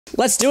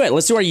Let's do it.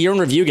 Let's do our year in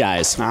review,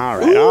 guys. All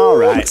right, all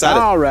right,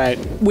 all right.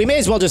 We may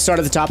as well just start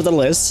at the top of the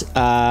list.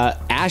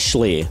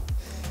 Ashley,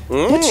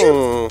 what's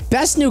your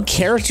best new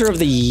character of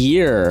the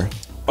year?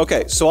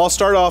 Okay, so I'll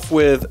start off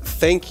with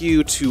thank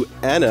you to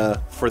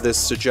Anna for this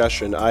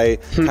suggestion. I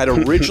had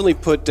originally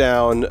put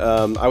down,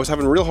 I was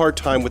having a real hard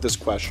time with this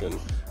question.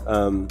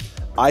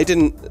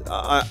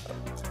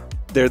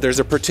 There's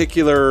a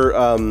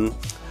particular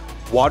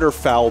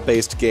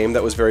waterfowl-based game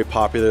that was very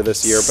popular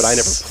this year, but I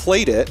never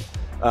played it.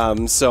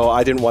 So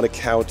I didn't want to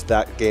count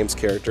that game's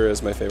character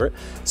as my favorite.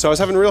 So I was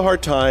having a real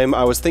hard time.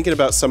 I was thinking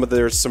about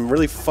there's some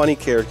really funny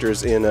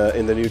characters in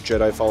the new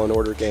Jedi Fallen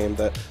Order game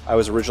that I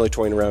was originally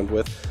toying around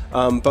with.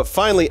 But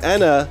finally,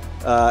 Anna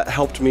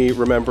helped me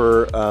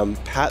remember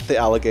Pat the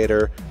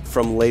Alligator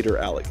from Later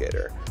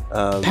Alligator.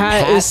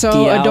 Pat is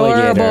so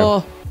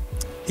adorable.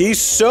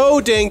 He's so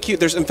dang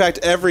cute. In fact,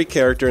 every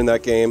character in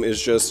that game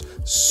is just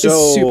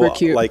so super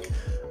cute. Like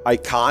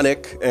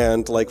iconic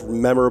and like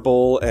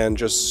memorable and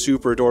just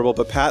super adorable.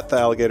 But Pat the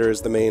Alligator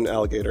is the main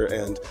alligator,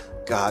 and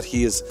God,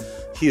 he is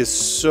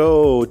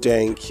so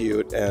dang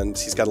cute. And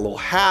he's got a little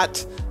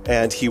hat,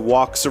 and he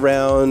walks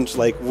around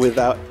like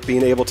without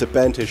being able to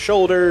bend his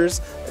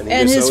shoulders.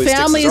 And his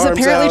family is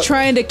apparently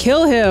trying to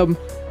kill him.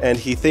 And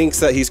he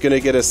thinks that he's going to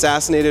get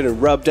assassinated and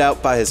rubbed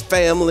out by his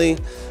family.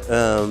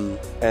 And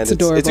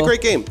it's a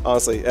great game,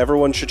 honestly.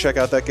 Everyone should check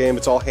out that game.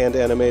 It's all hand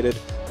animated,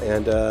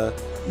 and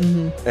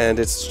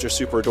it's just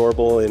super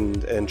adorable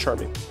and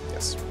charming.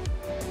 Yes.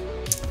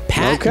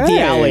 Pat the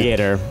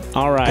Alligator.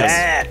 All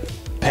right.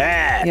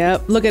 Pat.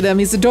 Yep. Look at him.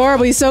 He's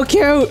adorable. He's so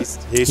cute.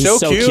 He's so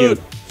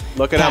cute.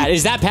 Look at him.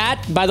 Is that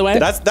Pat, by the way?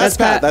 That's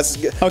Pat. That's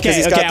okay.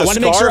 He's got I want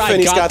to make sure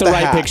I got the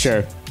right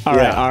picture. All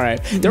right, all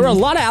right. There were a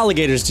lot of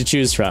alligators to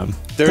choose from.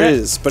 There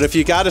is, but if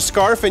you got a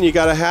scarf and you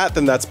got a hat,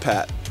 then that's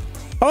Pat.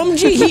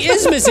 OMG, he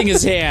is missing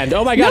his hand.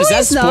 Oh my God, is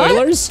that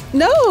spoilers?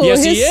 No.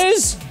 Yes, he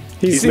is.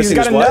 He's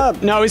got a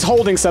nub. No, he's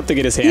holding something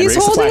in his hand. He's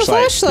holding a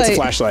flashlight. It's a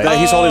flashlight. No,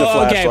 he's holding a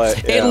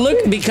flashlight. Okay.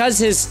 Yeah. Because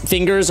his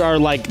fingers are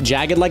like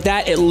jagged like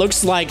that, it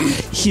looks like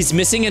he's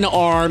missing an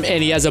arm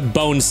and he has a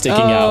bone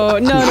sticking out. Oh,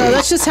 no,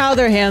 that's just how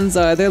their hands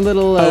are. They're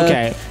little,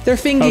 their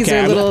fingies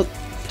are little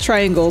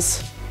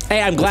triangles.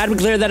 Hey, I'm glad we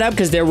cleared that up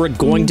because there were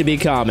going to be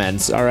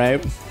comments, all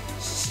right?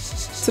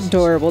 It's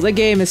adorable. The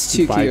game is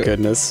too cute. My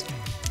goodness.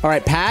 All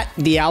right, Pat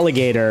the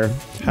Alligator.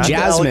 Pat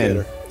Jasmine.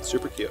 The alligator.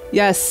 Super cute.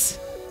 Yes.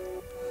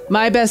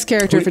 My best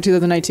character for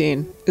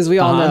 2019, as we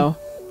all know,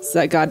 is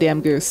that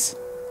goddamn goose.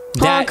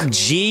 That Honk.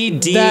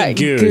 GD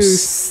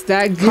goose.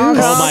 That goose.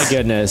 Oh my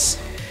goodness.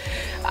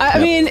 I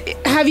mean,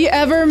 have you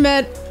ever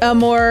met a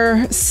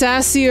more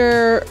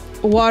sassier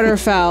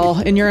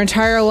waterfowl in your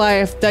entire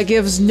life that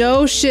gives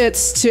no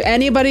shits to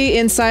anybody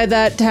inside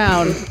that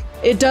town?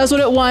 It does what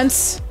it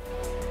wants.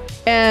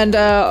 And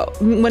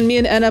when me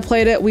and Anna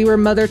played it, we were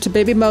mother to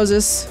baby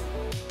Moses,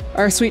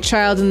 our sweet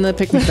child in the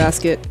picnic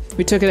basket.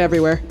 We took it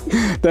everywhere.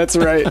 That's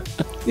right.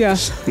 Yeah.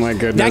 My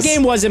goodness. That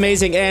game was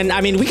amazing. And I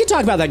mean, we could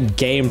talk about that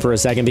game for a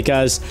second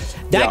because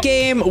that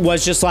game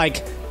was just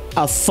like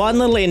a fun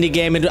little indie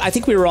game. And I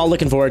think we were all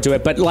looking forward to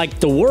it. But like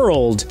the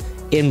world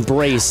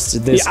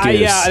embraced this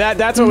goose.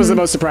 That's what was the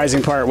most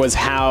surprising part was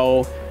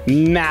how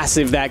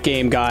massive that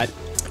game got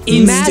Massively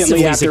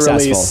instantly after successful.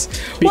 release.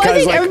 Well, I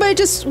think everybody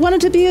just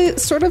wanted to be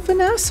sort of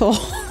an asshole.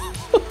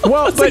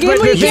 Well, but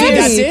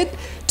that's it?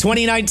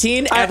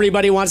 2019,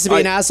 everybody wants to be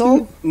an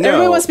asshole? No,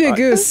 everybody wants to be a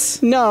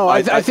goose. No,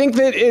 I think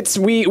that it's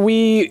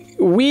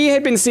we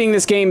had been seeing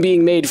this game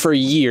being made for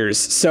years,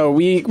 so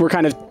we were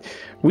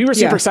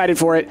super excited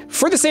for it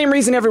for the same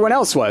reason everyone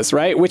else was,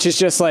 right? Which is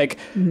just like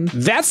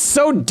that's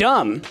so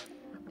dumb,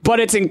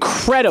 but it's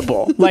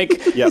incredible. Like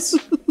Yes.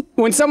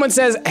 When someone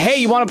says, "Hey,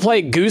 you want to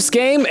play Goose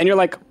Game?" and you're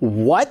like,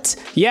 "What?"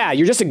 Yeah,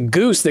 you're just a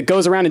goose that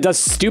goes around and does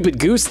stupid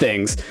goose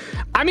things.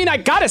 I mean, I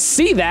gotta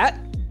see that.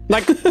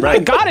 Like, I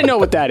gotta know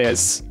what that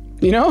is,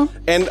 you know?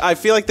 And I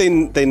feel like they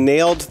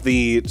nailed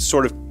the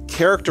sort of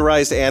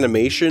characterized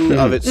animation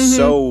of it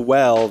so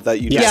well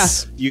that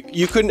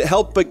you couldn't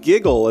help but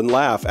giggle and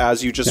laugh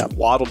as you just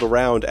waddled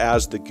around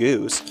as the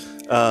goose.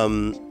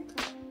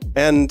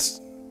 And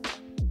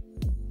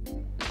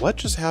what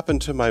just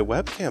happened to my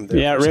webcam there?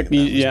 Yeah, Rick.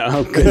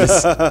 Oh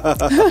goodness.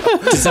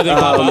 Did something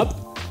pop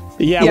up?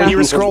 Yeah, when you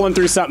were scrolling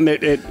through something,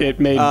 it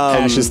made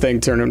Ash's thing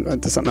turn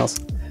into something else.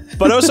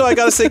 But also, I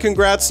gotta say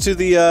congrats to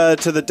the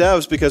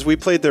devs because we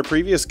played their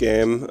previous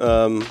game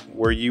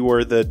where you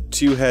were the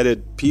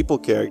two-headed people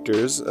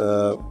characters.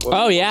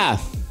 Oh yeah.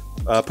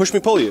 Push me,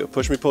 pull you.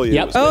 Push me, pull you.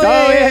 Yep. Oh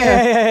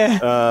yeah.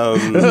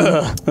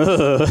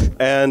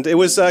 And it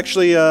was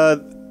actually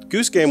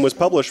Goose Game was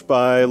published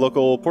by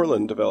local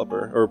Portland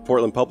developer or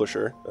Portland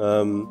publisher.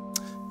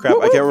 Crap,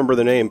 I can't remember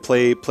the name.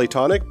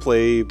 Playtonic,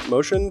 Play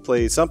Motion,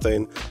 Play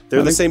something.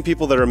 They're the same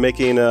people that are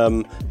making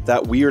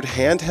that weird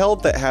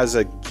handheld that has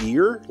a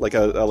gear, like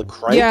a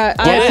crank. Yeah,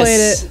 I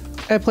played it.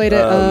 I played it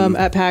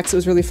at PAX. It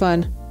was really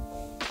fun.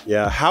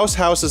 Yeah,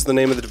 House is the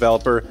name of the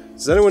developer.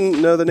 Does anyone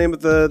know the name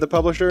of the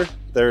publisher?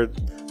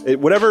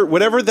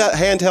 Whatever that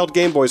handheld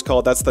Game Boy is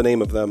called, that's the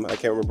name of them. I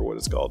can't remember what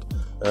it's called.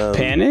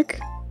 Panic?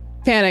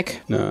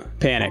 Panic. No,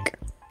 Panic.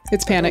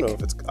 It's Panic.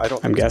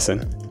 I'm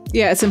guessing.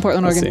 Yeah, it's in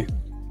Portland, Let's Oregon. see.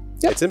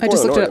 Yep, It's in I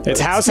just Portland, looked it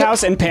up. It's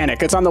House and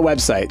Panic. It's on the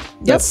website.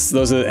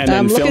 Those are, and then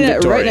I'm Film looking at it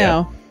Victoria. right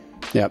now.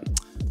 Yep.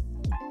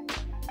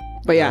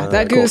 But yeah,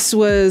 that cool. goose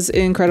was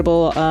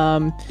incredible.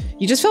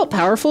 You just felt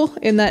powerful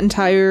in that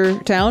entire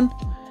town.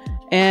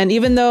 And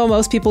even though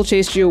most people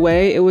chased you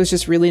away, it was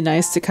just really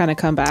nice to kind of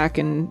come back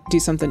and do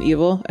something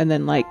evil and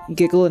then like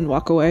giggle and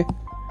walk away.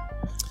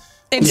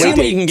 And seeing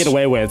what you can get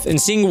away with and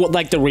seeing what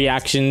like the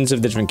reactions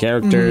of the different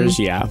characters.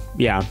 Yeah.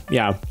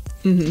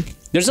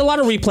 There's a lot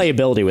of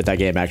replayability with that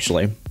game,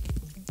 actually.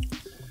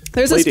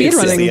 There's a Ladies is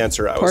speedrunning the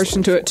answer I was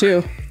portion to it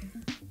too.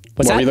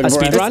 What's What were you that? A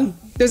looking for? speed run?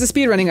 There's a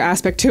speedrunning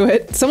aspect to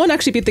it. Someone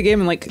actually beat the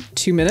game in like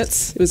 2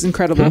 minutes. It was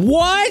incredible.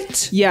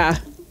 What? Yeah.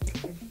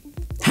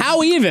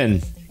 How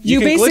even? You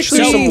can glitch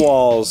through some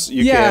walls.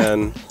 You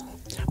can.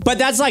 But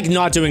that's like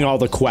not doing all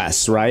the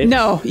quests, right?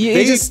 No,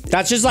 you just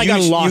That's just like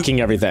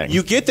unlocking everything.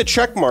 You get the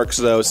check marks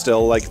though.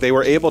 Still, like they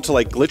were able to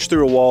like glitch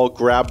through a wall,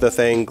 grab the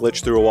thing,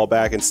 glitch through a wall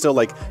back, and still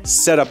like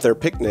set up their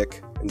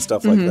picnic and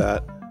stuff like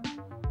that.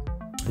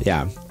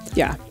 Yeah.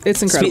 yeah,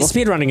 it's incredible.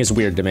 Speedrunning is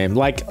weird to me.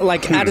 Like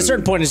at a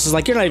certain point, it's just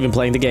like you're not even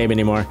playing the game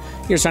anymore.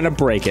 You're just trying to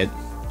break it.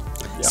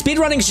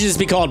 Speedrunning should just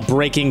be called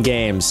breaking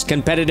games.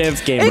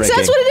 Competitive game breaking.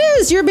 That's what it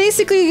is. You're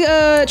basically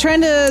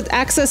trying to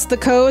access the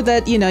code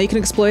that you can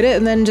exploit it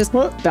and then just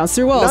bounce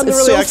through walls. Not It's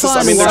really so access.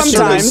 fun. I mean,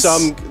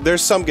 Sometimes.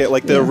 there's some game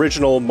like the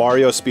original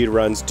Mario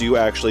speedruns do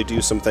actually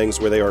do some things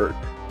where they are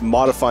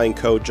modifying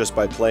code just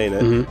by playing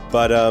it.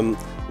 But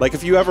like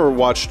if you ever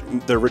watched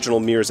the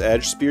original Mirror's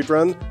Edge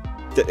speedrun,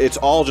 it's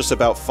all just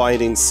about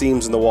finding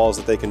seams in the walls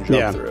that they can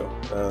jump through.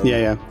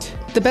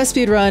 The best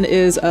speed run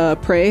is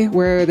Prey,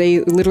 where they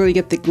literally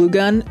get the glue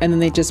gun and then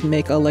they just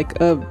make a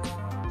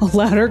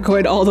ladder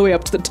going all the way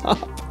up to the top.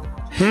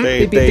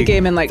 They beat the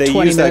game in like 20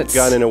 minutes. They use that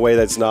gun in a way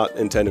that's not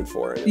intended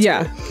for it.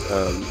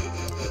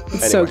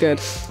 It's so good.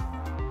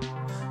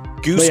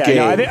 Goose Yeah, Game.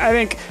 no,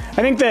 I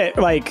think that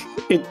like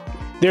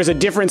there's a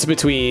difference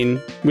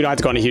between, we don't have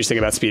to go into a huge thing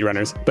about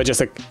speedrunners, but just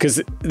like, because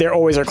there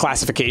always are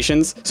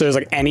classifications. So there's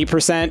like any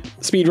percent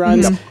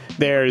speedruns,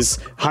 there's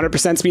 100%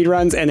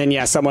 speedruns, and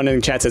then someone in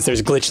the chat says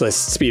there's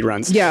glitchless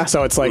speedruns. Yeah.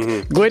 So it's like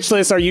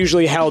glitchless are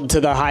usually held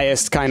to the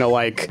highest kind of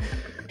like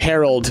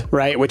herald,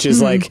 right? Which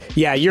is like,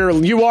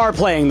 you are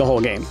playing the whole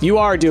game. You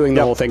are doing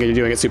the whole thing and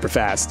you're doing it super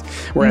fast.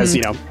 Whereas,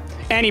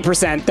 any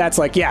percent, that's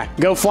like,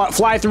 go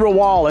fly through a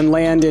wall and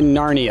land in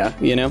Narnia,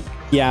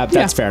 Yeah,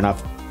 that's fair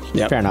enough.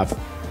 Yep. Fair enough.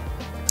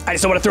 I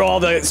just don't want to throw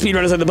all the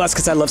speedrunners under the bus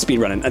because I love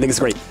speedrunning. I think it's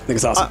great. I think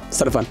it's awesome. It's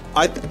a ton of fun.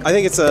 I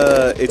think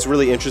it's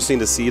really interesting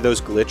to see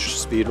those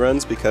glitch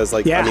speedruns because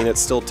I mean it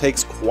still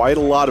takes quite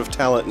a lot of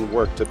talent and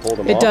work to pull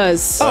them off. It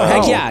does. Oh,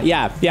 heck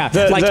yeah.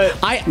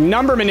 The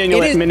number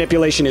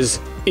manipulation is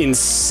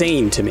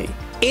insane to me.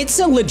 It's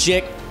a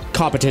legit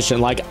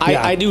competition. Like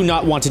I do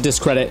not want to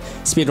discredit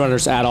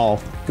speedrunners at all.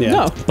 Yeah.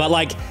 No.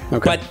 But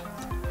but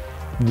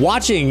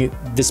watching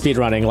the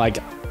speedrunning,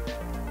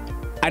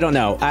 I don't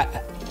know.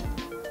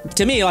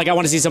 To me, I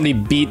want to see somebody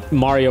beat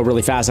Mario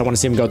really fast. I want to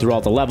see him go through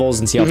all the levels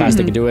and see how fast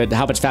they can do it,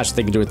 how much faster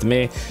they can do it than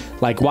me.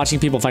 Like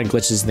watching people find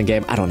glitches in the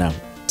game, I don't know.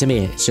 To me,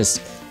 it's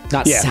just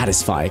not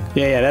satisfying.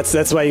 Yeah.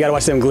 That's why you gotta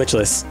watch them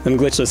glitchless. Them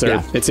glitchless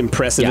are it's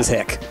impressive as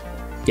heck.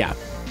 Yeah.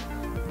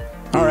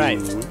 All right.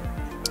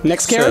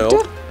 Next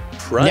character.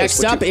 Price.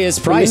 Next up is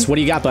Price. What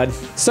do you got, bud?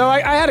 So I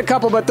had a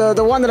couple, but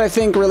the one that I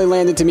think really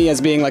landed to me as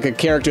being like a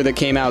character that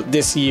came out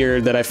this year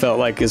that I felt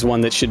like is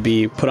one that should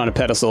be put on a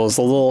pedestal is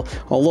a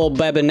little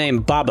baby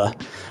named Baba.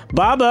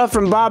 Baba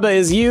from Baba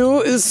Is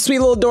You is a sweet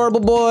little adorable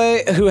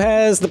boy who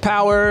has the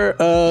power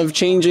of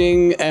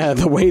changing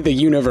the way the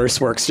universe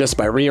works just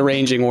by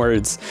rearranging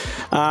words.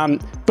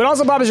 But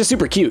also Baba's just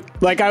super cute.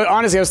 I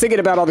was thinking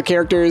about all the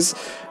characters.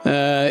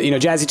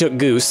 Jazzy took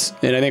Goose,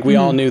 and I think we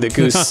all knew that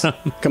Goose,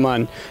 come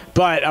on.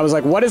 But I was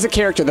like, what is a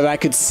character that I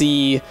could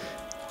see,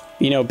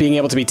 being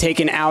able to be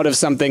taken out of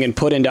something and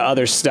put into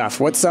other stuff?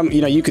 What's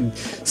you could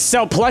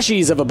sell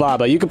plushies of a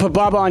Baba. You could put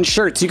Baba on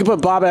shirts. You could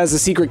put Baba as a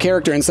secret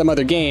character in some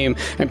other game,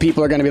 and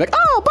people are going to be like,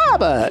 oh,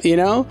 Baba,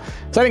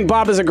 So I think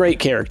Baba's a great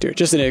character,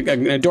 just an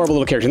adorable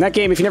little character. In that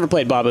game, if you never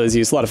played Baba Is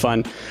You, it's a lot of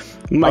fun.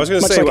 I was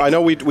going to say, I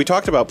know we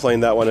talked about playing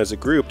that one as a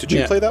group. Did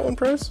you play that one,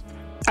 Price?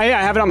 I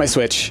have it on my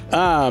Switch.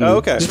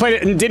 Okay. Just played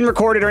it and didn't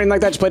record it or anything like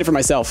that. Just played it for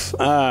myself.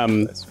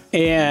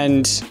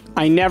 And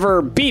I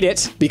never beat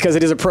it because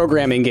it is a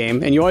programming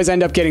game, and you always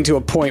end up getting to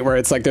a point where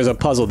it's like there's a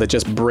puzzle that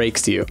just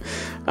breaks you.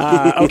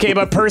 Okay,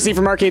 but Percy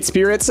from Arcade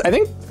Spirits, I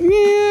think,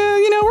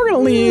 we're gonna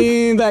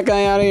leave that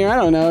guy out of here. I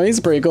don't know. He's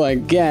pretty cool, I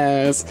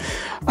guess.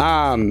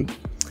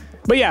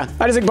 But yeah,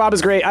 I just think Bob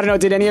is great. I don't know.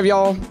 Did any of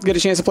y'all get a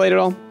chance to play it at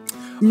all?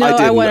 No,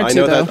 I wanted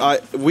to,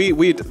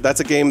 though. That's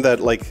a game that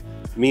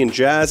me and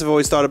Jazz have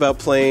always thought about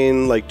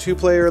playing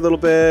 2-player a little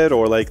bit,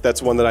 or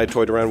that's one that I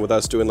toyed around with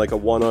us doing a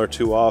 1 or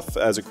 2 off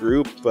as a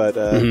group, but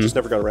just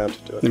never got around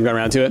to it. Never got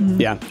around to it?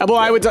 Yeah. Well,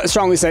 I would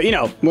strongly say,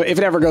 if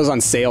it ever goes on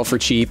sale for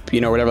cheap,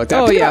 whatever like that.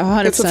 Oh, yeah,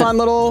 100%. It's a fun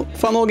little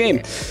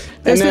game.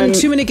 There's been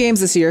too many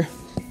games this year.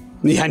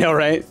 Yeah, I know,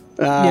 right?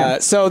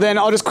 So then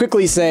I'll just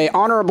quickly say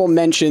honorable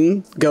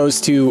mention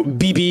goes to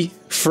BB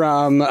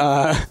from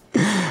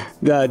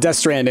the Death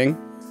Stranding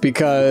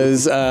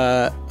because,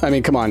 I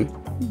mean, come on.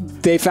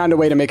 They found a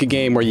way to make a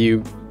game where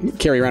you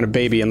carry around a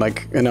baby and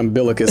like an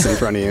umbilicus in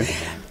front of you.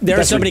 There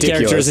are so many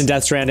characters in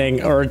Death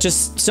Stranding, or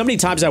just so many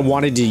times I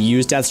wanted to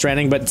use Death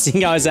Stranding, but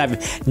seeing as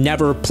I've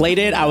never played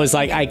it, I was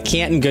like, I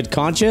can't in good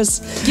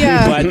conscience.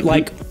 Yeah. But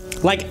like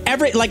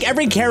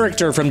every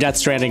character from Death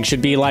Stranding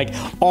should be like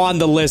on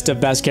the list of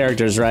best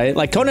characters, right?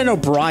 Like Conan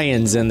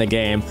O'Brien's in the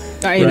game.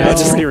 I know.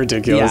 That's pretty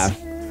ridiculous.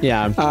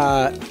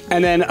 Yeah.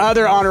 And then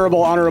other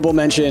honorable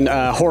mention,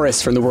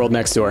 Horace from The World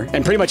Next Door,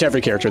 and pretty much every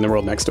character in The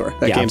World Next Door.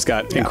 That game's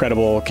got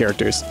incredible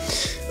characters.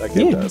 That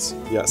game does.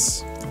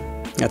 Yes.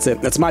 That's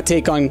it. That's my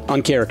take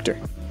on character.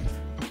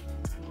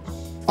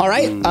 All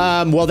right.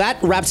 Well,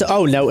 that wraps up.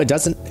 Oh, no, it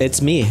doesn't.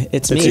 It's me.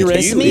 It's me.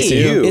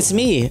 It's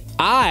me.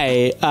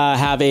 I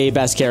have a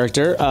best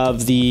character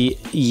of the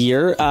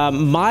year.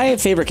 My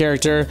favorite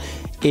character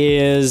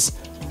is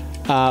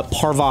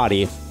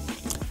Parvati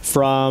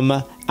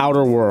from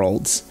Outer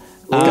Worlds.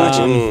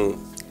 Gotcha.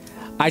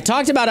 I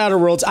talked about Outer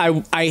Worlds.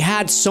 I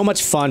had so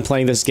much fun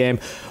playing this game.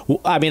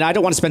 I mean, I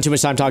don't want to spend too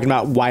much time talking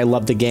about why I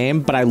love the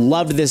game, but I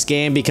loved this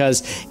game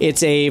because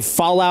it's a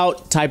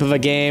Fallout type of a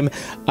game,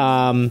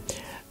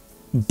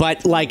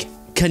 but like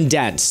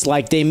condensed.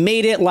 Like they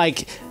made it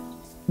like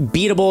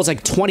beatable. It's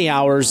like 20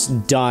 hours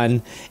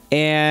done,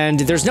 and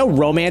there's no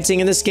romancing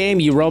in this game.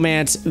 You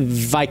romance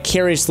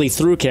vicariously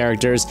through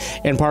characters,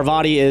 and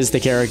Parvati is the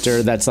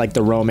character that's like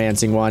the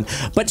romancing one.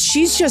 But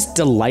she's just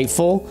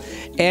delightful,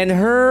 and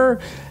her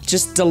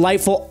just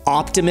delightful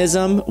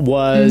optimism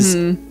was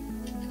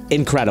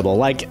incredible.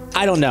 Like,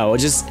 I don't know,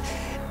 just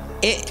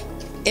it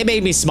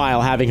made me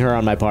smile having her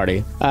on my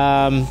party.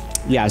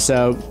 Yeah,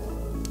 so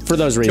for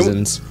those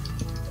reasons.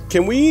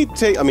 Can we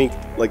take, I mean,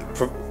 like,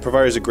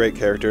 Parvati is a great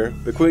character,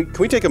 but can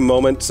we take a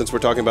moment, since we're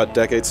talking about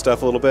decade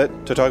stuff a little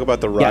bit, to talk about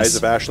the rise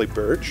of Ashley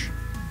Birch?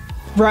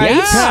 Right?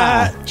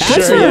 Yeah.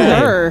 Good for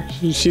her.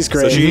 She's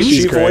great. So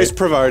she voiced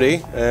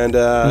Parvati,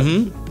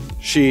 and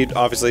she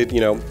obviously, you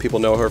know, people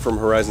know her from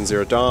Horizon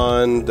Zero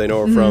Dawn. They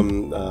know her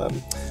from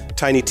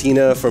Tiny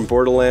Tina from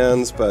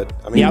Borderlands. But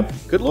I mean,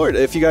 good lord,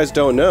 if you guys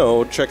don't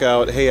know, check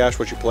out Hey Ash,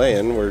 What You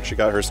Playin', where she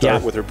got her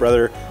start with her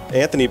brother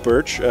Anthony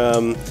Birch.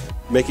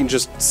 Making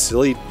just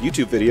silly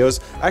YouTube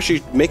videos.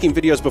 Actually, making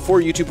videos before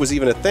YouTube was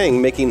even a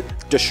thing, making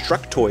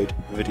Destructoid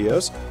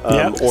videos.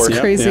 Or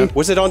crazy.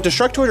 Was it on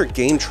Destructoid or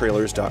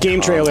GameTrailers.com?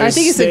 Game Trailers. I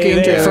think it's the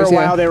Game Trailers. For a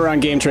while, they were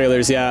on Game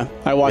Trailers,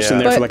 I watched them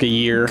there for like a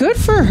year. Good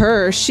for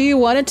her. She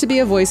wanted to be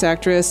a voice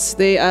actress.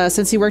 They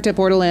since he worked at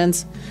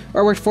Borderlands,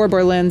 or worked for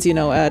Borderlands, you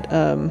know, at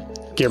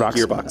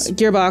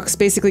Gearbox.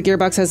 Basically,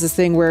 Gearbox has this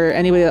thing where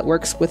anybody that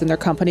works within their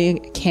company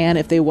can,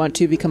 if they want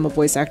to, become a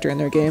voice actor in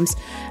their games.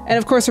 And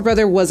of course, her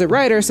brother was a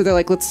writer, so they're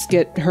like, let's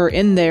get her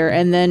in there.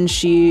 And then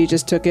she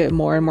just took it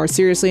more and more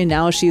seriously.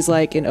 Now she's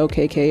like in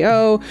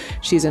OKKO.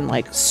 She's in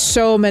like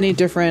so many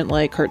different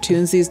like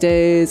cartoons these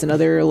days, and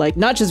other like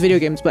not just video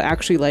games, but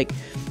actually like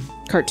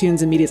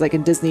cartoons and media, like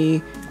in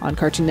Disney, on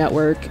Cartoon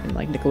Network, and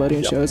like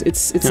Nickelodeon shows.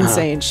 It's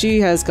insane.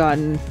 She has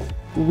gotten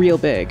real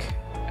big,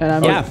 and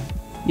I'm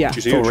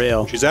She's huge. For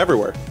real. She's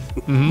everywhere.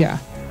 Yeah.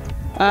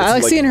 I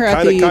like seeing her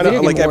at the video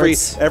game like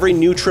awards. every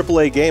new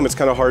AAA game, it's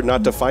kind of hard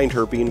not to find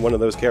her being one of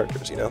those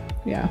characters, you know?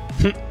 Yeah.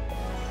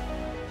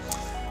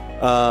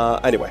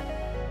 Anyway.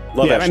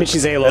 Love Ashley. I mean,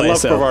 she's Aloy, I love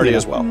so, Parvati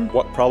as well.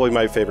 Probably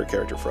my favorite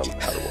character from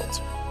Outer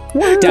Worlds.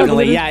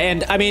 Definitely, yeah.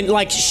 And I mean,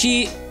 like,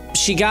 she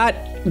got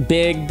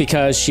big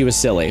because she was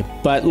silly,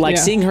 but like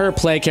seeing her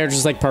play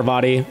characters like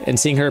Parvati and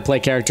seeing her play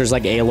characters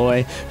like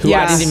Aloy, who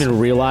I didn't even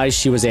realize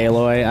she was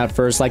Aloy at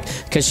first, like,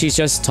 because she's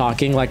just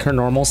talking like her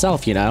normal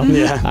self, you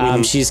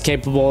know? She's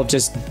capable of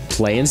just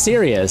playing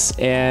serious,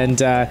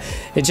 and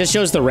it just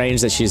shows the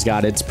range that she's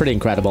got. It's pretty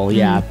incredible.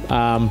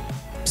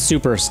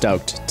 Super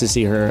stoked to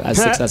see her as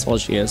successful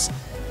as she is.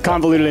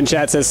 Convoluted in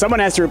chat says someone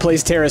has to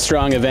replace Tara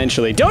Strong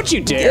eventually. Don't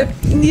you dare!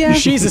 Yeah,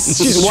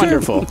 she's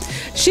wonderful.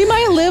 She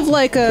might live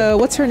like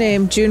what's her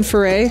name, June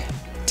Foray.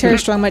 Tara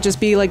Strong might just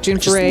be like June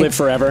Foray, live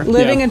forever,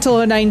 living until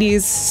the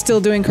 90s,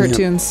 still doing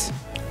cartoons.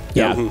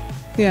 Yeah.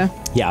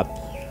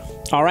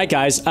 All right,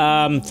 guys.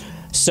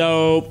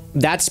 So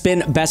that's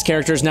been best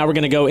characters. Now we're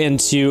gonna go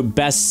into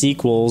best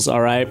sequels.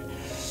 All right.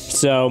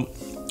 So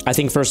I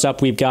think first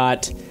up we've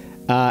got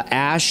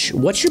Ash.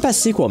 What's your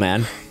best sequel,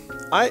 man?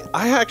 I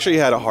actually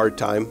had a hard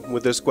time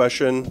with this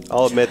question.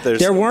 I'll admit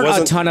there weren't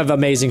a ton of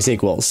amazing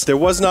sequels. There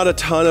was not a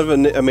ton of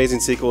amazing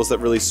sequels that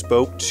really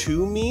spoke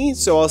to me.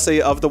 So I'll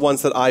say of the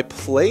ones that I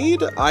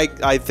played,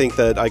 I think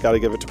that I got to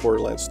give it to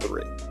Borderlands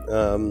 3.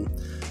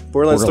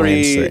 Borderlands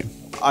 3,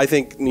 I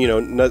think, you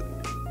know,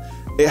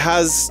 it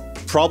has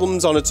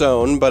problems on its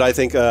own, but I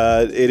think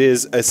it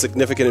is a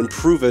significant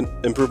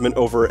improvement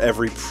over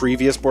every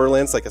previous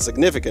Borderlands, like a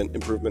significant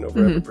improvement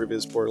over every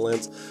previous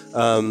Borderlands.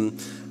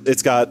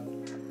 It's got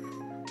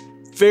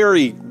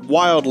very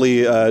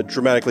wildly,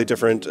 dramatically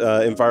different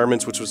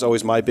environments, which was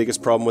always my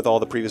biggest problem with all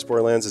the previous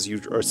Borderlands, is you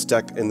are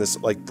stuck in this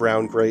like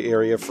brown gray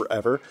area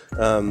forever.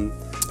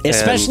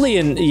 Especially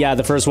in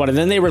the first one, and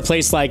then they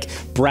replaced like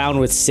brown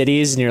with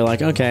cities, and you're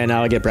like, okay,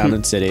 now I get brown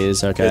in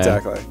cities. Okay,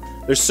 exactly.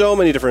 There's so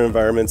many different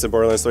environments in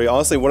Borderlands 3.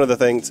 Honestly, one of the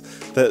things,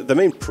 the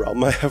main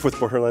problem I have with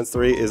Borderlands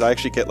 3 is I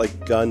actually get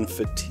like gun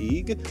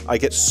fatigue. I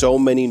get so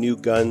many new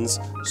guns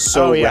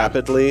so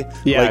rapidly.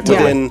 Yeah,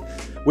 like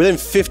within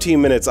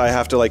 15 minutes, I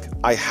have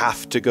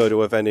to go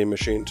to a vending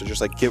machine to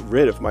just like get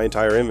rid of my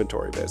entire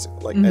inventory,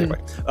 basically. Like anyway,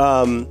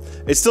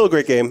 it's still a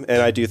great game,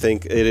 and I do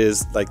think it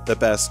is like the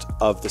best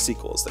of the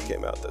sequels that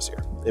came out this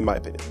year, in my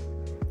opinion.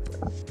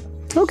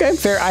 Okay,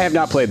 fair. I have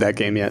not played that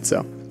game yet,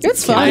 so.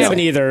 It's fun. I haven't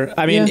either.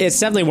 I mean, it's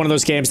definitely one of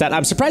those games that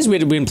I'm surprised we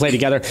didn't play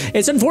together.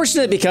 It's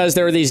unfortunate because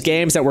there are these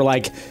games that were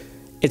like,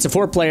 it's a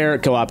 4-player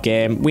co-op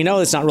game. We know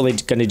it's not really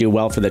going to do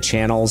well for the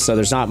channel, so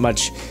there's not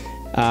much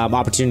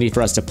opportunity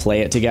for us to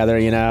play it together,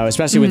 you know,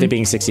 especially with it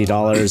being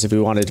 $60. If we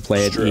wanted to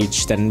play it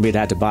each, then we'd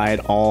have to buy it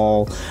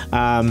all.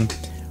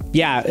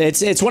 Yeah,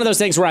 it's one of those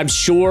things where I'm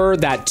sure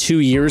that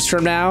 2 years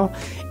from now,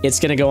 it's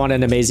going to go on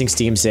an amazing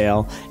Steam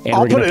sale, and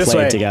we're going to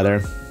play it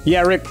together.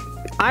 Yeah, Rick,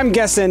 I'm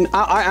guessing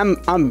I'm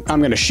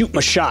going to shoot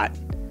my shot.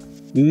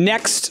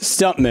 Next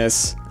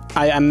Stumptmas,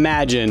 I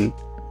imagine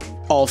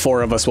all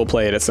 4 of us will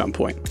play it at some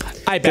point.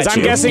 I bet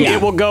I'm guessing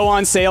it will go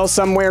on sale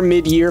somewhere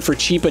mid-year for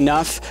cheap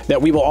enough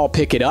that we will all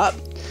pick it up.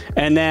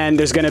 And then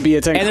there's going to be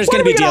a thing. And there's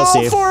going to be DLC.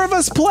 All 4 of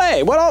us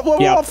play. What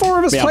all 4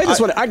 of us play this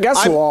one? I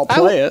guess we'll all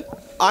play it.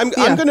 I'm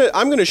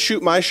gonna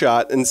shoot my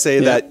shot and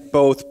say that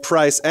both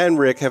Price and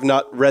Rick have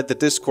not read the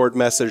Discord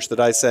message that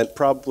I sent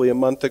probably a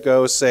month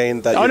ago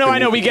saying that. Oh no, I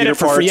know we get it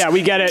for free. Yeah,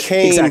 we get it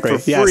came for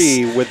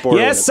free with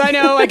Borderlands. Yes, I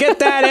know. I get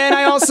that, and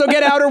I also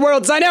get Outer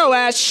Worlds. I know,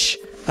 Ash.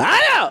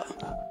 I know.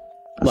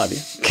 Love you.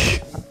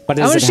 I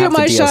want to shoot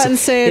my shot and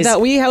say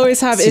that we always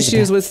have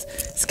issues with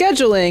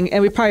scheduling,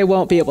 and we probably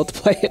won't be able to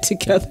play it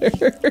together.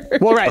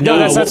 Well, right. No,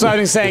 that's what I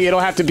was saying. It'll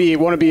have to be. It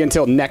won't be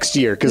until next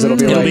year because it'll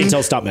be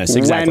until Stumptmas.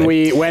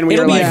 Exactly. When we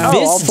are like,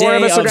 all 4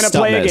 of us are going to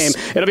play a game.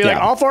 It'll be like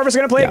all 4 of us are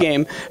going to play a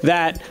game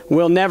that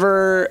we'll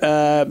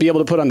never be able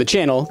to put on the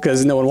channel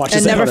because no one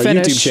watches that on our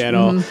YouTube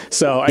channel.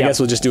 So I guess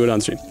we'll just do it on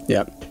stream.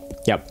 Yep.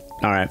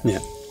 All right. Yeah.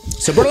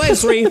 So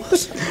Borderlands 3,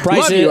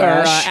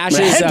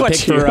 Ash's pick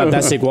for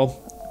best sequel.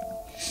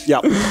 Yeah.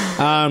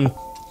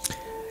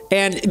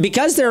 And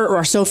because there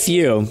are so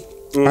few,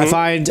 I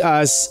find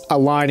us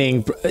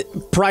aligning.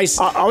 Price,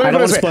 I don't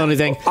want to spoil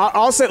anything.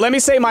 I'll say, let me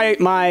say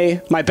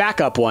my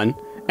backup one.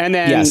 And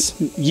then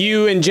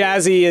you and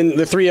Jazzy and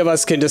the 3 of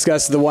us can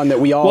discuss the one that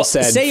we all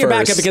said say your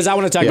backup because I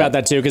want to talk about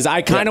that too because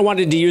I kind of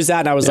wanted to use that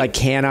and I was like,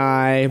 can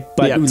I?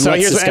 But so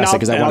let's discuss it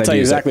because I'll tell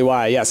you exactly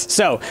why. Yes.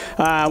 So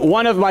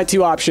one of my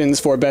 2 options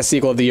for best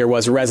sequel of the year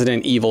was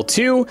Resident Evil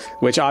 2,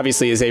 which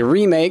obviously is a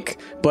remake,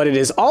 but it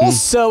is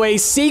also a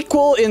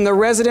sequel in the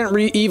Resident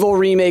Evil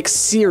remake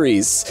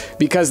series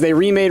because they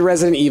remade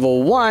Resident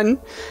Evil 1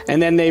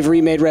 and then they've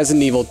remade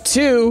Resident Evil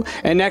 2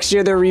 and next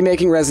year they're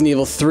remaking Resident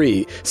Evil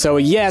 3. So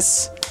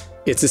yes,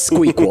 it's a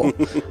squeakquel.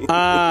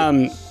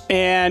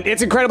 And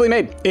it's incredibly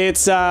made. It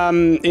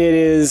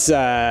is,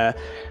 I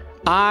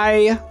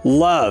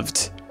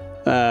loved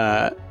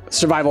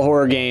survival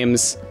horror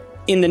games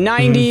in the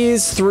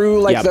 90s through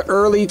like the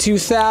early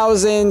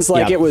 2000s.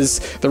 Like it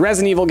was the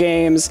Resident Evil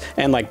games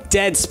and like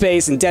Dead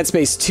Space and Dead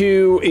Space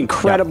 2,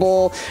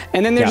 incredible.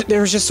 And then there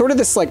was just sort of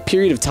this like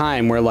period of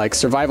time where like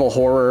survival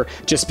horror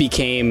just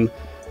became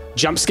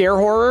jump scare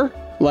horror.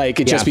 Like,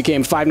 it just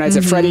became Five Nights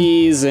at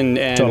Freddy's and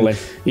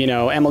you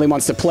know, Emily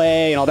Wants to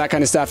Play and all that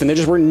kind of stuff. And there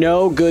just were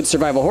no good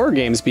survival horror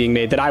games being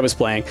made that I was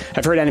playing.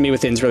 I've heard Enemy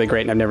Within's really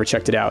great, and I've never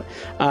checked it out.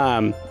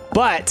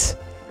 But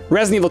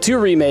Resident Evil 2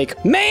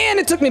 Remake, man,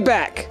 it took me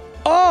back.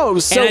 Oh,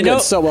 so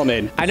good, so well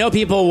made. I know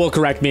people will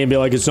correct me and be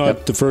like, it's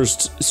not the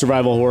first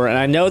survival horror. And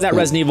I know that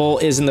Resident Evil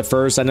isn't the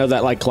first. I know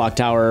that, like, Clock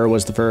Tower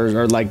was the first,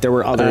 or, like, there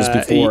were others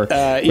before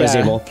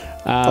Resident Evil.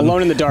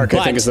 Alone in the Dark,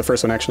 I think, is the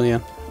first one, actually,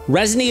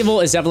 Resident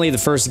Evil is definitely the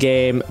first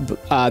game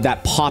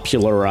that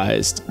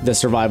popularized the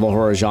survival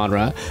horror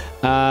genre.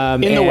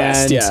 In the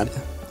West,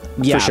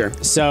 for sure.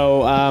 So,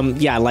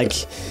 like,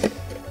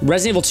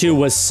 Resident Evil 2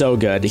 was so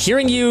good.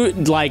 Hearing you,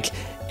 like,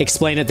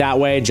 explain it that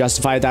way,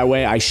 justify it that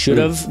way, I should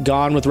have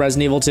gone with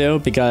Resident Evil 2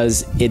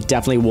 because it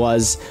definitely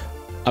was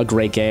a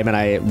great game and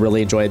I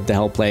really enjoyed the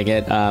hell playing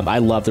it. I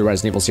love the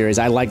Resident Evil series.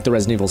 I like the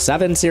Resident Evil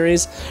 7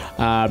 series.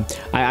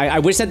 I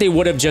wish that they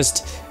would have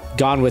just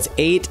gone with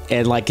 8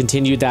 and like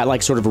continued that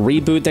like sort of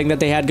reboot thing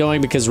that they had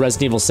going because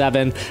Resident Evil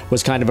 7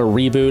 was kind of a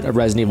reboot of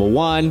Resident Evil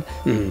 1.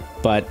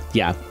 But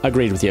yeah,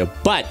 agreed with you.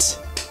 But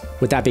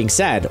with that being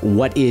said,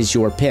 what is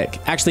your pick?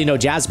 Actually, no,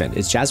 Jasmine.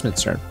 It's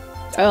Jasmine's turn.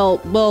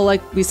 Well,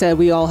 like we said,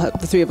 we all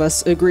the 3 of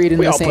us agreed in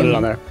the same put it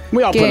on there.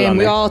 We all game. Put it on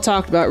there. We all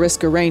talked about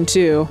Risk of Rain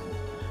 2.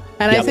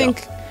 And I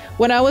think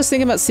when I was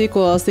thinking about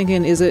sequel, I was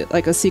thinking, is it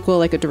like a sequel,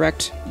 like a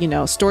direct, you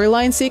know,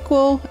 storyline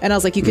sequel? And I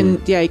was like, you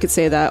can, you could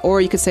say that,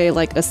 or you could say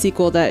like a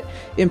sequel that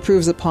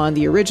improves upon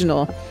the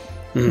original.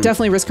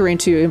 Definitely Risk of Rain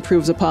 2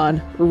 improves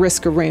upon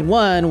Risk of Rain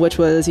 1, which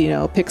was, you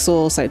know,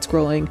 pixel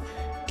side-scrolling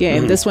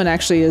game. This one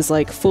actually is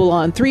like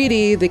full-on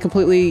 3D. They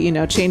completely, you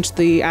know, changed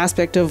the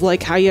aspect of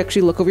like how you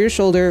actually look over your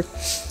shoulder.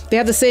 They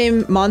have the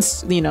same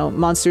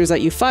monsters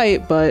that you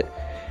fight, but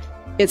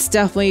it's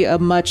definitely a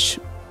much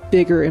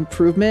bigger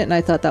improvement, and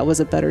I thought that was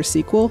a better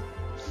sequel.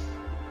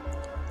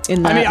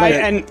 In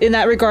that, in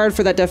that regard,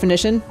 for that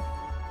definition.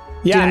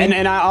 Yeah,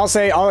 and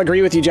I'll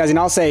agree with you, Jazzy, and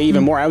I'll say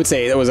even more. I would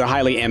say it was a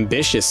highly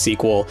ambitious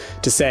sequel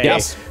to say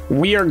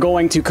we are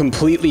going to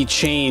completely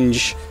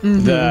change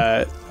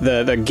the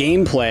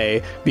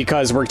gameplay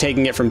because we're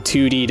taking it from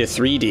 2D to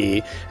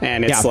 3D,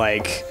 and it's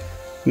like,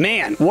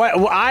 man, what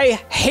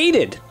I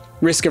hated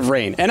Risk of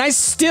Rain, and I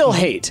still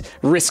hate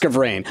Risk of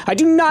Rain. I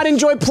do not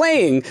enjoy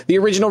playing the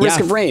original Risk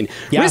of Rain.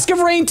 Risk of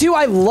Rain 2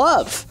 I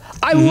love.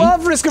 I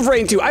love Risk of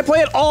Rain 2. I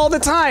play it all the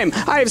time.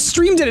 I have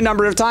streamed it a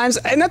number of times,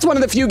 and that's one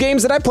of the few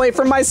games that I play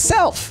for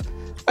myself.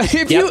 I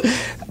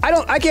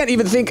can't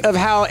even think of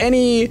how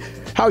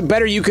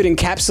better you could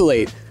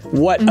encapsulate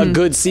what a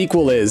good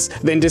sequel is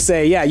than to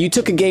say, yeah, you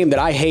took a game that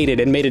I hated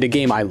and made it a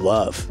game I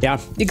love. Yeah,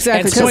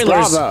 exactly. And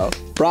spoilers.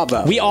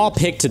 Bravo. We all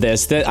picked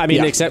this.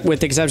 Except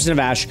with the exception of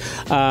Ash,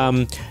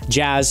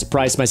 Jazz,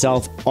 Bryce,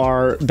 myself,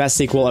 our best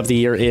sequel of the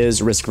year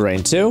is Risk of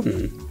Rain 2.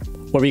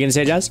 What were you going to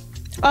say, Jazz?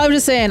 I'm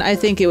just saying, I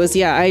think it was,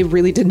 I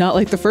really did not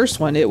like the first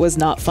one. It was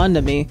not fun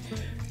to me.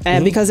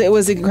 And because it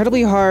was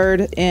incredibly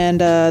hard, and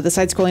the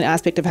side-scrolling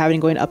aspect of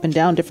going up and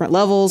down different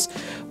levels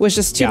was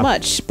just too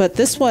much. But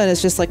this one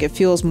is just like, it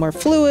feels more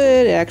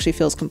fluid, it actually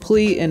feels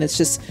complete, and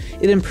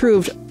it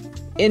improved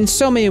in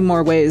so many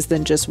more ways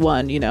than just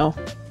one, you know?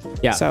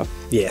 Yeah. So.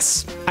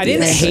 Yes. I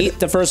didn't hate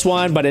the first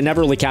one, but it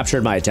never really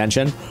captured my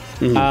attention.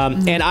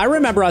 And I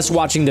remember us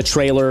watching the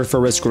trailer for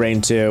Risk of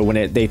Rain 2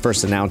 when they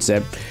first announced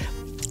it.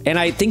 And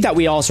I think that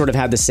we all sort of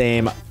had the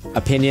same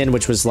opinion,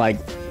 which was like,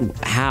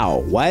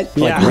 how? What?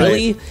 Like,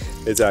 really?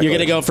 Exactly. You're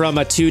going to go from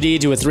a 2D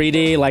to a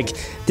 3D? Like,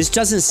 this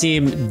doesn't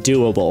seem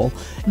doable.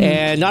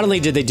 And not only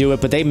did they do it,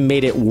 but they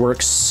made it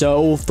work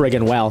so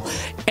friggin' well.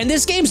 And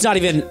this game's not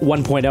even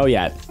 1.0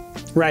 yet.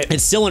 Right.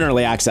 It's still in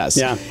early access.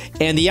 Yeah.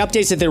 And the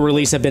updates that they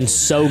release have been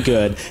so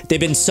good. They've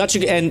been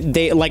and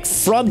they, like,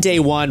 from day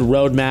one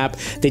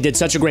roadmap, they did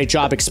such a great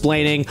job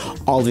explaining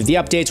all of the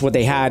updates, what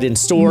they had in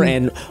store,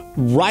 and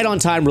right on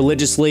time,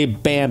 religiously,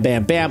 bam,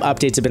 bam, bam,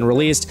 updates have been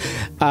released.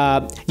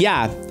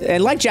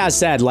 And like Jazz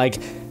said, like,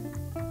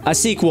 a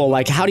sequel,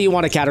 like, how do you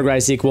want to categorize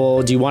a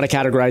sequel? Do you want to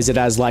categorize it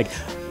as, like,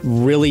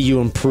 really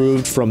you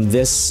improved from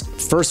this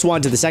first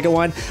one to the second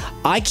one?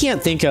 I can't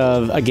think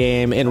of a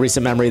game in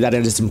recent memory that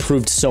has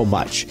improved so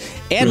much.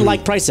 And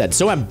like Price said,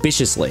 so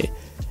ambitiously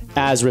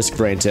as Risk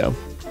of Rain 2.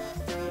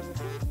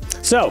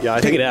 So,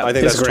 I think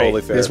that's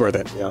totally fair. It's worth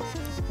it. Yeah.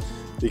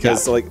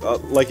 Because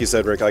like you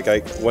said, Rick,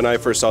 like when I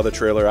first saw the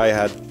trailer, I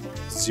had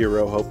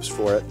zero hopes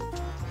for it.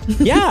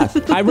 Yeah.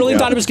 I really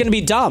thought it was going to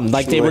be dumb.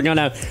 Like they were going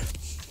to,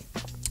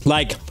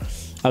 like,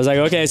 I was like,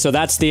 okay, so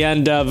that's the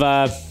end of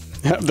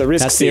the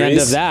Risk that's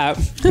series. the end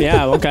of that.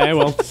 Yeah, okay,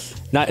 well,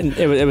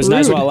 it was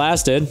nice while it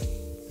lasted.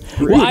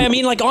 Well, I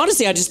mean, like,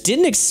 honestly, I just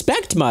didn't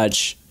expect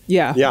much.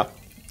 Yeah. Yeah,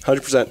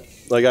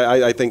 100%. Like,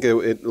 I think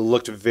it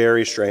looked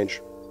very strange.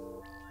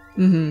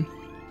 I'd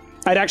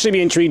actually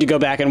be intrigued to go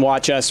back and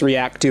watch us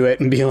react to it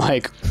and be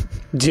like,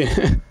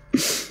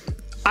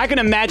 I can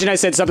imagine I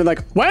said something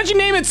like, why don't you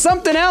name it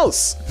something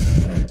else?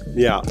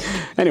 Yeah.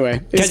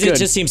 Anyway, because it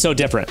just seems so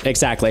different.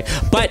 Exactly.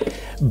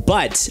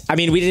 But I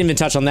mean, we didn't even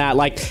touch on that.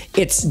 Like,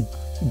 it's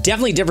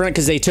definitely different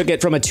because they took it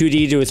from a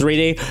 2D to a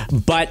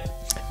 3D, but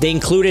they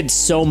included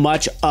so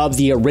much of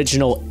the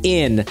original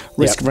in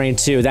Risk of Rain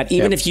 2 that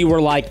even if you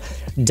were like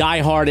die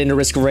hard into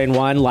Risk of Rain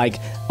 1, like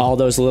all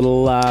those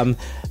little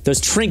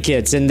those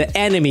trinkets and the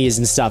enemies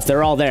and stuff,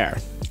 they're all there.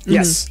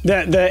 Yes.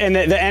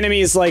 The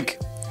enemies, like,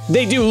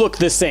 they do look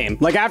the same.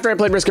 Like, after I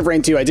played Risk of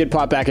Rain 2, I did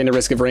pop back into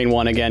Risk of Rain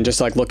 1 again, just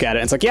to, like, look at it.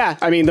 And it's like, yeah,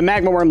 I mean, the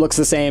magma worm looks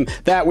the same.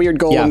 That weird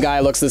golem guy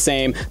looks the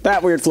same.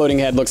 That weird floating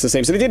head looks the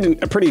same. So they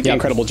did a pretty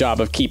incredible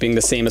job of keeping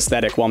the same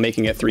aesthetic while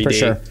making it 3D. For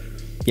sure.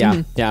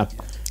 Yeah, yeah.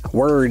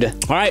 Word.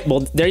 All right,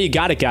 well, there you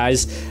got it,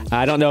 guys.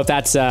 I don't know if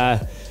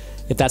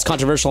that's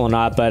controversial or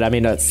not, but I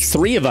mean,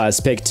 3 of us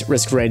picked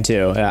Risk of Rain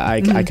 2.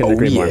 I couldn't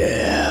agree more.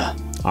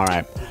 All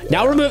right.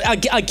 Now we're moving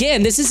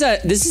again. This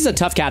is a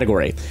tough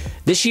category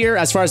this year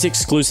as far as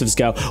exclusives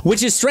go,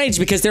 which is strange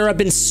because there have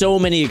been so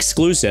many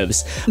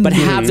exclusives, but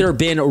have there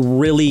been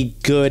really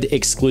good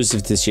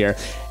exclusives this year?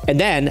 And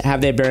then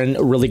have there been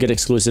really good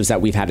exclusives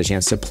that we've had a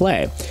chance to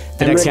play?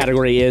 The next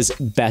category is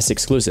best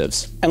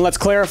exclusives. And let's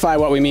clarify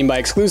what we mean by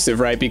exclusive,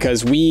 right?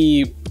 Because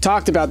we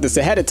talked about this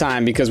ahead of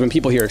time, because when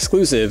people hear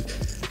exclusive,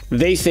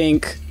 they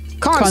think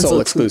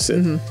console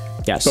exclusive.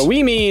 Yes. But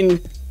we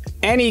mean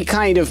any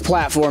kind of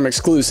platform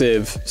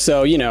exclusive.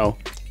 So, you know,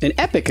 an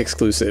Epic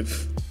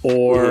exclusive,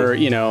 or,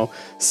 you know,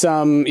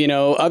 some, you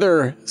know,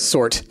 other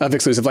sort of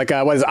exclusive. Like,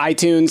 what is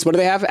iTunes? What do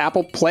they have?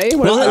 Apple Play?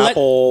 What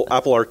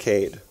Apple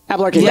Arcade.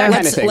 Apple Arcade, that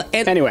kind of thing.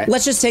 Anyway,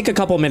 let's just take a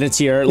couple minutes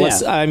here.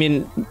 I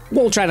mean,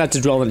 we'll try not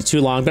to dwell on it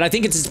too long, but I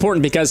think it's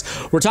important because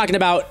we're talking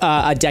about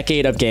a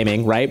decade of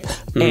gaming, right?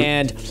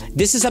 And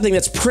this is something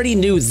that's pretty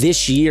new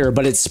this year,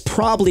 but it's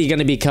probably going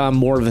to become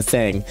more of a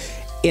thing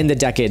in the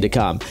decade to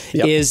come.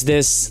 Is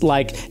this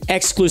like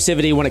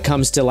exclusivity when it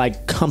comes to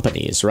like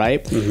companies,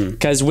 right?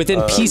 Because within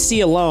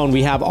PC alone,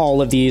 we have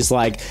all of these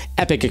like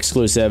Epic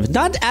exclusive,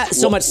 not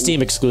so much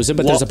Steam exclusive,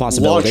 but there's a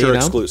possibility. Launcher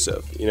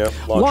exclusive,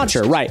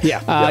 Launcher, right?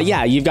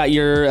 Yeah. You've got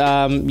your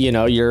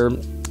your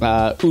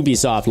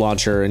Ubisoft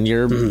launcher and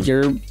your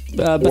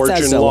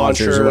Bethesda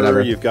launchers or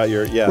whatever. You've got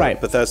your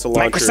Bethesda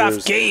launchers.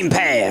 Microsoft Game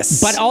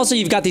Pass. But also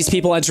you've got these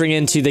people entering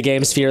into the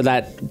game sphere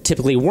that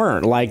typically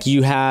weren't. Like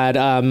you had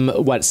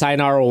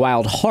Sayonara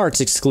Wild Hearts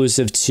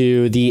exclusive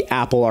to the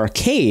Apple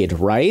Arcade,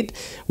 right?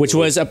 Which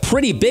was a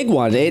pretty big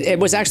one. It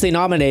was actually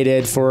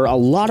nominated for a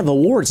lot of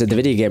awards at the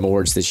Video Game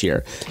Awards this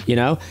year,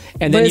 And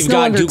then you've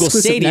got Google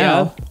Stadia.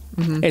 Now.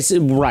 It's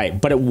right,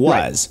 but it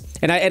was.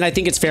 Right. And I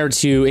think it's fair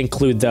to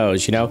include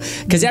those,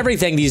 because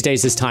everything these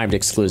days is timed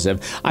exclusive.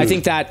 I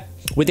think that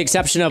with the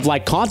exception of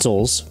like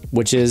consoles,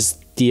 which is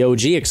the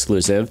OG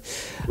exclusive,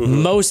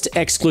 most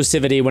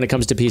exclusivity when it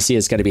comes to PC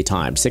is going to be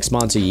timed 6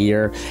 months, a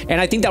year.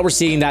 And I think that we're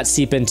seeing that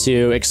seep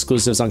into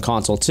exclusives on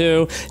console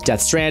too.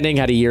 Death Stranding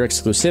had a year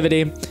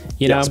exclusivity,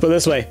 Let's put it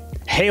this way.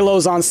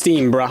 Halo's on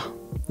Steam, bruh.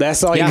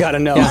 That's all you gotta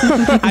know.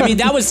 I mean,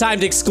 that was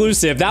timed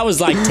exclusive. That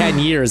was like 10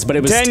 years, but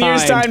it was 10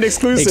 years timed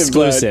exclusive.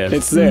 But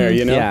it's there,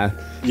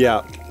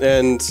 Yeah,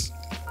 and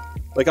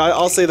like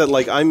I'll say that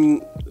like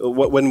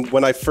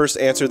when I first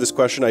answered this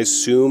question, I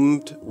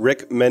assumed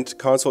Rick meant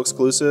console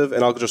exclusive,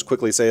 and I'll just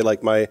quickly say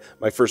like my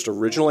first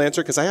original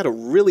answer, because I had a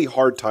really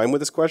hard time with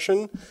this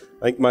question.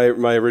 Like my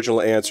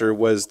original answer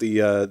was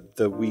the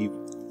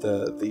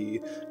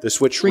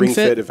Switch Ring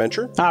Fit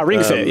Adventure.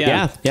 Ring Fit,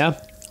 yeah.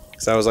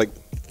 So I was like,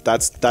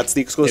 that's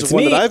the exclusive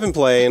one that I've been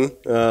playing.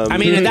 I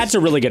mean, and that's a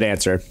really good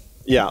answer.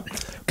 Yeah,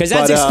 because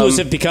that's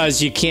exclusive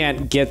because you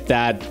can't get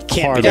that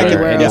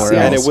anywhere else.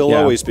 And it will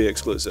always be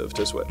exclusive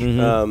to Switch.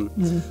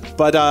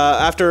 But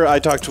after I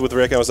talked with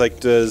Rick, I was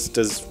like,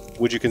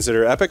 would you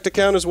consider Epic to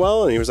count as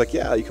well? And he was like,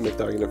 yeah, you can make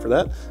the argument for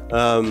that.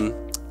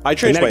 I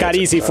changed and then my it got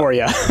easy for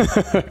you.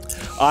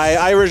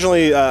 I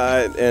originally,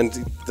 and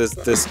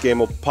this game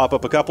will pop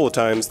up a couple of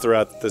times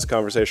throughout this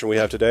conversation we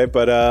have today,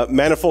 but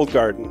Manifold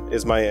Garden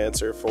is my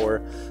answer for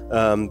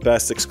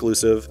best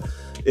exclusive.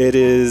 It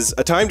is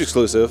a timed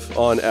exclusive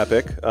on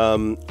Epic.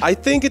 I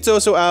think it's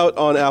also out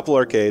on Apple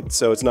Arcade,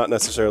 so it's not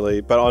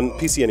necessarily, but on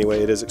PC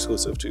anyway, it is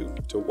exclusive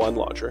to one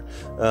launcher.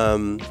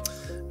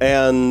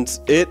 And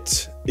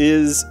it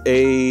is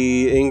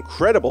a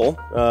incredible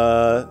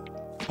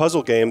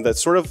puzzle game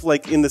that's sort of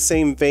like in the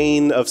same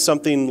vein of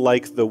something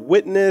like The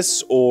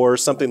Witness or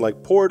something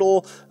like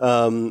Portal,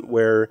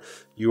 where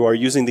you are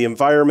using the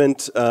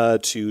environment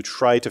to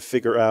try to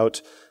figure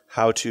out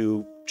how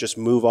to just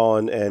move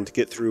on and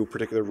get through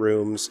particular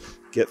rooms,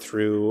 get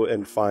through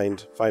and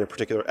find a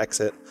particular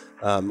exit,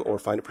 or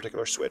find a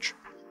particular switch.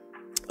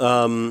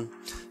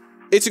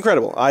 It's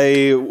incredible.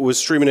 I was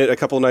streaming it a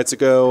couple of nights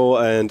ago,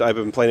 and I've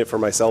been playing it for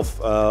myself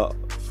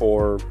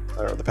for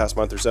the past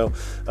month or so.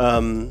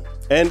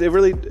 And it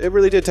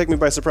really did take me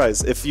by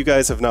surprise. If you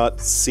guys have not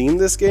seen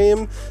this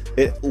game,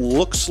 it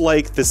looks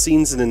like the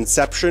scenes in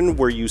Inception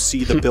where you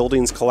see the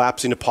buildings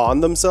collapsing upon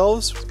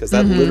themselves, because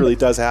that literally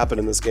does happen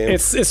in this game.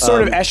 It's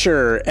sort of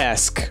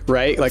Escher-esque,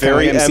 right? Like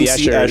very MC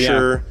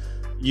Escher.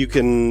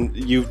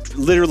 You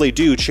literally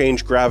do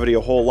change gravity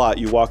a whole lot.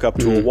 You walk up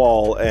to a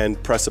wall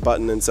and press a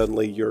button, and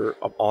suddenly you're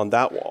up on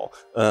that wall.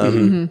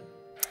 And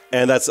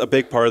that's a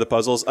big part of the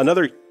puzzles.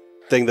 Another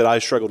thing that I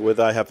struggled with,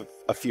 I have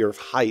a fear of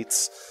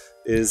heights,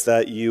 is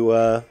that you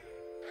end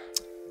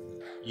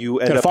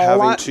up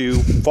having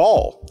to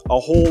fall a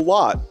whole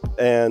lot.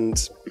 And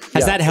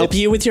has that helped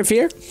you with your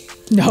fear?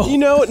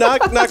 No,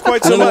 not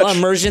quite so much.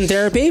 Immersion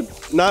therapy.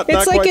 Not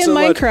it's like like in so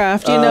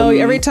Minecraft. much.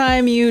 Every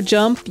time you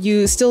jump,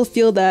 you still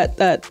feel that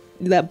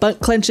butt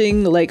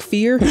clenching like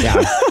fear.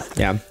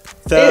 Yeah.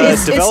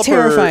 It's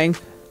terrifying.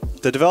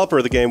 The developer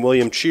of the game,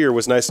 William Cheer,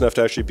 was nice enough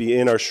to actually be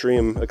in our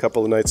stream a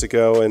couple of nights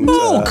ago, and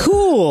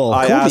cool.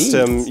 I asked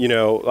him,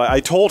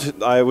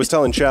 I was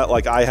telling chat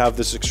like I have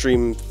this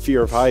extreme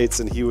fear of heights,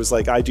 and he was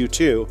like, I do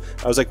too.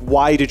 I was like,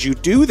 why did you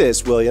do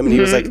this, William? And he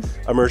was like,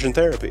 immersion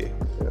therapy.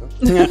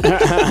 Yeah,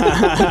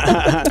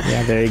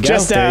 there you go.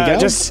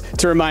 Just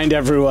to remind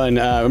everyone,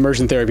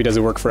 immersion therapy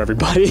doesn't work for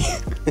everybody.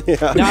 No,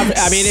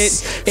 I mean, it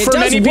for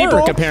does many work,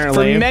 people,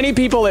 apparently. For many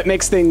people, it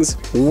makes things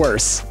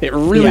worse. It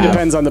really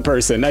depends on the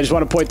person. I just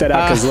want to point that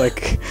out because,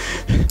 like,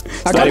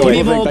 a couple people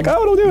people think,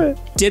 don't do it.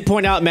 Did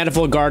point out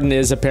Manifold Garden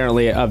is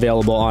apparently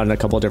available on a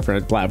couple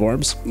different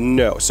platforms.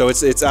 No, so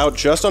it's out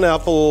just on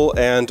Apple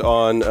and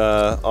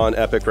on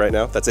Epic right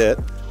now. That's it.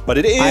 But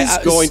it is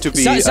going to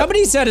be...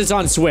 somebody said it's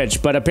on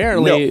Switch, but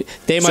apparently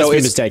they must be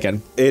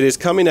mistaken. It is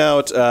coming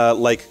out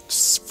like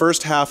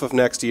first half of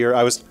next year.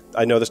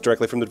 I know this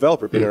directly from the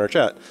developer being in our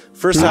chat.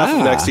 First half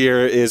of next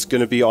year is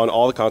going to be on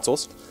all the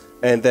consoles.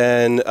 And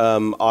then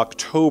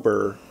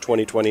October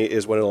 2020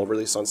 is when it'll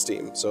release on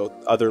Steam. So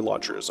other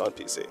launchers on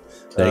PC.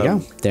 There you go.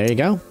 There you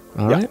go.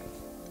 All right.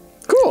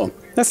 Cool.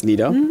 That's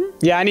neato.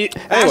 Yeah,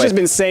 Ash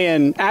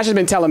has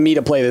been telling me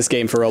to play this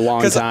game for a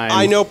long time.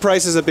 I know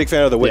Price is a big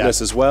fan of The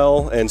Witness as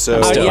well, and so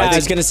I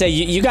was gonna say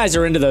you guys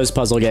are into those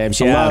puzzle games.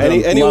 Yeah,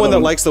 anyone that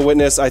likes The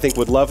Witness, I think,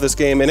 would love this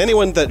game, and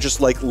anyone that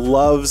just like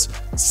loves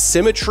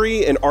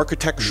symmetry and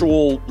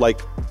architectural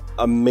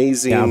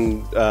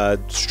amazing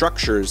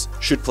structures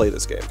should play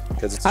this game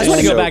because I just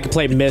want to go back and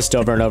play Myst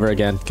over and over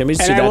again. Can we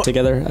just do that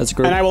together as a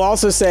group? And I will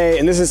also say,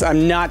 and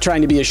I'm not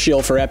trying to be a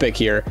shill for Epic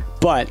here,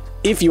 but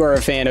if you are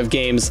a fan of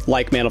games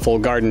like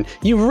Manifold Garden,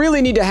 you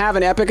really need to have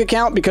an Epic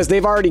account because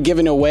they've already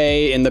given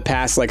away in the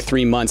past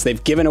 3 months.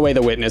 They've given away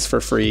The Witness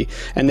for free,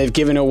 and they've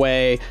given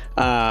away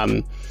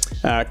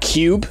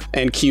Cube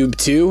and Cube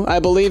 2, I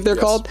believe they're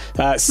called.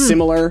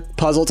 Similar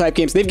puzzle type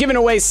games. They've given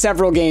away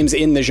several games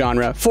in the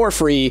genre for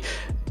free.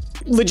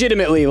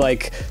 Legitimately,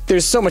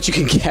 there's so much you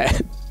can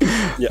get.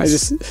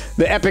 Yes.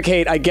 The Epic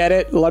hate, I get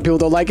it. A lot of people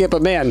don't like it,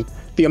 but man,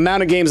 the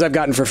amount of games I've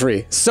gotten for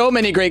free. So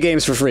many great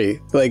games for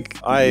free.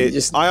 I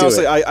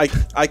honestly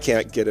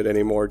can't get it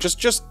anymore.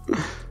 Just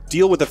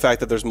deal with the fact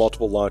that there's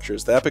multiple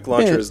launchers. The Epic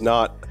launcher is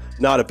not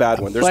a bad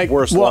one. There's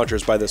worse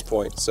launchers by this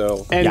point.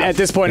 So at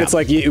this point, it's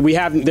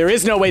there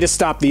is no way to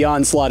stop the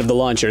onslaught of the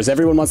launchers.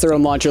 Everyone wants their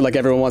own launcher, like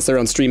everyone wants their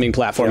own streaming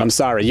platform. I'm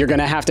sorry, you're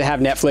gonna have to have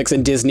Netflix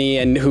and Disney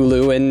and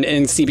Hulu and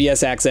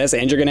CBS Access,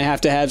 and you're gonna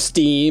have to have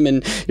Steam,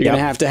 and you're gonna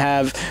have to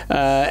have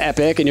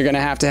Epic, and you're gonna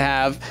have to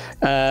have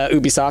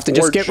Ubisoft, and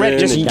just get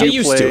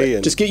used to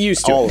it. Just get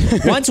used to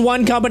it. Once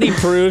one company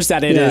proves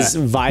that it is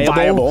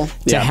viable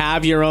to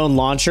have your own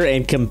launcher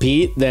and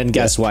compete, then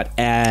guess what?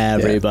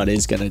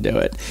 Everybody's gonna do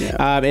it.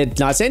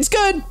 Not saying it's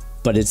good,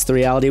 but it's the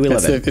reality we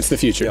live in. It's the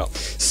future. Yeah.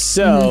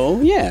 So,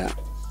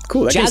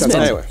 cool. That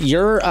Jasmine,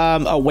 you're...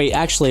 wait,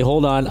 actually,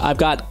 hold on. I've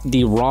got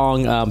the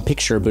wrong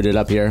picture booted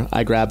up here.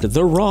 I grabbed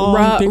the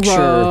wrong picture.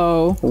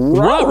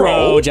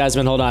 Ruh-roh.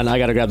 Jasmine, hold on. I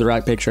got to grab the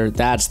right picture.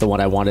 That's the one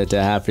I wanted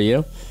to have for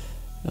you.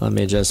 Let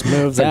me just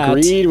move that.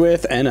 Agreed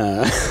with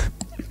Enna.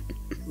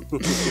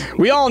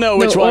 We all know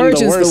which one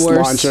the worst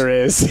launcher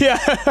is. Yeah,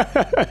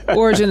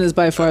 Origin is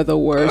by far the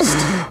worst.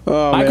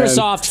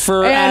 Microsoft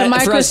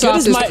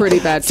Microsoft is pretty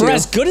bad too. For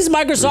as good as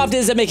Microsoft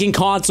is at making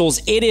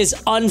consoles, it is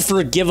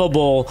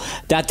unforgivable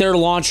that their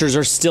launchers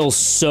are still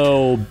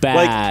so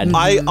bad.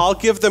 I'll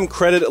give them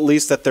credit at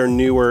least that their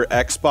newer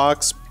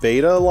Xbox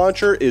beta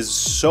launcher is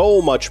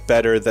so much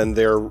better than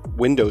their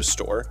Windows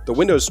Store. The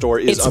Windows Store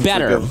is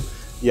better.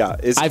 Yeah,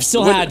 I've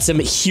still had some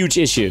huge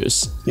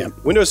issues. Yeah,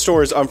 Windows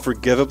Store is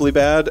unforgivably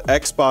bad.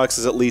 Xbox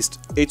is at least,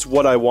 it's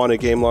what I want a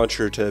game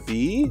launcher to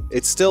be.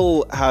 It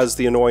still has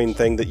the annoying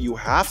thing that you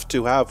have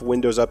to have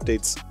Windows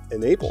updates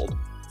enabled.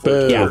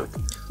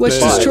 Which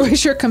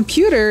destroys your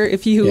computer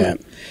if you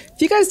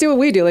guys do what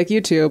we do, like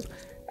YouTube.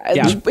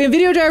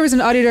 Video drivers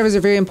and audio drivers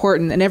are very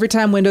important, and every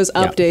time Windows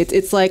updates,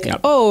 it's like,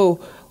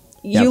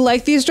 you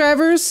like these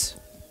drivers?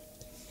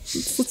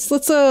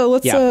 Let's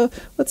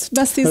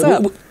mess these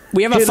up.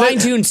 We have a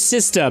fine-tuned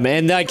system,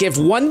 and if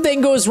one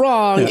thing goes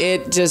wrong,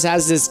 it just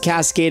has this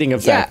cascading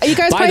effect. Yeah, you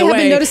guys probably have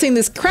been noticing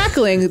this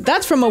crackling.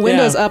 That's from a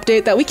Windows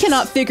update that we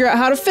cannot figure out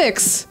how to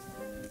fix.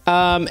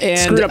 And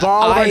screwed up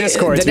all of our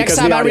Discords. The next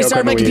time I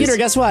restart my computer,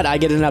 guess what? I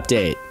get an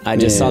update. I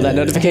just saw that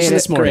notification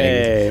this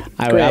morning.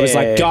 I was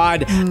like,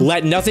 God,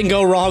 let nothing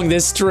go wrong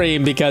this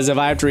stream, because if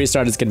I have to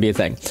restart, it's going to be a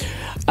thing.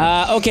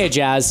 Okay,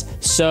 Jazz.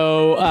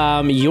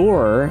 So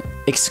your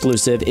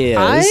exclusive is...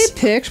 I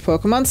picked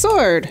Pokemon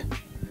Sword.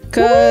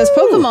 Because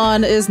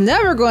Pokemon is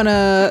never going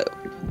to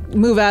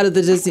move out of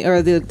the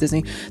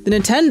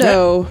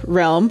Nintendo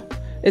realm.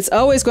 It's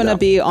always going to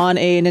be on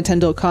a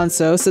Nintendo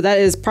console, so that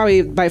is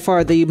probably by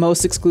far the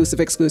most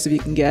exclusive you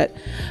can get.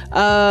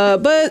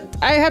 But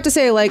I have to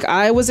say,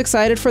 I was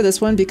excited for this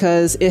one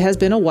because it has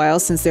been a while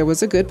since there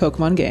was a good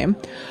Pokemon game.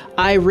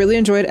 I really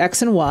enjoyed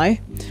X and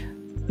Y.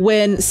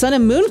 When Sun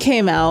and Moon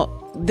came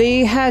out,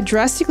 they had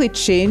drastically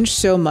changed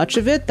so much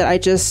of it that I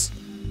just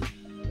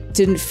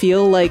didn't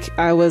feel like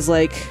I was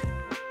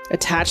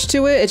attached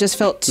to it. It just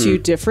felt too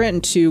different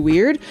and too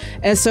weird.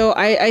 And so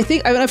I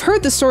think I've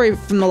heard the story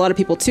from a lot of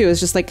people too. It's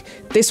just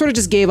they sort of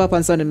just gave up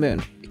on Sun and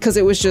Moon because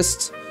it was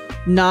just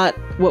not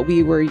what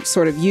we were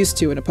sort of used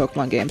to in a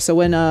Pokemon game. So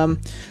when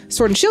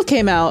Sword and Shield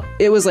came out,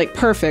 it was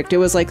perfect. It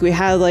was we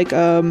had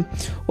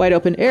wide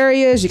open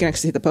areas. You can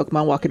actually see the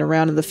Pokemon walking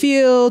around in the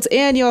fields,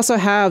 and you also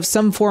have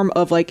some form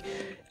of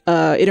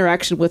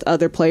interaction with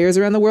other players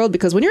around the world,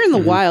 because when you're in the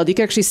wild, you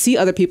can actually see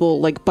other people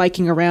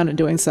biking around and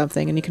doing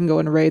something, and you can go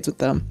in raids with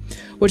them,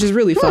 which is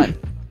really fun.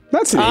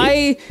 That's neat.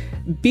 I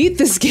beat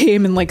this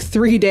game in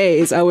 3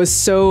 days. I was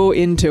so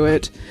into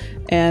it,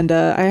 and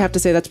I have to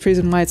say that's the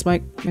reason why it's my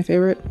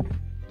favorite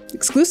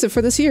exclusive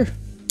for this year.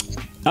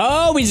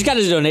 Oh, we just got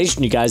a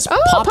donation, you guys.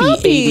 Oh,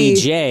 Poppy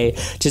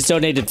ABJ just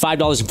donated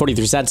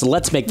 $5.43.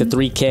 Let's make the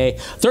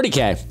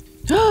 30K.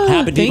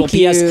 Happy people.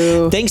 Thank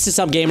you. PS, thanks to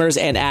some gamers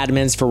and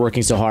admins for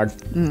working so hard.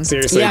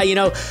 Seriously. Yeah, you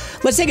know,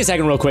 let's take a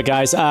second real quick,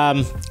 guys,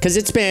 because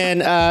it's been,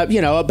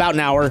 you know, about an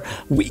hour.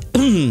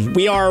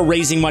 We are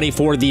raising money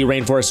for the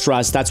Rainforest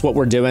Trust. That's what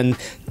we're doing.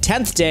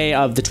 10th day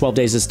of the 12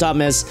 days of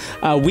Stumptmas.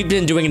 We've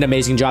been doing an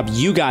amazing job.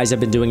 You guys have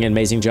been doing an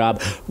amazing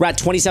job. We're at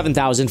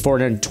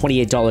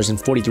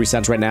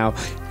 $27,428.43 right now.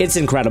 It's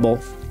incredible.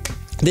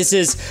 This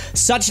is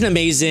such an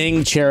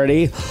amazing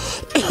charity.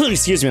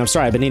 Excuse me, I'm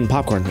sorry. I've been eating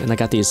popcorn, and I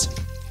got these.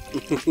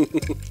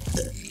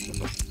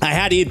 I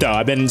had to eat, though.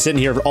 I've been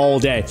sitting here all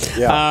day.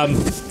 Yeah.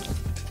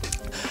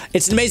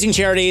 It's an amazing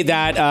charity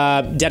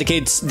that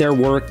dedicates their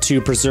work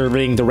to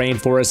preserving the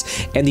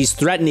rainforest and these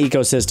threatened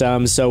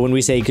ecosystems. So when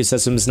we say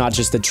ecosystems, not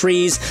just the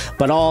trees,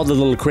 but all the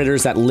little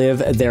critters that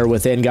live there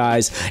within,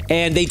 guys.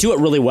 And they do it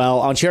really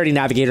well. On Charity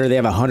Navigator, they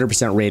have a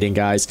 100% rating,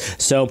 guys.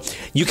 So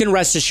you can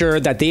rest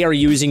assured that they are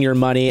using your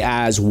money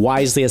as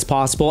wisely as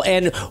possible.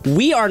 And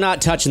we are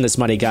not touching this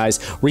money, guys.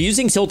 We're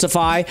using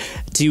Tiltify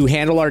to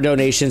handle our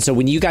donation. So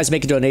when you guys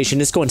make a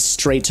donation, it's going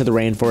straight to the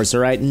rainforest,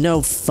 all right?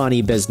 No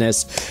funny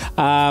business.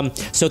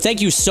 So thank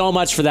you so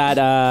much for that.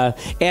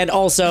 And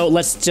also,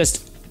 let's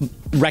just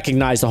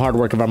recognize the hard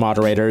work of our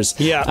moderators.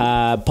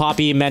 Yeah.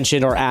 Poppy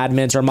mentioned our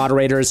admins, our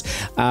moderators.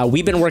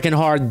 We've been working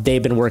hard.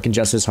 They've been working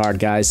just as hard,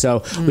 guys.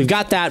 So we've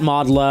got that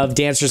mod love.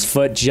 Dancer's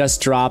Foot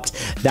just dropped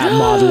that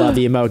mod love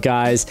emote,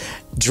 guys.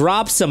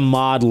 Drop some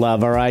mod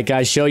love, all right,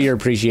 guys? Show your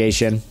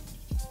appreciation.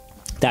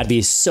 That'd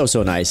be so,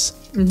 so nice.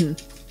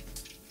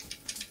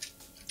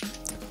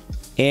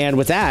 And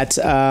with that,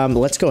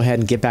 let's go ahead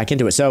and get back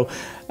into it. So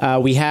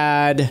we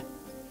had...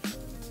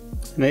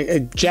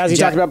 Jazzy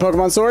talked about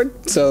Pokemon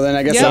Sword, so then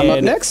I guess I'm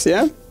up next,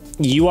 yeah?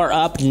 You are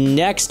up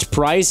next,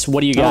 Price.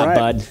 What do you got,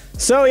 bud?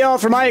 So, y'all,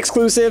 for my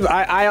exclusive,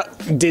 I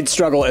did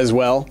struggle as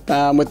well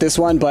with this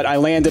one, but I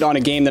landed on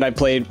a game that I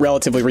played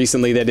relatively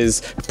recently that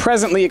is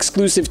presently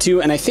exclusive to,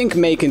 and I think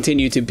may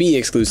continue to be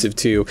exclusive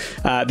to,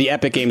 the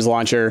Epic Games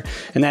launcher,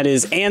 and that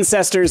is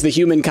Ancestors: The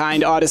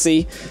Humankind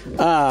Odyssey.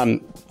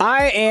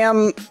 I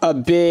am a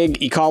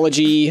big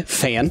ecology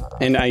fan,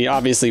 and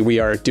obviously we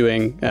are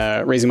doing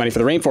raising money for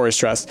the Rainforest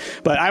Trust.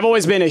 But I've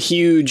always been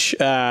hugely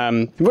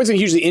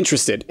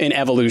interested in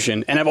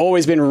evolution, and I've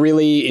always been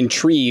really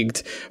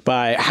intrigued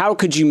by how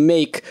could you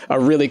make a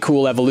really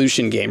cool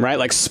evolution game, right?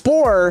 Like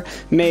Spore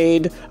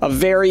made a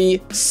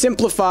very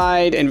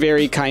simplified and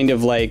very kind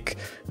of like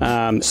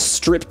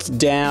stripped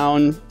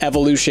down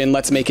evolution.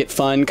 Let's make it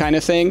fun kind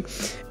of thing.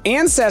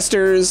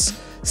 Ancestors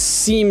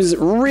seems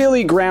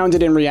really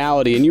grounded in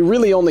reality, and you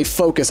really only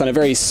focus on a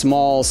very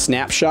small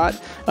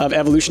snapshot of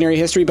evolutionary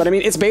history. But I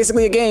mean, it's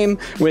basically a game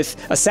with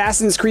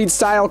Assassin's Creed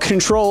style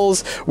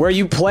controls where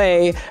you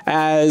play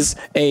as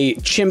a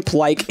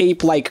chimp-like,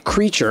 ape-like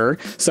creature,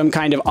 some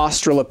kind of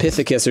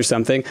Australopithecus or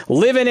something,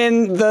 living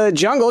in the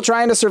jungle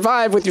trying to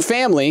survive with your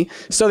family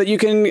so that you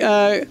can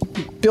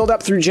build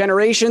up through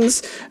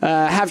generations,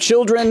 have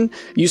children.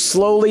 You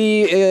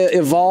slowly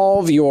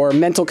evolve your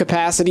mental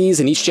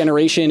capacities, and each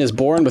generation is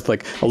born with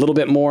like a little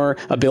bit more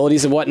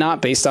abilities and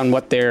whatnot based on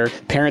what their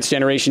parents'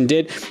 generation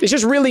did. It's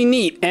just really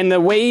neat, and the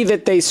way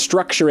that they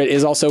structure it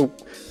is also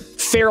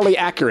fairly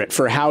accurate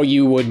for how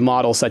you would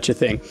model such a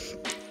thing.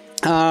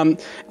 And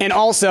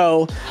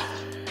also,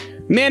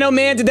 man, oh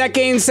man, did that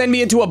game send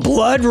me into a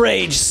blood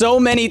rage so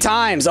many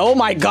times. Oh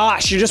my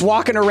gosh, you're just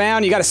walking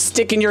around, you got a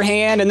stick in your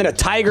hand, and then a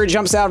tiger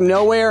jumps out of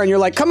nowhere, and you're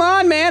like, come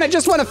on, man, I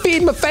just want to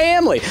feed my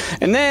family.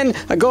 And then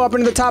I go up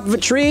into the top of a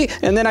tree,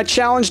 and then I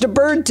challenged a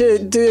bird to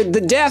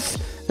the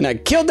death, and I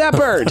killed that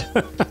bird.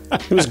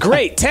 It was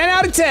great. 10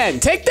 out of 10.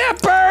 Take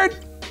that, bird.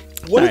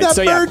 What did that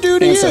bird do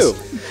to you?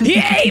 He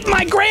ate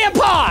my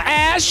grandpa,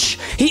 Ash.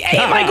 He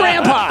ate my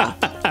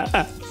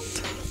grandpa.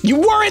 You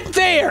weren't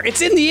there.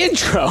 It's in the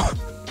intro.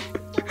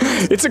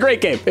 It's a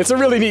great game. It's a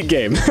really neat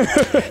game.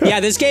 Yeah,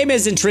 this game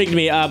has intrigued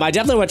me. I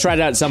definitely want to try it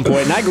out at some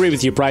point, and I agree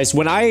with you, Price.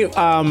 When I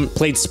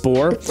played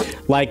Spore,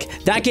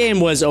 like, that game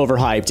was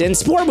overhyped, and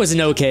Spore was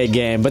an okay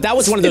game, but that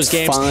was one of those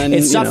games. Fun,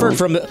 it suffered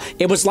from.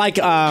 It was like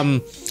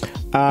crap,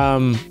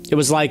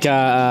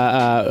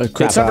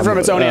 it suffered from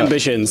its own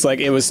ambitions. Like,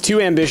 it was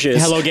too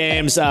ambitious. Hello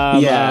Games.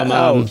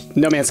 No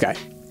Man's Sky.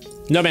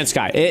 No Man's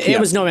Sky. It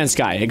was No Man's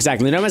Sky,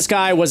 exactly. No Man's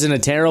Sky wasn't a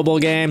terrible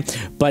game,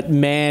 but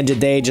man, did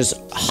they just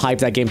hype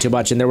that game too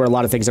much, and there were a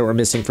lot of things that were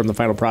missing from the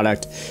final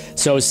product.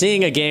 So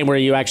seeing a game where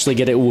you actually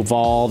get to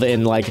evolve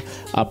in like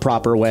a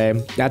proper way,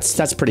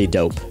 that's pretty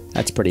dope.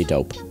 That's pretty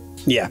dope.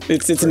 Yeah,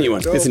 it's a neat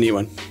one. It's a neat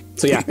one.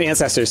 So yeah,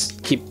 Ancestors,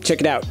 check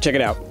it out. Check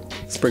it out.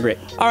 It's pretty great.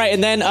 All right,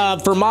 and then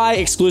for my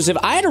exclusive,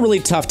 I had a really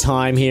tough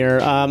time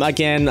here.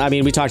 Again, I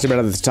mean, we talked about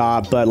it at the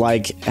top, but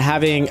like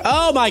having,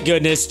 oh my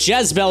goodness,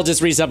 Jezebel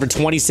just reset for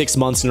 26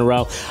 months in a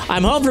row.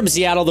 I'm home from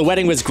Seattle. The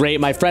wedding was great.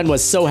 My friend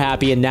was so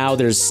happy, and now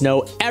there's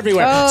snow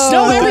everywhere. Oh,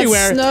 snow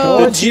everywhere. Snow.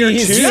 Oh, do you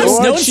have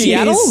snow in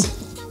Seattle?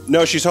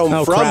 No, she's home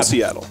from crap.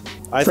 Seattle.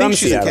 I think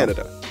she's in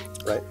Canada,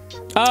 right?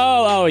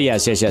 Oh,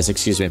 yes.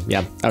 Excuse me.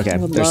 Yeah. Okay.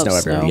 There's snow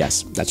everywhere. Snow.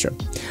 Yes, that's true.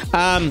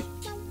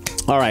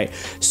 All right.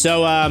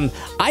 So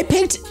I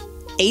picked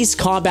Ace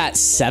Combat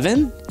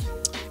 7.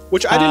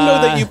 Which I didn't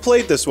know that you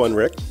played this one,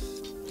 Rick.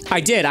 I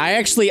did.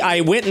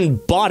 I went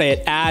and bought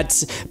it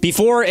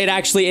before it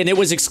actually, and it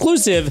was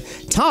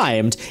exclusive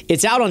timed.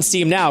 It's out on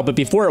Steam now, but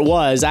before it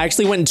was, I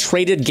actually went and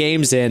traded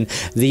games in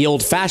the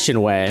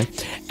old-fashioned way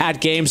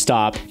at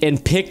GameStop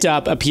and picked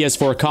up a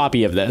PS4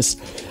 copy of this.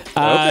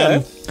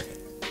 Okay.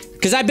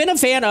 Because I've been a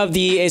fan of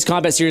the Ace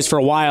Combat series for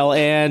a while,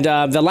 and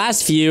the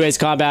last few, Ace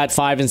Combat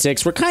 5 and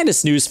 6, were kind of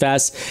snooze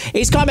fests.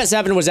 Ace Combat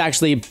 7 was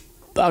actually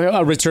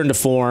a return to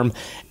form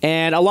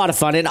and a lot of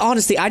fun. And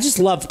honestly, I just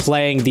love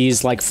playing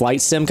these like flight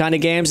sim kind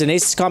of games. And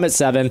Ace Combat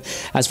 7,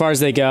 as far as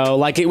they go,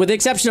 like with the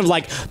exception of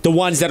like the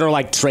ones that are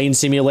like train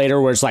simulator,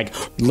 where it's like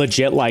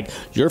legit, like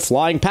you're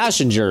flying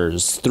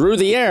passengers through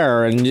the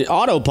air and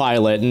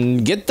autopilot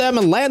and get them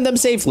and land them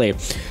safely.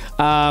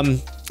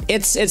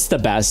 It's the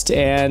best.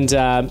 And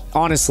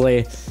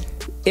honestly,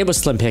 it was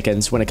slim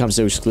pickings when it comes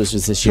to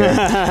exclusives this year. We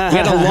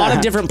had a lot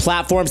of different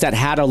platforms that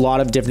had a lot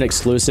of different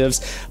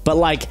exclusives, but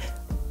like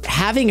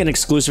having an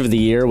exclusive of the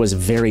year was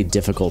very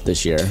difficult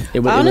this year.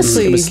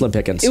 Honestly, it was slim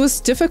pickings. It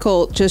was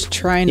difficult just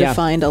trying to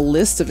find a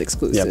list of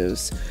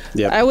exclusives.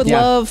 Yep. I would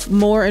love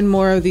more and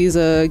more of these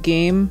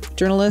game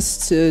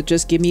journalists to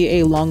just give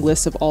me a long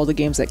list of all the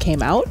games that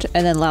came out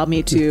and then allow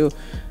me to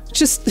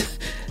just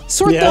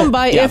sort them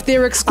by if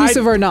they're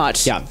exclusive or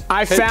not. Yeah,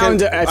 I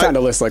found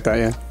a list like that.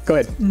 Yeah, go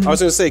ahead. I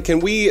was going to say,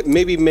 can we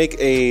maybe make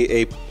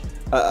a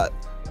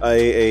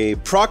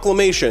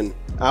proclamation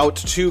out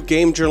to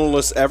game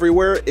journalists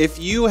everywhere? If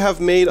you have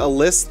made a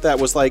list that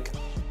was like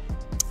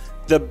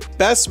the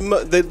best,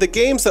 the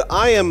games that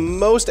I am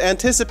most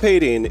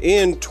anticipating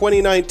in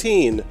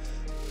 2019,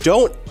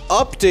 don't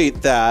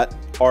update that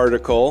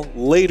article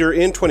later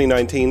in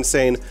 2019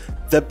 saying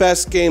the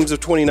best games of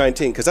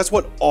 2019, because that's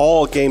what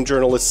all game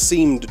journalists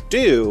seem to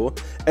do.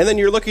 And then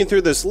you're looking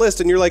through this list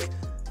and you're like,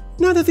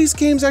 none of these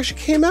games actually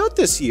came out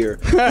this year.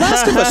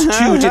 Last of Us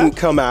 2 didn't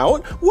come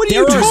out. What are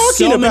you talking about? There are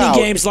so many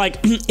games. Like,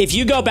 if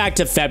you go back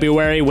to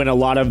February when a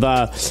lot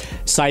of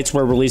sites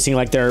were releasing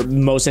like their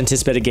most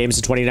anticipated games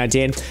of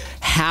 2019,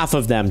 half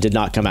of them did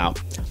not come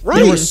out. Right.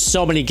 There were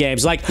so many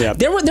games. Like,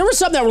 there were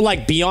some that were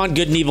like Beyond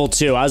Good and Evil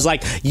 2. I was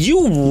like,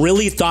 you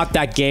really thought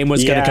that game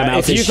was going to come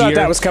out this year? If you thought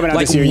that was coming out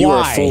this year, you were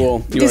a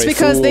fool. It's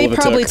because they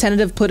probably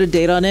tended to put a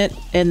date on it,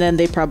 and then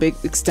they probably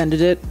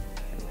extended it.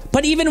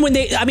 But even when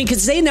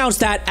because they announced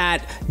that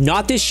at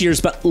not this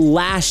year's, but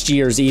last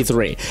year's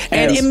E3.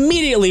 And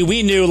immediately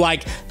we knew,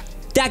 like,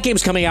 that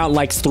game's coming out in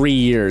like 3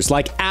 years.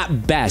 Like,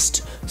 at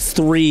best,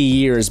 3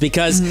 years.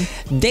 Because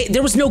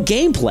there was no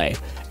gameplay.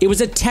 It was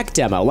a tech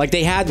demo. Like,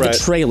 they had the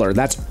trailer.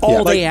 That's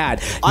all they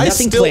had.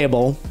 Nothing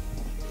playable.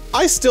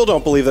 I still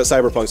don't believe that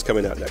Cyberpunk's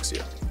coming out next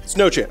year. It's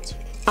no chance.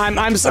 I'm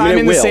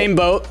in the same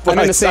boat.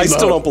 I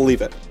still don't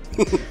believe it.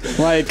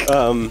 Like,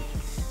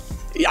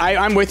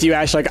 I'm with you,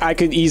 Ash. Like, I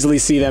could easily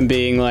see them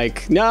being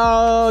like,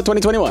 no,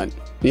 2021.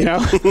 You know?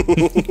 We will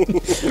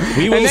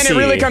and then see. It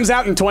really comes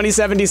out in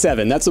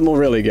 2077. That's when we'll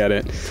really get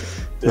it.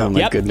 Oh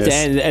my goodness.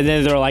 And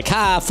then they're like,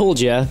 ha, fooled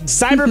you.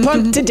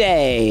 Cyberpunk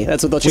today.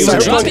 That's what they'll choose. We were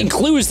dropping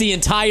clues the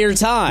entire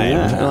time.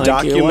 Yeah.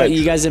 Like,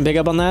 you guys didn't pick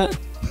up on that?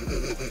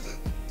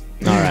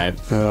 All right.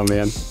 Oh,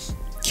 man.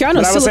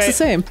 Keanu still looks the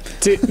same.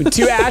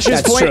 To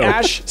Ash's point, true.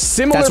 Ash,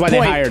 similar point. That's why they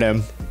hired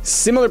him.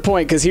 Similar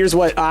point, because here's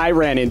what I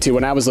ran into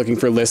when I was looking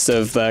for lists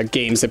of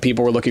games that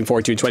people were looking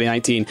forward to in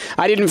 2019.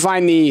 I didn't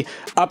find the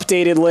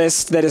updated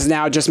list that is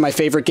now just my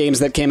favorite games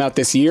that came out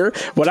this year.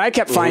 What I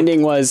kept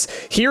finding was,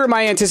 here are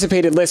my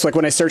anticipated lists, like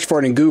when I searched for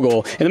it in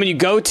Google, and then when you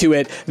go to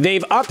it,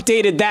 they've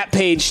updated that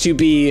page to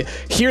be,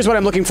 here's what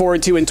I'm looking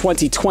forward to in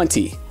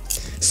 2020.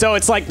 So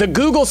it's like the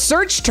Google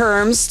search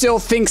term still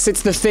thinks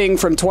it's the thing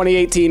from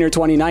 2018 or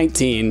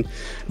 2019,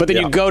 but then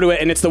you go to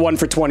it and it's the one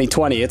for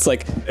 2020. It's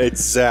like...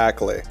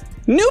 Exactly.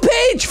 New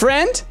page,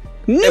 friend.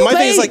 New page. My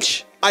thing is,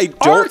 like, I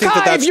don't think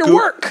that that's your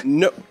work.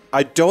 No,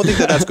 I don't think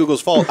that that's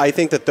Google's fault. I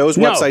think that those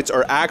websites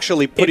are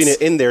actually putting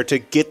it in there to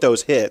get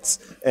those hits.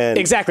 And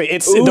exactly. The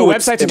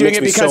websites are doing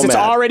it because it's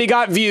already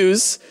got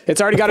views.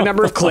 It's already got a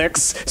number of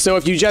clicks. So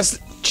if you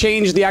just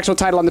change the actual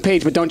title on the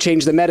page but don't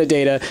change the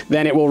metadata,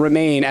 then it will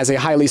remain as a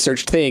highly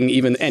searched thing.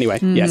 Even anyway,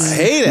 yes, I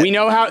hate it.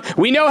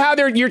 We know how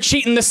you're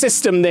cheating the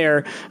system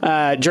there,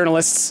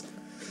 journalists.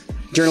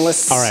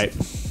 All right.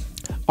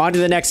 On to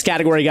the next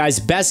category, guys.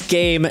 Best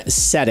game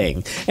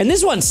setting. And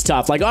this one's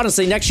tough. Like,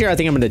 honestly, next year I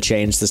think I'm going to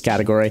change this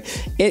category.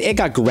 It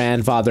got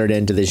grandfathered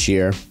into this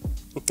year.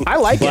 I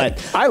like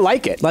it. I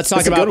like it. Let's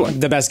talk about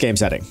the best game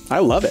setting. I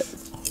love it.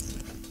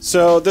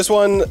 So this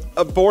one,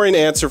 a boring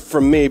answer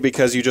from me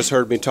because you just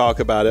heard me talk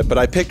about it, but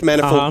I picked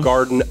Manifold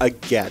Garden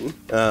again.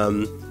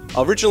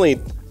 Originally,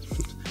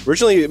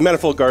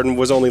 Manifold Garden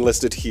was only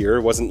listed here.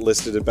 It wasn't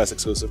listed at Best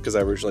Exclusive because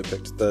I originally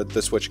picked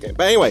the Switch game.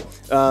 But anyway,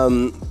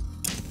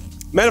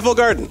 Manifold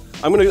Garden.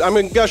 I'm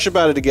gonna gush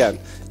about it again.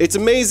 It's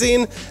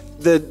amazing.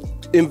 The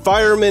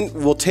environment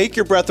will take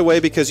your breath away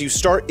because you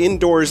start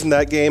indoors in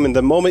that game, and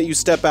the moment you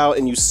step out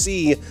and you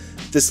see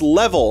this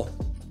level,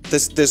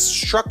 this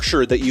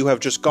structure that you have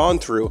just gone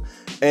through,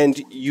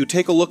 and you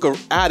take a look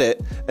at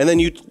it, and then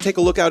you take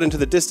a look out into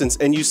the distance,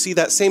 and you see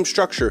that same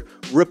structure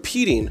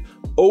repeating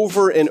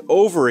over and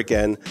over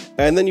again,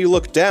 and then you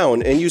look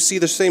down and you see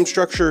the same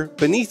structure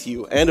beneath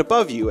you and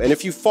above you, and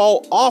if you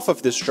fall off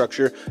of this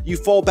structure, you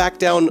fall back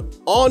down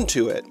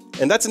onto it.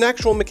 And that's an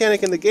actual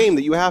mechanic in the game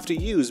that you have to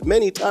use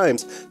many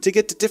times to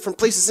get to different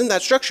places in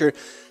that structure.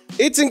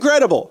 It's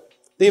incredible.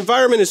 The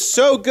environment is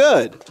so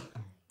good.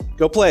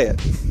 Go play it.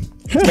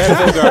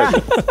 Manifold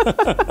Garden.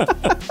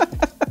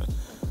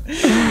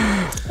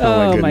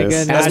 Oh my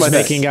goodness. Ash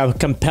making a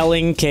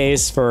compelling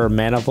case for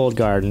Manifold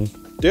Garden.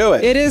 Do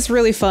it. It is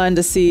really fun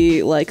to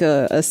see like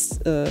like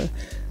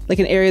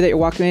an area that you're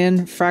walking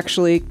in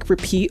fractionally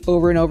repeat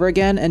over and over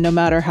again, and no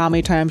matter how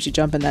many times you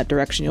jump in that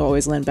direction, you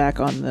always land back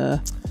on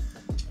the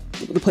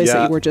place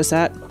that you were just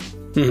at.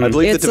 I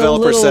believe the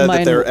developer said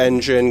that their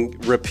engine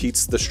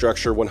repeats the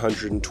structure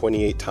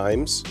 128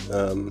 times.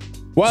 Whoa.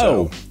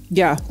 So,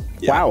 Yeah.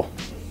 Wow.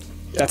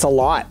 That's a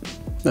lot.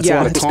 That's a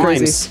lot of it's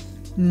times.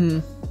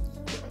 crazy.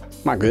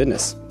 My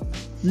goodness.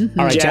 All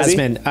right, Jazzy?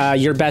 Jasmine,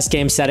 your best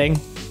game setting?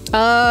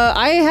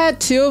 I had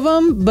 2 of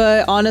them,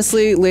 but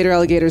honestly, Later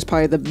Alligator is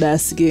probably the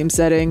best game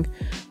setting.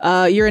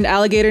 You're in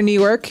Alligator, New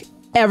York.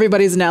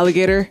 Everybody's an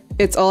alligator.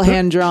 It's all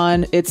hand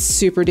drawn. It's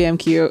super damn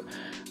cute.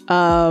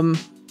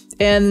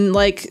 And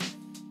like,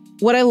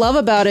 what I love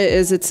about it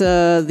is it's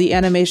the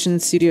animation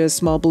studio is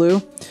Small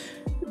Blue.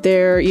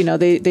 They're,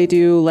 they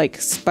do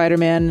like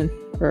Spider-Man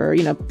or,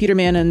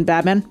 Peter-Man and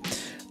Batman.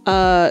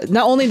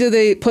 Not only do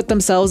they put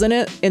themselves in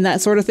it, in that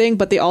sort of thing,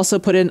 but they also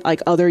put in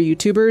like other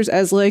YouTubers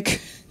as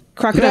like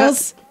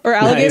crocodiles or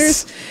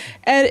alligators. Nice.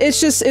 And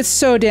it's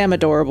so damn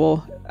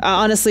adorable.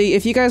 Honestly,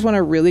 if you guys want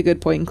a really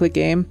good point and click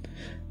game,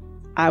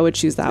 I would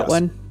choose that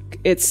one.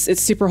 It's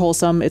super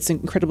wholesome. It's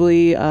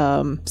incredibly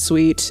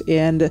sweet,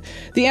 and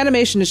the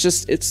animation is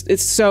just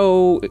it's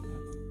so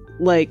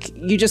like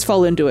you just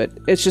fall into it.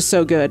 It's just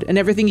so good, and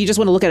everything you just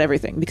want to look at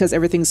everything because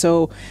everything's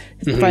so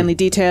finely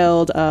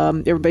detailed.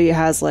 Everybody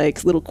has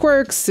like little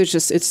quirks.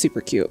 It's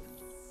super cute.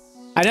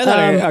 I know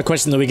that a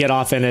question that we get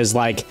often is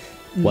like,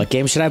 what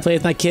game should I play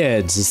with my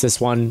kids? Is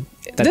this one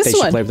that they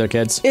should play with their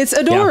kids? It's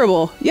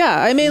adorable.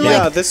 Yeah, I mean,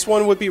 like this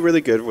one would be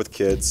really good with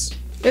kids.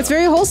 It's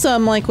very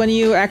wholesome. Like when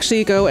you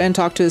actually go and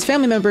talk to his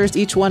family members,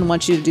 each one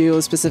wants you to do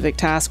a specific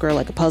task or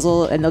like a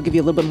puzzle, and they'll give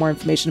you a little bit more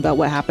information about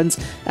what happens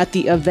at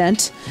the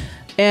event.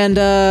 And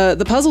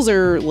the puzzles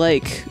are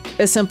like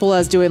as simple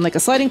as doing like a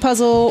sliding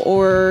puzzle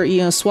or,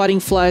 swatting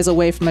flies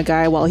away from a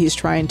guy while he's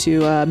trying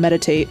to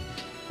meditate.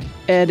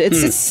 And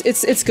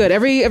it's good.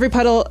 Every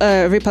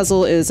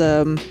puzzle is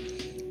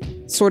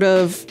sort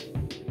of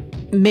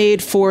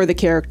made for the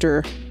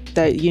character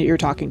that you're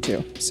talking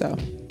to. So.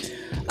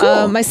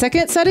 Cool. My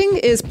second setting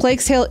is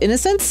Plague's Tale: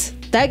 Innocence.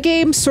 That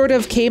game sort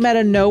of came out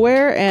of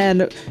nowhere,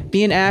 and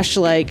me and Ash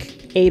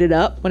like ate it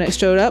up when it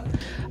showed up.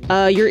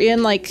 You're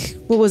in like,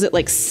 what was it,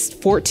 like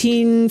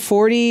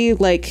 1440,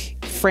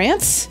 like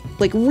France,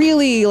 like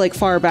really like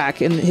far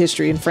back in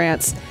history in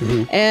France.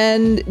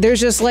 And there's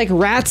just like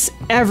rats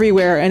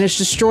everywhere, and it's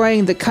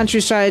destroying the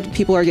countryside.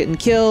 People are getting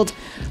killed.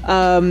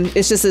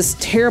 It's just this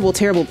terrible,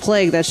 terrible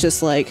plague that's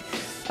just like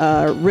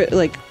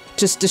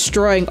just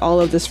destroying all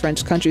of this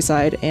French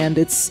countryside, and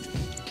it's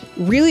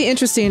really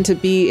interesting to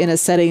be in a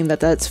setting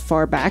that's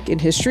far back in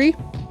history,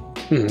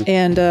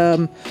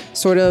 and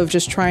sort of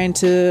just trying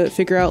to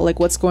figure out like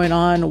what's going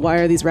on, why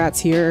are these rats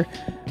here,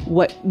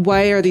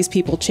 why are these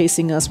people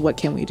chasing us, what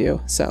can we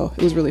do? So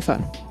it was really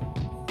fun.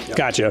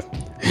 Gotcha.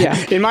 Yeah.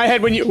 In my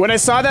head, when I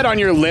saw that on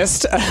your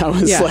list, I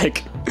was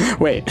like,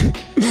 wait,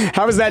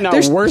 how is that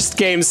not worst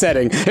game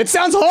setting? It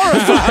sounds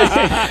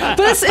horrifying.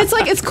 But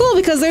it's cool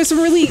because there's some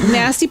really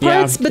nasty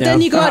parts, but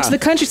then you go out to the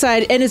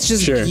countryside and it's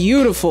just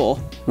beautiful.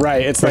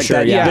 Right. It's like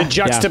that. Yeah. The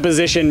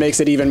juxtaposition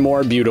makes it even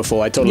more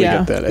beautiful. I totally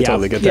get that. I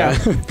totally get that.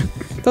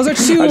 Those are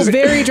two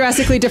very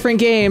drastically different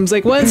games.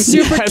 Like one's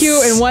super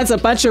cute and one's a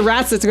bunch of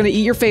rats that's going to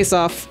eat your face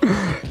off.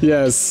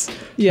 Yes.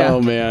 Yeah.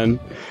 Oh man.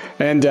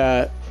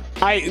 And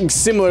I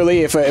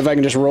similarly, if I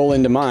can just roll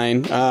into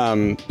mine.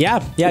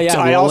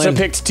 I also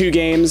picked 2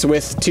 games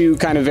with 2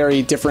 kind of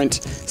very different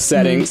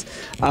settings.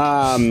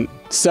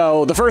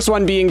 So the first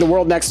one being The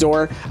World Next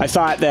Door. I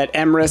thought that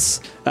Emrys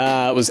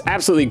was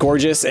absolutely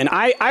gorgeous, and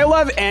I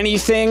love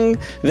anything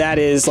that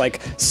is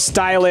like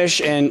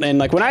stylish and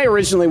like when I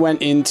originally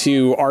went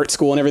into art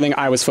school and everything,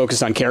 I was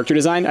focused on character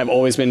design. I've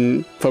always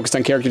been focused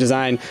on character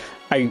design.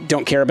 I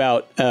don't care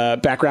about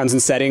backgrounds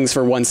and settings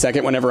for 1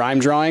 second whenever I'm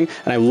drawing,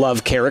 and I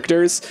love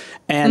characters.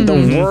 And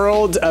the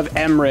world of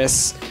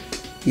Emrys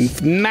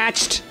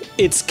matched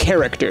its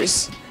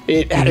characters.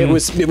 It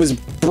was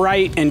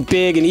bright and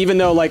big, and even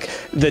though like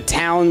the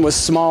town was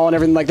small and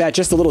everything like that,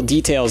 just the little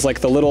details, like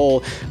the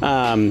little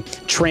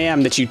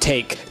tram that you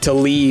take to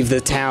leave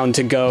the town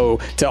to go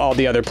to all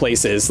the other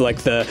places, like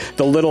the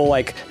little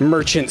like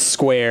merchant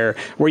square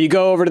where you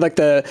go over to like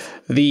the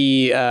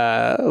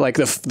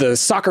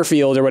soccer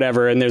field or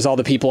whatever, and there's all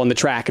the people on the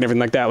track and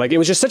everything like that. Like it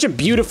was just such a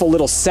beautiful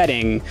little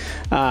setting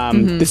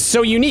that's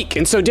so unique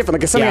and so different.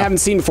 Like it's something I haven't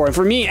seen before. And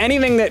for me,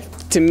 anything that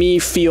to me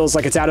feels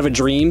like it's out of a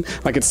dream,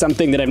 like it's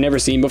something that that I've never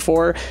seen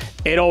before,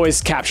 it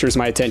always captures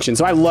my attention.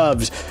 So I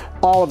loved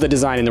all of the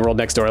design in The World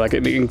Next Door. Like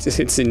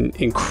it's an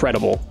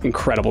incredible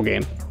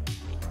game.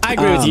 I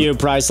agree with you,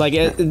 Bryce. Like,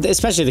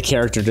 especially the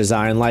character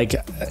design. Like,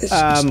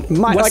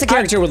 what's the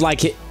character with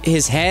like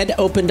his head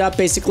opened up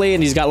basically,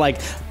 and he's got like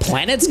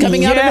planets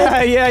coming out of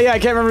it? Yeah. I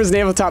can't remember his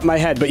name off the top of my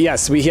head, but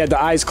yes, he had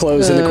the eyes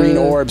closed and the green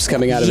orbs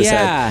coming out of his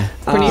head.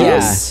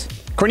 Cornelius.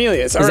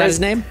 Cornelius. Is that his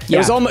name?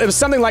 Yeah. It was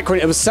something like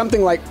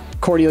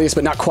Cornelius,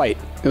 but not quite.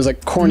 It was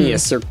like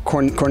Cornelius or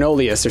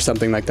Cornelius or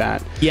something like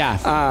that. Yeah.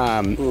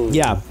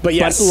 But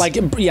yes.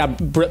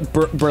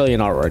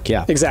 Brilliant artwork.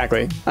 Yeah.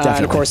 Exactly.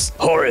 And of course,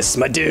 Horace,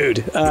 my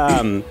dude.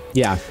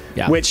 Yeah.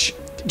 Which,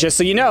 just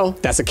so you know,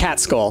 that's a cat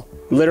skull.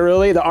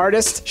 Literally, the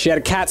artist, she had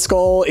a cat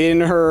skull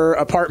in her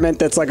apartment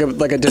that's like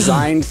a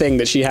design thing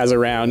that she has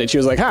around, and she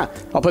was like, I'll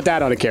put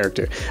that on a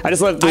character. I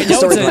just love the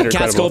story. I know it's a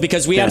cat skull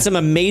because we had some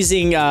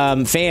amazing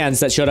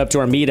fans that showed up to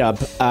our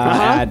meetup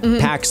at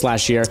PAX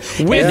last year,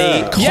 and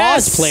they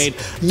cosplayed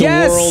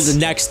The World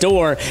Next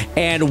Door,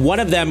 and one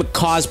of them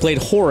cosplayed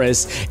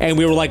Horace, and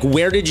we were like,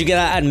 where did you get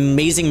that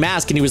amazing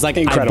mask? And he was like,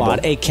 incredible. I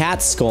bought a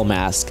cat skull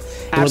mask.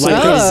 And we're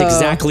like, it is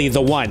exactly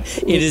the one.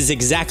 It is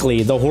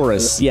exactly the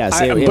Horace. Yes,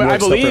 it works I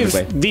believe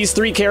so these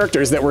three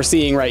characters that we're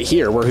seeing right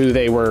here were who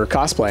they were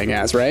cosplaying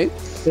as, right?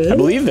 I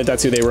believe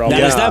that's who they were all.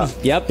 That is them.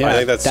 Yep. Yeah,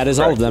 I think that is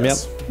all of them. Yep.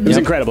 It was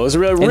incredible. It was a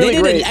really they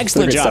did great, an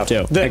excellent job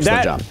too.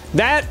 Excellent job.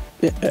 That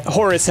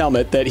Horace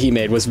helmet that he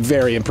made was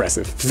very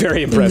impressive.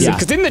 Very impressive.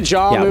 Because didn't the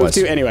jaw move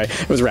too? Anyway,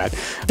 it was rad.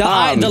 The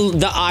eyes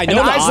lit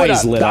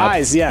up. The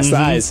eyes, yes, the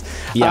eyes.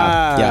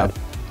 Yeah.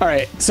 All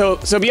right, so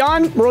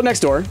beyond World Next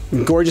Door,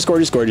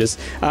 gorgeous.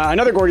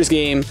 Another gorgeous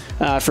game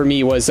for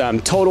me was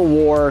Total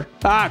War.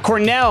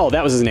 Cornell,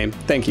 that was his name.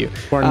 Thank you.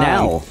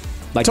 Cornell,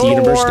 like Total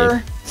the university.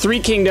 War, Three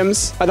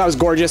Kingdoms. I thought it was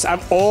gorgeous.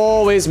 I've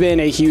always been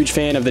a huge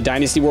fan of the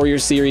Dynasty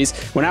Warriors series.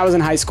 When I was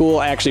in high school,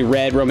 I actually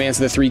read Romance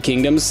of the Three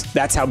Kingdoms.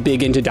 That's how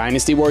big into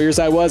Dynasty Warriors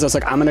I was. I was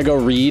like, I'm gonna go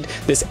read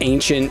this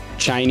ancient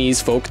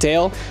Chinese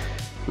folktale.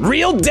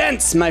 Real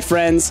dense, my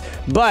friends,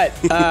 but.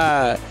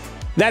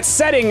 That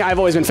setting I've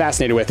always been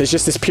fascinated with. It's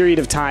just this period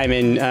of time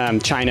in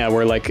China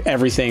where like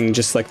everything,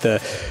 just like the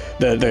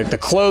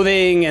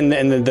clothing and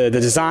the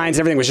designs,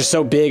 everything was just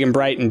so big and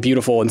bright and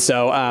beautiful. And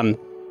so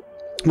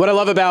what I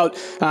love about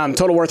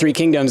Total War Three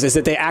Kingdoms is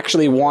that they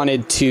actually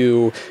wanted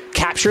to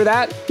capture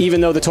that,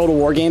 even though the Total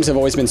War games have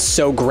always been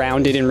so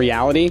grounded in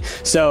reality.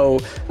 So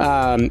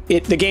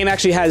the game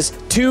actually has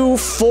two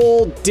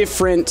full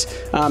different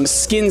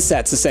skin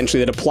sets,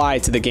 essentially, that apply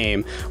to the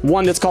game.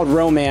 One that's called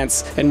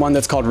Romance and one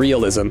that's called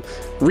Realism.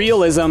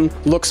 Realism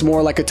looks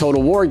more like a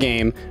Total War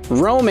game.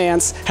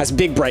 Romance has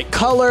big, bright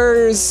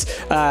colors.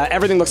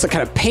 Everything looks like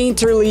kind of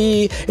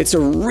painterly. It's a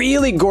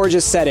really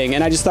gorgeous setting,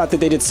 and I just thought that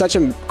they did such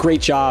a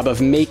great job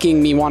of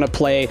making me want to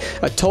play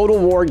a Total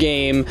War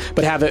game,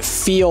 but have it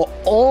feel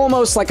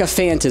almost like a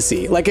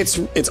fantasy. Like it's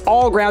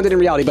all grounded in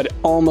reality, but it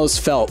almost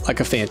felt like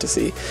a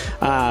fantasy.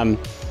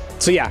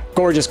 So yeah,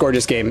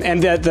 gorgeous game.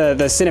 And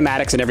the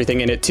cinematics and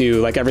everything in it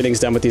too, like everything's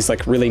done with these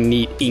like really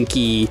neat,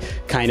 inky,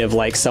 kind of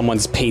like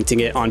someone's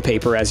painting it on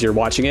paper as you're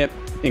watching it.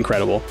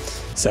 Incredible.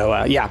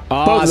 So yeah,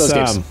 both of those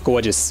games,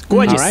 gorgeous. All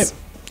right.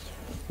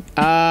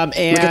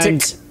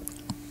 And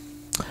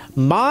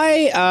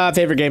my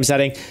favorite game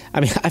setting, I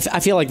mean, I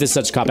feel like this is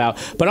such a cop-out,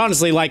 but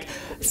honestly, like,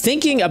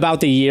 thinking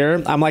about the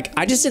year, I'm like,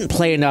 I just didn't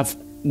play enough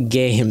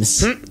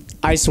games.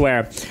 I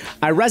swear.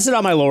 I rested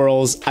on my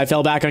laurels. I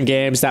fell back on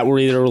games that were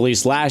either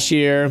released last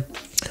year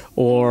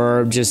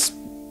or just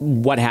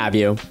what have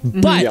you.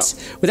 But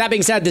with that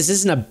being said, this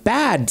isn't a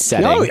bad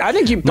setting. No, I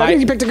think you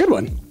picked a good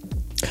one.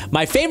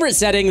 My favorite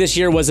setting this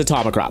year was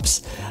Atomic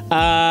Crops.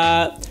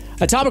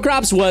 Atomic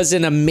Crops was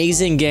an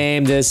amazing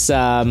game, this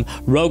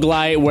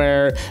roguelite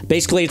where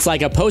basically it's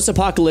like a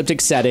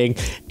post-apocalyptic setting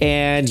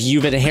and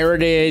you've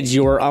inherited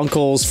your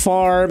uncle's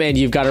farm and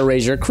you've got to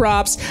raise your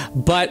crops,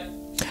 but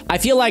I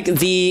feel like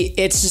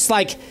it's just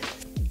like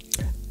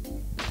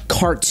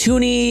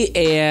cartoony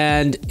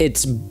and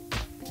it's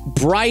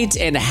bright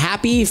and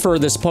happy for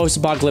this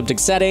post-apocalyptic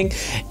setting,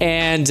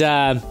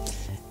 and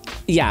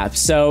yeah,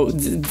 so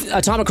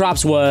Atomic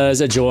Crops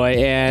was a joy,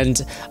 and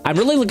I'm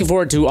really looking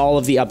forward to all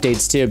of the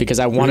updates too, because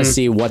I want to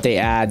see what they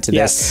add to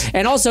this.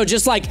 And also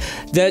just like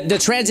the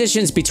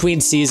transitions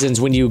between seasons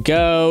when you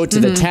go to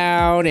the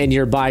town and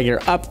you're buying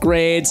your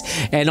upgrades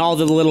and all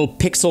the little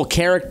pixel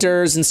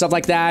characters and stuff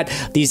like that,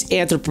 these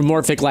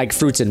anthropomorphic like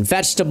fruits and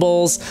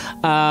vegetables.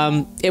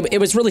 It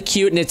was really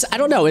cute, and I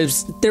don't know,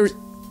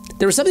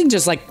 there was something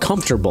just like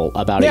comfortable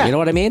about it, you know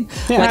what I mean?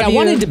 Yeah, like I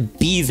wanted to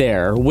be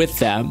there with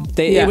them.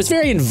 It was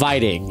very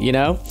inviting, you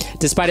know,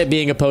 despite it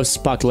being a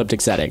post-apocalyptic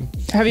setting.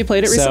 Have you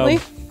played it recently?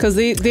 Because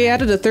they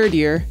added a third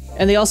year,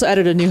 and they also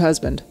added a new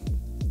husband.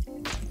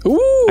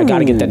 Ooh! I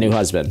gotta get that new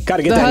husband.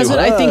 Gotta get that new husband.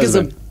 I think is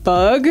a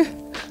bug.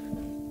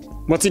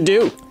 What's it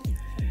do?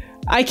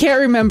 I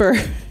can't remember.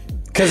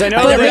 Because I know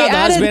I never got the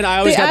husband. I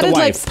always got the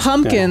wife. Like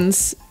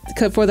pumpkins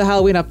for the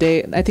Halloween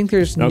update. I think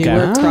there's Okay.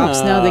 newer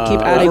crops now. They keep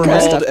adding more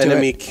Overhauled stuff to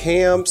enemy it.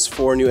 camps,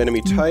 4 new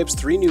enemy types,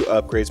 3 new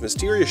upgrades,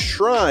 mysterious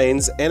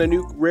shrines, and a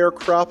new rare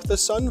crop, the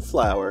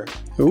sunflower.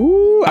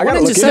 Ooh, I gotta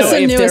wanted look to into That's know the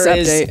it. if newest there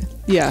is- update.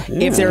 Yeah.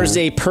 If there's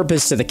a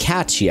purpose to the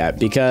cats yet,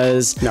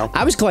 because No.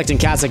 I was collecting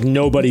cats like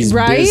nobody's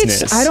Right?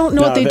 business. I don't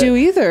know what they do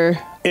either.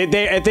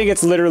 I think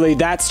it's literally,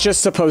 that's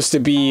just supposed to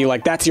be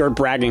like, that's your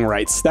bragging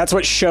rights. That's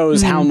what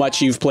shows how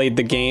much you've played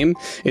the game,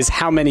 is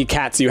how many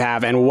cats you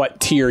have and what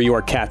tier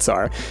your cats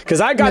are. Because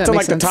I got That to like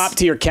makes the sense. top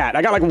tier cat.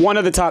 I got like one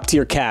of the top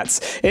tier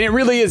cats. And it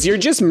really is, you're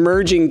just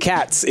merging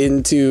cats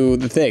into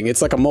the thing.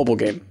 It's like a mobile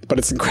game, but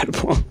it's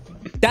incredible.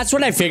 That's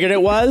what I figured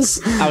it was.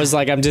 I was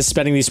like, I'm just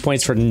spending these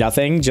points for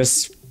nothing,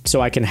 just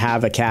so I can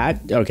have a cat.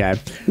 Okay.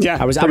 Yeah,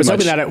 I was pretty hoping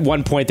much. that at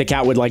one point the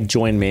cat would like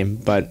join me,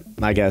 but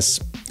I guess.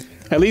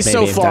 At least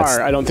Maybe, so that's-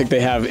 far, I don't think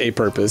they have a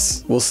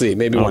purpose. We'll see.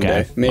 Maybe one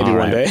Okay. day. Maybe All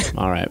one right. day.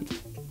 All right.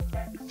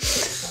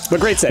 But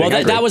great setting. Well, I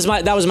agree.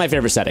 that was my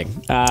favorite setting.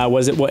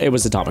 Was it? It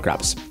was Atomic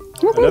Crops.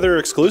 Another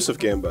exclusive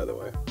game, by the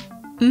way.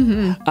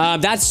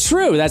 That's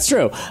true. That's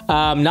true.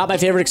 Not my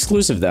favorite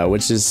exclusive though,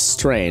 which is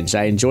strange.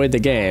 I enjoyed the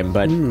game,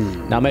 but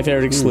not my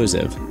favorite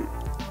exclusive.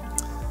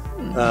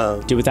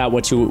 Do with that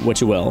what you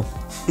will.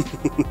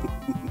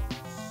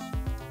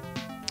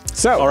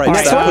 So, All right,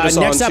 Next so that up- put us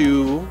next on up-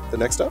 to the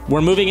next up. We're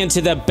moving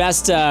into the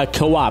best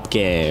co-op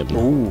game.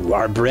 Ooh,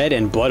 our bread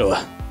and butter.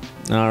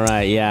 All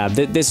right, yeah.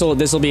 This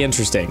will be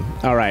interesting.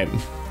 All right.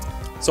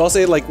 So I'll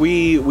say, like,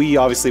 we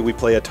obviously we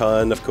play a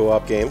ton of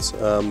co-op games,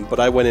 but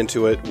I went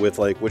into it with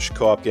like, which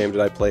co-op game did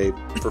I play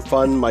for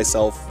fun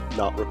myself,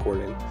 not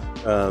recording.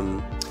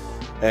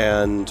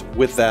 And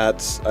with that,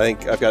 I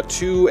think I've got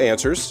 2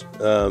 answers.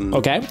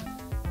 Okay.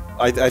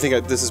 I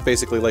think this is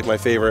basically like my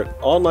favorite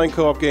online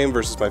co-op game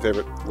versus my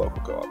favorite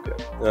local co-op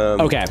game.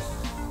 Okay.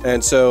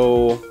 And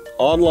so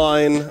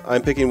online,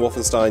 I'm picking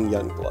Wolfenstein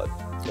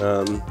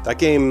Youngblood. That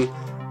game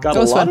got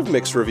a was lot fun. of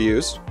mixed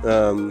reviews.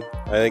 I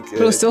think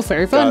But it was still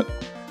very fun.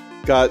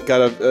 Got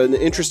an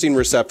interesting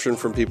reception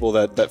from people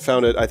that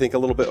found it, I think, a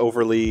little bit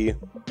overly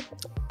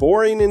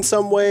boring in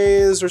some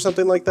ways or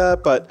something like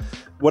that. But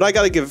what I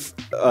got to give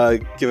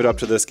it up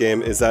to this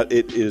game is that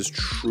it is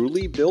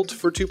truly built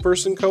for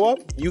 2-person co-op.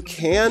 You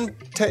can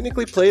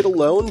technically play it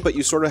alone, but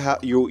you sort of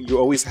have you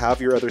always have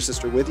your other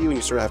sister with you, and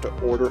you sort of have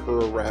to order her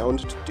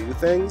around to do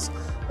things.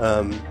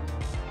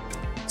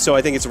 So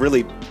I think it's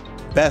really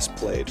best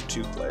played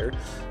 2-player.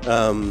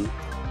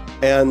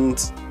 And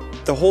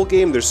the whole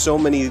game, there's so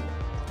many,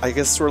 I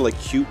guess, sort of like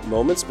cute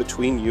moments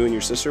between you and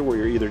your sister where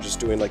you're either just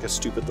doing like a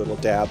stupid little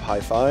dab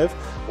high five,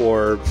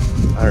 or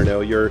I don't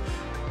know, you're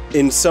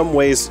in some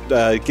ways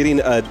getting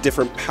a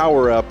different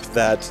power up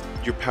that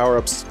your power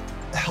ups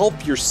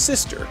help your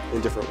sister in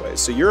different ways.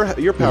 So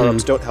your power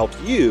ups don't help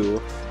you,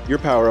 your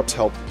power ups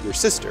help your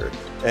sister.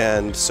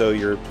 And so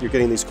you're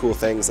getting these cool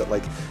things that,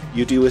 like,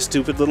 you do a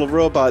stupid little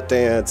robot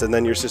dance and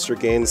then your sister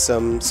gains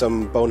some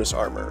bonus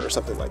armor or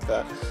something like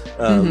that.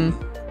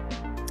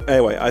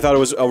 Anyway, I thought it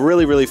was a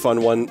really, really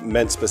fun one,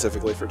 meant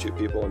specifically for 2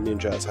 people, and me and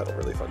Jazz had a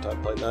really fun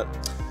time playing that.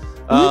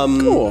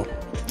 Cool.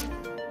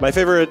 My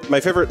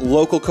favorite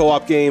local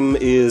co-op game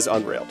is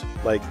Unrailed.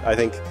 Like, I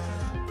think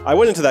I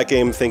went into that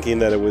game thinking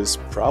that it was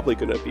probably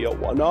going to be a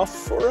one-off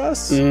for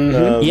us.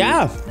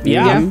 Yeah.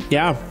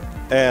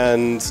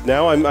 And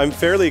now I'm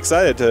fairly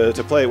excited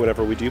to play it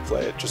whenever we do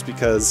play it, just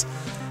because,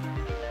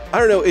 I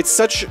don't know, it's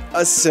such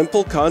a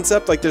simple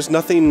concept. Like, there's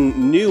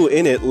nothing new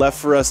in it left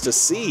for us to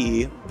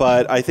see,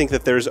 but I think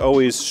that there's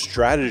always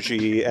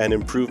strategy and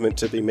improvement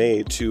to be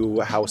made to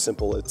how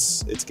simple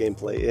its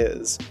gameplay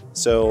is.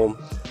 So,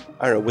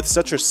 I don't know, with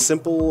such a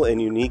simple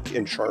and unique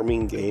and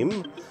charming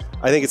game,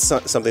 I think it's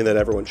something that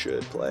everyone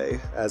should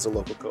play as a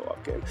local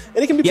co-op game.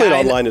 And it can be played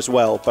online as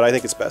well, but I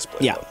think it's best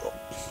played local.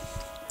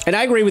 And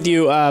I agree with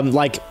you.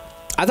 Like,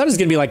 I thought it was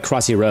gonna be like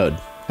Crossy Road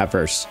at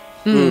first.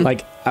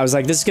 Like, I was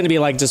like, this is gonna be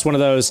like just one of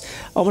those,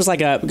 almost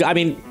like I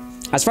mean,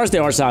 as far as the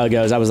art style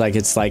goes, I was like,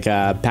 it's like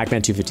a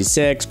Pac-Man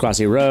 256,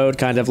 Crossy Road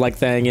kind of like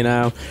thing, you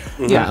know?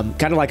 Yeah.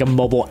 Kind of like a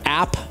mobile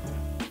app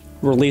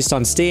released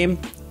on Steam,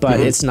 but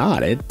it's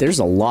not. There's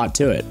a lot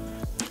to it.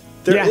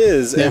 There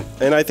is,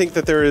 and I think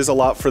that there is a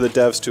lot for the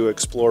devs to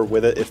explore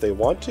with it if they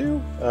want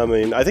to. I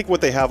mean, I think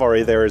what they have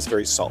already there is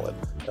very solid.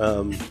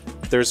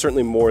 There's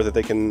certainly more that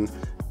they can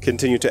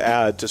continue to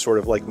add to sort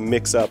of like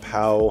mix up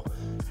how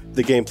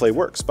the gameplay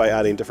works by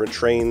adding different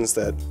trains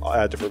that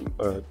add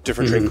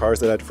different train cars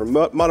that add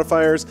different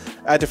modifiers,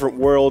 add different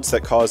worlds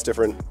that cause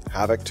different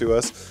havoc to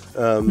us,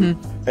 and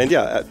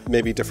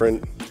maybe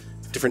different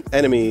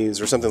enemies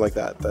or something like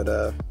that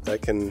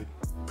that can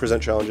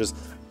present challenges.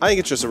 I think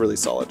it's just a really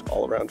solid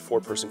all-around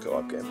 4-person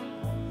co-op game.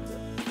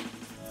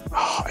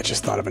 Oh, I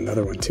just thought of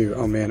another one too.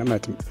 Oh man, I'm gonna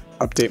have to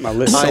update my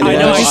list. I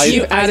know. I see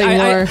you adding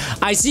more.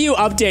 I see you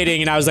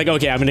updating, and I was like,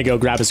 okay, I'm gonna go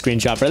grab a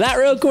screenshot for that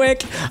real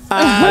quick.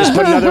 I just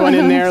put another one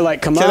in there.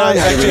 Like, come on, I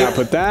how did we actually- not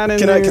put that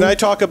in there? Can I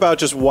talk about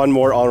just one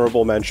more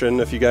honorable mention,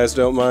 if you guys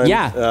don't mind?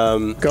 Yeah.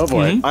 Go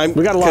for it. We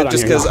We got a lot on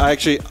just here because now.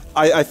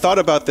 I thought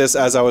about this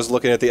as I was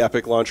looking at the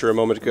Epic launcher a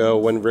moment ago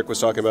when Rick was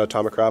talking about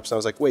Atomic Crops, and I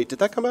was like, wait, did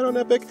that come out on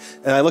Epic?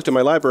 And I looked at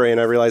my library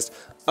and I realized,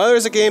 oh,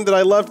 there's a game that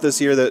I loved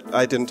this year that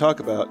I didn't talk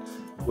about,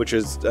 which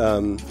is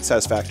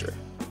Satisfactory.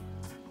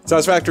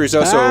 Satisfactory is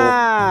also,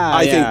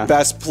 I think,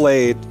 best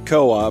played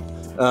co-op,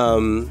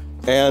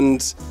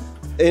 and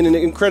in an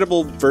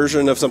incredible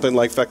version of something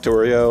like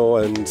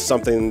Factorio, and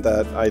something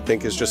that I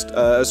think is just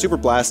a super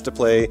blast to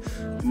play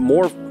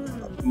more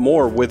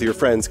with your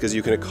friends, because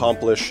you can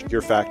accomplish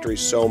your factory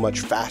so much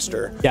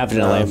faster.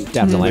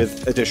 Definitely.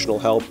 With additional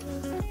help.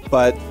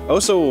 But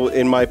also,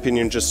 in my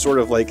opinion, just sort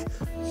of like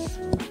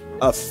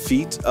a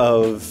feat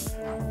of,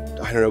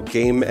 I don't know,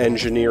 game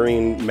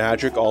engineering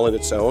magic all in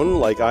its own.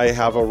 Like, I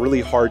have a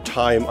really hard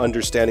time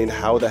understanding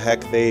how the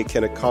heck they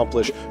can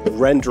accomplish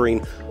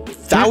rendering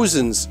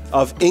thousands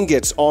of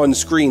ingots on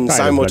screen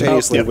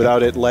simultaneously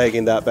without it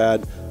lagging that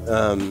bad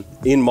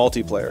in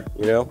multiplayer,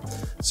 you know?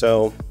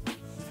 So,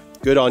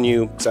 good on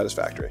you,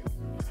 Satisfactory.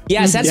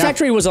 Yeah,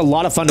 Satisfactory was a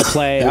lot of fun to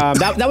play.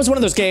 That was one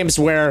of those games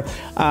where,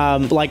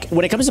 like,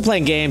 when it comes to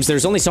playing games,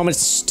 there's only so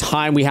much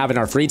time we have in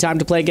our free time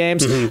to play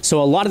games.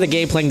 So a lot of the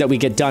game playing that we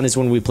get done is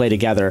when we play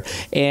together.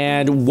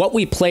 And what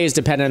we play is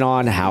dependent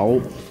on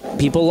how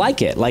people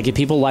like it. Like, if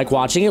people like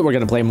watching it, we're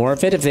going to play more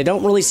of it. If they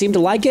don't really seem to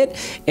like it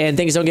and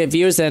things don't get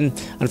views, then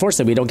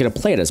unfortunately we don't get to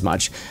play it as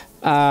much.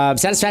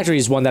 Satisfactory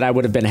is one that I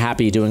would have been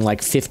happy doing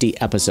like 50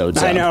 episodes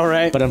of. I know,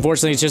 right? But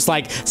unfortunately, it's just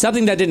like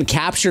something that didn't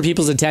capture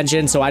people's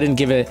attention, so I didn't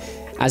give it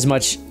as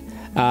much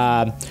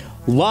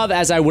love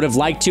as I would have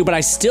liked to, but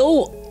I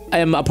still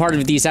am a part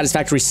of the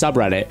Satisfactory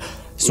subreddit.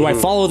 So I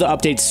follow the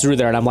updates through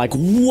there, and I'm like,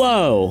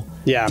 whoa,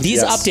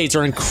 these updates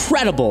are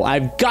incredible.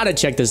 I've got to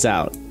check this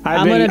out.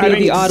 I'm going to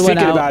be the odd one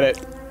out. About it.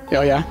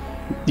 Oh, yeah?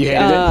 You hated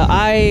it?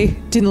 I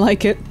didn't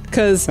like it,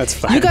 because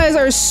you guys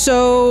are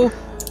so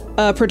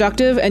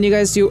productive, and you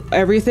guys do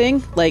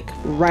everything, like,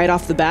 right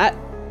off the bat.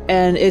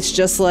 And it's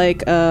just like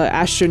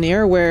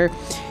Astroneer, where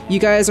you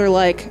guys are,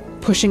 like,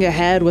 pushing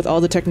ahead with all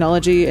the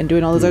technology and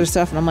doing all this other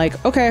stuff. And I'm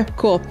like, okay,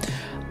 cool.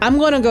 I'm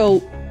going to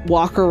go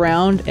walk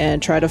around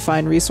and try to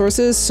find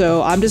resources.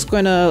 So I'm just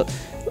going to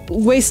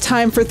waste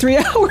time for 3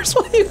 hours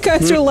while you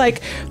guys are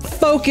like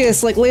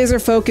focused, like laser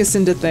focused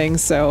into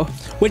things. So,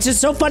 which is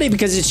so funny,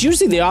 because it's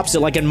usually the opposite.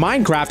 Like in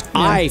Minecraft,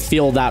 I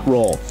feel that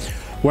role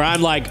where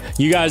I'm like,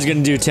 you guys are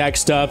going to do tech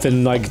stuff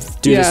and like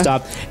do this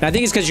stuff. And I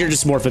think it's because you're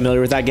just more familiar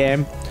with that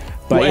game.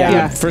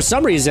 But for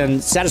some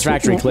reason,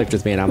 Satisfactory clicked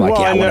with me, and I'm like,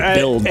 I want to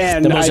build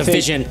the most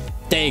efficient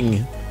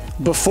thing.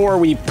 Before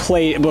we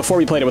played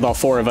it with all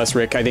four of us,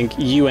 Rick, I think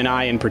you and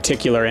I in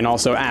particular, and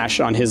also Ash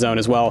on his own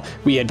as well,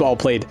 we had all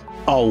played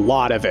a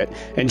lot of it,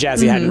 and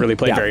Jazzy hadn't really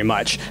played very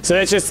much. So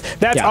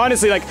that's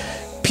honestly like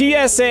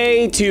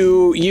PSA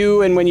to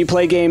you, and when you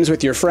play games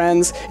with your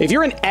friends, if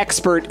you're an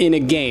expert in a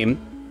game,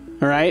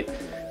 all right,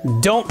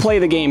 don't play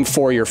the game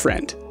for your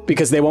friend,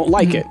 because they won't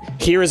like it.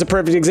 Here is a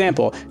perfect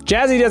example.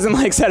 Jazzy doesn't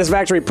like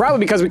Satisfactory, probably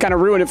because we kind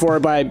of ruined it for her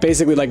by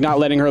basically like not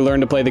letting her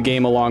learn to play the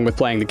game along with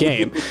playing the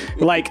game.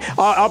 Like,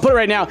 I'll put it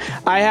right now.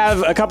 I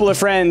have a couple of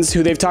friends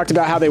who they've talked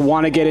about how they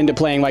want to get into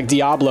playing like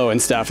Diablo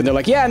and stuff. And they're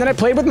like, yeah, and then I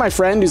played with my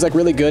friend who's like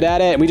really good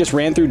at it. And we just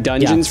ran through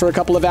dungeons for a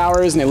couple of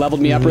hours, and they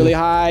leveled me up really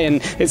high.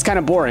 And it's kind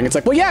of boring. It's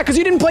like, well, yeah, because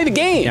you didn't play the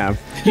game.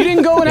 You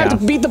didn't go and have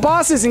to beat the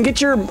bosses and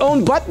get your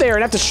own butt there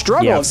and have to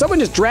struggle. If someone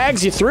just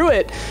drags you through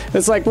it,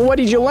 it's like, well, what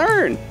did you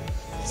learn?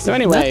 So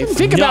anyway,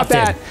 think about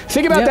that.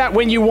 Think about that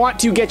when you want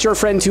to get your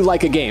friend to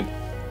like a game.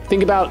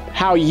 Think about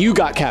how you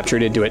got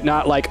captured into it,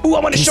 not like, ooh, I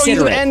want to show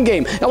you the end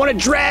game. I want to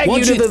drag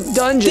you to the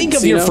dungeons. Think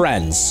of your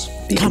friends.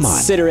 Come on.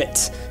 Consider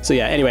it. So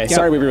yeah, anyway,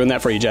 sorry we ruined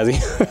that for you, Jazzy.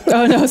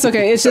 Oh, no, it's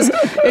okay. It's just,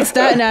 it's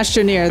that and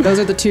Astroneer. Those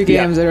are the two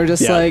games that are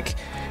just like,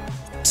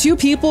 two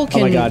people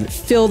can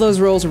fill those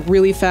roles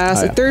really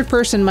fast. A third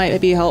person might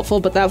be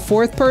helpful, but that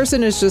fourth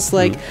person is just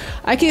like,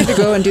 I can either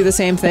go and do the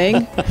same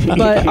thing,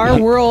 but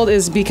our world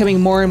is becoming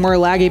more and more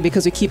laggy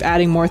because we keep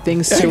adding more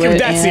things to it.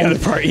 That's the other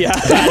part,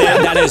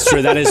 that is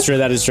true. That is true.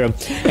 That is true.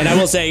 And I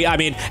will say, I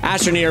mean,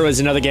 Astroneer was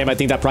another game I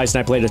think that Price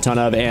and I played a ton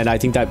of, and I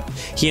think that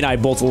he and I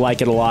both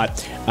like it a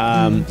lot.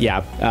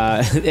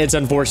 It's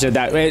unfortunate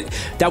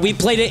that we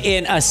played it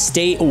in a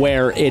state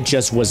where it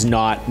just was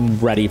not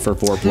ready for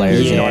 4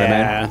 players. You know what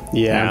I mean?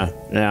 Yeah.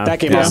 That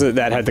game also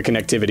had the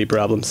connectivity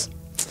problems.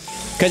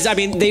 Because, I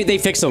mean, they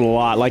fixed it a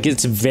lot. Like,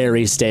 it's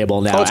very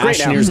stable now. Oh, it's great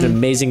now. Astroneer's an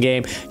amazing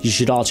game. You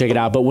should all check it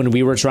out. But when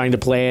we were trying to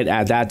play it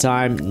at that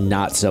time,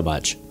 not so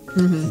much.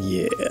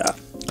 Yeah. All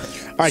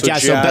right,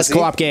 so best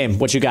co-op game.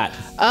 What you got?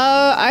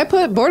 I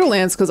put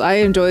Borderlands because I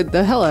enjoyed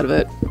the hell out of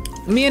it.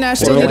 Me and Ash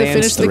still need to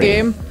finish the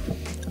game.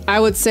 I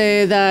would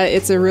say that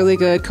it's a really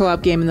good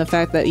co-op game in the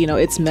fact that, you know,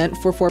 it's meant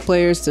for 4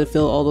 players to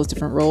fill all those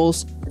different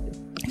roles.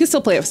 You can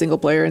still play it single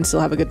player and still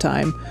have a good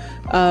time.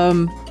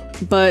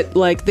 But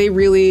like they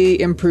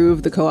really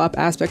improved the co-op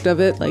aspect of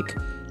it, like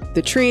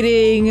the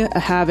trading,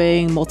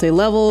 having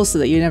multi-levels so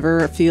that you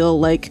never feel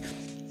like,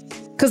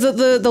 because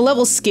the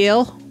levels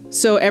scale.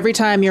 So every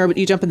time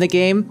you jump in the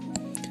game,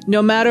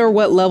 no matter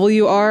what level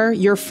you are,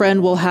 your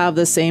friend will have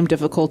the same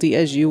difficulty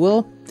as you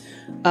will.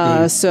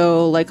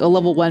 So like a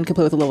level 1 can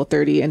play with a level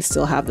 30 and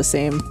still have the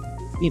same,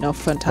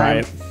 fun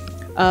time.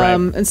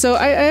 And so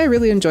I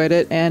really enjoyed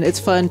it, and it's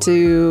fun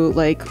to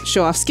like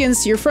show off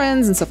skins to your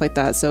friends and stuff like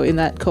that. So in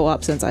that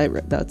co-op sense,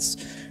 that's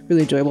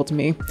really enjoyable to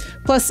me.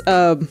 Plus,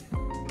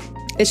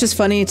 it's just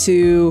funny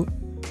to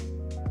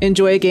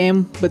enjoy a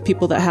game with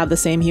people that have the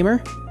same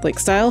humor like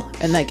style,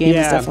 and that game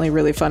is definitely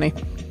really funny.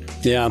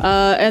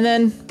 And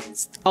then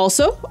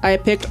also I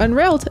picked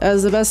Unrailed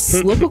as the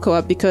best local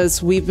co-op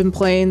because we've been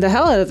playing the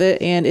hell out of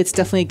it, and it's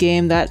definitely a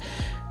game that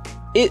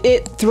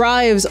it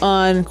thrives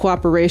on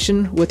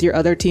cooperation with your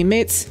other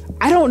teammates.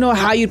 I don't know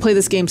how you'd play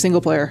this game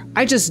single player.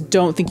 I just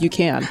don't think you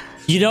can.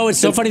 It's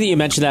so funny that you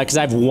mentioned that because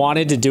I've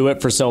wanted to do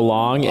it for so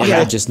long and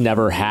I just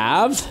never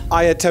have.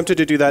 I attempted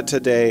to do that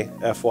today,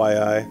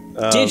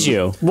 FYI. Did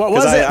you? What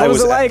was it? What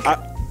was it like?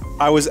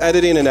 I was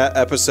editing an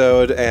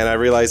episode and I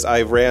realized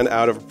I ran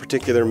out of a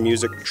particular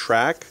music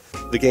track.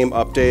 The game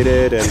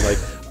updated and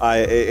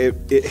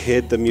it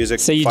hid the music.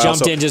 So you file.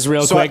 jumped in just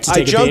real quick to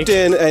take a peek? I jumped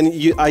in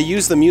and I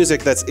used the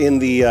music that's in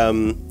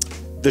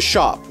the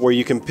shop where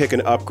you can pick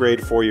an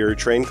upgrade for your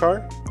train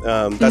car.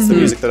 That's the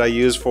music that I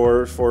use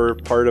for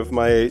part of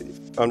my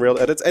Unreal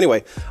edits.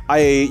 Anyway,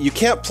 you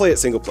can't play it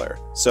single player.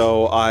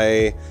 So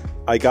I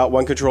got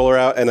one controller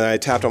out and I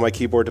tapped on my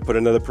keyboard to put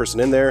another person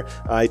in there.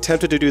 I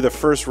attempted to do the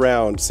first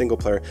round single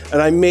player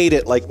and I made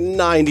it like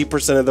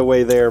 90% of the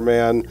way there,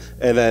 man.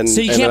 And then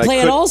so you can't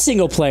play at all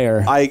single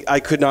player. I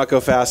could not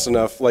go fast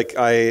enough. Like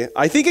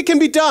I think it can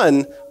be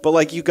done, but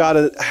like you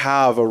gotta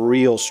have a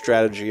real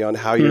strategy on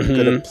how you're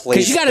gonna play.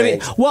 Because you gotta be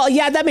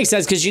that makes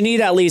sense because you need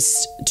at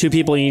least 2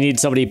 people. You need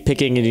somebody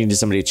picking and you need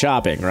somebody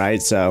chopping,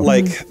 right? So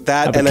like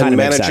that, and then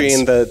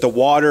managing the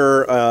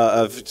water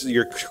of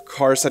your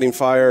car setting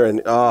fire,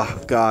 and oh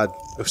god,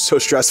 it was so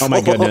stressful. Oh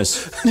my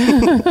goodness.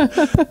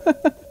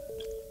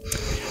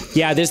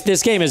 Yeah,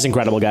 this game is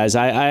incredible, guys.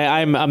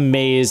 I'm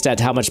amazed at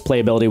how much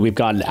playability we've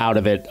gotten out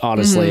of it.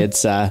 Honestly,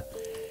 it's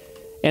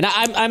and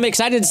I'm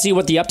excited to see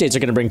what the updates are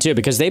going to bring too,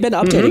 because they've been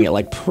updating it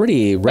like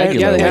pretty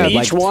regularly. Yeah,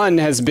 each one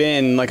has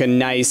been like a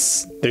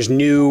nice. There's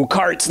new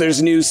carts.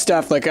 There's new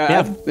stuff. Like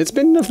it's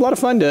been a lot of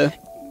fun to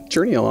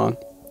journey along.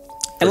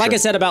 And like I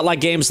said about like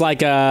games like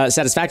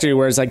Satisfactory,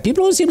 where it's like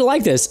people don't seem to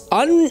like this.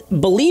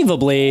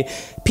 Unbelievably,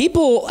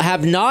 people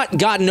have not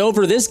gotten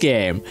over this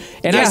game.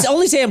 And I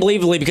only say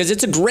unbelievably because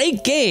it's a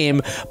great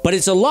game, but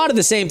it's a lot of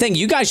the same thing.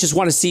 You guys just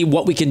want to see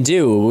what we can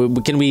do.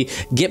 Can we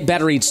get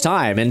better each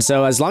time? And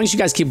so as long as you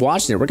guys keep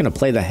watching it, we're going to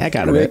play the heck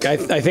out of it.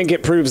 I think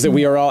it proves that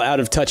we are all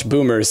out of touch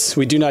boomers.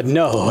 We do not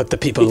know what the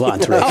people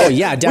want. Rick. Oh,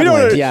 yeah,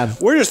 definitely.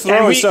 We're just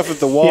throwing stuff at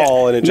the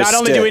wall and it just Not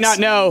only do we not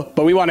know,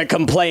 but we want to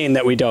complain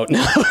that we don't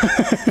know.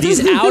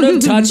 These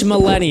out-of-touch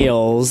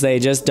millennials, they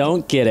just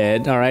don't get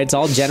it, all right? It's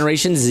all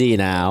Generation Z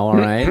now, all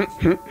right?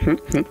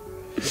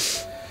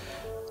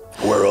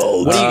 We're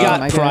old. What do you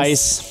got,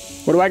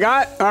 Price? What do I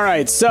got? All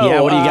right, so...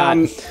 Yeah, what do you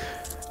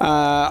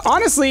got?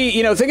 Honestly,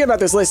 thinking about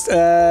this list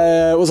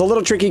was a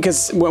little tricky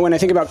because when I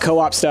think about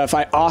co-op stuff,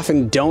 I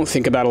often don't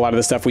think about a lot of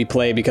the stuff we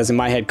play because in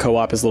my head,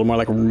 co-op is a little more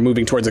like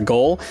moving towards a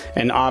goal,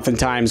 and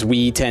oftentimes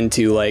we tend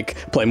to like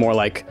play more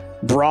like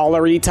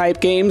brawlery type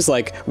games,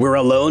 like we're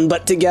alone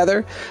but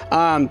together.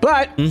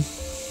 But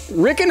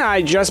Rick and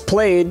I just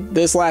played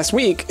this last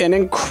week an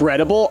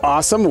incredible,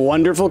 awesome,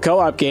 wonderful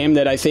co-op game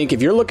that I think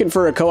if you're looking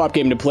for a co-op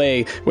game to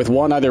play with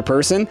one other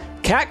person,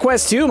 Cat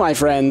Quest 2, my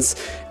friends.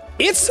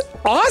 It's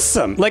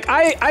awesome. Like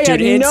I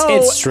had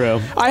it's true.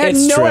 I had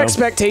no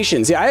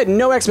expectations. Yeah, I had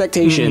no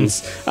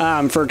expectations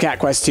for Cat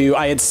Quest 2.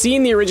 I had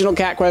seen the original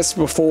Cat Quest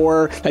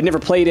before. I'd never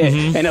played it,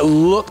 and it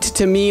looked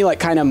to me like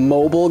kind of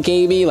mobile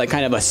gamey, like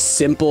kind of a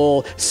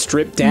simple,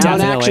 stripped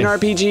down action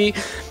RPG.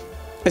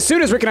 As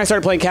soon as Rick and I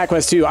started playing Cat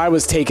Quest 2, I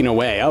was taken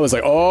away. I was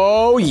like,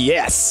 oh,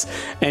 yes.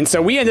 And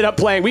so we ended up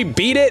playing, we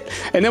beat it,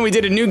 and then we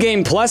did a new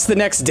game plus the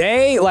next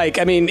day. Like,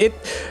 I mean,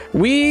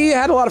 we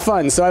had a lot of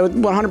fun. So I would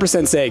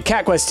 100% say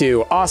Cat Quest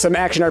 2, awesome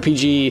action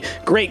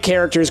RPG, great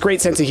characters, great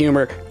sense of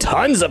humor,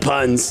 tons of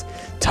puns,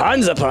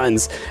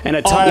 and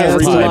a ton of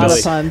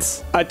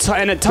replayability.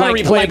 And a ton of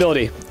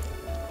replayability.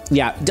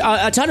 Yeah,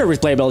 a ton of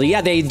replayability.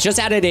 Yeah, they just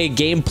added a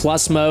Game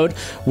Plus mode,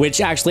 which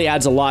actually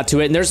adds a lot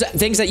to it. And there's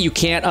things that you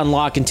can't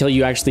unlock until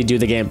you actually do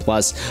the Game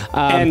Plus.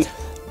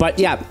 But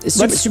yeah, it's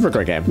super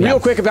great game. Real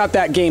quick about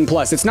that Game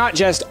Plus. It's not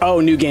just, oh,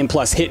 new Game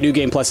Plus, hit new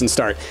Game Plus and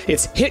start.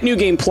 It's hit new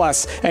Game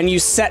Plus and you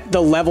set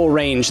the level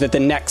range that the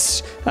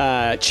next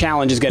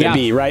challenge is going to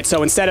be, right?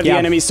 So instead of the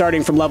enemy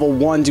starting from level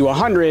 1 to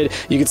 100,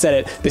 you could set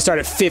it, they start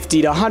at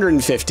 50 to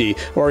 150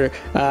 or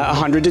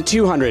 100 to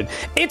 200.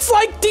 It's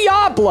like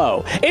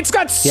Diablo. It's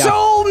got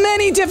so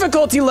many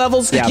difficulty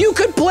levels. You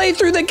could play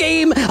through the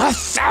game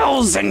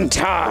 1,000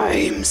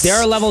 times. There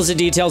are levels of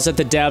details that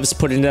the devs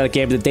put into that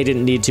game that they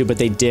didn't need to, but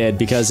they did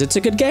because it's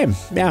a good game.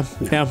 Yeah.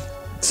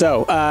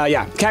 So,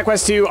 Cat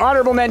Quest 2,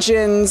 honorable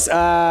mentions,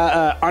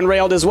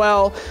 Unrailed as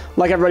well.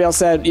 Like everybody else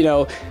said,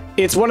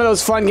 it's one of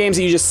those fun games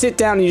that you just sit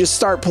down and you just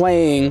start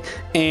playing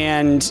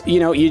and,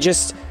 you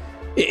just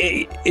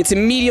it's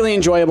immediately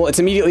enjoyable. It's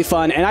immediately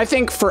fun. And I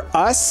think for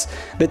us,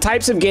 the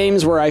types of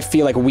games where I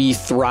feel like we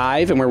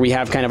thrive and where we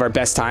have kind of our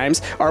best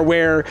times are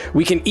where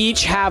we can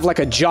each have like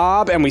a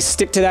job and we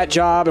stick to that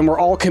job and we're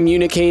all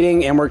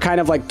communicating and we're kind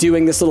of like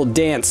doing this little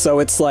dance. So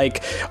it's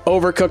like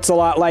Overcooked's a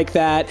lot like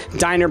that.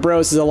 Diner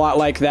Bros is a lot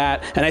like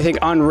that. And I think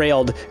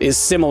Unrailed is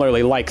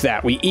similarly like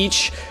that. We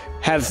each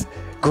have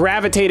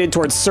gravitated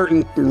towards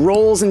certain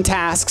roles and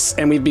tasks,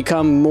 and we've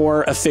become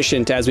more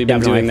efficient as we've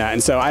been doing that.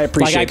 And so I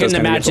appreciate. Like I couldn't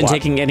imagine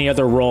taking any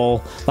other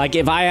role. Like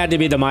if I had to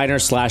be the miner /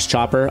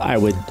 chopper, I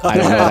don't know what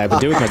I would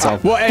do with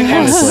myself. Well, and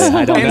honestly,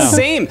 I don't know.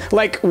 Same.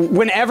 Like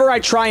whenever I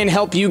try and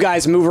help you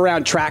guys move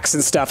around tracks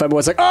and stuff, I'm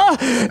always like, oh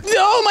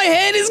no, my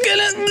head is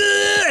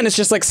gonna, and it's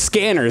just like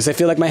scanners. I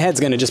feel like my head's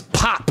gonna just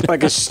pop.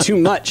 Like it's too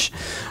much.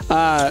 So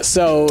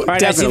all right,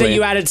 definitely. I see that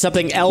you added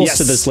something else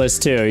to this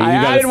list too. You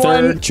got a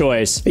third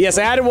choice. Yes,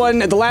 I added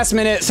one at the last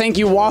minute. Thank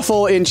you,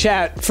 Waffle in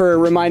chat, for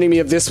reminding me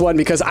of this one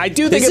because I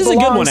do think this is a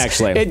good one.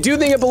 Actually, I do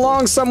think it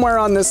belongs somewhere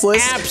on this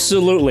list.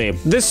 Absolutely.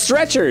 The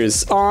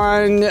Stretchers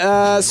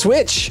on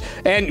Switch,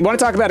 and want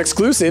to talk about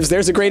exclusives?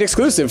 There's a great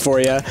exclusive for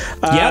you.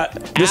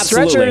 Yep, the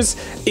Stretchers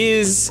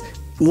is.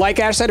 Like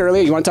Ash said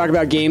earlier, you want to talk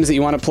about games that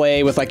you want to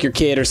play with like your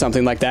kid or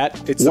something like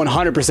that. It's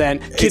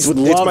 100%. Kids would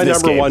love this game.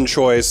 It's my number one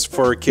choice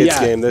for a kids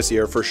game this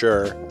year for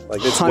sure.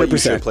 Like it's 100%. What you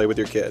should play with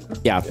your kid.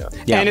 Yeah.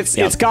 And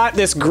it's got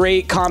this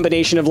great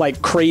combination of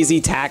like Crazy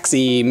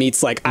Taxi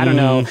meets like I don't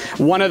know,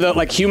 one of the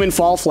like Human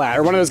Fall Flat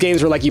or one of those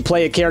games where like you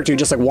play a character who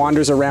just like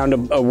wanders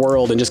around a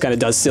world and just kind of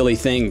does silly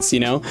things, you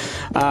know.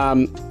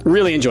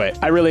 Really enjoy it.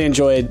 I really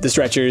enjoyed the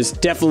Stretchers.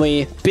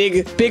 Definitely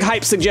big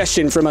hype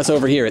suggestion from us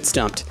over here at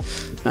Stumped.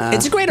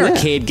 It's a great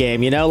arcade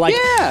game, you know. Like,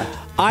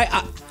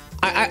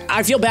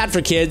 I feel bad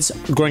for kids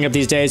growing up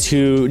these days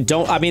who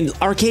don't. I mean,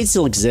 arcades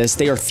still exist.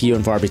 They are few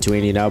and far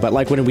between, you know. But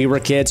like when we were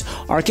kids,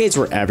 arcades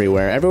were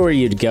everywhere. Everywhere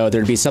you'd go,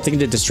 there'd be something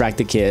to distract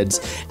the kids.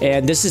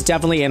 And this is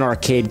definitely an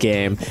arcade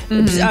game.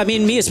 I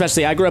mean, me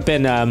especially. I grew up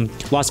in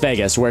Las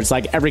Vegas, where it's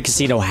like every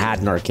casino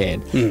had an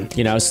arcade.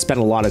 You know, spent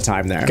a lot of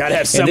time there. Gotta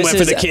have somewhere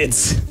for the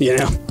kids, you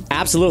know.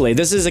 Absolutely,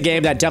 this is a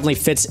game that definitely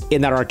fits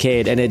in that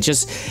arcade, and it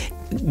just.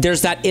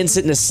 There's that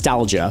instant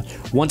nostalgia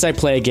once I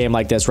play a game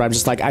like this where I'm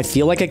just like, I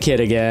feel like a kid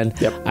again.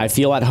 Yep. I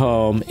feel at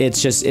home.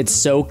 It's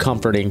so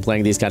comforting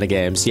playing these kind of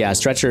games. Yeah,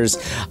 Stretchers.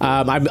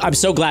 I'm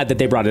so glad that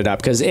they brought it up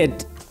because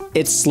it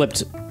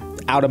slipped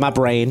out of my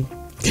brain.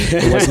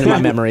 It wasn't in my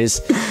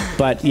memories.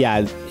 But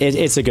yeah,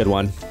 it's a good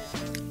one.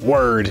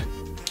 Word.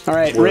 All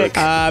right, Rick.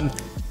 And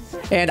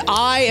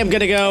I am going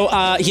to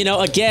go, you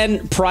know,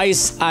 again,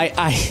 Price,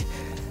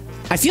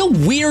 I feel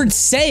weird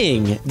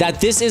saying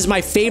that this is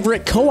my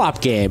favorite co-op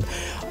game,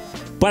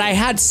 but I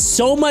had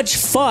so much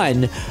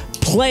fun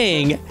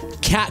playing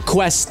Cat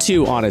Quest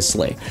 2,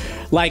 honestly.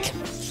 Like,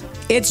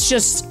 it's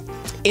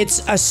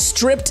a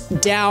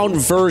stripped down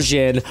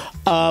version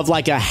of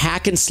like a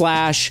hack and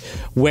slash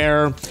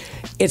where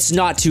it's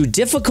not too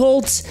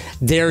difficult.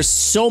 There's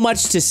so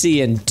much to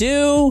see and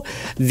do.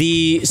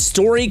 The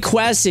story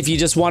quests, if you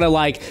just want to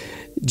like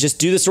just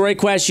do the story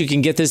quest, you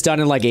can get this done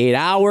in like 8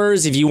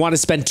 hours. If you want to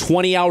spend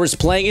 20 hours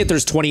playing it,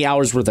 there's 20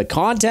 hours worth of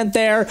content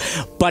there.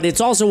 But it's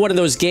also one of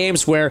those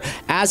games where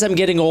as I'm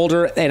getting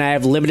older and I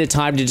have limited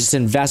time to just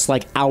invest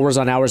like hours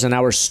on hours and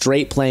hours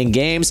straight playing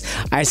games,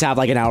 I just have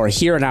like an hour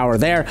here, an hour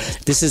there.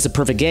 This is the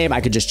perfect game. I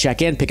could just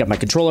check in, pick up my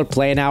controller,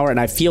 play an hour, and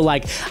I feel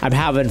like I'm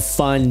having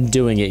fun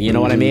doing it. You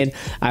know what I mean?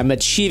 I'm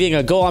achieving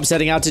a goal I'm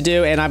setting out to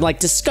do, and I'm like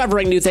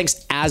discovering new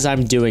things as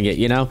I'm doing it,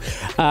 you know?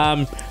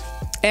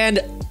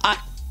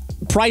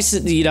 Price,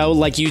 you know,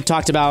 like you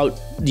talked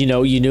about, you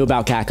know, you knew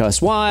about Cat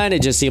Quest 1.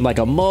 It just seemed like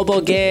a mobile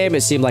game.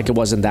 It seemed like it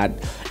wasn't that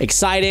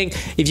exciting.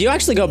 If you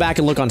actually go back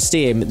and look on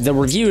Steam, the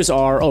reviews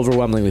are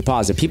overwhelmingly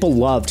positive. People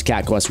loved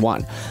Cat Quest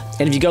 1.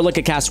 And if you go look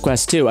at Cat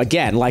Quest 2,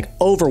 again, like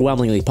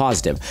overwhelmingly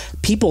positive.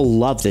 People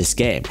love this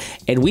game,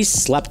 and we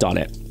slept on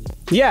it.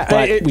 Yeah,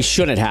 but we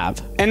shouldn't have.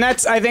 And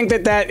that's, I think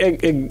that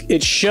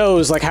it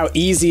shows like how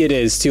easy it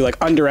is to like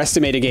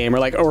underestimate a game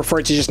or for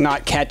it to just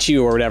not catch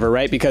you or whatever,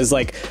 right? Because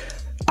like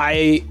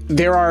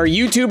there are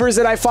YouTubers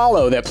that I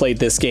follow that played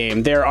this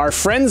game. There are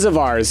friends of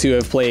ours who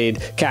have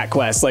played Cat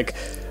Quest. Like,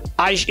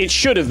 it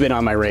should have been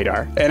on my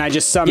radar, and I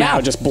just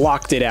somehow just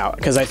blocked it out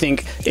because I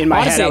think in my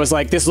head I was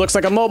like, this looks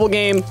like a mobile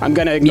game. I'm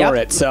gonna ignore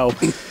it. So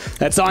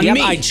that's on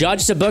me. I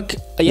judged the book.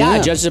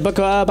 I judged the book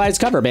by its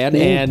cover, man,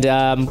 and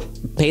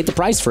paid the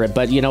price for it.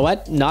 But you know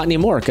what? Not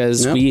anymore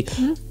because we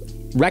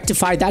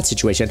rectified that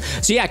situation.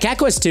 So yeah, Cat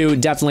Quest 2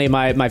 definitely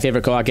my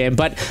favorite co-op game.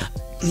 But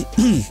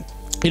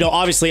you know,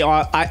 obviously,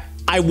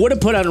 I would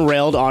have put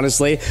Unrailed,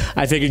 honestly.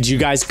 I figured you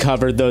guys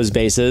covered those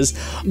bases.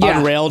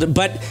 Unrailed,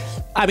 but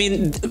I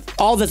mean,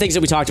 all the things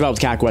that we talked about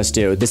with Cat Quest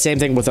 2, the same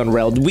thing with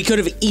Unrailed. We could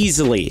have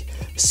easily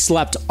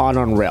slept on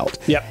Unrailed.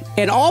 Yep.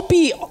 And I'll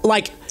be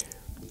like,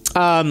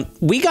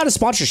 we got a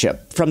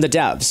sponsorship from the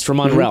devs from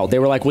Unrailed. They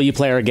were like, will you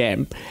play our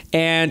game?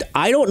 And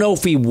I don't know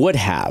if we would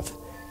have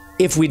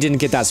if we didn't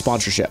get that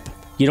sponsorship.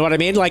 You know what I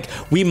mean? Like,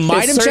 we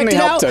might have checked it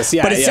out, but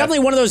it's definitely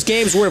one of those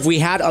games where if we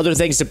had other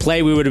things to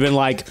play, we would have been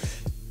like,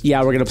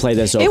 yeah, we're gonna play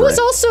this over. It was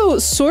also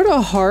sort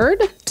of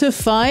hard to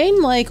find.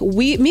 Like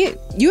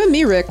you and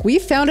me, Rick, we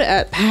found it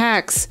at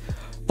PAX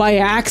by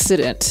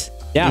accident.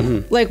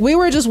 Yeah. Like we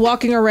were just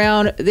walking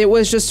around. It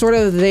was just sort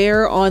of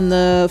there on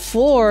the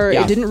floor.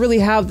 Yeah. It didn't really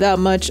have that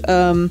much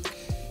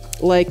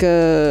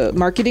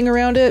marketing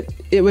around it.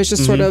 It was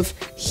just sort of,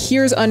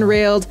 here's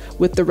Unrailed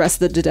with the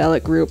rest of the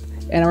Daedalic group.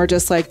 And we're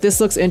just like, this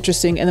looks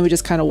interesting. And then we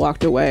just kind of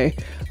walked away.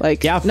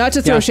 Like, not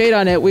to throw shade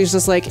on it. We was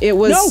just like, it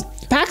was,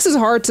 PAX is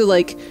hard to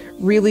like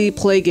really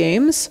play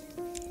games.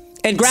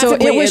 And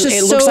graphically,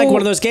 it looks like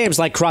one of those games,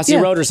 like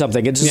Crossy Road or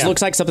something. It just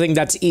looks like something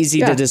that's easy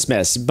to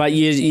dismiss. But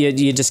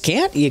you just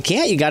can't. You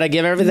can't. You got to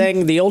give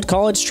everything the old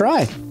college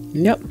try.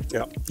 Yep.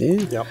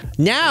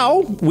 Now,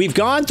 we've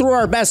gone through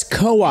our best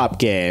co-op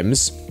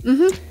games.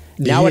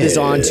 Now it is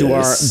on to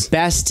our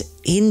best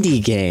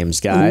indie games,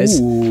 guys.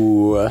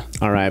 Ooh.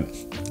 All right.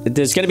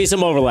 There's going to be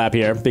some overlap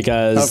here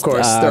because... Of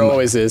course, there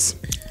always is.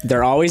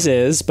 There always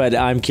is, but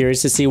I'm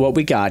curious to see what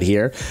we got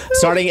here.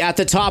 Starting at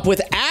the top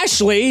with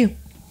Ashley...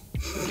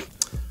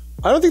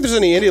 I don't think there's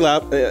any any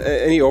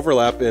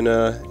overlap in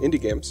indie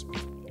games.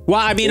 Well,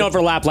 I mean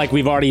overlap like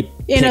we've already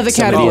in other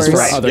categories. For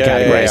other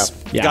categories.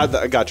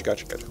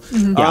 Gotcha.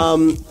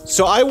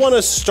 So I want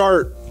to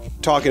start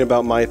talking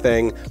about my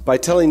thing by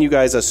telling you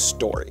guys a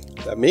story.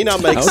 That may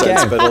not make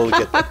sense, but it'll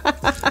get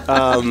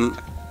there.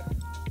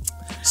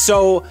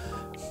 So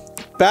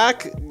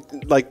back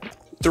like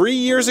 3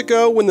 years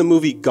ago when the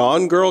movie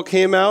Gone Girl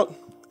came out,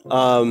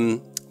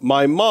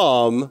 my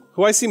mom,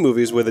 who I see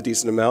movies with a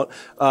decent amount,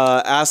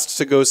 asked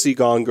to go see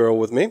Gone Girl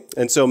with me.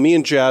 And so me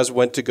and Jazz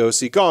went to go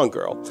see Gone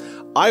Girl.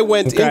 I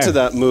went into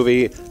that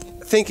movie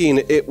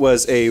thinking it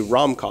was a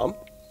rom-com,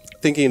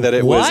 thinking that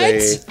it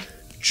was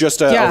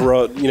just we had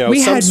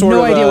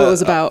no idea what it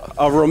was about.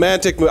 A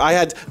romantic movie. I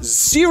had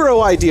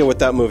zero idea what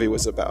that movie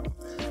was about.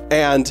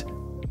 And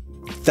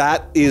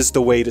that is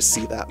the way to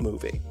see that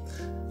movie.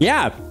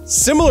 Yeah.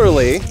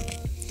 Similarly,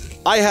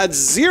 I had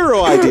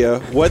zero idea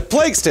what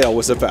Plague's Tale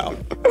was about.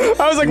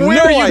 I was like,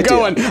 where are you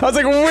going? I was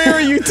like, where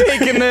are you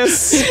taking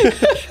this?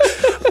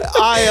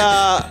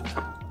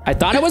 I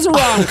thought it was a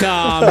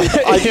rom-com.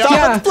 I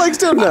thought Plague's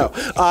Tale. No,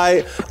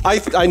 I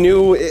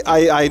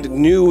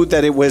knew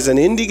that it was an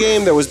indie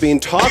game that was being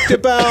talked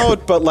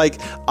about, but like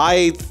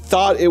I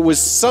thought it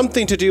was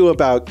something to do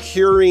about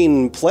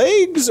curing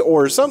plagues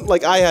or something.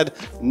 Like I had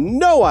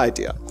no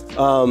idea.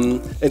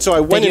 And so I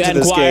went into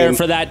this game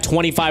for that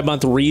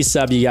 25-month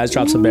resub. You guys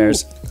dropped some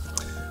bears.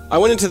 I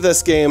went into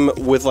this game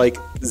with like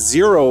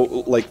zero,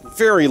 like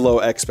very low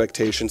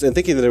expectations and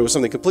thinking that it was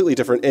something completely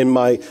different. And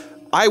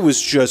I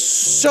was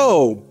just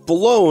so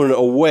blown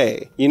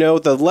away. You know,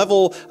 the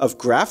level of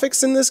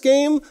graphics in this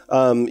game,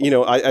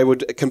 I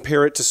would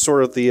compare it to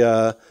sort of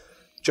the,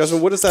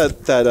 Jasmine, what is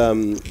that,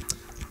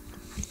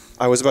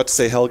 I was about to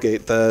say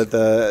Hellgate,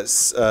 the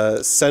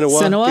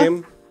Senua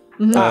game?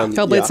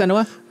 Hellblade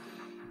Senua?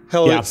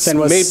 It's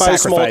made by a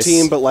small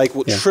team, but like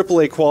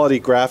AAA quality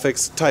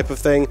graphics type of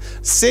thing.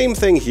 Same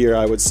thing here,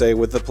 I would say,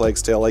 with the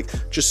Plague's Tale. Like,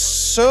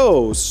 just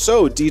so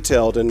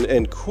detailed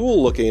and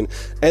cool looking.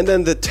 And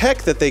then the tech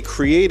that they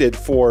created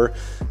for,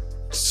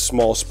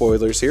 small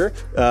spoilers here,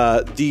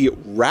 the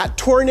rat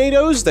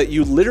tornadoes that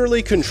you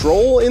literally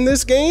control in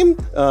this game.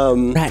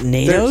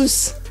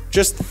 Rat-nados?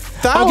 Just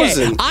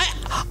thousands. Okay,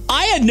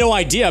 I had no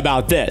idea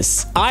about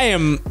this. I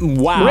am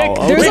wow.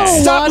 Rick,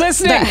 stop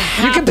listening.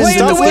 You can play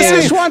it the way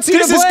Ash wants you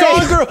to play. This is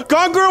Gone Girl.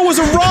 Gone Girl was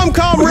a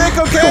rom-com, Rick.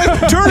 Okay,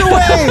 turn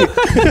away.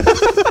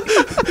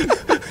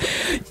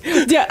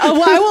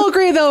 Well, I will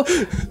agree though.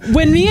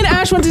 When me and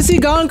Ash went to see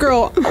Gone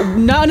Girl,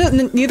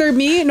 neither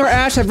me nor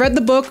Ash have read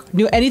the book,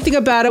 knew anything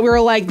about it. We were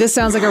like, this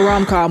sounds like a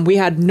rom-com. We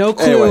had no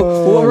clue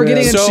what we're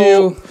getting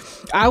into.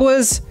 I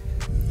was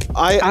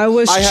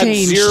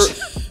changed.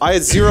 I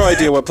had zero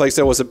idea what Plague's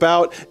Tale was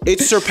about.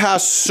 It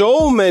surpassed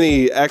so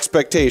many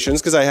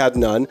expectations because I had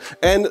none.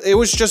 And it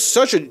was just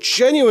such a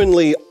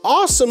genuinely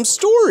awesome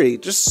story.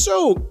 Just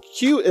so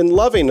cute and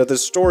loving of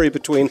this story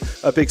between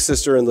a big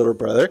sister and little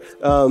brother.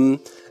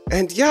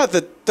 And yeah,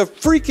 the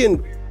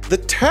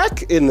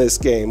tech in this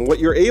game, what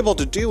you're able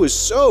to do is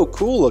so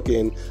cool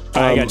looking.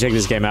 I gotta check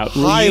this game out.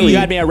 You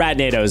had me at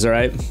Rat-nados, all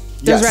right?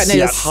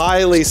 Yes,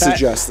 highly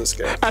suggest this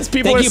game. As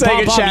people are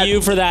saying in chat, thank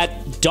you for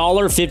that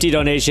 $1.50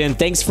 donation.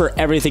 Thanks for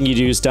everything you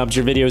do, Stumpt.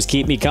 Your videos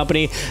keep me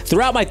company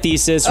throughout my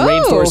thesis.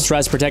 Rainforest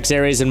Trust protects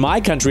areas in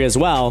my country as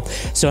well.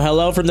 So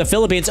hello from the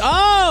Philippines.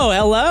 Oh,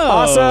 hello.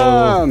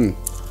 Awesome.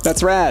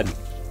 That's rad.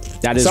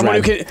 That is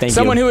rad.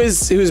 Someone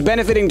who's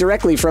benefiting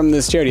directly from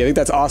this charity. I think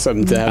that's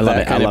awesome to have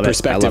that kind of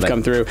perspective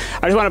come through.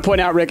 I just want to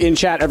point out, Rick, in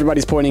chat,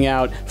 everybody's pointing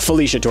out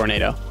Felicia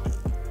Tornado.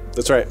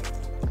 That's right.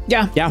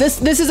 Yeah.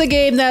 This is a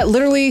game that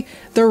literally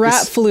the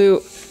rat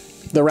flute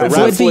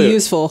would be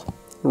useful.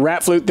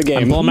 Rat flute the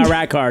game. I'm pulling my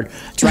rat card.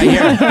 It's right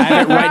here. I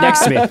have it right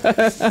next to me.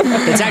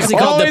 It's actually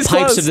called the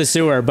Pipes of the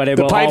Sewer, but it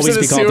will always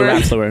be called the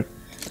Rat Flute.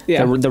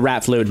 Yeah. The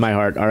rat flute in my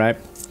heart, all right?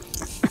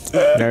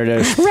 There it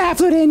is. Rat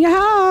flute in your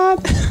heart.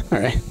 All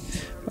right.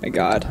 My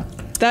God.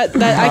 That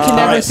I can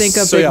never think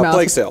of Big Mouth.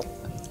 Plague's Tale.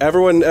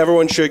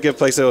 Everyone should give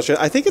PlayStation a chance.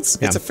 I think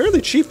it's a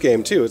fairly cheap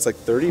game too. It's like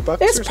 $30.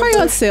 It's probably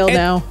on sale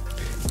now.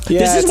 Yeah,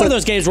 this is one of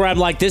those games where I'm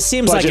like, this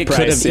seems like it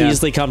could have yeah.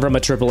 easily come from a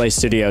AAA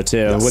studio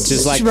too, which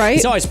is like, right?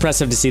 It's always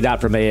impressive to see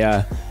that from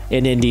an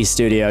indie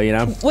studio, you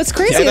know? What's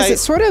crazy is it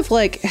sort of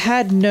like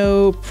had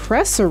no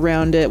press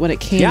around it when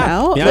it came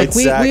out. Yeah, like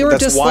we were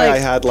That's just why like, I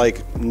had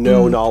like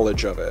no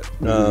knowledge of it.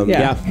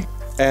 Yeah.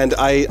 And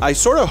I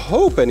sort of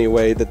hope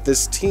anyway that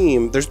this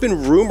team, there's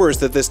been rumors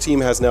that this team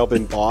has now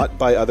been bought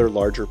by other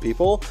larger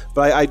people,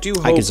 but I do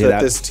hope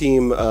that this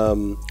team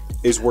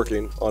is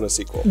working on a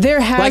sequel.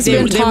 There has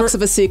been talks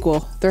of a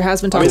sequel. There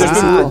has been talks of a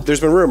sequel. There's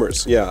been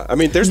rumors, yeah. I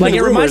mean, there's been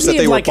rumors that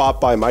they were bought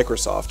by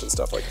Microsoft and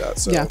stuff like that.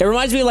 So. Yeah. It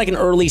reminds me of like an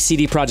early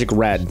CD Projekt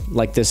Red,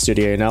 like this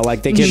studio, you know?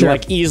 Like they can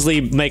like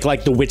easily make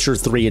like The Witcher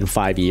 3 in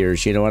 5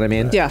 years, you know what I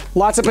mean? Yeah,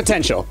 lots of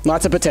potential.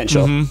 Lots of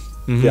potential.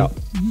 Yeah,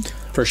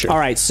 for sure. All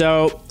right,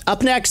 so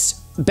up next,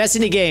 best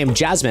indie game.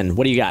 Jasmine,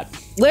 what do you got?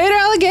 Later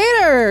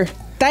Alligator.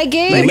 That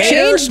game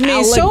changed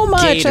me so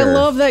much. I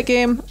love that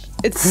game.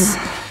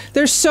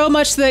 There's so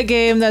much to that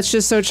game that's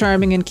just so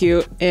charming and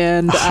cute,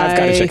 and I've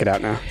got to check it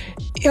out now.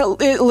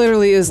 It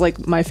literally is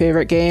like my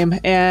favorite game,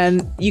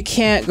 and you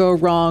can't go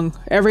wrong.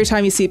 Every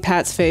time you see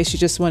Pat's face, you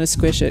just want to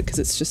squish it because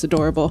it's just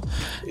adorable.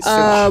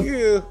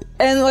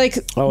 And like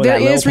there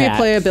is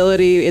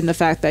replayability in the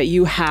fact that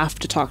you have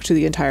to talk to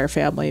the entire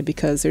family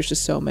because there's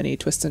just so many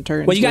twists and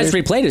turns. Well, you guys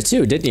replayed it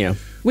too, didn't you?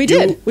 We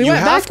did. We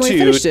went back and we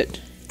finished it.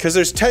 Because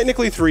there's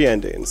technically 3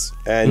 endings,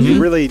 and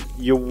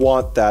you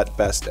want that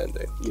best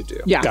ending. You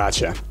do. Yeah.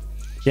 Gotcha.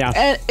 Yeah.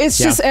 And it's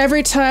just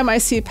every time I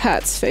see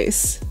Pat's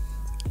face,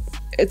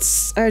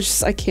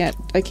 I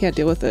can't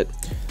deal with it.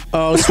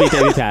 Oh, sweet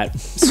baby Pat.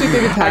 Sweet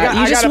baby Pat.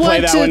 I gotta play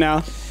that one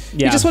now.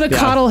 You just want to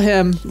coddle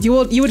him. You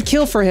would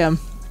kill for him.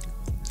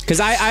 Because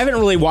I haven't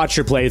really watched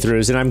your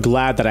playthroughs, and I'm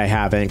glad that I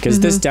haven't, because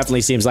this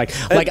definitely seems like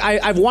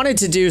I've wanted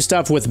to do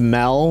stuff with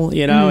Mel,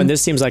 you know, and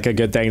this seems like a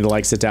good thing to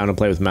like sit down and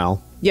play with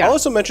Mel. Yeah. I'll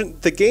also mention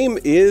the game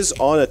is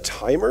on a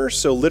timer,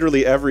 so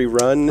literally every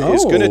run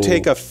is going to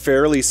take a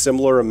fairly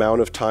similar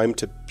amount of time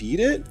to beat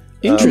it.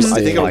 Interesting.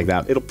 I think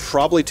that. It'll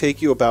probably take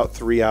you about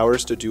 3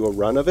 hours to do a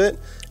run of it.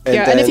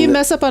 And if you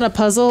mess up on a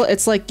puzzle,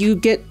 it's like you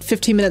get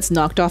 15 minutes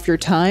knocked off your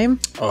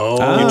time.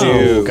 You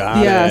do.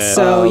 Got it.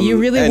 So you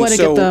really want to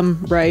get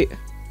them right.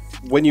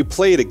 When you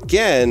play it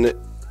again,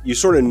 you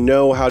sort of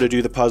know how to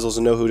do the puzzles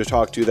and know who to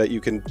talk to, that you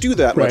can do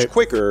that much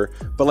quicker.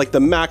 But like the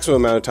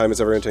maximum amount of time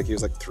it's ever going to take you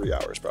is like 3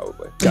 hours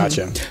probably.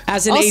 Gotcha.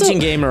 As an aging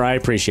gamer, I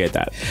appreciate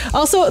that.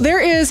 Also, there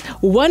is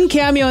one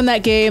cameo in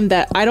that game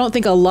that I don't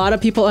think a lot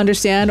of people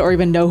understand or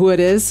even know who it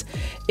is.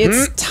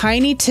 It's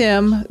Tiny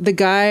Tim, the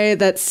guy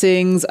that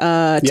sings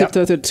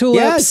Tiptoe Through the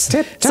Tulips,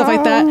 stuff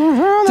like that.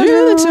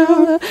 Through the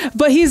tulips.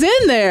 But he's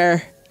in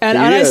there. And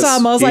when I saw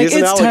him, I was like,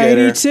 it's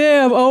Tiny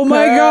Tim. Oh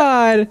my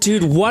God.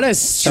 Dude, what a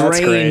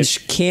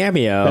strange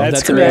cameo.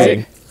 That's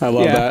amazing. I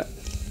love that.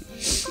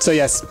 So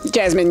yes,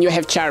 Jasmine, you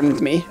have charmed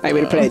me. I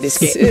will play this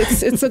game.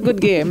 It's a good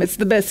game. It's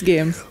the best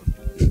game.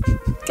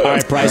 All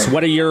right, Bryce,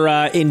 what are your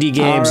indie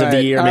games of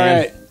the year,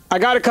 man? Right. I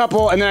got a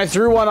couple, and then I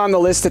threw one on the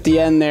list at the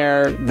end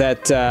there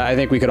that I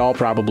think we could all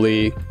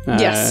probably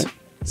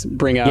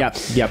bring up.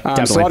 Yep,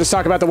 definitely. So I'll just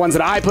talk about the ones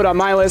that I put on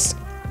my list.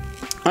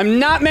 I'm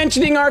not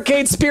mentioning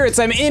Arcade Spirits.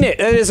 I'm in it.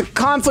 It is a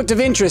conflict of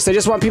interest. I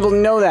just want people to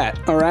know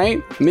that, all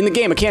right? I'm in the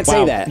game. I can't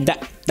say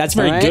that. That's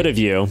very good of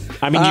you.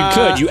 I mean, you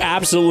could. You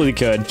absolutely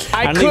could.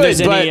 I don't could, think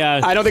there's but any,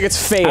 I don't think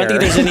it's fair. I don't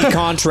think there's any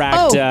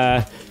contract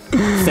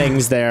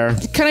things there.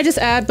 Can I just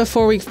add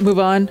before we move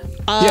on?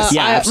 Yes.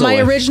 Yeah, absolutely.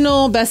 My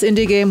original best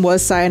indie game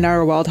was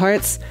Sayonara Wild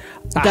Hearts.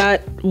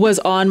 That was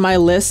on my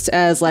list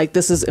as like,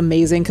 this is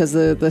amazing because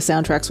the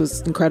soundtracks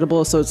was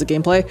incredible, so it's the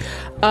gameplay.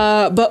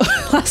 But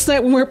last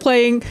night when we were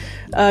playing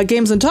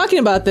games and talking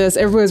about this,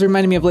 everybody was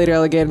reminding me of Later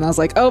Alligator, and I was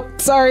like, oh,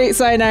 sorry,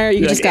 Sayonara,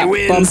 you just got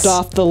bumped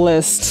off the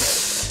list.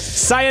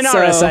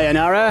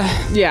 Sayonara.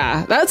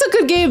 Yeah, that's a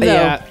good game though.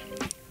 Yeah.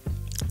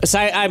 So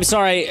I'm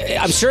sorry.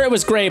 I'm sure it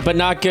was great, but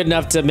not good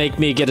enough to make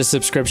me get a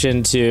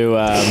subscription to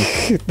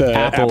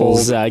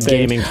Apple's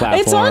gaming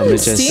platform.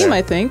 It's on Steam,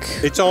 I think.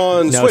 It's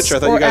on Switch. I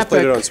thought you guys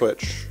played it on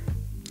Switch.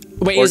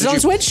 Wait, is it on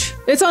Switch?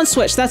 It's on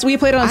Switch. That's we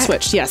played it on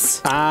Switch.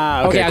 Yes.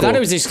 Okay. I thought it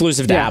was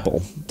exclusive to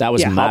Apple. That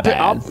was my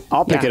bad.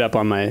 I'll pick it up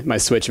on my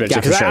Switch eventually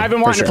because I've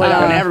been wanting to play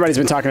that one. Everybody's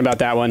been talking about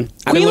that one.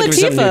 I've been looking for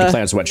something new to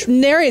play on Switch.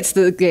 Narrates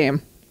the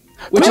game,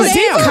 which is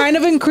kind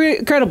of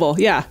incredible.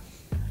 Yeah.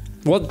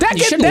 Well,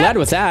 you should have led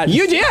with that.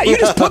 You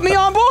just put me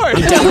on board.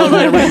 Downloading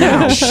it right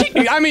now.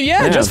 I mean,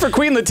 just for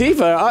Queen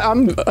Latifah,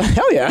 I'm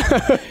hell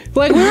yeah.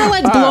 Like we were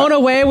like blown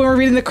away when we were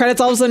reading the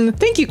credits. All of a sudden,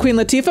 thank you, Queen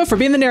Latifah, for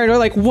being the narrator.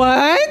 Like,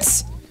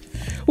 what?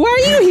 Why are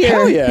you here?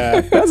 Hell yeah,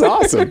 that's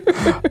awesome.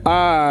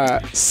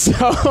 So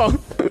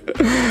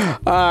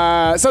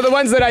the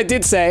ones that I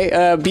did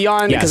say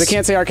beyond, because I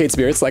can't say Arcade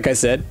Spirits, like I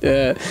said.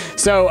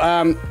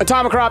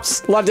 Atomic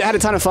Crops, loved it. Had a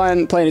ton of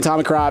fun playing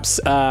Atomic Crops.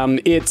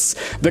 It's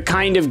the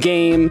kind of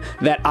game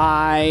that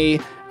I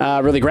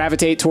really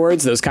gravitate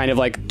towards, those kind of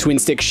like twin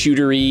stick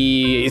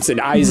shootery. It's an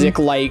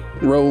Isaac-light,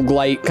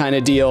 roguelite kind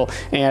of deal,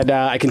 and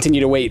I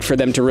continue to wait for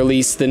them to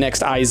release the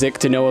next Isaac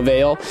to no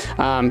avail.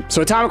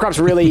 So Atomic Crops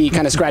really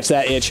kind of scratched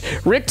that itch.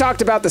 Rick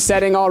talked about the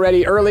setting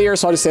already earlier,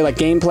 so I'll just say like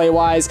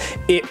gameplay-wise,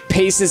 it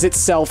paces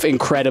itself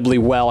incredibly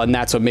well, and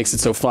that's what makes it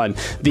so fun.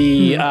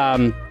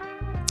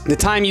 The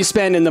time you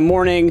spend in the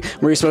morning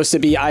where you're supposed to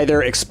be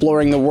either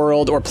exploring the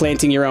world or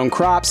planting your own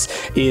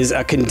crops is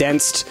a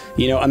condensed,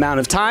 amount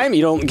of time.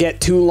 You don't get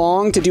too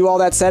long to do all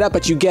that setup,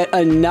 but you get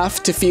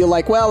enough to feel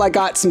like, well, I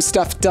got some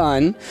stuff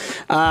done.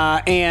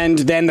 And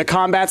then the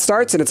combat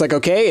starts and it's like,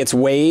 okay, it's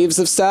waves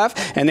of stuff,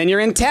 and then you're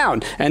in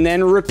town, and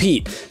then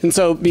repeat. And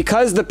so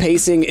because the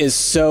pacing is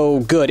so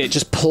good, it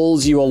just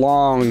pulls you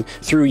along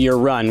through your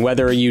run,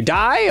 whether you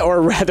die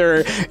or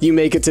whether you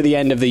make it to the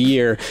end of the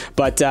year.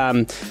 But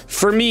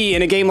for me,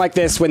 in a game like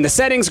this, when the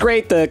setting's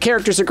great, the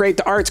characters are great,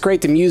 the art's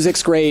great, the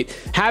music's great,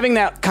 having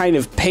that kind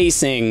of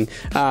pacing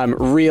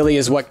really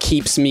is what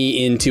keeps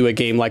me into a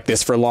game like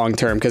this for long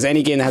term, because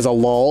any game that has a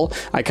lull,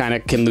 I kind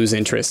of can lose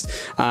interest.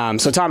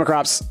 So Atomic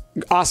Crops,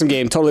 awesome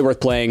game, totally worth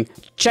playing.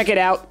 Check it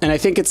out, and I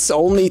think it's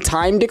only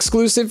timed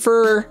exclusive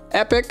for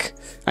Epic.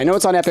 I know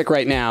it's on Epic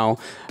right now.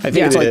 I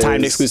think it's only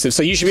timed exclusive,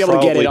 so you should be able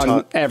to get it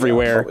on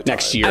everywhere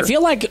next year. I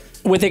feel like,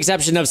 with the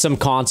exception of some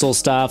console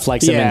stuff,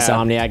 like some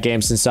Insomniac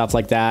games and stuff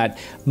like that,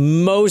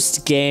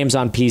 most games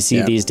on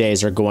PC these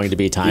days are going to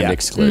be timed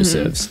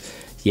exclusives.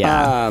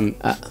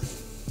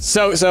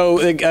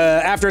 So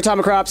after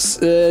Atomic Crops,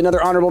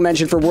 another honorable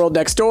mention for World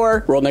Next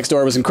Door. World Next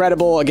Door was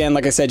incredible. Again,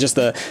 like I said, just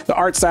the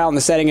art style and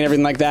the setting and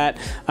everything like that.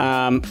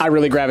 I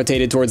really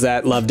gravitated towards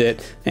that, loved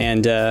it,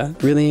 and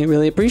really,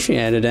 really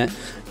appreciated it.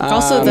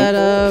 Also,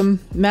 that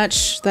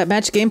match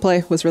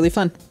gameplay was really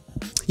fun.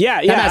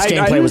 That match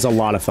gameplay was a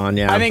lot of fun.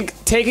 I think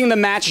taking the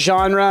match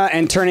genre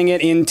and turning it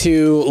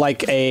into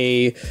like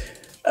a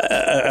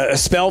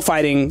spell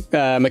fighting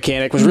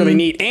mechanic was really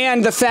neat,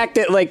 and the fact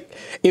that like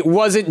it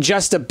wasn't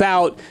just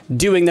about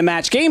doing the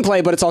match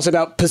gameplay, but it's also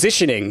about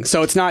positioning.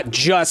 So it's not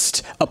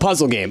just a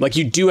puzzle game. Like,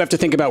 you do have to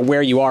think about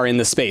where you are in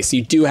the space.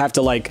 You do have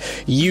to like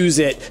use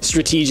it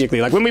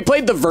strategically. Like when we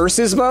played the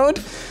versus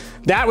mode,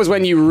 that was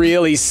when you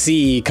really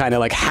see kind of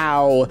like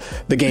how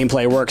the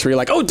gameplay works, where you're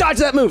like, oh, dodge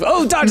that move,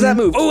 oh, dodge that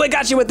move, oh, I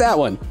got you with that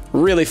one.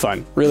 Really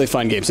fun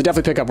game. So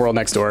definitely pick up World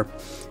Next Door.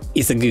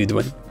 It's a good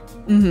one.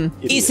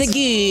 It's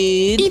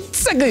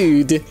a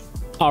good.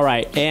 All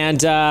right,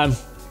 and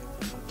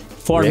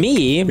for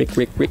me,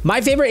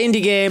 my favorite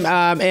indie game,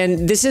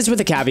 and this is with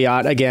a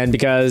caveat again,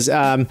 because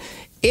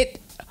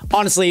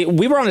honestly,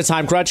 we were on a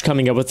time crunch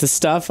coming up with this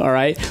stuff, all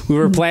right? We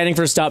were planning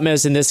for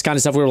Stumpmas and this kind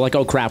of stuff. We were like,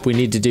 oh, crap, we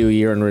need to do a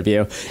year in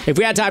review. If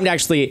we had time to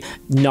actually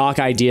knock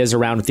ideas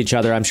around with each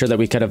other, I'm sure that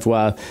we could have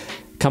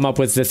come up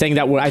with the thing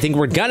that I think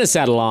we're gonna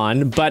settle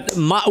on. But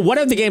one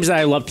of the games that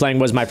I loved playing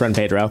was My Friend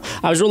Pedro.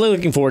 I was really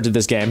looking forward to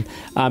this game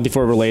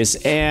before release,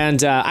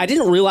 and I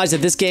didn't realize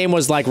that this game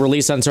was like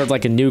released on sort of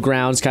like a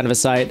Newgrounds kind of a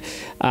site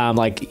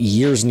like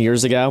years and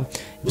years ago.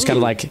 It was kind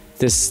of like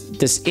this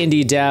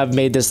indie dev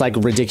made this like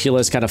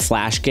ridiculous kind of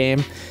Flash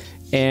game,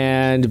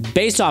 and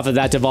based off of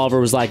that, Devolver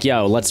was like,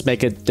 yo, let's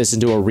make this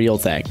into a real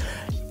thing.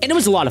 And it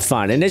was a lot of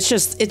fun, and it's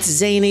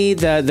zany.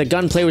 The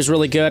gunplay was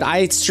really good.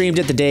 I streamed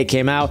it the day it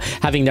came out,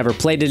 having never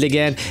played it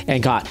again,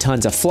 and got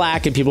tons of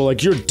flack, and people were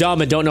like, you're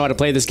dumb and don't know how to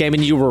play this game,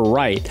 and you were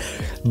right.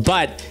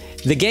 But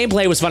the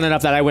gameplay was fun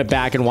enough that I went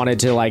back and wanted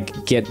to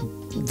like get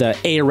the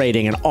A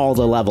rating in all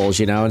the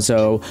levels, and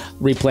so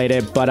replayed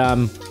it, but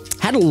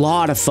had a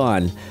lot of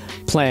fun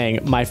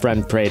playing My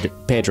Friend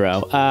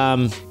Pedro.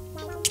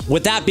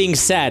 With that being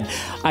said,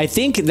 I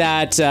think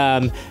that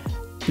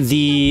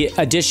the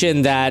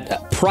addition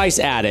that Price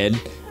added,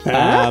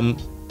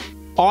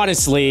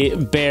 honestly,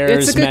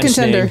 bears It's a good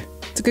mentioning. contender.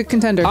 It's a good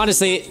contender.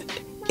 Honestly,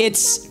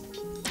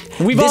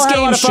 We've all had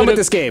a lot of fun with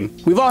this game.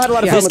 We've all had a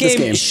lot of fun with this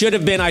game. Should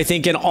have been, I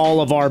think, in all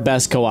of our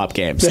best co-op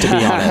games, to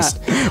be honest.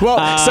 Well,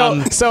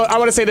 so I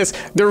want to say this.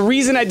 The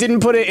reason I didn't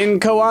put it in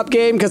co-op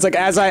game, because like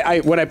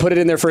when I put it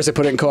in there first, I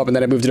put it in co-op, and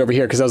then I moved it over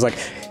here because I was like,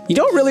 you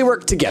don't really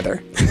work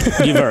together.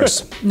 You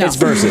verse. No. It's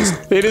versus.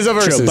 It is a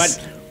versus. True,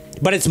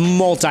 but it's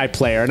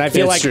multiplayer, and I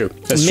feel like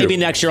maybe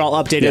next year I'll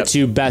update it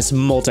to best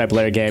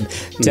multiplayer game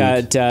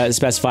to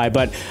specify.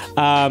 But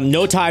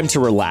No Time to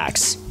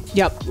Relax.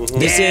 Yep.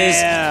 This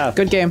is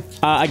good game.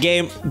 A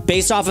game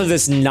based off of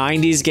this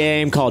 90s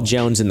game called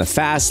Jones in the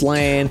Fast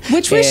Lane.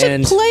 Which we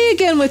should play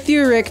again with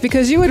you, Rick,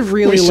 because you would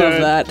really love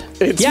that.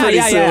 It's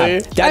pretty silly.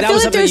 That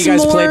was something you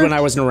guys played when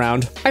I wasn't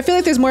around. I feel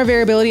like there's more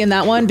variability in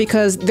that one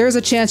because there's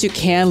a chance you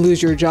can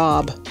lose your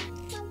job.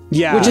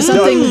 Yeah. Which is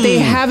something they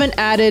haven't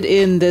added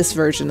in this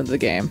version of the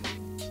game.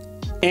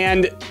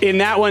 And in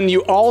that one,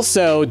 you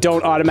also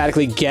don't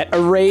automatically get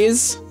a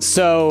raise.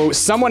 So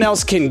someone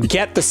else can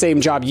get the same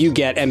job you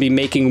get and be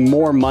making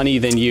more money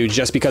than you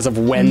just because of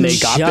when they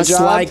got the job.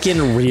 Just like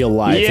in real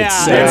life.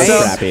 Yeah, it's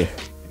so crappy.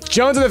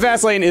 Jones in the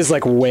Fast Lane is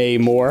like way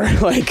more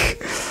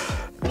like,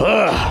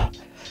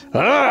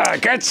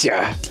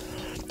 gotcha.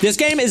 This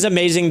game is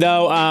amazing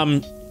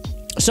though.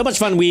 So much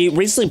fun. We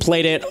recently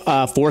played it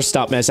for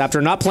Stumpmas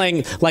after not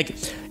playing, like,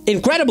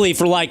 incredibly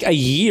for like a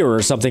year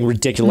or something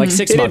ridiculous,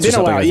 like 6 months or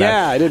something like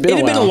that. Yeah, it had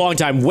been a long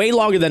time, way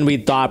longer than we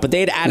thought, but they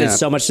had added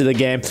so much to the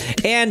game.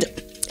 And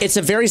it's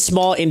a very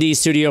small indie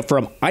studio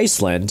from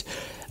Iceland.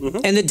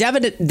 And the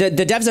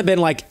devs have been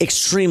like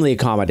extremely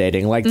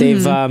accommodating. Like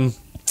they've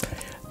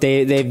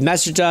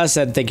messaged us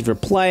and thank you for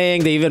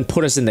playing. They even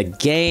put us in the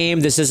game.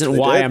 This isn't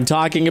why I'm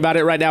talking about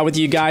it right now with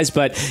you guys,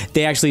 but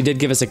they actually did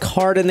give us a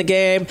card in the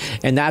game,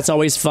 and that's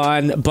always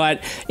fun.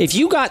 But if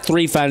you got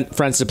 3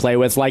 friends to play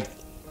with, like,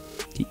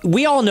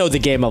 we all know the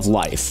game of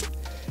life.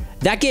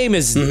 That game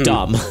is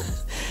dumb.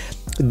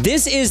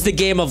 This is the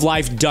game of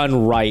life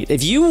done right.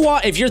 If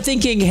you're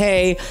thinking,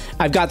 hey,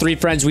 I've got 3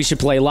 friends, we should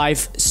play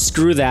life,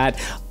 screw that.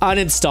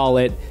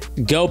 Uninstall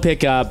it. Go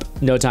pick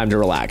up No Time to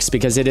Relax,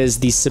 because it is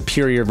the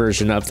superior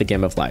version of the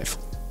game of life.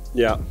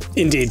 Yeah,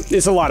 indeed.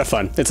 It's a lot of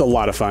fun. It's a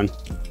lot of fun.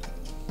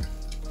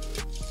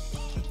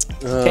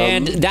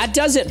 And that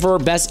does it for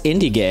best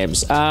indie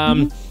games.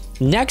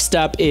 Next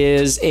up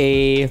is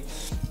a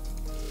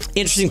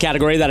interesting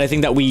category that I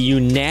think that we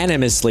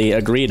unanimously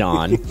agreed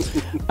on.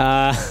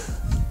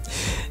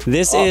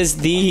 This is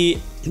the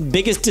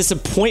biggest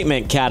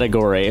disappointment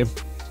category.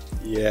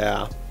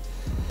 Yeah.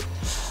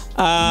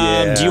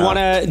 Do you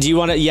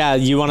want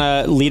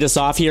to lead us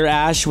off here,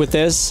 Ash, with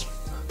this?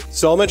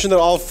 So I'll mention that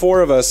all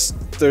 4 of us,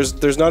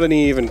 there's not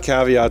any even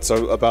caveats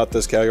about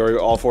this category.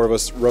 All 4 of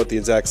us wrote the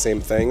exact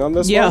same thing on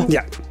this one.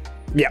 Yeah.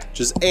 Which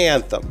is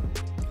Anthem.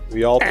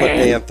 We all put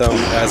Anthem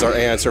as our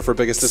answer for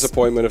biggest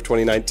disappointment of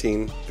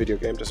 2019. Video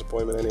game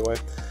disappointment, anyway.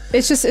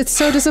 It's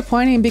so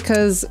disappointing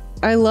because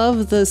I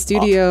love the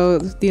studio,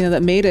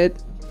 that made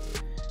it.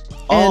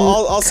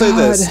 I'll say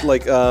this,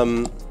 like,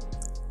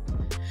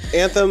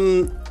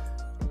 Anthem,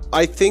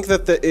 I think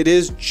that it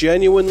is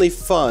genuinely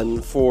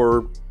fun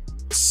for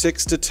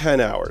 6 to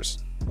 10 hours.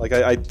 Like,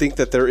 I think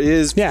that there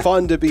is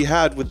fun to be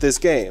had with this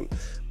game,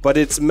 but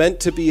it's meant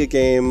to be a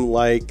game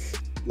like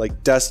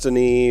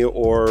Destiny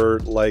or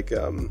like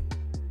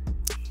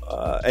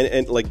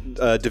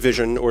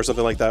Division or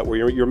something like that,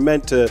 where you're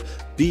meant to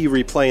be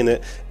replaying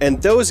it.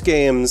 And those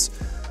games,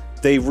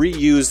 they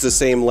reuse the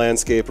same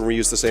landscape and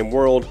reuse the same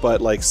world,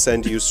 but like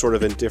send you sort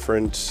of in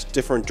different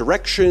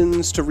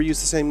directions to reuse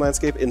the same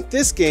landscape. In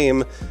this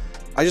game,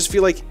 I just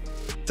feel like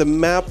the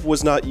map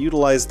was not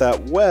utilized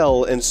that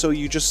well, and so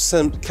you just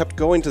kept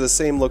going to the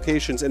same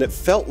locations, and it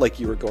felt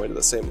like you were going to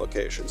the same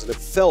locations, and it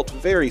felt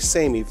very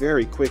samey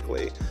very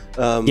quickly.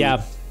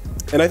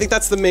 And I think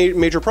that's the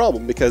major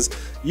problem, because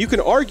you can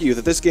argue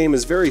that this game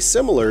is very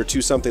similar to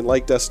something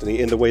like Destiny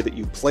in the way that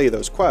you play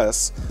those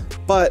quests,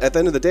 but at the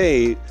end of the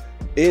day,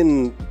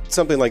 in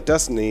something like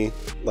Destiny,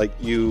 like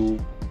you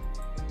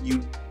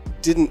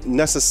didn't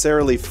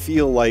necessarily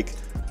feel like,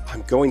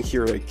 I'm going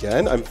here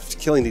again, I'm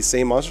killing these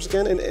same monsters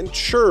again, and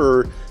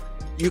sure,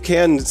 you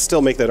can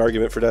still make that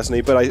argument for Destiny,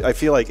 but I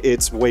feel like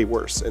it's way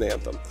worse in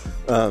Anthem.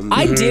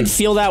 I did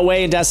feel that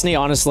way in Destiny,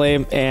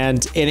 honestly,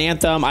 and in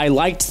Anthem, I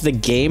liked the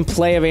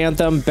gameplay of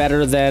Anthem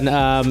better than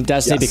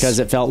Destiny, because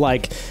it felt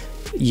like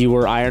you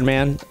were Iron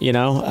Man,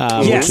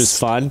 which was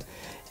fun.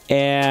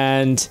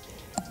 And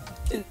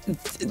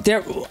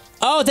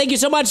thank you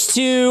so much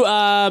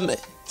to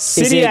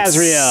City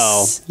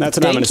Azrael. That's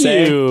what I'm going to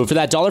say. Thank you for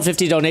that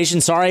 $1.50 donation.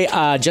 Sorry,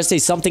 just say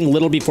something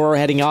little before we're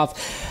heading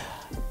off.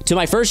 To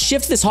my first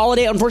shift this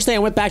holiday, unfortunately, I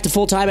went back to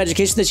full-time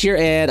education this year,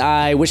 and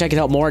I wish I could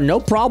help more. No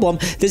problem.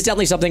 This is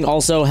definitely something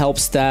also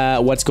helps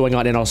what's going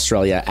on in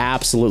Australia.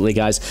 Absolutely,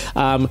 guys.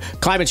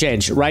 Climate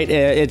change, right?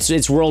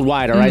 It's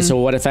worldwide, all right? So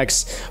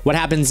what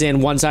happens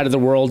in one side of the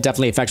world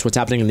definitely affects what's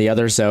happening in the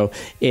other. So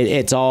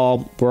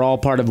we're all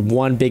part of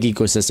one big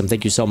ecosystem.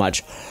 Thank you so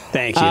much.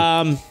 Thank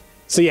you.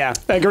 So yeah,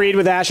 agreed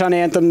with Ash on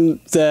Anthem.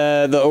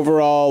 The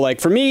overall,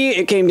 like, for me,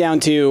 it came down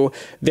to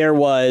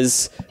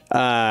there's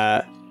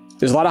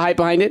a lot of hype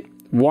behind it.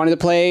 Wanted to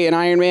play an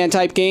Iron Man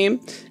type game,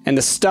 and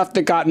the stuff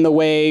that got in the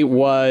way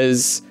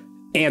was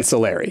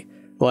ancillary.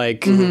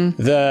 Like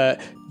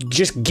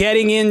just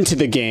getting into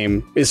the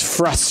game is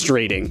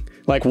frustrating.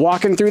 Like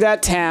walking through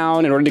that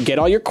town in order to get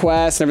all your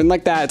quests and everything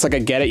like that. It's like, I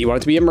get it, you want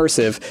it to be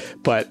immersive,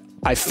 but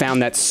I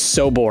found that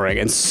so boring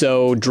and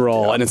so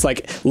droll. And it's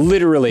like,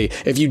 literally,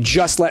 if you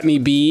just let me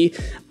be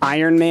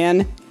Iron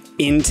Man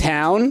in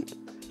town,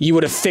 you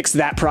would have fixed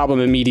that problem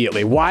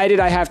immediately. Why did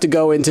I have to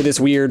go into this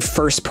weird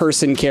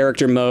first-person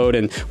character mode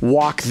and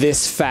walk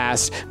this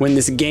fast when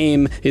this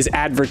game is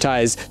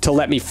advertised to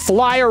let me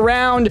fly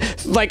around,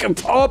 like,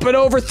 up and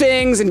over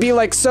things and be,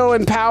 like, so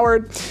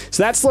empowered?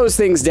 So that slows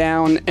things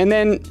down. And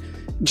then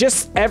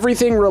just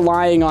everything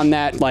relying on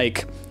that,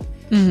 like,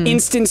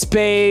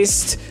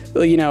 instance-based,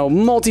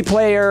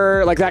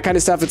 multiplayer, like that kind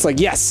of stuff. It's like,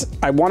 yes,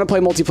 I want to play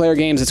multiplayer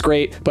games. It's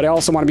great, but I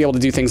also want to be able to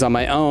do things on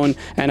my own.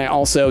 And I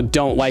also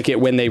don't like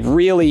it when they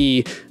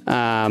really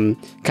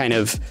kind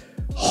of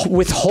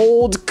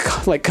withhold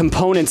like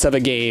components of a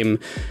game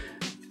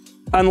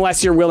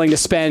unless you're willing to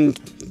spend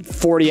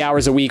 40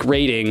 hours a week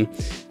raiding.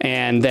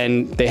 And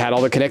then they had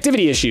all the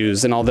connectivity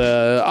issues and all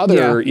the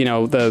other,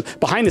 the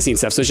behind the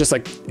scenes stuff. So it's just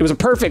like, it was a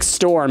perfect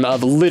storm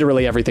of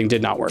literally everything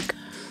did not work.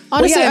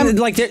 Honestly,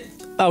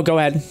 Oh, go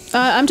ahead.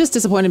 I'm just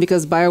disappointed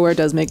because BioWare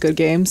does make good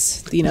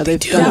games. You know, they've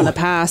done in the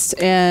past.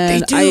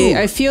 And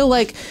I feel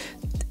like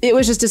it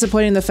was just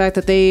disappointing the fact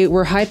that they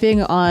were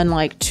hyping on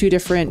like two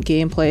different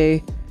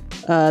gameplay.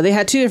 They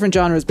had two different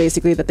genres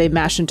basically that they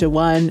mashed into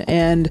one.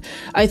 And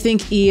I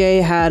think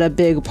EA had a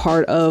big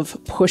part of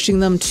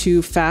pushing them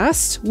too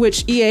fast,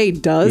 which EA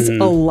does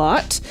a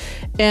lot.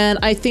 And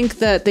I think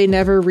that they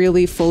never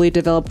really fully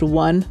developed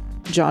one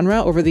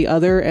genre over the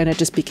other, and it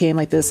just became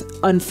like this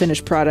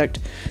unfinished product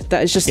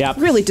that is just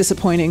really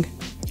disappointing.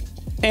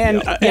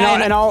 And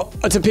I'll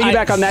to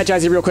piggyback on that,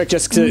 Jazzy, real quick,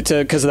 just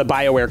because of the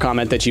BioWare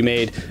comment that you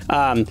made.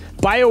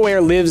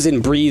 BioWare lives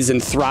and breathes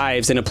and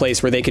thrives in a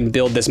place where they can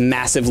build this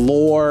massive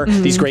lore,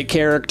 these great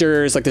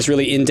characters, like this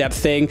really in-depth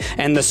thing.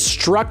 And the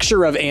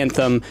structure of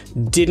Anthem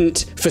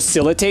didn't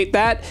facilitate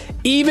that,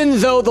 even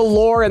though the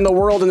lore and the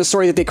world and the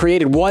story that they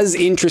created was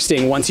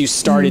interesting once you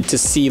started to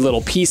see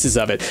little pieces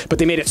of it. But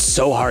they made it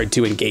so hard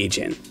to engage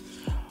in.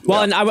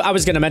 Well, and I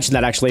was going to mention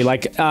that actually,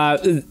 like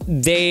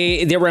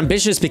they were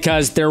ambitious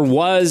because there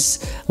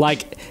was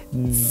like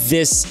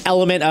this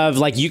element of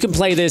like you can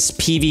play this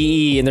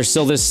PvE and there's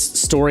still this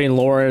story and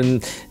lore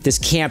and this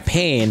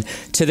campaign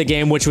to the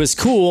game, which was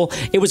cool.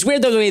 It was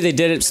weird though the way they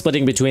did it,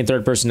 splitting between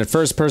third person and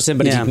first person,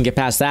 but if you can get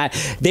past that,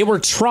 they were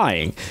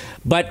trying.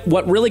 But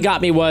what really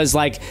got me was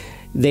like,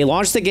 they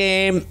launched the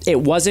game, it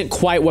wasn't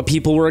quite what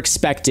people were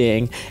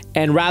expecting,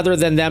 and rather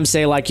than them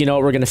say like, you know,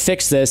 we're gonna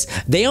fix this,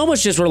 they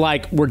almost just were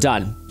like, we're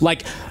done.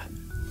 Like,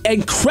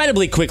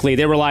 incredibly quickly,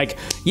 they were like,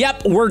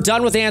 yep, we're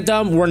done with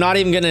Anthem, we're not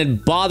even gonna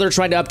bother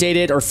trying to update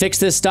it or fix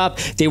this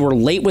stuff. They were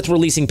late with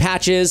releasing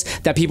patches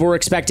that people were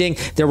expecting.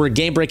 There were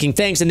game-breaking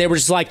things, and they were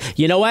just like,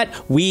 you know what,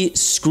 we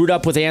screwed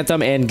up with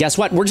Anthem, and guess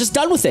what, we're just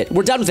done with it.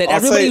 We're done with it.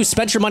 Everybody who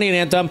spent your money on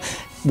Anthem,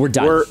 we're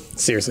done.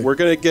 Seriously. We're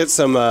going to get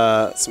some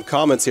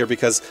comments here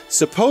because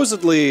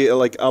supposedly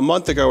like a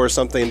month ago or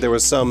something, there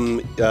was some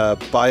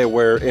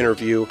BioWare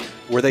interview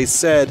where they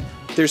said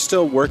they're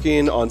still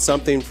working on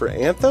something for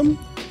Anthem.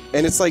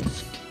 And it's like,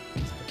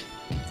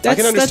 I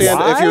can understand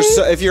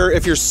if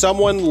you're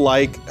someone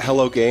like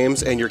Hello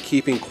Games and you're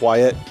keeping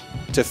quiet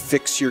to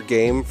fix your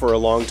game for a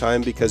long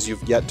time because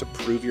you've yet to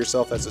prove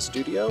yourself as a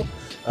studio.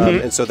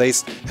 And so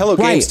Hello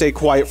Games stay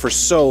quiet for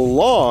so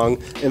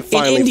long and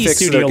finally fix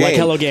their game. Like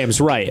Hello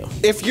Games, right?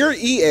 If you're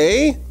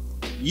EA,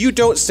 you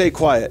don't stay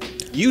quiet.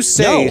 You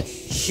say,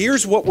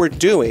 here's what we're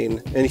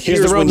doing, and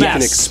here's when you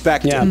can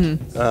expect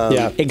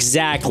it.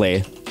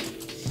 Exactly.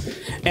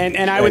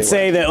 And I would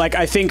say that, like,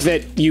 I think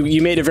that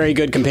you made a very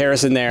good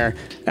comparison there.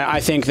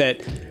 I think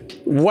that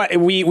what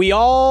we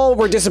all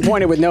were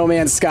disappointed with No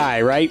Man's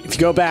Sky, right? If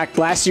you go back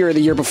last year or the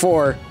year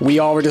before, we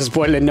all were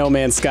disappointed in No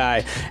Man's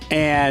Sky.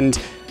 And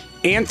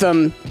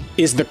Anthem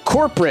is the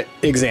corporate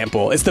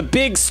example. It's the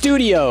big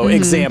studio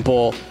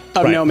example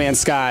of No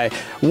Man's Sky.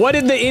 What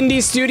did the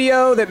indie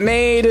studio that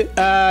made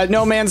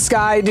No Man's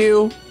Sky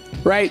do?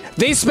 Right?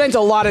 They spent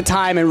a lot of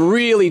time and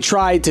really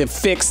tried to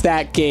fix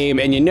that game,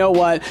 and you know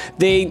what?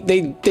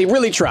 They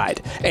really tried.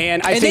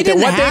 And I think that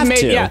what they've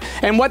made,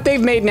 and what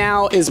they've made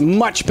now is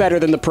much better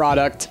than the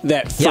product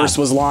that first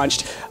was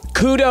launched.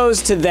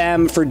 Kudos to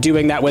them for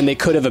doing that when they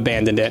could have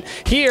abandoned it.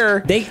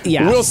 Here,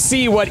 we'll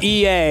see what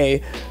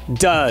EA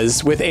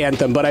does with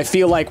Anthem, but I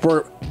feel like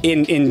we're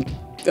in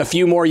a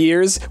few more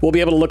years, we'll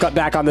be able to look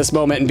back on this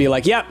moment and be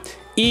like, yep,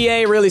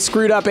 EA really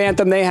screwed up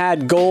Anthem. They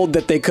had gold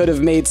that they could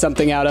have made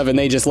something out of, and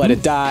they just let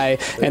it die.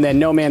 And then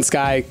No Man's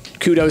Sky,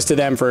 kudos to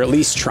them for at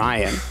least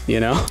trying,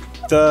 you know?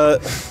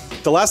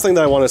 The last thing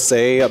that I want to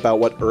say about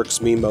what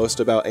irks me most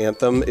about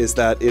Anthem is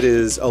that it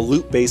is a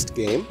loot-based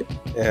game,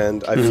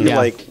 and I feel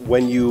like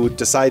when you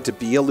decide to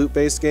be a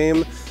loot-based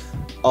game,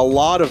 a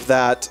lot of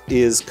that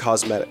is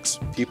cosmetics.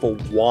 People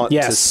want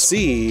to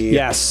see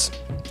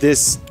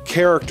this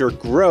character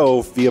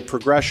grow via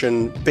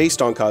progression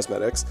based on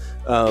cosmetics,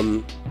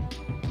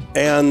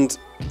 and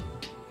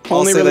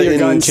only really your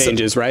gun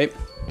changes, right?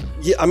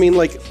 Yeah, I mean,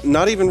 like,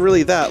 not even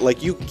really that.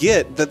 Like, you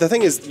get... The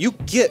thing is, you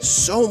get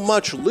so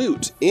much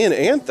loot in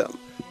Anthem,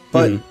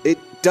 but it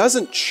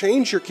doesn't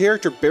change your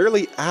character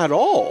barely at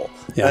all.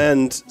 Yeah.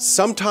 And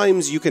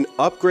sometimes you can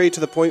upgrade to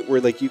the point where,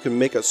 like, you can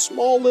make a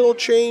small little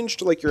change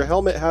to, like, your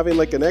helmet having,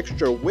 like, an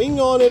extra wing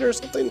on it or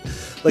something.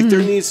 Like, there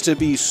needs to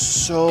be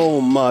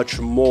so much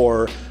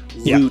more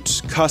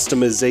loot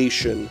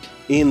customization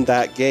in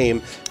that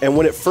game. And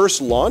when it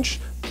first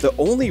launched, the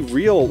only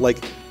real,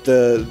 like...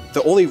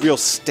 The only real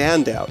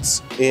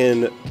standouts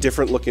in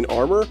different looking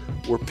armor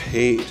were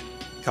paid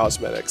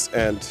cosmetics,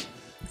 and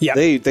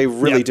they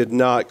really did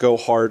not go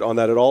hard on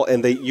that at all.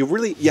 And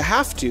you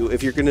have to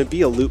if you're going to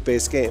be a loot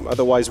based game.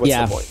 Otherwise, what's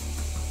the point?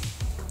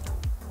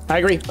 I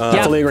agree.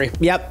 Totally agree.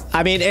 Yep.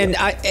 I mean,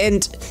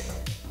 and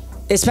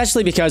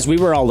especially because we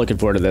were all looking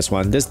forward to this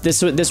one.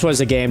 This was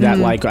a game that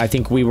like I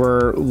think we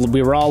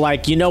were all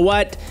like, you know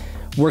what?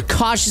 We're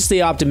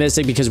cautiously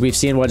optimistic because we've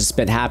seen what's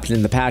been happening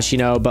in the past, you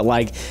know, but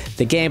like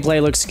the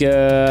gameplay looks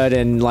good,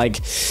 and like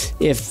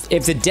if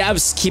the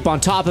devs keep on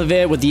top of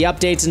it with the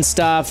updates and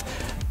stuff,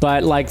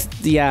 but like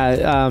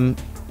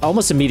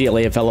almost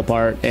immediately it fell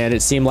apart, and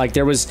it seemed like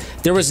there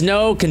was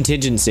no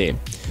contingency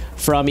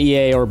from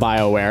EA or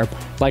BioWare.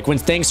 Like when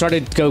things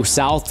started to go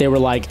south, they were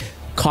like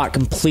caught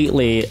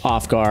completely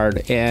off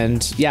guard.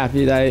 And yeah,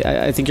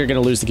 I think you're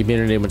going to lose the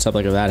community when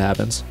something like that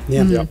happens.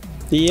 Yeah.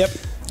 Yep.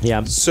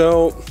 Yeah.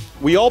 So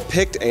we all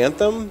picked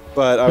Anthem,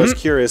 but I was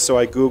curious, so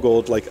I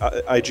Googled, like,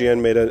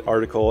 IGN made an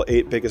article,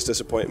 8 biggest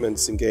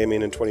disappointments in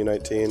gaming in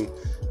 2019.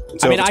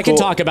 So I mean, I can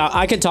talk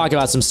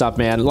about some stuff,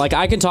 man. Like,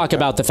 I can talk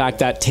about the fact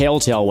that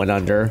Telltale went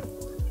under.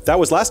 That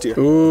was last year.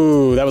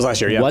 Ooh, that was last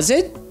year, yeah. Was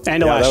it?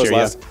 End of last year,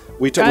 yeah.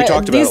 We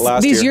talked about it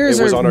last year. These years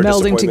it was are on our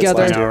melding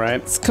together. last year. I know,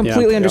 right? It's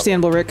completely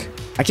understandable, Rick.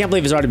 I can't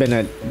believe it's already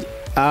been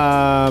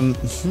I'll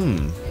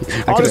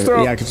just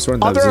throw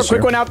a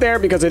quick one out there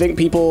because I think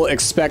people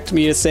expect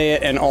me to say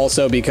it, and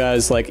also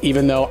because, like,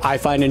 even though I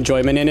find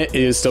enjoyment in it,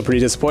 it is still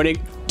pretty disappointing.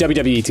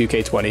 WWE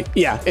 2K20.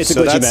 Yeah, it's a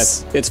glitchy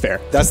mess. It's fair.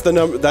 That's the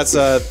number. That's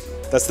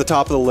the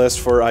top of the list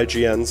for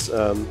IGN's.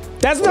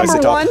 That's number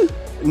one?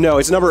 No,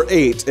 it's number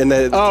 8, and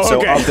then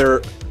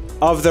okay.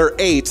 of their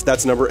 8,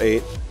 that's number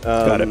 8.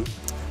 Got it.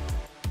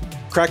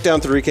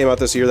 Crackdown 3 came out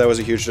this year. That was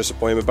a huge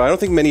disappointment, but I don't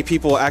think many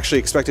people actually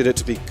expected it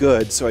to be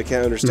good, so I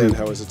can't understand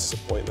how it was a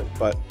disappointment,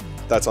 but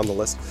that's on the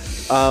list.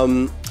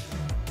 The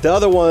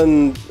other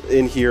one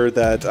in here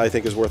that I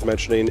think is worth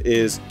mentioning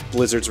is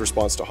Blizzard's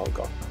response to Hong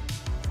Kong.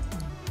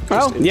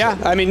 Oh, yeah.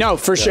 I mean, no,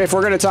 for sure. If we're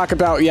going to talk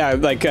about,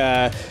 like,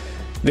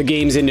 the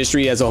games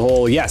industry as a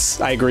whole, yes,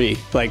 I agree.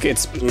 Like,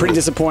 it's pretty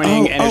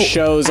disappointing, and it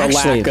shows a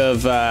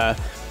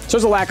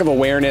lack of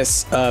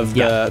awareness of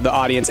the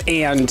audience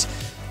and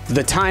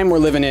the time we're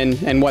living in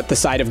and what the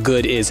side of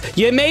good is.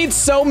 You made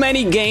so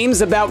many games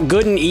about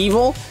good and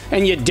evil,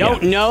 and you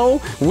don't know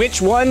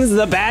which one's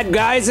the bad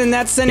guys in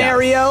that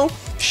scenario?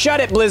 Shut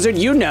it, Blizzard,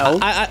 you know.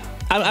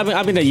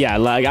 I'm gonna,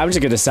 like, I'm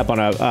just gonna step on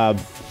a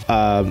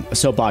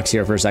soapbox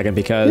here for a second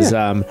because,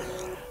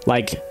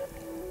 like,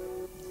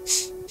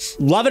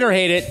 love it or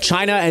hate it,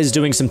 China is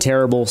doing some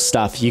terrible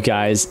stuff, you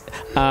guys.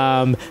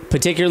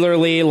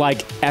 Particularly,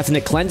 like,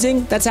 ethnic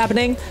cleansing that's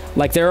happening.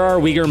 Like, there are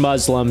Uyghur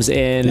Muslims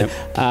in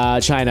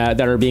China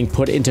that are being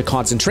put into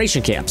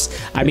concentration camps.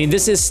 I mean,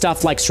 this is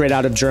stuff like straight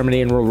out of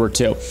Germany in World War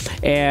II.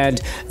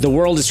 And the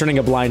world is turning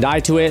a blind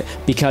eye to it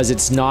because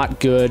it's not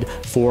good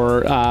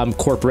for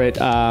corporate,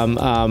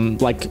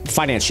 like,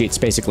 finance sheets,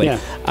 basically.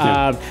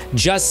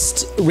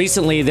 Just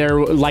recently,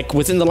 like,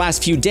 within the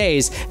last few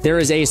days, there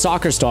is a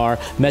soccer star,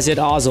 Mesut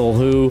Ozil,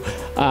 who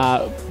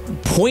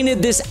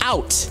pointed this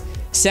out,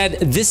 said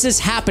this is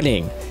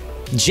happening,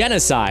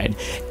 genocide,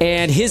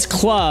 and his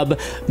club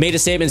made a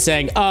statement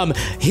saying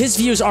his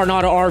views are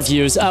not our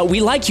views.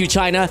 We like you,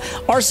 China.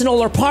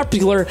 Arsenal are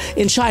popular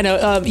in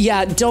China.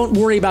 Yeah, don't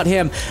worry about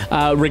him.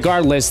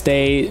 Regardless,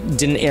 they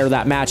didn't air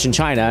that match in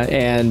China,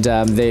 and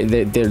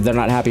they're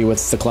not happy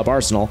with the club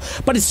Arsenal.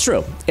 But it's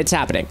true, it's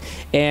happening,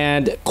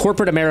 and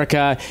corporate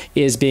America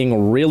is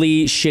being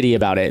really shitty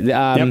about it.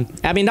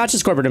 I mean, not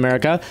just corporate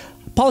America,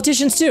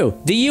 politicians too.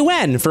 The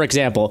UN, for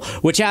example,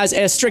 which has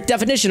a strict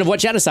definition of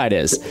what genocide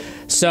is.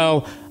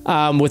 So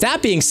with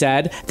that being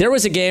said, there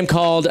was a game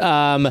called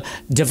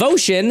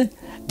Devotion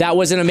that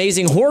was an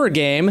amazing horror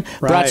game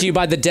brought to you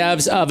by the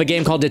devs of a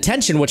game called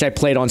Detention, which I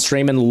played on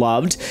stream and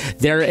loved.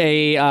 They're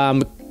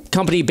a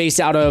company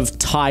based out of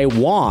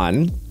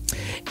Taiwan,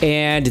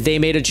 and they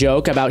made a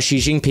joke about Xi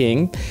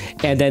Jinping,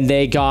 and then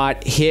they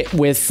got hit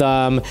with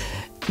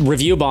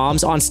review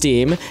bombs on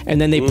Steam, and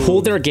then they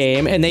pulled their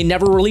game and they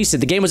never released it.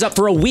 The game was up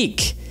for a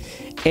week,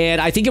 and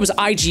I think it was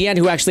IGN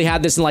who actually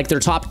had this in, like, their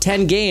top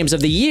 10 games of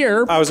the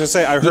year. I was gonna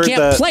say, I heard you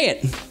can't play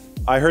it.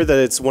 I heard that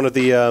it's one of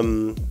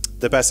the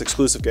best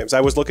exclusive games.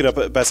 I was looking up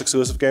at best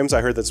exclusive games.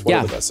 I heard that's one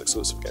of the best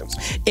exclusive games.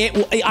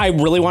 I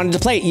really wanted to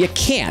play it. You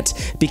can't,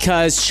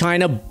 because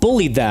China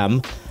bullied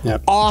them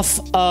off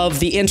of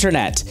the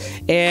internet,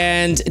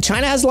 and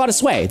China has a lot of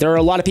sway. There are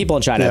a lot of people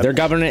in China. Their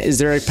government is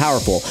very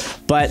powerful,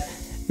 but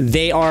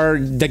they are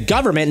the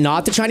government,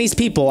 not the Chinese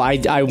people.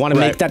 I want to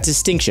make that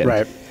distinction.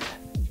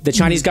 The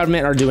Chinese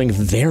government are doing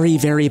very,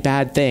 very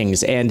bad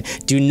things, and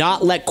do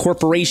not let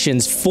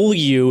corporations fool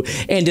you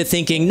into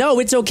thinking, no,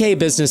 it's okay,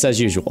 business as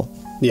usual.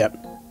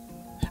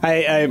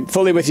 I'm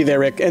fully with you there,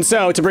 Rick. And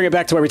so, to bring it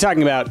back to what we're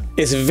talking about,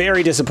 it's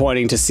very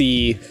disappointing to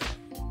see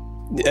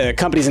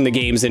companies in the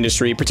games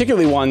industry,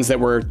 particularly ones that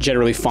we're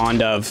generally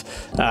fond of,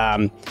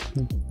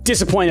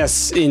 disappoint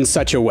us in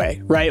such a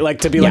way, right? Like,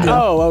 to be like,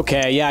 oh,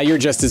 okay, yeah, you're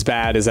just as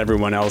bad as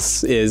everyone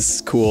else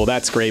is. Cool,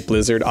 that's great,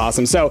 Blizzard,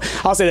 awesome. So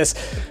I'll say this,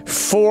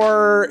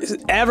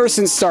 ever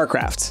since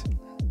StarCraft,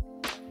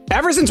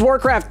 ever since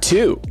Warcraft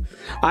 2,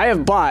 I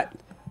have bought,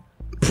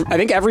 I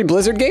think, every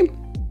Blizzard game.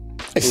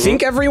 I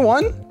think every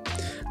one.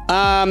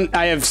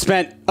 I have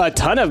spent a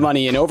ton of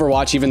money in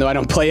Overwatch, even though I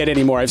don't play it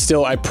anymore.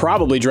 I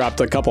probably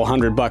dropped a couple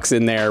 $100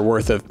 in there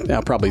worth of,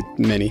 probably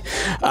many.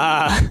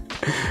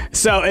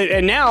 So,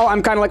 and now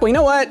I'm kind of like, well, you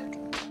know what?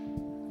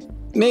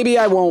 Maybe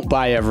I won't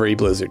buy every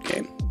Blizzard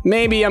game.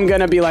 Maybe I'm going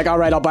to be like, all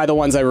right, I'll buy the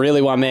ones I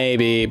really want,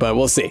 maybe, but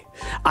we'll see.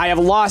 I have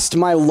lost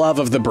my love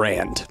of the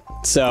brand.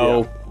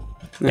 So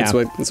that's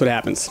what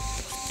happens.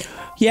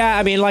 Yeah,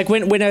 I mean, like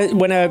when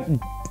a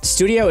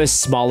studio is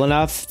small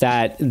enough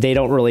that they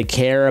don't really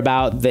care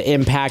about the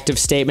impact of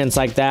statements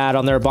like that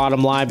on their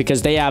bottom line,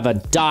 because they have a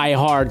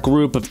diehard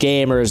group of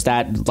gamers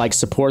that like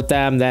support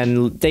them.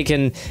 Then they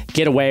can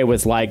get away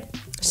with like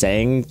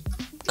saying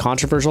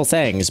controversial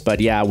things. But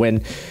yeah,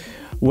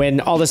 when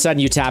all of a sudden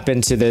you tap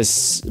into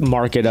this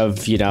market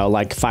of, you know,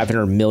 like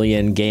 500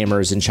 million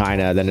gamers in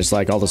China, then it's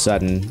like all of a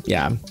sudden,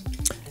 yeah,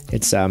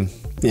 it's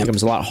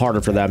becomes a lot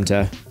harder for them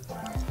to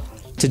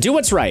do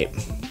what's right.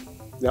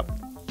 Yep.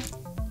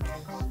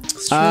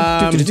 So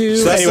that's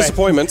anyway.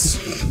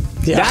 Disappointments.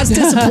 Yeah. That's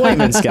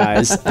disappointments,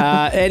 guys.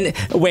 And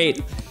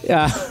wait,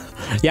 yeah,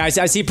 I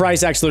see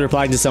Price actually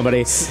replying to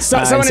somebody.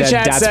 Someone in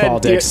chat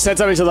said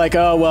something to like,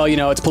 oh, well, you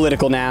know, it's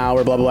political now,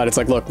 or blah, blah, blah. It's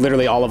like, look,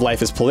 literally all of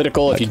life is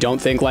political. If you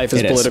don't think life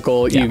is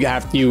political,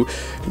 you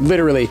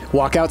literally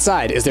walk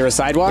outside. Is there a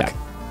sidewalk? Yeah.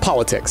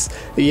 Politics.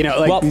 You know,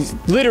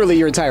 like literally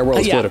your entire world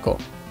is political.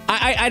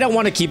 I don't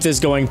want to keep this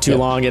going too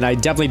long, and I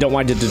definitely don't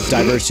want it to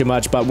diverge too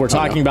much, but we're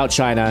talking about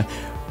China.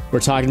 We're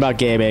talking about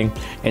gaming,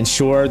 and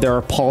sure, there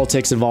are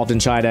politics involved in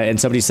China,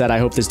 and somebody said, I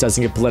hope this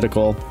doesn't get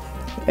political.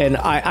 And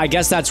I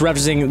guess that's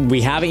referencing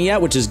we haven't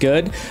yet, which is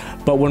good.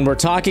 But when we're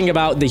talking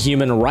about the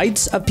human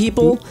rights of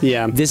people,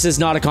 this is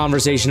not a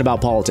conversation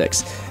about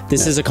politics.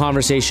 This is a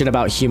conversation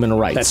about human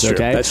rights. That's true.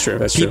 Okay? That's true.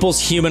 That's People's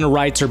human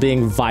rights are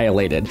being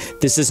violated.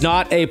 This is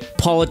not a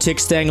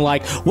politics thing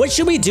like, what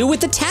should we do with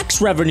the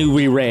tax revenue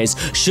we raise?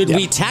 Should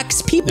we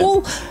tax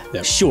people?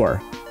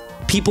 Sure.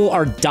 People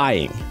are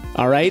dying.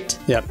 All right?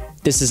 Yep.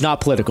 This is not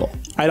political.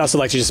 I'd also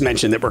like to just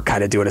mention that we're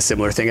kind of doing a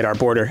similar thing at our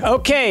border.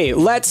 Okay,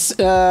 let's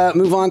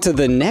move on to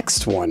the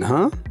next one,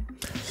 huh?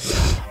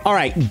 All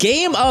right,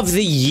 Game of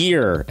the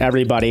Year,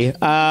 everybody.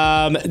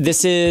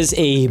 This is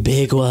a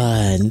big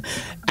one.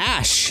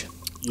 Ash,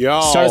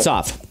 start us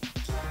off.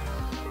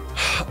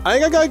 I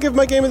think I gotta give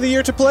my Game of the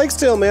Year to Plague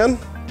Tale, man.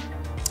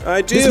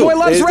 I do. This boy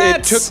loves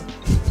rats!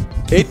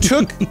 It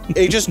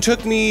just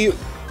took me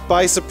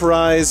by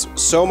surprise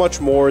so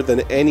much more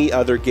than any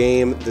other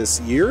game this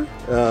year.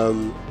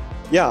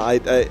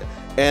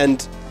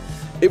 And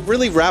it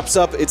really wraps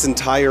up its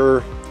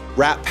entire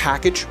rat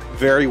package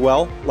very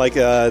well. Like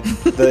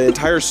the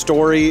entire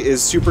story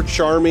is super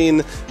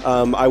charming.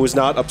 I was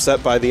not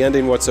upset by the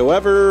ending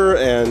whatsoever,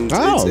 and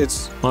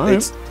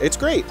it's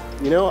great.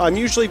 You know, I'm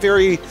usually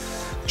very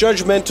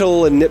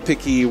judgmental and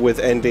nitpicky with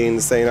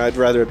endings, saying I'd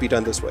rather it be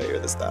done this way or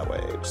that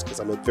way, just because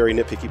I'm a very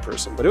nitpicky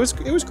person. But it was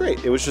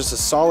great. It was just a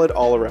solid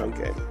all-around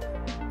game.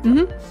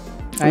 I'm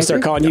gonna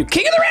start calling you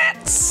King of the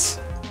Rats.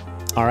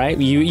 All right,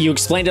 you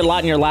explained it a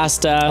lot in your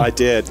last. I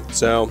did.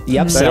 So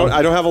yep.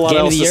 I don't have a lot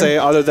else to say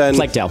other than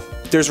Plague Tale.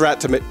 There's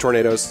rat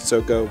tornadoes,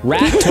 so go.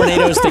 Rat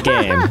tornadoes, the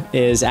game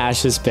is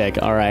Ash's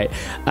pick. All right,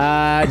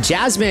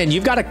 Jasmine,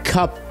 you've got a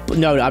cup.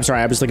 No, I'm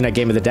sorry. I was looking at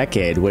Game of the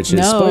Decade, which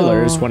is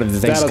spoilers. One of the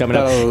things coming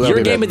up.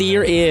 Your Game of the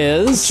Year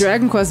is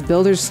Dragon Quest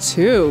Builders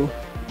 2.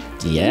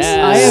 Yes.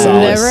 I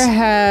have never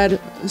had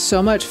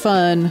so much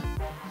fun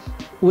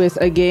with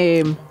a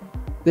game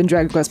than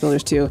Dragon Quest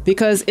Builders 2,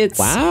 because it's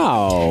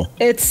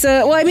it's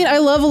well, I mean, I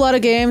love a lot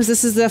of games.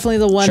 This is definitely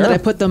the one that I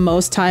put the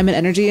most time and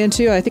energy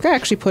into. I think I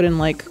actually put in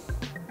like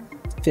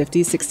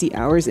 50, 60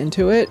 hours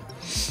into it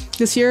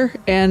this year,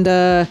 and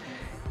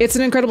it's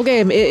an incredible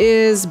game. It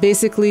is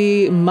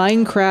basically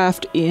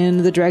Minecraft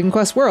in the Dragon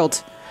Quest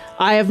world.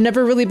 I have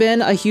never really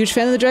been a huge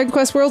fan of the Dragon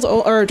Quest world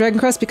or Dragon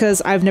Quest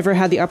because I've never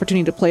had the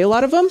opportunity to play a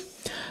lot of them,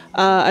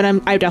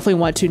 and I definitely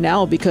want to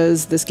now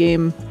because this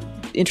game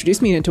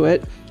introduced me into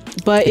it.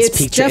 But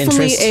it's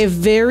definitely a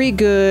very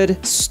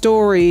good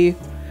story,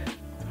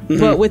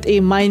 but with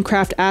a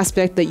Minecraft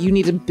aspect that you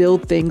need to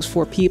build things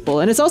for people.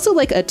 And it's also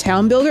like a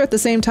town builder at the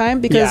same time,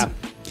 because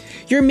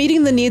you're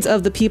meeting the needs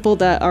of the people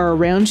that are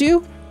around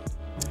you,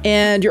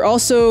 and you're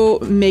also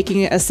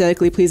making it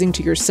aesthetically pleasing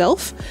to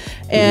yourself.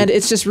 And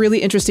it's just really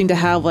interesting to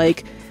have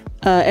like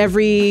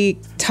every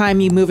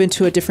time you move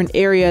into a different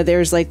area,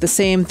 there's like the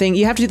same thing.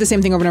 You have to do the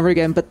same thing over and over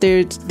again, but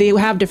they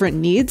have different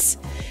needs,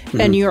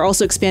 and you're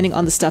also expanding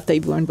on the stuff that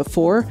you've learned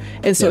before.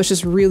 And so it's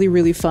just really,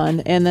 really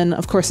fun. And then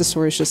of course the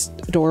story is just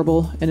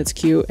adorable and it's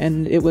cute,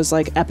 and it was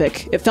like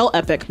epic. It felt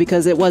epic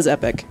because it was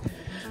epic.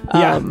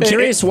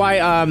 Curious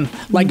why,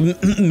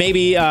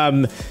 maybe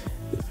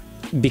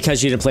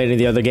because you didn't play any of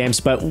the other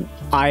games, but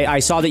I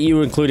saw that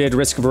you included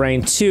Risk of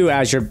Rain 2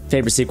 as your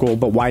favorite sequel,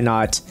 but why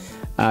not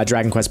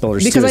Dragon Quest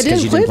Builders 2? Because I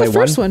didn't play the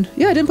first one.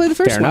 Yeah, I didn't play the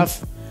first one.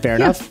 Fair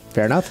enough.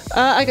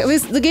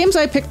 The games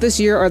I picked this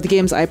year are the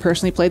games I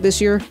personally played this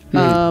year.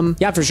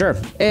 Yeah, for sure.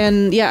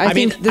 And yeah, I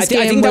think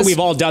that we've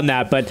all done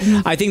that, but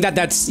I think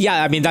that's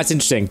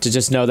interesting to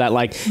just know that,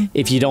 like,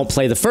 if you don't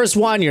play the first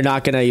one, you're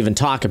not going to even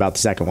talk about the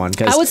second one.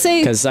 I would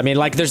say, because I mean,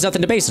 like, there's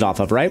nothing to base it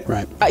off of, right?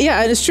 Right.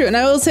 Yeah, it's true. And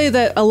I will say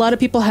that a lot of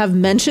people have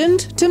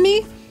mentioned to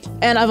me,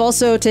 and I've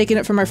also taken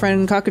it from my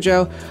friend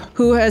Kakajo,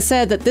 who has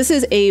said that this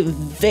is a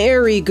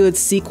very good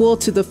sequel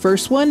to the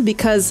first one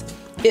because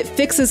it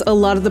fixes a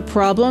lot of the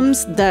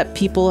problems that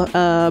people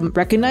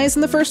recognized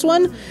in the first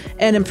one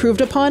and improved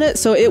upon it.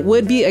 So it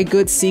would be a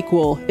good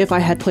sequel if I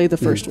had played the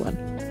first one.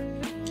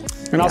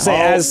 And I'll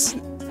say,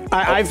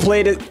 I've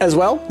played it as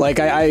well. Like,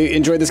 I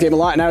enjoyed this game a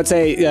lot, and I would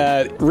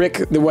say,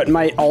 Rick, what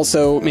might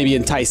also maybe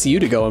entice you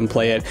to go and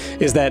play it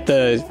is that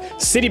the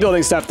city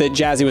building stuff that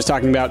Jazzy was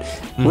talking about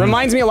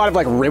reminds me a lot of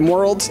like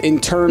RimWorld in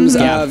terms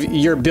of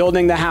you're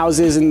building the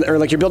houses or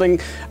like you're building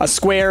a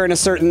square in a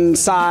certain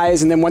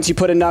size, and then once you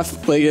put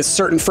enough like a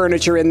certain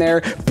furniture in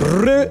there,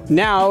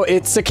 now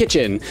it's a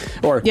kitchen,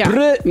 or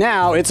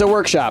now it's a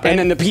workshop, and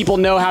then the people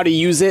know how to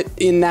use it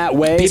in that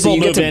way. People so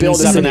you get to build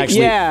stuff and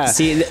actually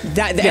see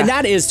that, and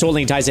that is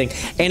totally enticing,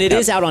 and it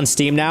is out on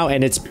Steam now,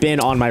 and it's been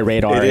on my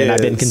radar, and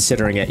I've been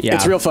considering it. Yeah,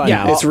 it's real fun.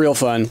 Yeah, it's real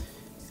fun.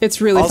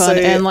 It's really fun,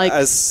 and like,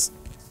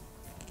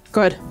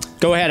 go ahead.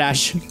 Go ahead,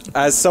 Ash.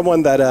 As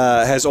someone that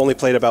has only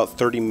played about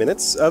 30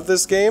 minutes of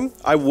this game,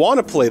 I want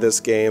to play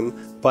this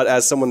game, but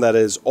as someone that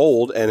is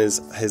old and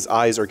his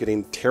eyes are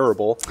getting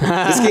terrible,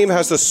 this game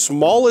has the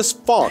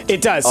smallest font.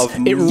 It does. Of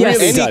it really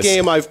any does.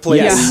 game I've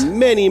played in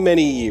many,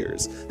 many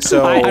years.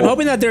 So I'm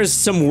hoping that there's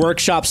some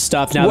workshop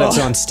stuff now that's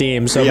on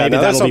Steam, so maybe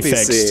that'll be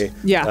fixed.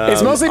 Yeah,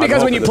 it's mostly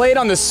because when you play it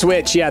on the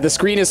Switch, the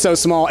screen is so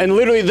small, and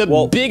literally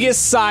the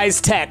biggest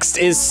size text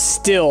is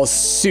still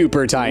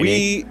super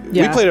tiny.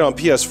 We played it on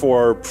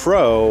PS4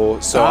 Pro,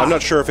 so I'm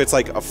not sure if it's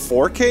like a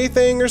 4K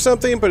thing or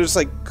something, but it's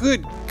like,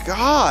 good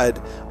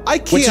God, I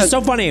can't. Which is so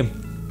funny.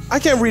 I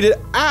can't read it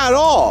at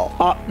all.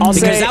 I'll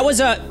say that was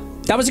a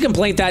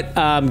complaint that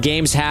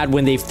games had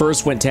when they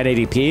first went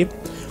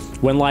 1080p.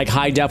 When like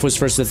high def was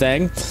first a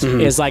thing,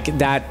 is like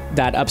that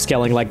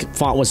upscaling, like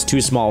font was too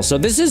small. So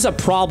this is a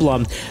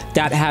problem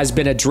that has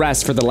been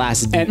addressed for the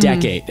last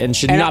decade and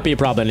should not be a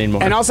problem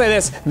anymore. And I'll say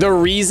this, the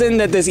reason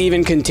that this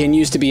even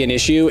continues to be an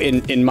issue,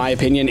 in my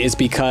opinion, is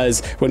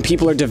because when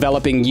people are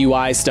developing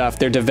UI stuff,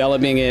 they're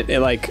developing it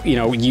like, you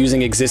know,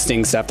 using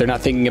existing stuff. They're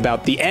not thinking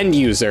about the end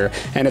user.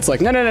 And it's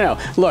like, no.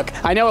 Look,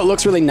 I know it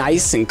looks really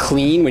nice and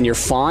clean when your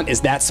font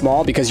is that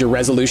small because your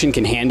resolution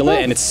can handle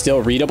it and it's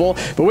still readable.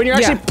 But when you're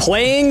actually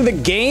playing the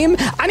game,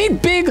 I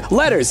need big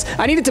letters.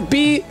 I need it to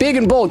be big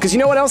and bold, because you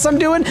know what else I'm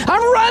doing?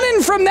 I'm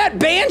running from that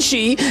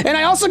banshee, and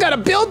I also got to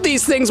build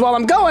these things while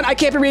I'm going. I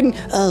can't be reading,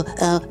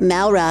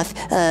 Malrath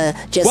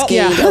just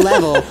gained a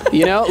level.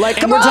 You know, like,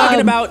 come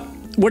on.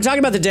 We're talking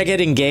about the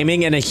decade in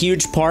gaming, and a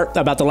huge part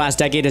about the last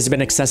decade has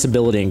been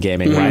accessibility in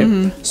gaming,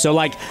 right? So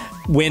like,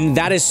 when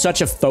that is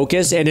such a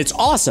focus, and it's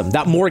awesome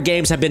that more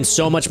games have been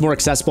so much more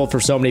accessible for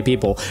so many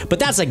people, but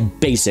that's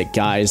like basic,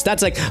 guys.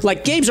 That's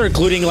like games are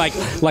including like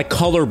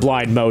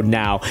colorblind mode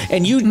now,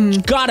 and you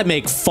gotta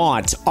make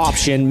font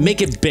option,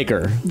 make it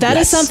bigger. That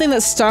is something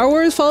that Star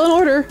Wars Fallen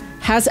Order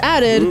has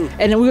added,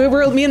 and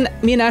me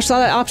and Ash saw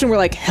that option. We're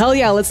like, hell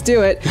yeah, let's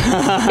do it.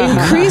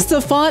 Increase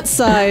the font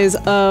size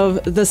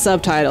of the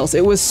subtitles.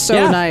 It was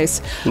so nice.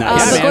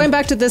 But going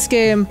back to this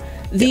game,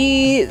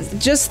 the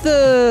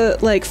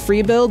like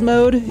free build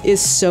mode is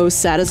so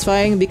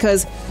satisfying,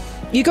 because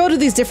you go to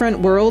these different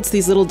worlds,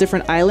 these little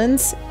different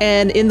islands,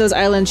 and in those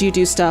islands you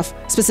do stuff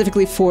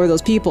specifically for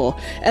those people.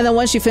 And then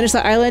once you finish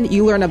the island,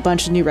 you learn a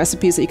bunch of new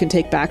recipes that you can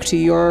take back to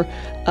your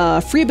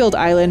free build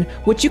island,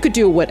 which you could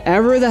do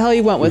whatever the hell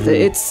you want with it.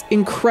 It's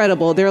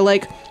incredible.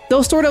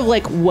 They'll sort of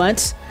like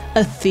want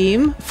a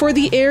theme for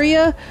the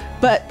area,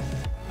 but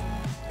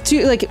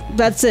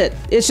that's it.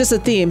 It's just a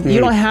theme. You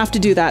don't have to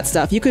do that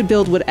stuff. You could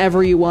build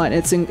whatever you want.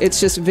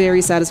 It's just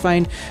very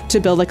satisfying to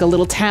build like a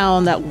little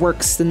town that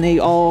works, and they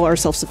all are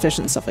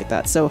self-sufficient and stuff like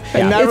that. So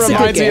and that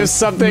reminds me of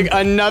something.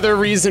 Another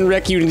reason,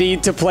 Rick, you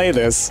need to play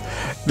this.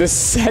 The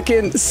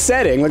second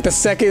setting, like the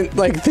second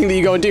thing that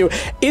you go and do,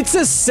 it's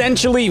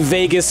essentially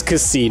Vegas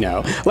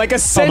Casino. Like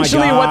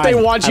essentially what they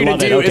want you to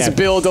do is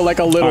build a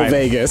little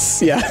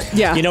Vegas.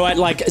 Yeah. You know what?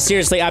 Like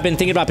seriously, I've been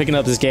thinking about picking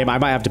up this game. I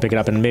might have to pick it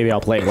up, and maybe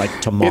I'll play it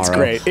like tomorrow. It's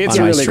great. It's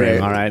on really stream,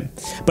 great. All right,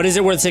 but is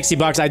it worth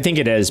 $60? I think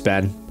it is,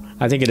 Ben.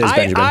 I think it is,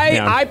 Benjamin.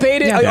 I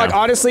paid it. Like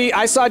honestly,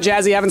 I saw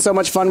Jazzy having so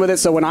much fun with it.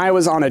 So when I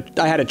was I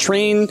had a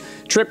train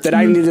trip that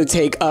I needed to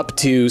take up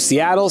to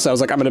Seattle. So I was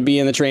like, I'm going to be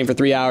in the train for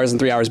 3 hours and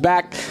 3 hours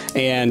back.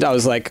 And I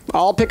was like,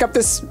 I'll pick up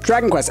this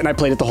Dragon Quest, and I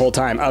played it the whole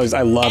time. I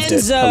loved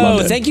it.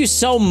 Enzo, thank you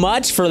so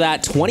much for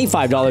that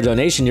 $25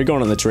 donation. You're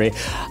going on the tree.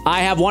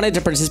 I have wanted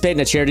to participate in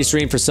a charity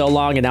stream for so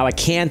long, and now I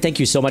can. Thank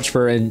you so much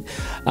for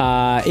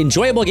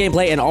enjoyable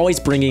gameplay and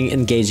always bringing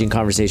engaging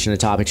conversation and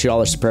topics. You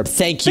all are superb.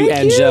 Thank you,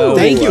 Enzo.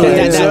 Thank you,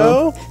 Enzo.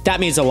 That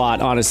means a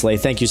lot, honestly.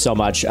 Thank you so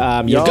much.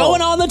 You're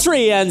going on the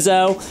tree,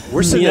 Enzo.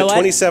 We're sitting at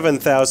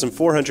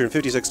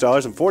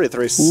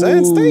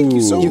 $27,456.43. Thank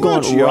you so much, You're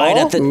going right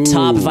at the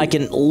top. If I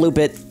can loop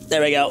it.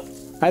 There we go.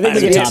 I think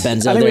we can hit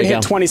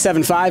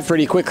 27.5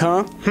 pretty quick,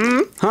 huh?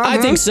 I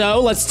think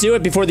so. Let's do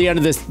it before the end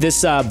of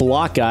this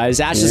block,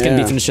 guys. Ash is going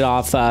to be finishing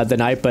off the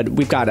night, but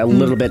we've got a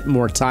little bit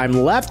more time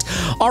left.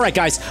 All right,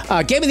 guys.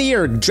 Game of the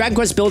Year, Dragon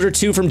Quest Builder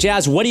 2 from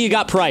Jazz. What do you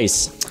got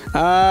price?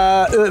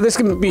 This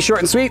can be short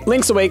and sweet.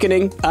 Link's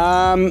Awakening.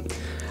 I'm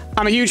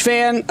a huge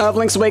fan of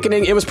Link's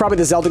Awakening. It was probably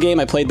the Zelda game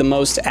I played the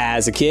most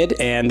as a kid,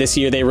 and this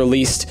year they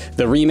released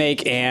the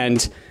remake,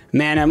 and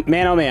man,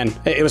 oh man,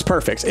 it was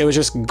perfect. It was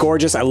just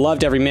gorgeous. I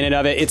loved every minute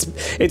of it.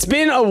 It's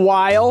been a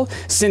while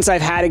since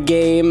I've had a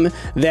game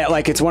that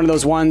like it's one of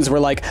those ones where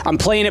like I'm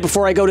playing it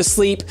before I go to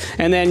sleep,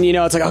 and then you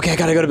know it's like okay, I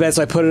gotta go to bed,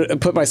 so I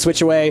put my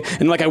Switch away,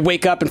 and like I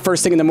wake up and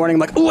first thing in the morning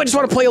I'm like, oh, I just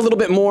want to play a little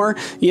bit more,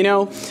 you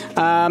know.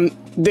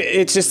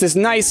 It's just this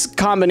nice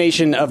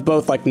combination of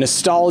both like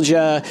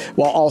nostalgia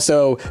while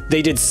also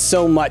they did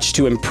so much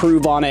to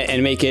improve on it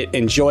and make it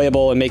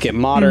enjoyable and make it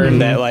modern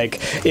that like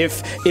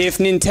if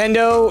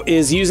Nintendo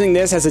is using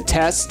this as a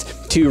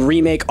test to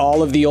remake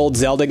all of the old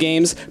Zelda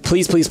games,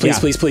 please do.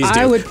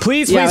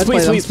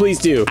 Please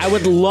do. I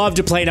would love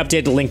to play an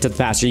updated Link to the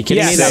Past. Are you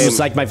kidding me? That was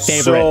like my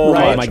favorite. So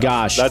oh my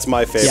gosh. That's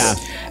my favorite. Yeah.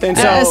 And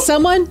so, as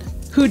someone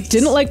who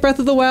didn't like Breath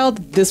of the Wild,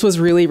 this was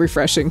really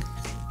refreshing.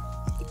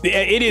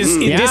 it is.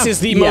 This is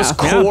the most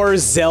core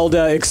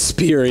Zelda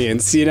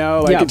experience. You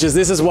know, like it's just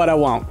this is what I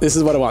want. This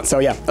is what I want. So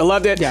yeah, I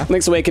loved it. Yeah.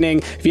 Link's Awakening.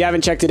 If you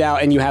haven't checked it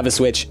out and you have a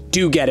Switch,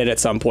 do get it at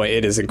some point.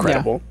 It is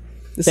incredible.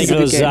 Yeah. Thank you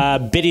for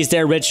those biddies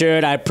there,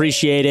 Richard. I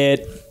appreciate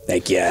it.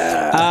 Thank you.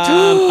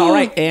 All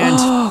right,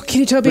 and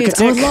Kenny Toby,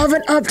 I would love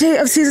an update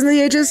of Season of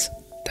the Ages.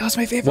 That was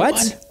my favorite one.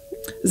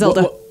 Oh,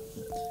 Zelda.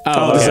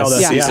 the Zelda.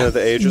 Season of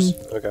the Ages.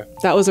 Okay.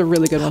 That was a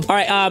really good one. All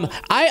right,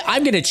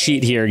 I'm gonna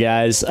cheat here,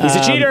 guys. He's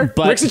a cheater.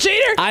 But Rick's a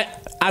cheater.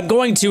 I'm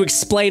going to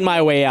explain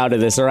my way out of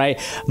this. All right,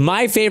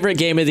 my favorite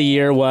game of the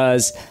year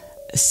was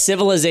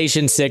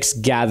Civilization 6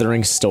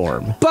 Gathering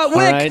Storm. But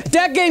Rick,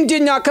 that game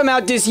did not come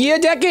out this year.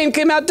 That game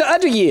came out the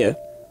other year.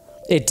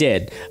 It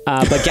did,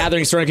 but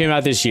Gathering Storm came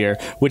out this year,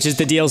 which is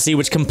the DLC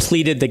which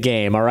completed the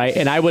game, all right?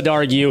 And I would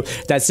argue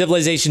that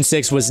Civilization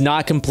 6 was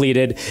not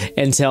completed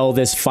until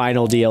this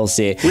final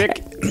DLC.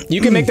 Rick, you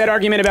can make that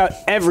argument about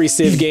every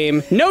Civ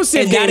game. No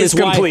Civ game is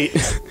complete.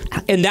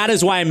 And that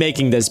is why I'm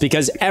making this,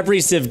 because every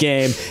Civ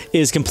game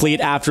is complete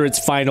after its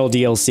final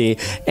DLC.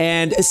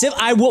 And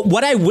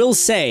what I will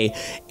say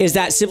is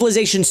that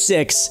Civilization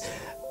 6...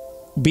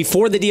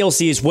 before the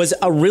DLCs was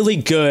a really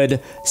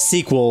good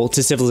sequel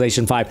to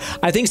Civilization 5.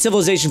 I think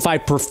Civilization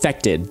 5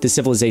 perfected the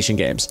Civilization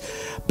games,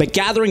 but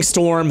Gathering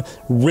Storm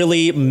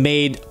really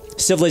made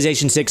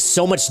Civilization 6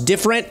 so much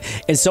different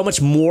and so much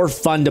more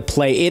fun to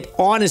play. It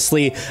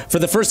honestly, for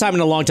the first time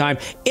in a long time,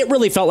 it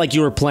really felt like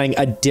you were playing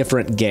a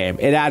different game.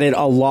 It added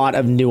a lot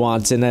of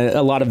nuance and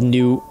a lot of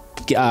new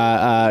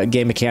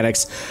game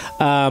mechanics.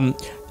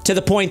 To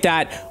the point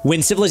that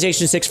when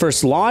Civilization 6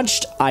 first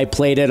launched, I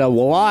played it a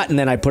lot, and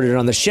then I put it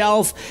on the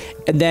shelf,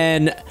 and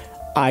then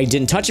I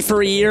didn't touch it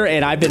for a year,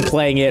 and I've been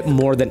playing it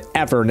more than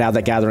ever now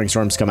that Gathering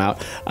Storm's come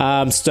out.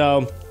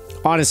 So,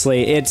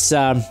 honestly, it's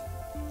the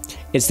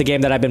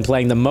game that I've been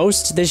playing the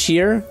most this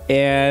year,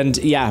 and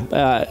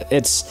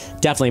it's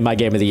definitely my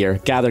game of the year,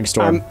 Gathering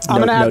Storm. I'm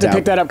gonna have to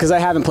pick that up because I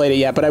haven't played it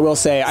yet, but I will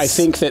say I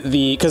think that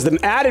because the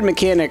added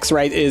mechanics,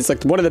 right, is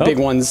like one of the big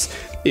ones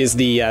is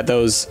the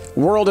those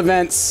world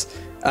events.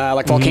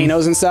 Like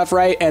volcanoes and stuff,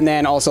 right? And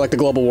then also like the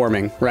global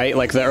warming, right?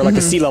 Like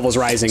the sea levels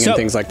rising and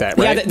things like that,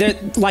 right? Yeah,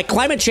 like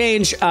climate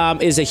change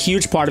is a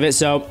huge part of it.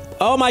 So,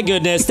 oh my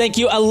goodness, thank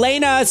you,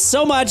 Elena,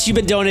 so much. You've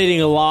been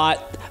donating a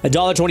lot.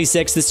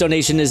 $1.26. This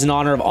donation is in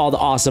honor of all the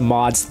awesome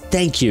mods.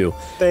 Thank you.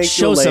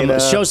 Show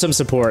some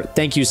support.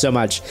 Thank you so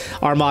much.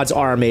 Our mods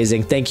are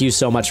amazing. Thank you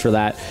so much for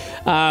that.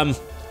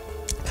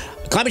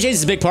 Climate change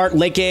is a big part.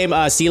 Late game,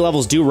 sea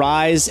levels do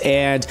rise,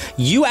 and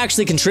you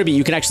actually contribute.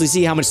 You can actually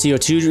see how much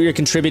CO2 you're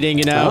contributing,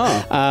 you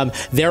know.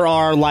 There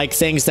are, like,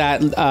 things that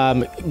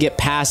get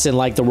passed in,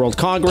 like, the World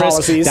Congress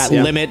policies, that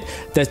limit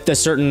the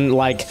certain,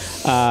 like,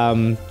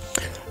 power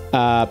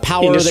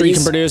industries that you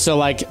can produce. So,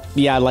 like,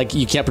 like,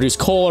 you can't produce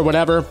coal or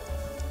whatever.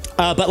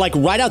 But, like,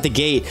 right out the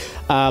gate,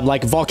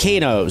 like,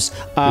 volcanoes,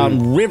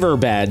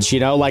 riverbeds, you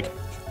know, like,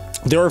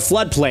 there are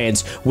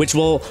floodplains which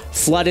will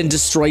flood and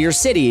destroy your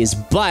cities,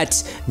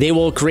 but they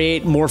will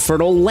create more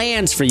fertile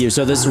lands for you.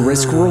 So this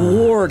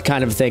risk-reward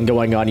kind of thing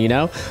going on, you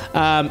know?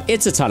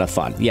 It's a ton of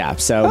fun. Yeah,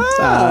 so...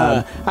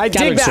 I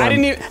dig that. I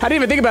didn't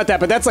even think about that,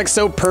 but that's like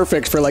so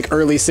perfect for like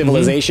early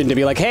civilization to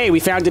be like, hey, we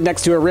found it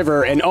next to a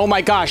river and oh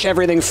my gosh,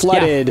 everything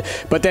flooded.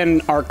 Yeah. But then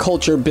our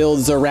culture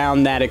builds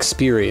around that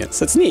experience.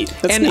 That's neat.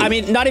 That's neat. I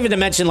mean, not even to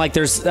mention like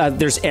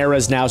there's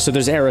eras now, so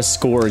there's era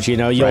scores, you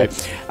know? You'll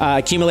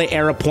accumulate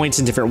era points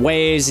in different ways,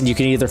 and you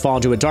can either fall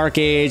into a dark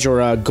age or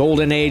a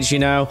golden age, you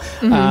know?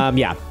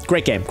 Yeah,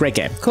 great game.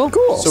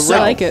 Cool. So I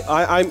like it.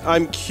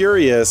 I'm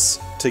curious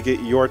to get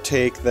your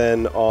take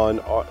then on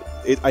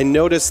it. I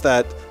noticed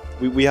that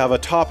we have a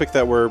topic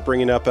that we're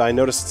bringing up. I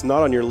noticed it's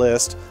not on your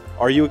list.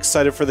 Are you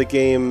excited for the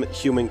game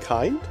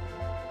Humankind?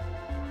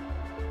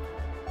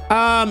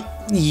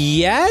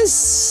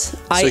 Yes,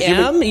 I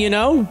am, you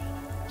know?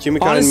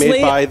 Humankind, honestly,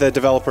 made by the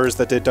developers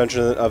that did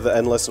Dungeon of the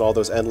Endless and all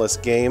those Endless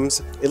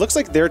games. It looks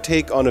like their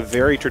take on a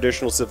very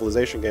traditional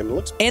Civilization game. It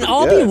looks and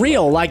I'll good. be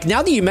real, like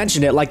now that you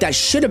mentioned it, like that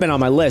should have been on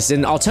my list,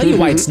 and I'll tell you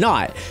why it's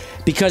not.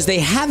 Because they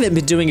haven't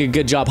been doing a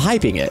good job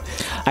hyping it.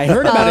 I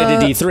heard about it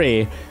at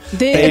E3.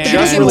 They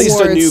just Game released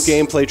a Awards. new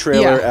gameplay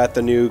trailer Yeah. at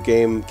the new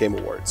Game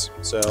Awards.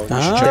 So you should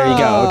check There you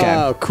go. Okay.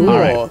 Oh, Cool. all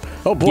right.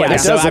 Oh boy, Yeah,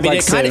 that so does I look mean,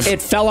 like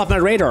it fell off my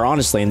radar,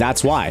 honestly, and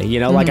that's why. You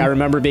know, like I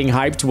remember being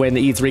hyped when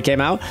the E3 came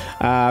out,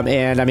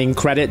 and I mean,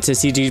 credit to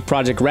CG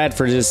Project Red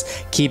for just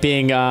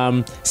keeping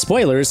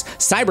spoilers,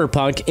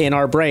 Cyberpunk in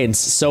our brains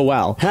so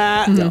well.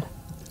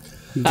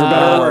 For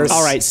better or worse.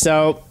 All right,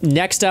 so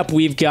next up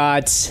we've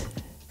got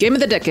Game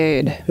of the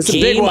decade. It's a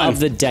big Game one. of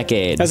the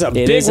decade. That's a It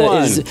big is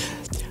one.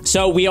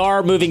 So we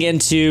are moving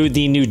into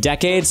the new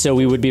decade, so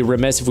we would be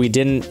remiss if we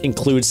didn't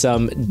include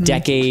some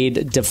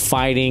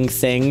decade-defining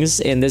things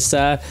in this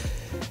year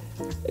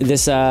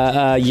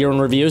in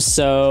review.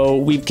 So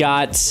we've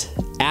got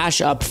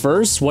Ash up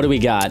first. What do we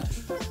got?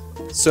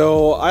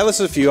 So I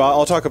listed a few.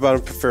 I'll talk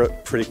about them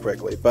pretty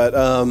quickly. But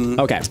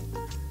Okay.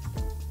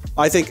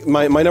 I think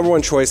my number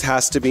one choice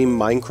has to be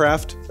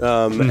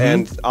Minecraft.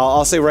 And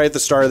I'll say right at the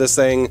start of this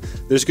thing,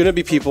 there's going to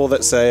be people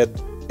that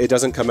said it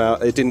didn't come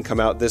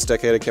out this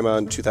decade. It came out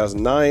in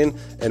 2009.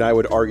 And I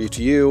would argue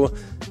to you,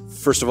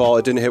 first of all,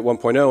 it didn't hit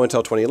 1.0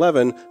 until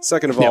 2011.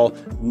 Second of all,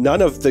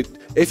 none of the...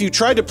 If you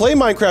tried to play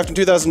Minecraft in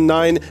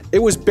 2009, it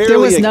was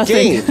barely a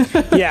game.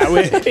 Yeah,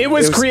 it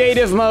was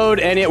creative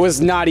mode, and it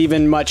was not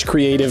even much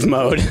creative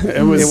mode.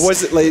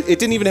 It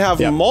didn't even have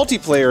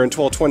multiplayer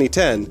until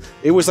 2010.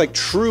 It was like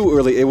true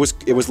early. It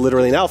was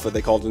literally an alpha.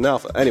 They called it an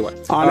alpha. Anyway,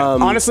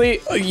 honestly,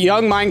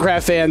 young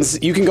Minecraft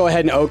fans, you can go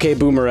ahead and OK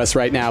Boomer us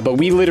right now, but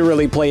we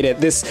literally played it.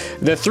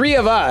 The three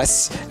of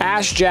us,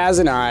 Ash, Jazz,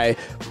 and I,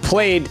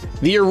 played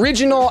the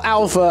original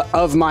alpha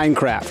of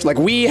Minecraft. Like,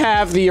 we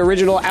have the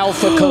original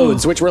alpha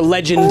codes, which were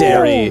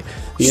legendary.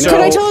 You know?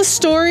 Can I tell a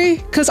story?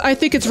 Because I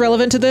think it's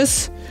relevant to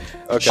this.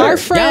 Okay. Our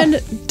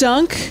friend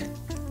Dunk,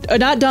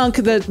 not Dunk,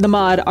 the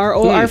mod,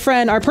 our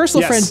friend, our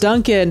personal friend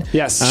Duncan,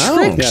 Yes.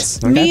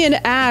 tricked me and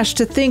Ash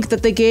to think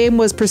that the game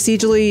was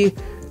procedurally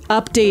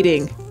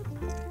updating.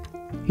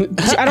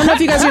 I don't know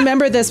if you guys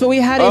remember this, but we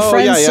had a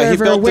friend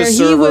server where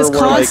he was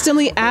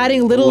constantly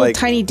adding little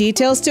tiny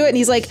details to it, and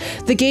he's like,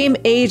 the game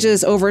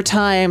ages over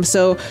time,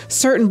 so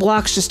certain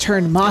blocks just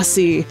turn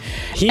mossy.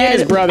 He and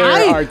his brother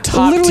are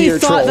top tier I literally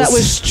thought trolls. that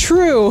was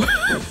true.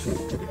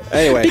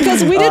 Anyway,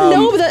 because we didn't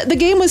know that the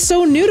game was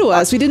so new to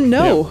us. We didn't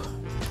know.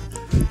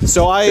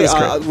 So I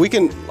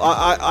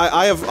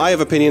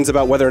have opinions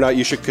about whether or not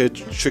you should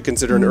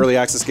consider an early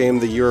access game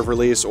the year of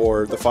release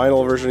or the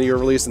final version of year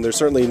of release. And there's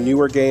certainly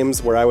newer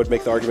games where I would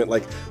make the argument,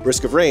 like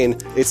Risk of Rain.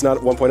 It's not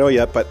 1.0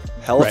 yet, but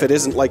hell if it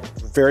isn't like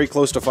very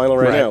close to final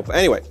right now. But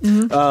anyway,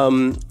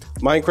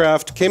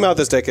 Minecraft came out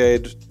this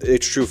decade.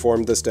 Its true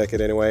form this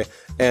decade anyway.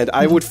 And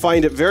I would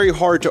find it very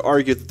hard to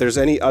argue that there's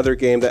any other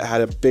game that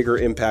had a bigger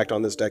impact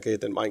on this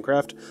decade than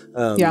Minecraft.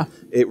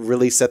 It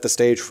really set the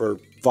stage for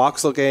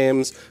voxel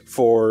games,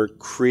 for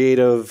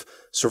creative,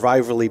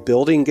 survivally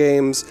building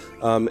games.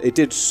 It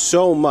did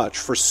so much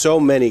for so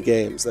many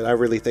games that I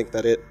really think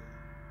that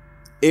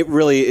it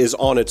really is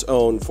on its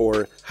own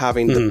for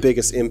having the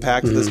biggest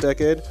impact of this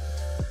decade.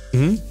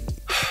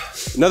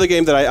 Another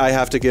game that I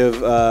have to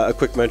give a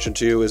quick mention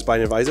to is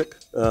Binding of Isaac.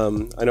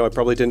 I know I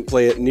probably didn't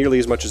play it nearly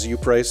as much as you,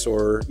 Price,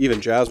 or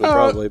even Jasmine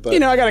probably, but you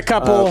know, I got a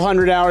couple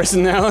hundred hours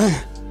in that one.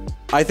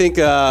 I think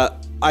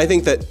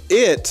that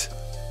it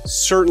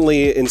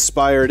certainly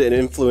inspired and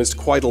influenced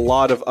quite a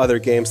lot of other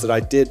games that I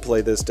did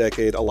play this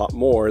decade a lot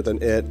more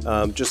than it.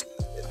 Just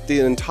the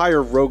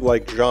entire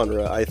roguelike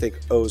genre, I think,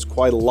 owes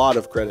quite a lot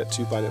of credit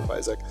to Binding of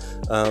Isaac.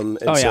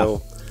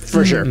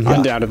 For sure,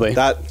 undoubtedly.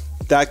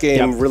 That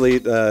game really,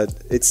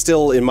 it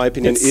still, in my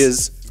opinion,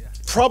 is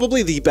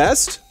probably the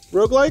best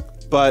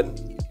roguelike, but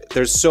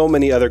there's so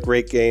many other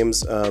great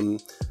games. I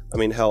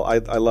mean, hell, I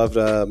loved...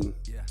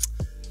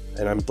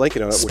 and I'm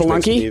blanking on it. Spelunky?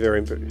 Which makes me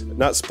very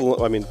not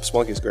Spelunky. I mean,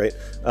 Spelunky's great.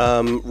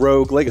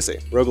 Rogue Legacy.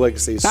 Rogue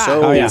Legacy is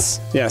so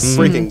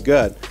freaking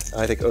good.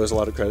 I think it owes a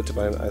lot of credit to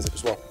Binding of Isaac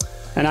as well.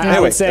 And I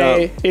would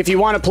say, if you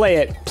want to play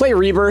it, play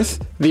Rebirth.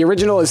 The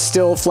original is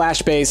still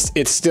Flash-based.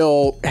 It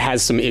still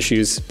has some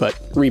issues, but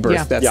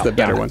Rebirth, that's the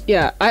better one.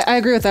 Yeah, I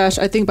agree with Ash.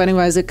 I think Binding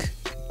of Isaac,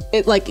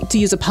 it, like, to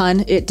use a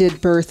pun, it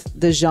did birth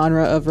the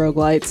genre of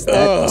roguelites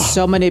that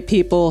so many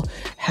people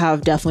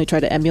have definitely tried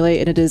to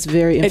emulate, and it is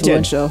very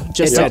influential.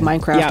 Just like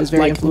Minecraft is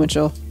very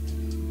influential.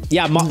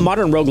 Yeah,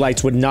 modern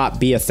roguelites would not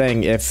be a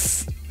thing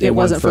if it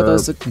wasn't for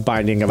those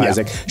Binding of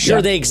Isaac.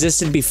 Sure, they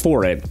existed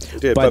before it,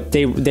 but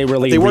they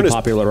really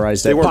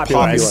repopularized it. They weren't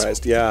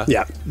popularized, Yeah,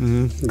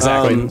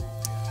 exactly.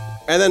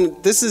 And then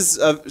this is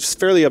a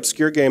fairly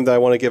obscure game that I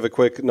want to give a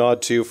quick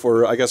nod to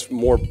for, I guess,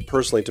 more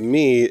personally to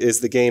me,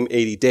 is the game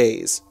 80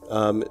 Days.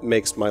 It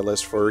makes my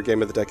list for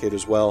Game of the Decade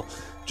as well.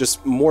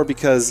 Just more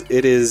because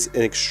it is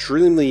an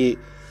extremely,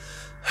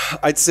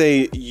 I'd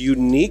say,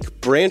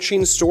 unique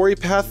branching story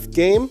path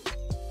game.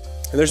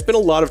 And there's been a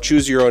lot of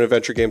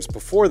choose-your-own-adventure games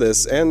before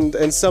this,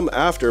 and some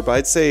after, but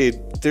I'd say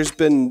there's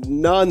been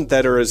none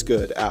that are as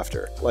good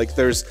after. Like,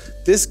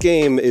 this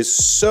game is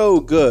so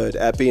good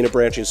at being a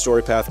branching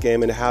story path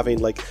game and having,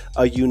 like,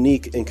 a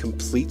unique and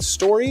complete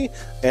story,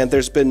 and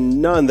there's been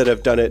none that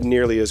have done it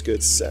nearly as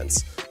good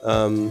since.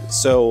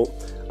 So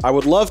I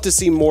would love to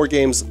see more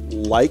games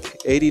like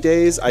 80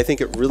 Days. I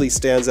think it really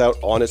stands out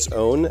on its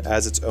own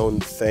as its own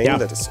thing. Yeah.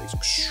 That is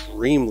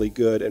extremely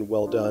good and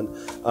well done.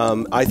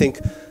 I think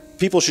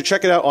people should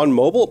check it out on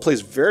mobile. It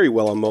plays very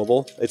well on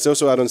mobile. It's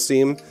also out on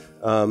Steam,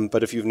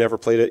 but if you've never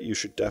played it, you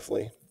should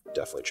definitely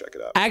check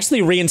it out. I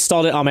actually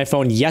reinstalled it on my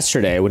phone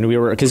yesterday when we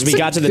were, because we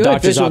got to the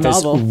doctor's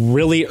office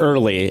really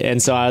early,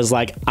 and so I was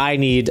like, I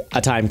need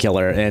a time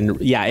killer, and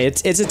yeah,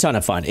 it's a ton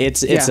of fun.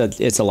 It's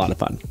a lot of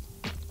fun.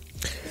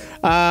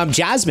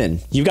 Jasmine,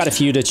 you've got a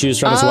few to choose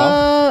from as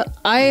well.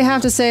 I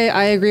have to say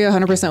I agree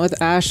 100%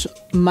 with Ash.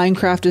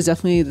 Minecraft is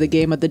definitely the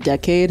game of the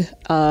decade.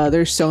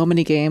 There's so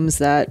many games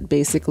that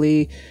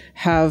basically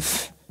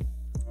have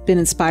been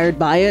inspired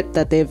by it,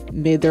 that they've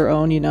made their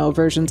own,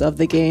 versions of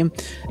the game.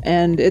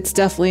 And it's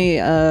definitely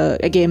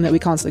a game that we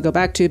constantly go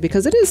back to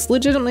because it is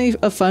legitimately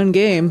a fun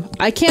game.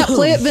 I can't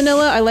play it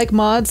vanilla. I like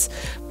mods,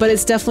 but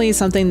it's definitely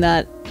something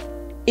that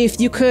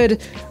if you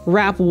could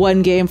wrap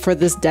one game for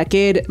this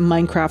decade,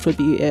 Minecraft would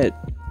be it.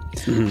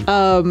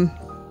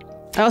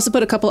 I also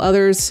put a couple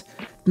others.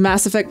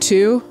 Mass Effect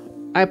 2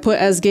 I put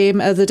as game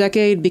of the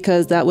decade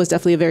because that was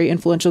definitely a very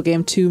influential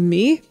game to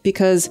me,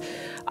 because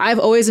I've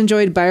always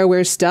enjoyed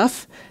BioWare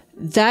stuff.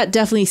 That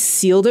definitely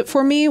sealed it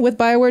for me with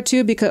BioWare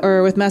 2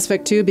 with Mass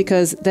Effect 2,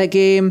 because that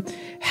game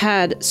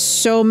had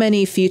so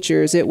many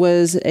features. It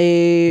was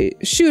a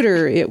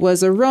shooter, it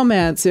was a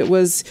romance, it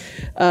was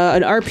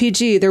an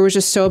RPG. There was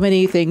just so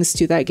many things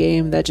to that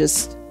game that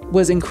just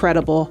was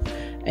incredible,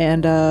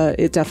 and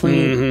it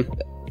definitely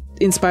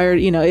inspired.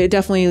 It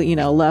definitely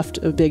left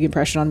a big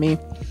impression on me.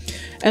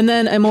 And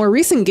then a more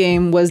recent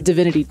game was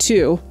Divinity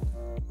 2,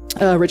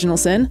 Original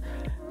Sin.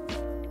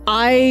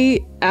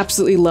 I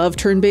absolutely love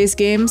turn-based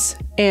games,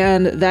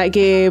 and that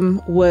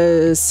game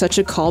was such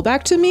a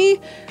callback to me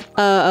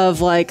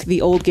of like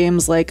the old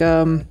games like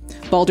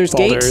Baldur's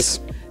Gate.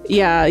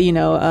 Yeah,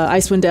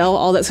 Icewind Dale,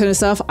 all that kind of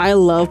stuff. I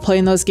love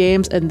playing those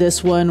games, and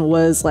this one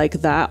was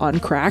like that on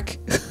crack.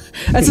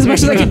 That's as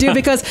much as I can do,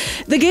 because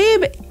the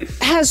game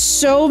has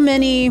so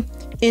many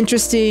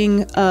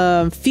interesting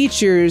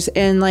features,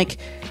 and like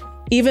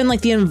even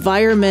like the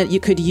environment you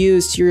could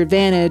use to your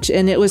advantage.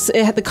 And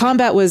the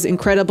combat was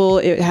incredible.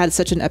 It had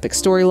such an epic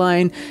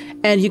storyline,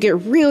 and you get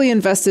really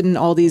invested in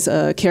all these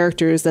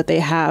characters that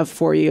they have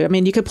for you. I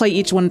mean, you could play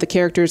each one of the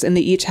characters and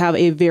they each have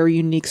a very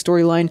unique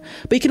storyline,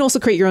 but you can also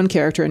create your own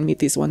character and meet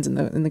these ones in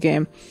the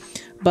game.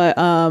 But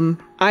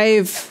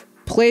I've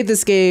played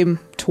this game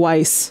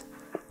twice,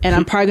 and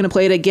I'm probably going to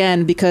play it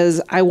again because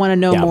I want to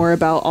know more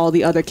about all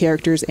the other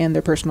characters and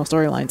their personal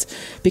storylines,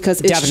 because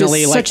it's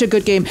definitely just such a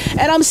good game.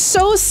 And I'm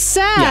so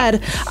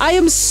sad. I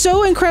am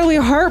so incredibly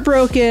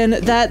heartbroken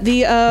that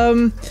the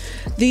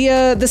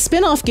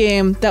spin-off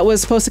game that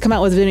was supposed to come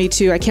out with Divinity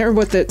 2, I can't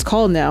remember what it's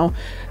called now,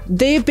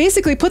 they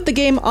basically put the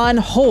game on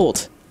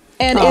hold.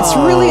 And it's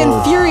really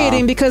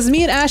infuriating, because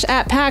me and Ash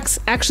at PAX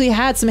actually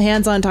had some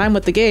hands-on time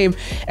with the game,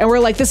 and we're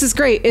like, this is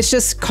great. It's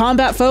just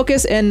combat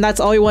focus, and that's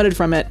all we wanted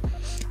from it.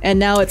 And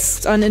now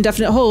it's on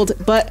indefinite hold.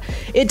 But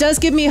it does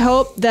give me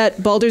hope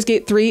that Baldur's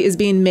Gate 3 is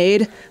being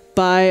made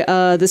by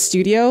the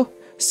studio.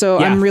 So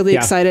I'm really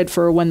excited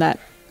for when that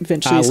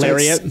eventually starts.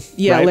 Lariat?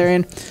 Yeah, right?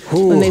 Larian.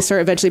 When they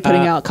start eventually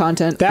putting out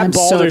content. That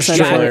Baldur's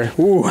trailer.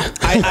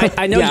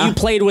 I know you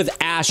played with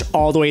Ash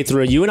all the way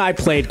through. You and I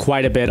played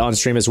quite a bit on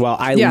stream as well.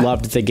 I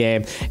loved the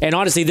game. And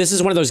honestly, this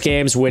is one of those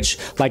games which,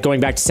 like,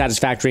 going back to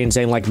Satisfactory and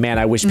saying like, man,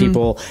 I wish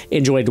people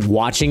enjoyed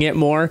watching it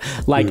more.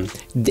 Like,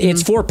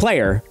 it's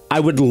 4-player. I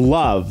would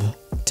love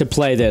to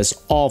play this,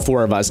 all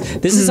 4 of us.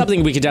 This is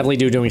something we could definitely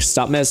do doing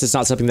Stumptmas. It's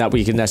not something that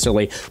we can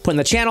necessarily put in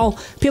the channel.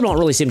 People don't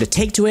really seem to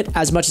take to it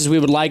as much as we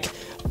would like,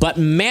 but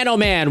man, oh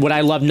man, would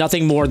I love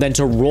nothing more than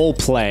to role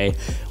play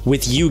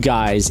with you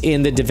guys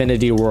in the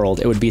Divinity world.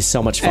 It would be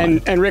so much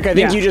fun. And Rick, I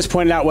think you just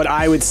pointed out what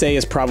I would say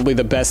is probably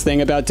the best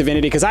thing about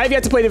Divinity, because I've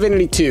yet to play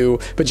Divinity 2,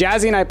 but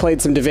Jazzy and I played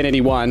some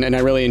Divinity 1, and I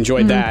really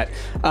enjoyed that.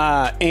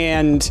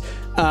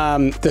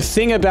 The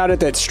thing about it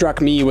that struck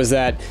me was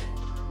that,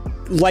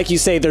 like you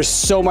say, there's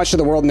so much of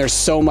the world and there's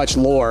so much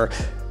lore.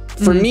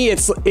 For me,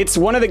 it's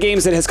one of the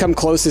games that has come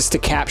closest to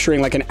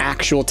capturing like an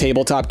actual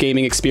tabletop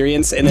gaming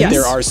experience, and that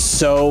there are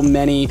so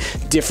many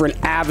different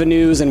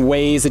avenues and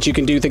ways that you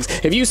can do things.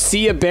 If you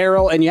see a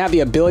barrel and you have the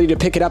ability to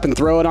pick it up and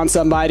throw it on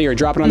somebody or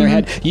drop it on their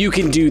head, you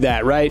can do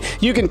that, right?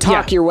 You can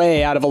talk your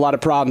way out of a lot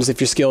of problems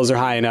if your skills are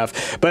high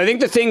enough. But I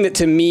think the thing that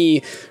to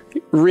me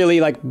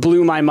really like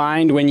blew my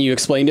mind when you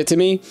explained it to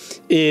me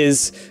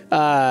is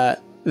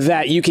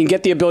that you can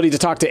get the ability to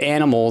talk to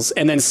animals,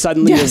 and then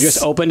suddenly you've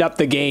just opened up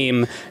the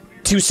game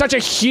to such a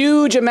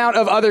huge amount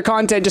of other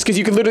content, just because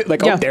you can literally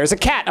like, oh, there's a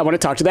cat, I want to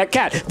talk to that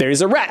cat.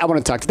 There's a rat, I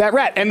want to talk to that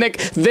rat. And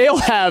they'll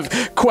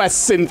have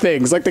quests and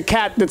things. Like the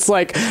cat that's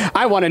like,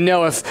 I want to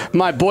know if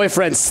my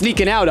boyfriend's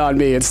sneaking out on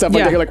me and stuff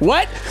like that. You're like,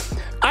 what?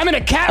 I'm in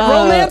a cat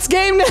romance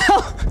game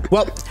now?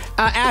 Well,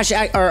 Ash,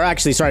 or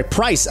actually, sorry,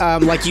 Price,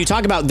 like you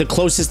talk about the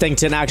closest thing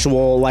to an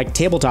actual like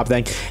tabletop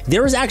thing.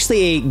 There is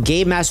actually a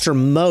Game Master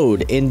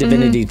mode in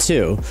Divinity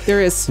 2.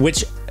 There is.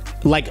 Which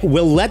like,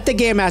 will let the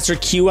game master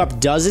queue up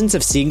dozens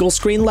of single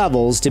screen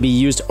levels to be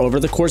used over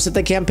the course of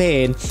the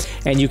campaign,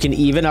 and you can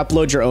even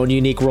upload your own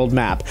unique world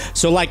map.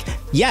 So, like,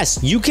 yes,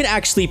 you can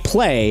actually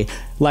play,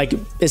 like,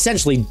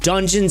 essentially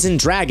Dungeons and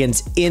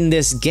Dragons in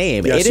this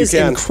game. Yes, it is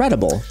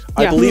incredible.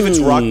 I believe it's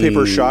Rock,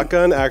 Paper,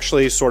 Shotgun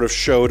actually sort of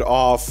showed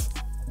off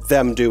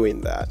them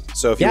doing that.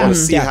 So if you want to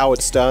see how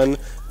it's done,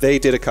 they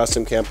did a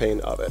custom campaign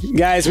of it.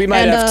 Guys, we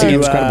might have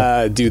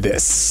to do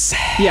this.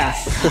 Yeah.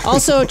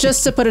 Also,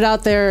 just to put it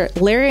out there,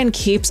 Larian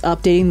keeps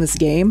updating this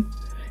game.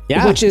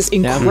 Yeah. Which is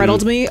incredible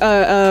to me.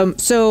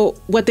 So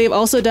what they've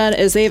also done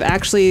is they've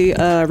actually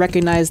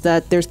recognized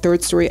that their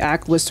third story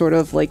act was sort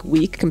of like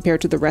weak compared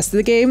to the rest of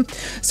the game.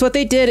 So what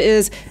they did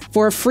is,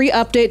 for a free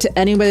update to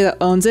anybody that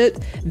owns it,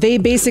 they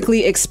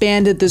basically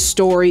expanded the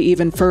story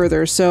even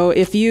further. So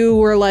if you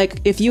were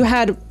like, if you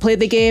had played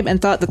the game and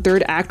thought the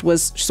third act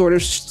was sort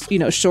of,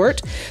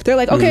 short, they're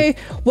like, okay,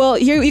 well,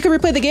 you can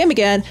replay the game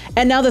again.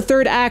 And now the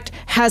third act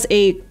has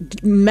a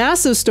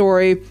massive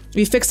story.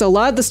 We fixed a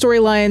lot of the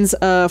storylines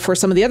for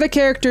some of the other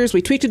characters.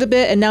 We tweaked it a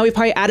bit, and now we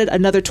probably added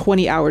another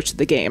 20 hours to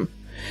the game.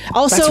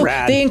 Also,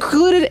 they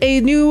included a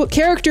new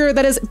character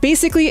that is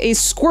basically a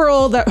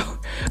squirrel that...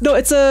 No,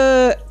 it's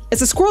a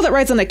squirrel that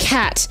rides on a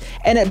cat,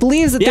 and it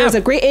believes that there's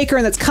a great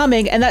acorn that's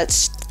coming, and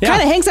that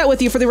kind of hangs out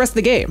with you for the rest of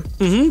the game.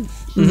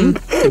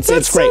 It's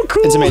great. So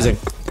cool. It's amazing.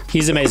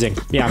 He's amazing.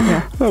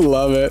 Yeah. I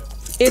love it.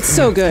 It's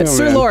so good.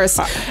 Sir Loris.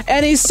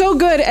 And he's so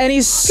good, and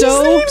he's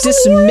so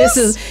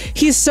dismissive.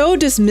 He's so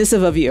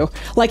dismissive of you.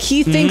 Like,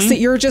 he thinks that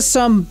you're just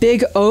some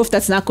big oaf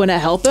that's not going to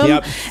help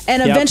him.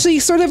 And eventually you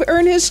sort of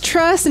earn his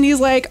trust, and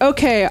he's like,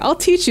 okay, I'll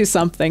teach you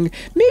something.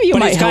 Maybe you might help me.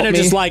 But he's kind of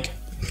just like,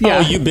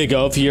 oh, you big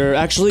oaf, you're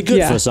actually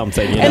good for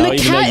something. You and know? the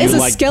cat is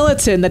a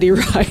skeleton that he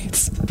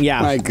rides.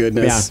 Yeah. My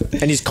goodness. Yeah.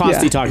 And he's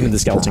constantly talking to the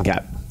skeleton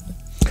cat.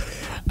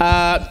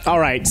 All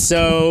right,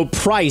 so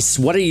Price,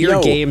 what are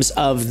your games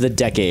of the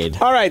decade?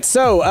 All right,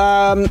 so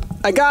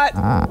I got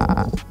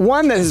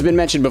one that has been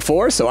mentioned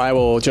before, so I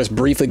will just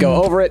briefly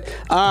go over it.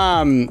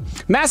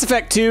 Mass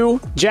Effect 2,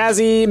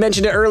 Jazzy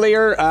mentioned it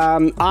earlier.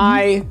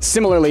 I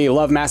similarly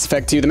love Mass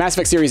Effect 2. The Mass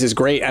Effect series is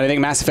great, and I think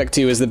Mass Effect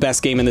 2 is the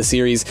best game in the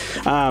series.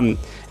 And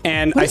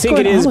I think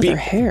it is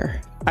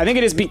hair? I think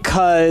it is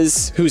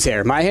because whose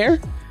hair? My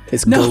hair?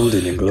 It's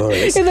golden and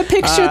glorious. In the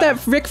picture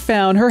that Rick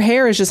found, her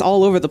hair is just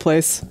all over the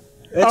place.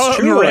 It's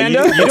true.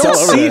 Miranda? You don't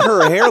see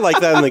her hair like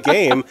that in the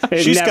game.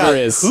 She's got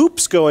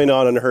hoops going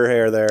on in her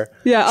hair there.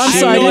 Yeah, I'm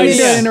sorry. I didn't mean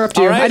to interrupt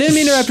you. I didn't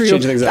mean to interrupt you.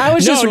 That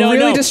was just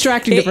really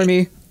distracting for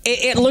me.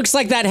 It looks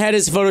like that head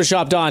is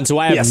photoshopped on, so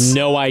I have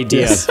no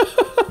idea. Yes.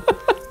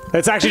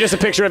 It's actually just a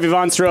picture of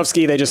Yvonne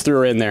Strahovski. They just threw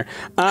her in there.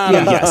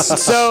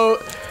 Yes. So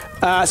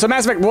Mass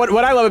Effect,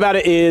 what I love about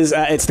it is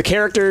it's the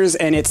characters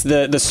and it's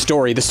the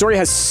story. The story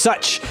has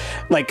such,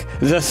 like,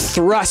 the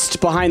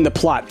thrust behind the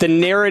plot, the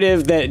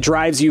narrative that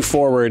drives you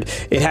forward.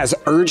 It has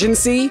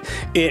urgency,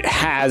 it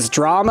has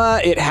drama,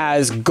 it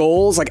has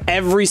goals. Like,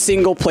 every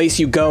single place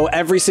you go,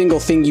 every single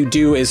thing you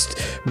do is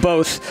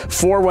both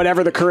for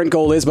whatever the current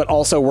goal is, but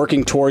also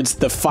working towards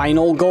the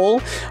final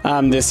goal,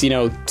 this,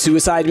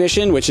 suicide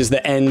mission, which is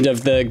the end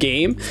of the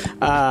game.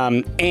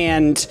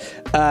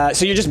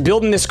 So you're just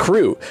building this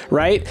crew,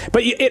 right?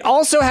 But it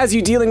also has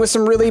you dealing with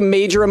some really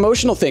major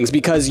emotional things,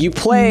 because you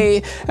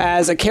play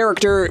as a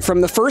character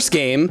from the first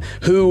game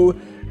who,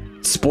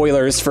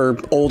 spoilers for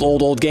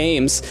old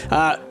games,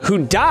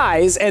 who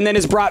dies and then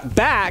is brought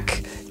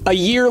back a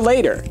year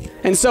later.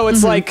 And so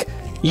it's like,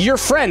 you're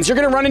friends. You're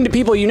going to run into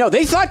people you know.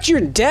 They thought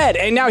you're dead,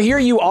 and now here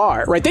you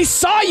are, right? They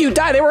saw you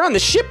die. They were on the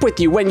ship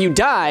with you when you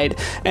died,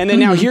 and then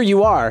now here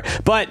you are.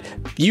 But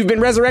you've been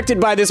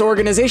resurrected by this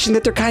organization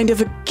that they're kind of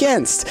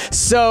against.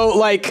 So,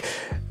 like,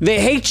 they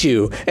hate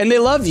you, and they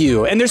love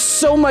you, and there's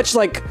so much,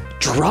 like,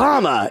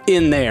 drama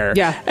in there.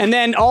 Yeah. And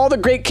then all the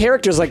great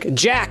characters, like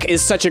Jack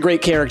is such a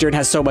great character and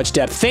has so much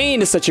depth.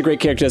 Thane is such a great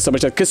character and has so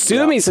much depth.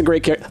 Kasumi's a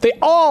great character. They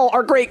all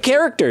are great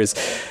characters.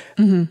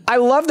 I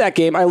love that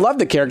game. I love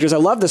the characters. I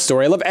love the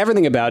story. I love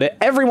everything about it.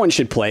 Everyone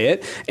should play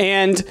it.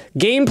 And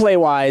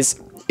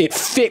gameplay-wise, it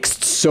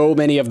fixed so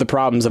many of the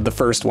problems of the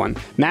first one.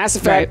 Mass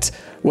Effect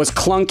was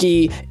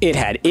clunky. It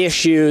had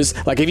issues.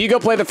 Like, if you go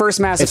play the first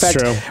Mass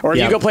Effect, or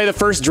if you go play the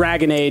first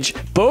Dragon Age,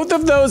 both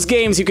of those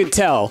games, you could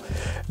tell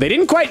they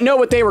didn't quite know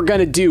what they were going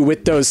to do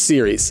with those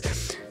series.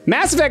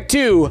 Mass Effect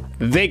 2,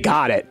 they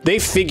got it. They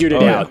figured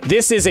it out.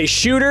 This is a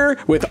shooter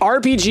with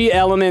RPG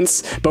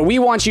elements, but we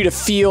want you to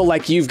feel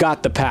like you've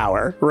got the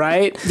power,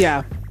 right?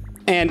 Yeah.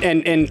 And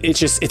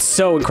it's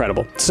so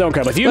incredible. So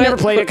incredible. If you've never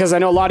played it, because I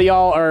know a lot of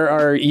y'all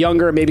are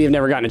younger, maybe have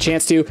never gotten a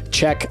chance to,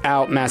 check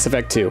out Mass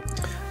Effect 2.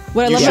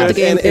 What I love about the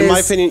game is, in my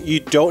opinion, you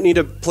don't need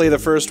to play the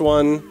first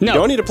one. No. You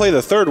don't need to play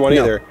the third one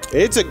either.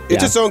 It's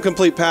its own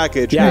complete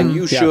package, and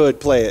you should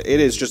play it. It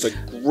is just a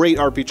great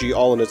RPG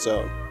all on its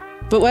own.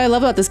 But what I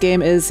love about this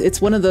game is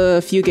it's one of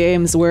the few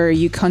games where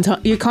you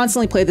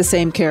constantly play the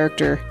same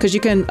character, because you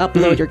can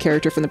upload your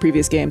character from the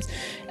previous games,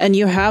 and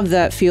you have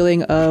that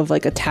feeling of,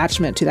 like,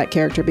 attachment to that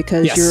character,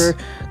 because you're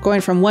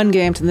going from one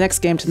game to the next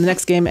game to the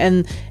next game,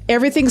 and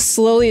everything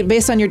slowly,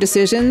 based on your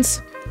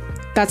decisions,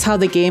 that's how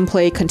the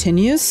gameplay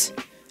continues.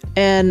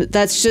 And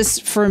that's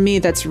just, for me,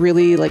 that's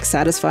really like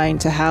satisfying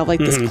to have like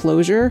this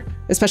closure,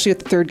 especially with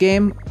the third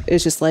game.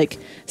 It's just like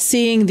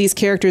seeing these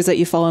characters that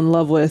you fall in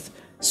love with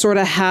sort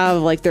of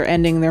have like their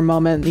ending, their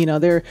moment, you know,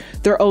 their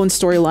own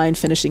storyline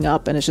finishing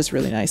up. And it's just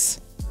really nice.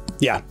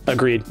 Yeah,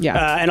 agreed.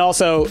 Yeah. And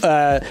also,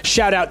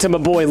 shout out to my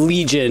boy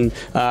Legion.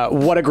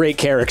 What a great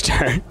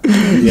character.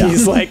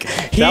 He's like,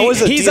 that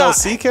was a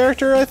DLC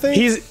character, I think?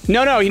 He's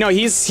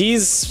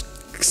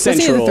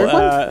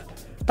central.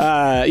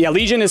 Yeah,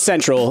 Legion is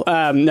central.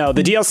 No,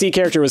 the DLC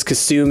character was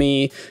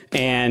Kasumi,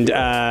 and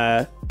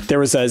there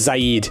was a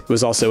Zaid, who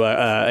was also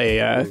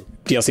a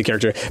DLC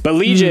character. But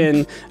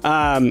Legion,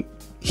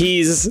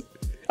 he's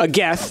a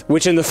Geth,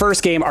 which in the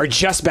first game are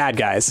just bad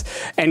guys,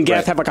 and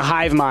Geth have like a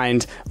hive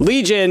mind.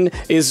 Legion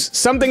is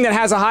something that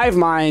has a hive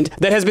mind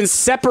that has been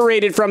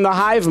separated from the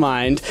hive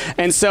mind,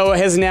 and so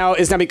is now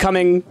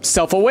becoming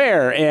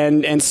self-aware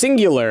and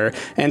singular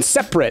and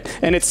separate.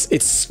 And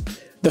it's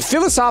the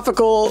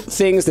philosophical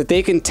things that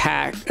they can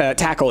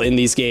tackle in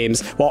these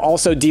games while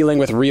also dealing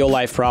with real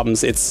life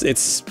problems.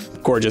 It's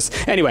gorgeous.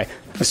 Anyway,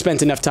 I've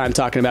spent enough time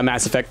talking about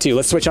Mass Effect 2.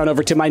 Let's switch on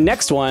over to my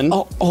next one.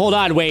 Oh, hold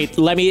on, wait.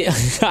 Let me.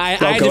 I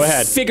had go to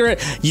ahead. figure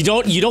it. You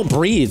don't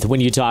breathe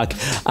when you talk.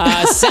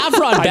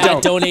 Saffron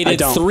Bat donated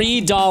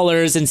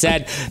 $3 and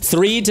said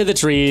 3 to the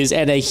trees,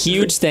 and a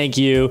huge thank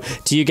you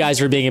to you guys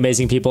for being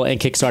amazing people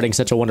and kickstarting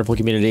such a wonderful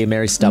community.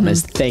 Mary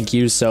Stumpt, thank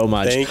you so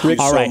much. Thank you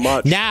so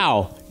much.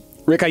 Now.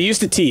 Rick, I used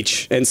to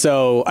teach, and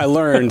so I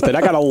learned that I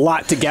got a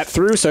lot to get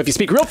through. So if you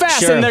speak real fast,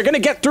 then they're going to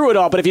get through it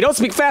all. But if you don't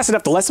speak fast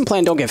enough, the lesson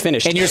plan don't get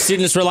finished. And your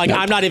students were like,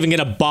 I'm not even going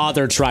to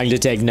bother trying to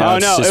take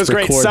notes. Oh, no, it was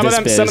great. Some of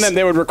them, biz.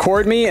 they would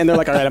record me, and they're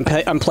like, all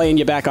right, I'm playing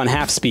you back on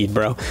half speed,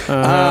 bro.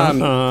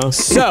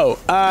 So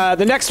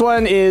the next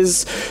one is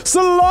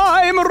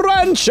Slime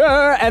Rancher.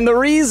 And the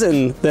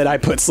reason that I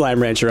put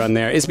Slime Rancher on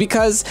there is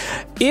because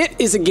it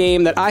is a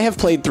game that I have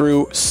played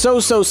through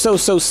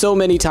so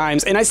many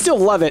times, and I still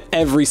love it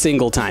every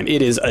single time.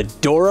 It is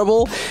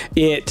adorable.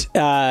 It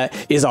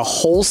is a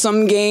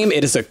wholesome game.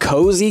 It is a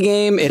cozy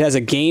game. It has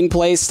a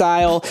gameplay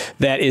style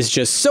that is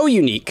just so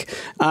unique.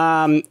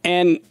 And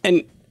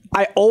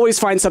I always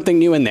find something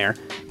new in there.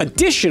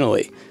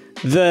 Additionally,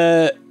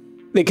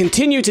 they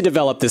continue to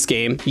develop this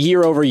game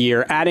year over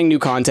year, adding new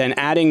content,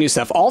 adding new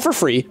stuff, all for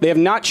free. They have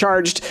not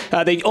charged.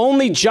 They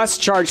only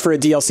just charged for a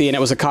DLC, and it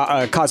was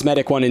a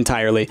cosmetic one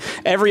entirely.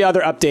 Every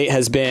other update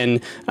has been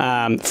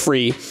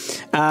free.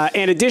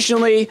 And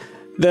additionally,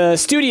 the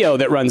studio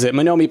that runs it,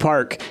 Monomi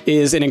Park,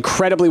 is an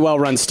incredibly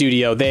well-run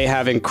studio. They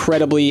have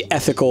incredibly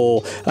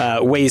ethical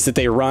ways that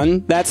they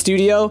run that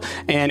studio,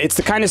 and it's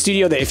the kind of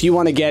studio that if you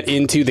want to get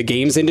into the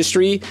games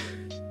industry,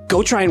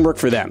 go try and work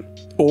for them.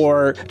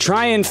 Or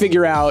try and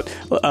figure out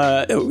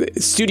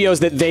studios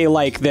that they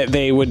like that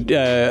they would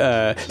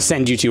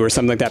send you to or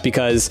something like that,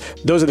 because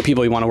those are the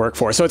people you want to work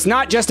for. So it's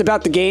not just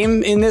about the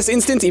game in this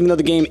instance, even though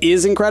the game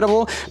is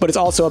incredible, but it's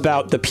also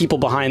about the people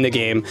behind the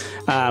game.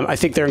 I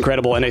think they're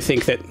incredible, and I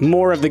think that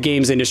more of the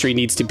games industry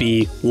needs to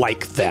be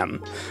like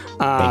them.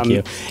 Thank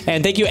you.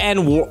 And thank you, and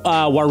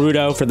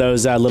Warudo, for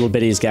those little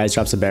bitties, guys.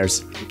 Drop some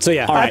bears. So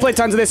yeah, I played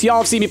tons of this. Y'all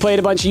have seen me play it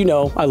a bunch. You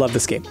know I love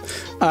this game.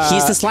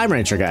 He's the Slime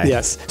Rancher guy.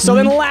 Yes. So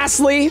then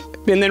lastly,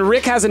 and then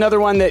Rick has another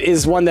one that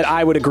is one that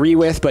I would agree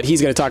with, but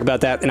he's going to talk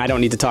about that, and I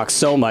don't need to talk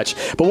so much.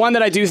 But one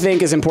that I do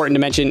think is important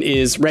to mention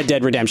is Red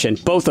Dead Redemption.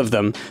 Both of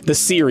them, the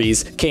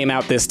series, came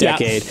out this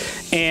decade.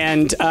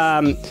 And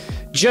I'm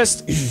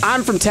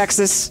from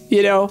Texas,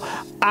 you know.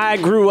 I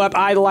grew up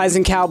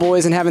idolizing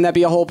cowboys and having that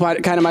be a whole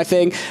part, kind of my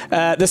thing.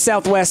 The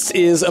Southwest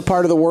is a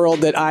part of the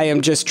world that I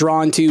am just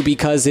drawn to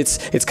because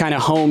it's kind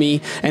of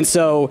homey. And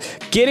so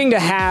getting to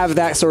have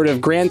that sort of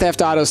Grand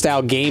Theft Auto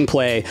style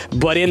gameplay,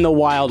 but in the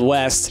Wild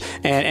West,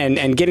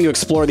 and getting to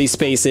explore these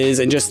spaces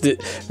and just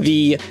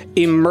the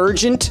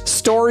emergent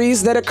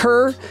stories that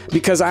occur,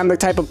 because I'm the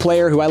type of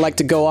player who I like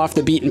to go off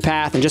the beaten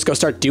path and just go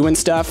start doing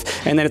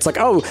stuff. And then it's like,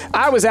 oh,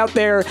 I was out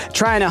there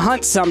trying to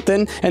hunt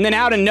something, and then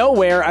out of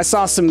nowhere, I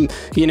saw some,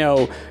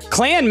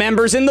 clan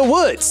members in the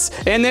woods.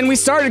 And then we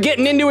started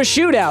getting into a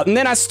shootout. And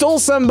then I stole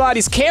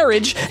somebody's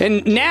carriage.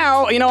 And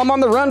now, I'm on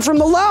the run from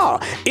the law.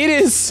 It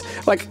is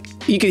like,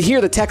 you can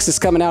hear the Texas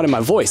coming out in my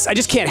voice. I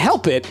just can't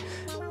help it.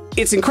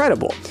 It's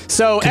incredible.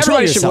 So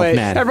everybody should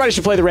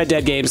play the Red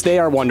Dead games. They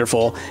are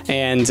wonderful.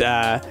 And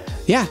I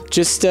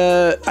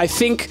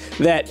think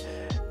that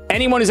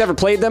anyone who's ever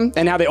played them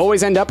and how they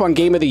always end up on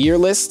Game of the Year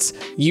lists,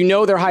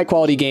 they're high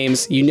quality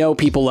games.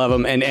 People love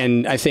them.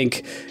 And I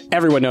think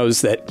everyone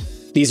knows that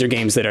these are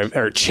games that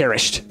are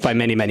cherished by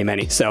many, many,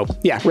 many. So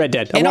yeah, Red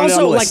Dead. And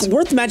also,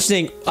 worth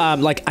mentioning, I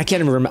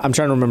can't remember. I'm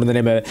trying to remember the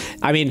name of it.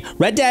 I mean,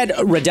 Red Dead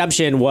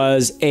Redemption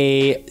was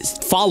a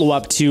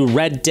follow-up to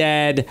Red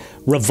Dead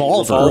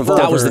Revolver.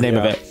 That was the name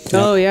of it.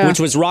 Oh yeah. Which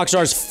was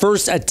Rockstar's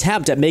first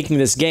attempt at making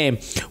this game,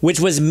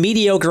 which was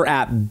mediocre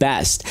at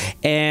best.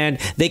 And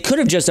they could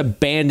have just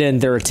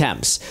abandoned their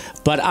attempts.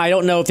 But I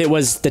don't know if it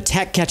was the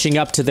tech catching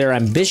up to their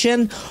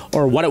ambition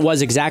or what it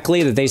was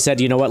exactly that they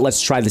said, you know what,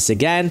 let's try this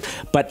again.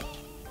 But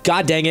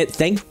God dang it,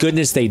 thank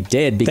goodness they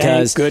did,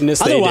 because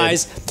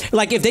otherwise,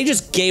 like, if they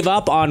just gave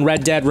up on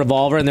Red Dead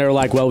Revolver and they were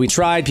like, well, we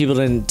tried, people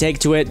didn't take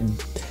to it,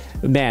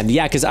 man,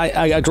 yeah, because I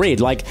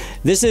agreed. Like,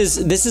 this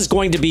is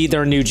going to be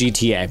their new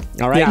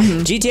GTA, all right? Yeah.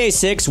 GTA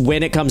 6,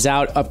 when it comes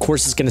out, of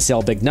course it's going to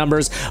sell big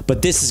numbers,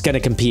 but this is going to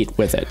compete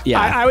with it.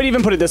 Yeah, I would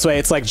even put it this way.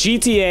 It's like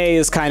GTA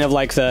is kind of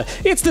like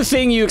it's the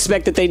thing you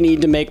expect that they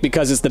need to make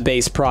because it's the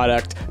base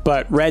product,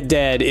 but Red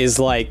Dead is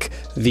like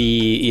the,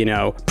 you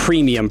know,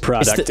 premium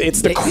product.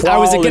 It's the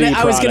quality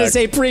I was gonna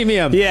say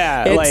premium.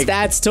 Yeah,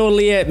 that's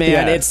totally it,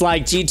 man. Yeah. It's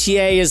like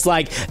GTA is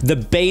like the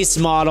base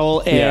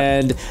model,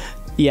 and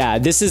yeah,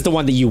 this is the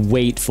one that you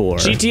wait for.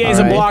 GTA is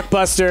a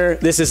blockbuster.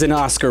 This is an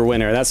Oscar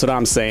winner. That's what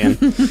I'm saying.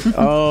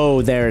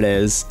 Oh, there it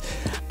is.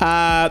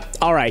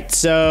 All right,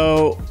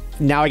 so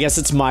now I guess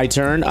it's my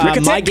turn.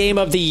 My game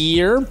of the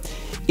year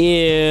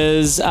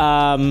is... hold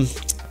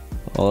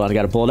on, I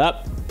gotta pull it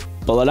up.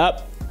 Pull it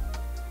up.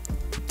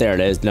 There it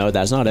is. No,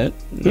 that's not it.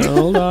 No,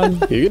 hold on.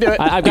 You can do it.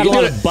 I've got a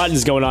lot of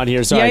buttons going on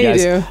here. Sorry, yeah,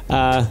 you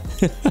guys.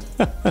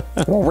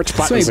 do. Well, which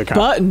buttons are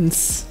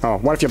buttons? Oh,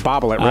 what if you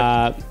bobble it?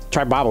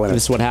 Try bobbling it.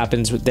 This is what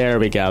happens. There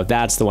we go.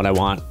 That's the one I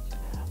want.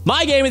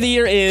 My game of the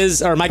year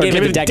is, or my game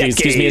of the decade,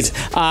 excuse me, is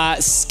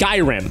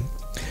Skyrim.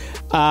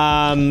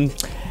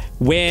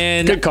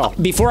 Good call.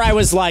 Before I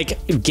was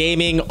like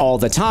gaming all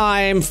the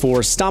time for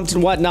Stumpt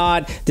and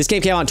whatnot, this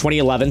game came out in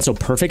 2011, so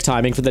perfect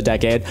timing for the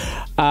decade.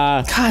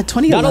 God,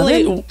 2011. Not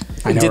only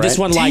did this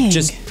one like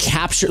just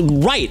capture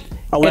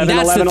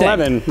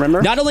 11,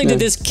 remember? Not only did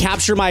this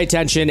capture my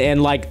attention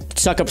and like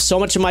suck up so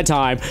much of my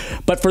time,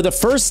 but for the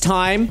first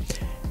time,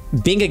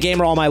 being a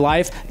gamer all my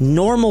life,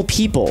 normal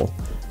people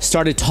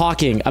started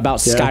talking about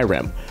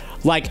Skyrim.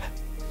 Like,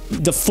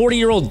 the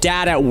 40-year-old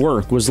dad at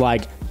work was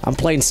like, I'm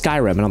playing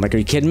Skyrim. And I'm like, are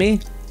you kidding me?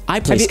 I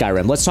play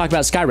Skyrim. Let's talk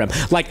about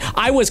Skyrim. Like,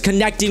 I was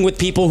connecting with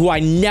people who I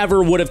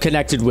never would have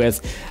connected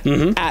with.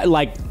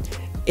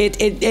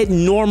 It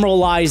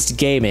normalized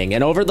gaming.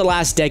 And over the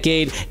last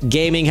decade,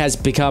 gaming has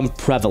become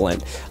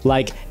prevalent.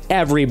 Like,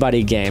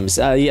 everybody games.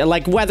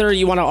 Like, whether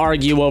you want to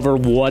argue over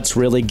what's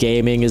really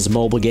gaming, is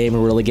mobile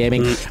gaming really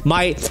gaming.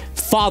 My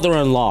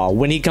father-in-law,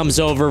 when he comes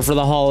over for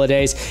the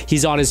holidays,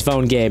 he's on his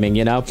phone gaming,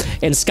 you know?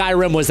 And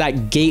Skyrim was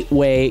that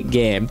gateway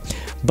game.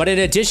 But in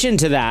addition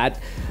to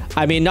that,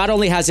 I mean, not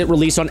only has it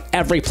released on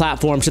every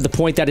platform to the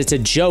point that it's a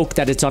joke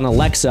that it's on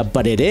Alexa,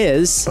 but it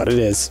is. But it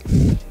is.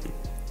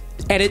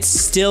 And it's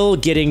still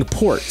getting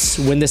ports.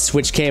 When the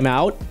Switch came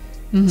out,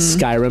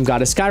 Skyrim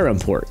got a Skyrim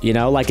port, you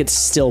know, like, it's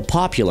still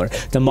popular.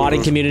 The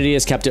modding community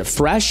has kept it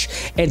fresh,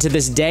 and to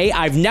this day,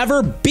 I've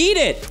never beat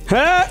it.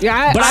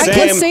 Yeah, but I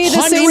could say the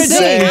same hundreds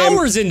thing. of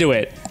hours into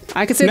it.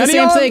 I could say the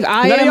same thing.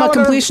 I am a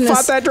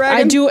completionist.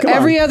 I do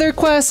every other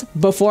quest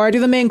before I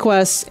do the main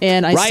quest,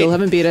 and I still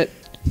haven't beat it.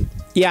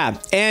 Yeah,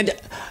 and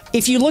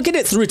if you look at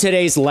it through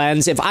today's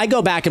lens, if I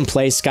go back and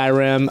play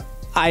Skyrim,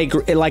 I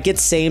agree, like,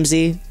 it's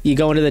samey. You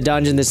go into the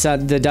dungeon,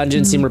 the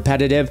dungeons seem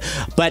repetitive,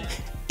 but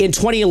in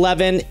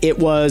 2011, it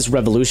was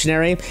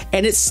revolutionary,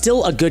 and it's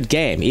still a good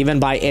game, even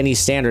by any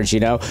standards, you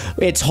know?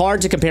 It's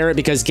hard to compare it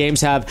because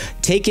games have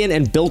taken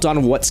and built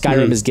on what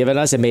Skyrim has given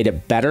us and made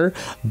it better,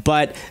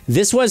 but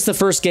this was the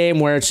first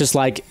game where it's just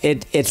like,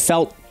 it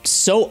felt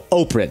so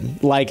open.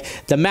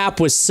 Like, the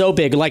map was so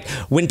big. Like,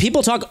 when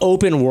people talk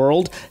open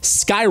world,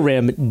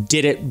 Skyrim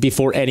did it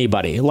before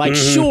anybody. Like,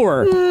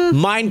 sure,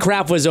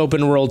 Minecraft was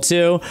open world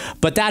too,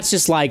 but that's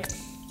just like,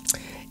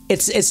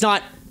 it's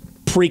not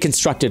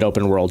pre-constructed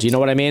open world, you know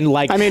what I mean?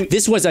 Like,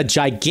 this was a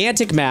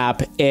gigantic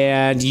map,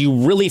 and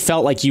you really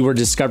felt like you were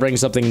discovering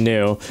something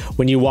new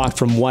when you walked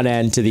from one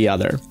end to the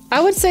other.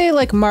 I would say,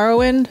 like,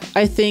 Morrowind,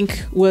 I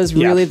think, was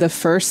really the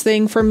first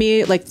thing for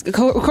me. Like, of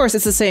course,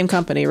 it's the same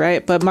company,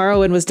 right? But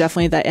Morrowind was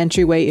definitely that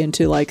entryway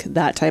into, like,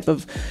 that type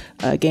of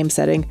game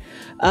setting.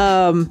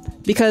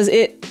 Because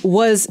it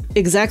was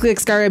exactly like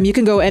Skyrim. You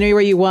can go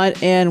anywhere you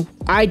want, and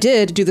I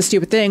did do the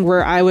stupid thing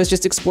where I was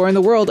just exploring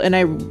the world, and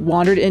I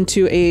wandered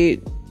into a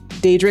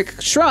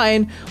Daedric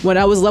shrine when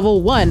I was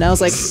level 1. I was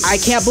like, I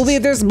can't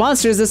believe there's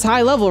monsters this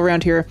high level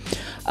around here.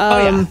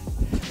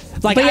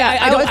 Like,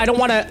 I don't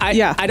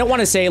want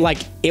to say like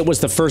it was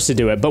the first to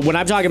do it, but when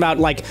I'm talking about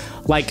like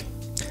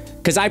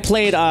because I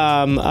played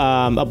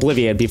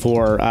Oblivion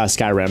before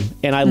Skyrim,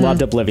 and I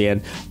loved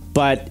Oblivion,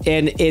 but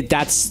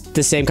that's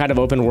the same kind of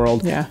open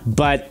world,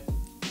 but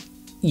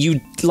you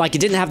like,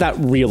 it didn't have that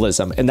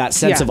realism and that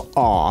sense of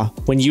awe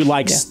when you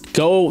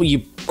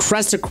you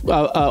crest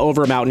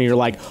over a mountain and you're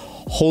like,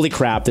 holy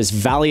crap, this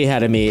valley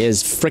ahead of me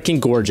is freaking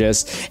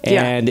gorgeous,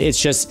 and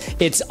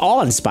it's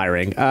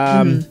awe-inspiring.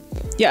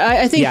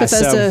 I think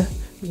Bethesda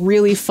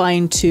really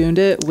fine-tuned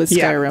it with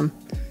Skyrim.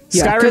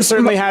 Skyrim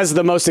certainly has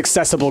the most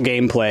accessible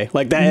gameplay.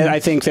 Like that,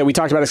 I think that we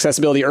talked about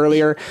accessibility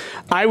earlier.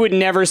 I would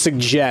never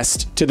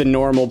suggest to the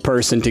normal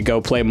person to go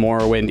play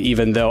Morrowind,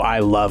 even though I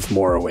love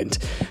Morrowind.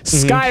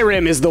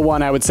 Skyrim is the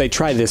one I would say,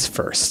 try this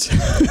first.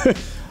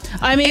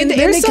 I mean, and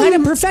they kind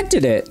of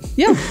perfected it.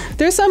 Yeah,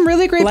 there's some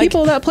really great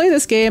people that play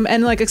this game,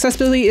 and like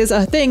accessibility is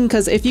a thing.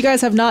 Because if you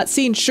guys have not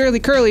seen Shirley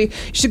Curley,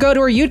 you should go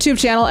to her YouTube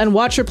channel and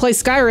watch her play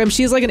Skyrim.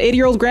 She's like an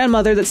 80-year-old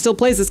grandmother that still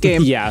plays this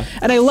game. Yeah,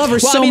 and I love her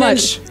so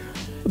much.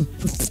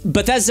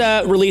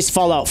 Bethesda released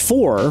Fallout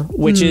 4,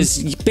 which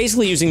is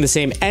basically using the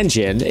same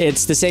engine.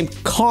 It's the same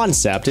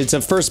concept. It's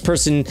a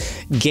first-person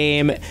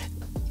game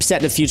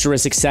set in a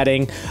futuristic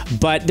setting,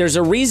 but there's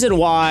a reason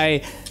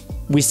why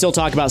we still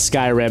talk about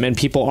Skyrim and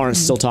people aren't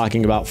still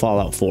talking about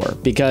Fallout 4,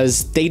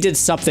 because they did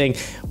something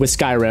with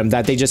Skyrim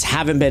that they just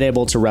haven't been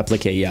able to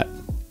replicate yet.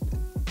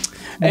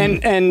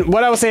 And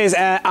what I will say is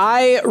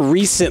I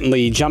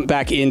recently jumped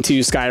back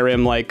into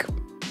Skyrim like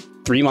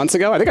 3 months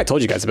ago. I think I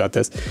told you guys about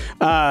this.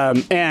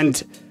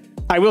 And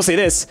I will say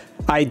this,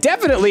 I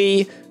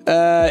definitely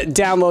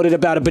downloaded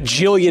about a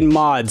bajillion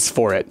mods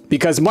for it,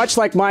 because much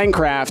like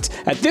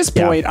Minecraft, at this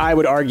point, I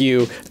would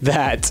argue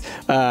that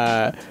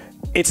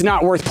it's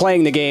not worth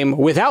playing the game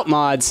without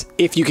mods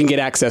if you can get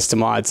access to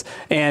mods.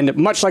 And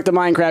much like the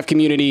Minecraft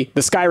community,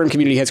 the Skyrim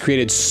community has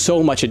created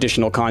so much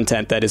additional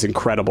content that is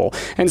incredible.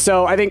 And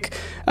so I think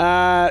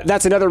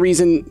that's another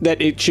reason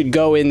that it should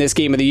go in this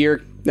Game of the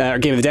Year, or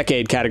Game of the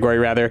Decade category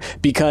rather,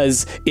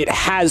 because it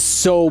has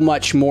so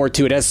much more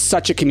to it. It has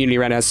such a community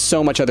around it, has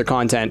so much other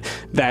content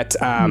that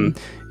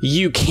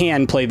you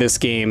can play this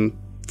game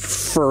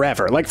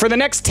forever. Like for the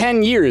next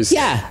 10 years,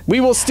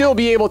 we will still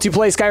be able to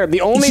play Skyrim.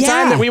 The only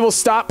time that we will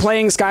stop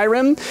playing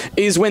Skyrim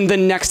is when the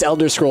next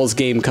Elder Scrolls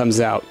game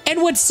comes out.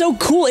 And what's so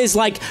cool is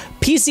like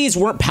PCs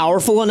weren't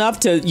powerful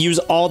enough to use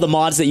all the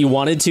mods that you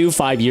wanted to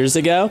 5 years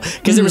ago,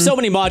 because there were so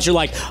many mods you're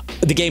like,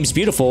 the game's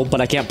beautiful, but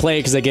I can't play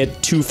it because I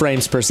get 2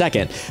 frames per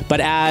second. But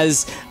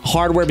as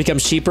hardware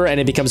becomes cheaper and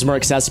it becomes more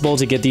accessible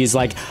to get these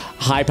like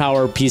high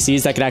power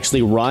PCs that can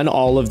actually run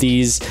all of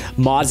these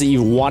mods that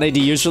you've wanted to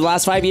use for the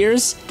last 5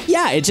 years,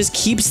 it just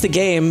keeps the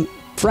game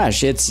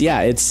fresh. It's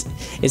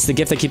the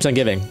gift that keeps on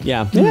giving.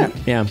 Yeah.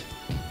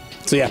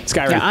 So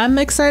Skyrim. Yeah, I'm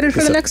excited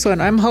for the next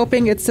one. I'm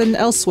hoping it's in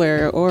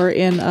Elsewhere or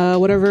in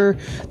whatever,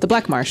 the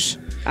Black Marsh.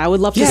 I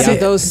would love to see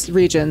those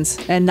regions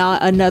and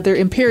not another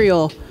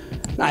Imperial.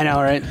 I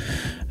know, right?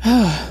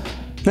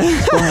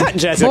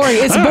 Boring.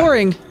 It's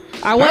boring.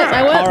 I want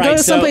to go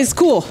to someplace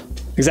cool.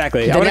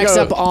 Exactly. The next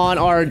up on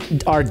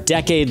our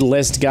decade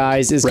list,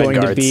 guys, is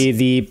going to be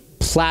the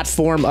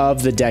platform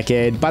of the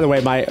decade. By the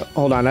way,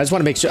 hold on. I just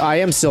want to make sure I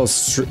am still.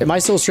 Am I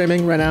still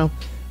streaming right now?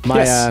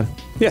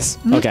 Yes.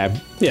 Okay.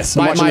 Yes.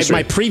 My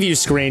preview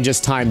screen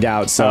just timed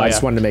out, so I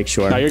just wanted to make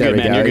sure. No, you're there good,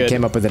 we man. go. You're good. It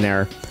came up with an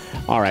error.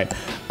 All right.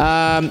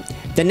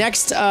 The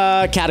next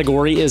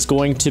category is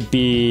going to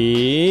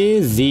be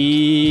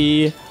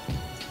the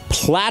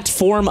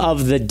platform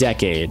of the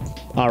decade.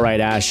 All right,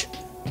 Ash.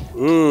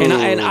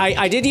 And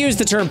I did use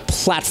the term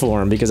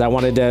platform because I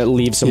wanted to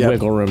leave some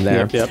wiggle room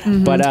there.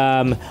 But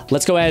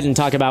let's go ahead and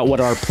talk about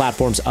what our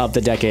platforms of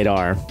the decade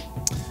are.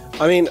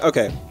 I mean,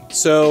 okay,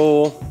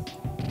 so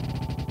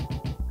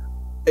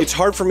it's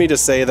hard for me to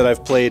say that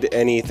I've played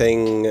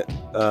anything.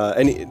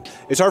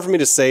 It's hard for me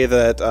to say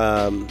that.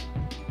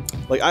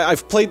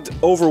 I've played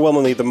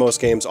overwhelmingly the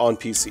most games on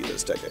PC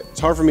this decade. It's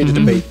hard for me to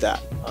debate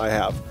that. I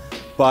have,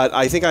 but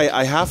I think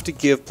I have to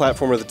give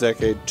platform of the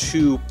decade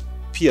to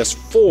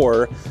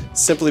PS4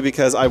 simply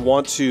because I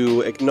want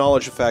to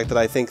acknowledge the fact that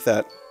I think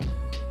that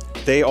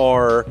they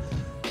are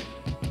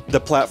the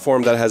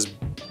platform that has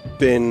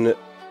been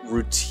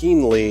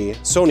routinely,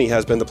 Sony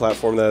has been the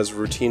platform that has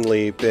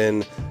routinely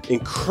been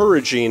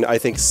encouraging, I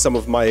think, some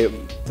of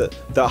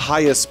the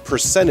highest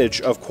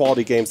percentage of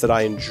quality games that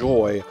I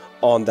enjoy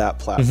on that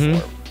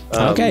platform.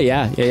 Okay,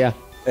 yeah.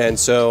 And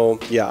so,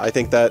 I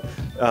think that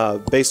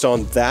based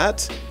on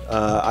that,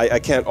 I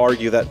can't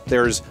argue that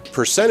there's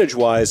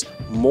percentage-wise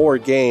more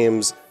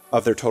games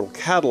of their total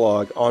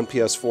catalog on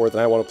PS4 than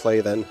I want to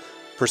play than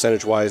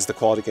percentage-wise the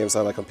quality games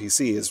I like on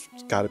PC has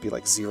got to be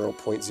like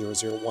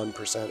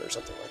 0.001% or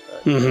something like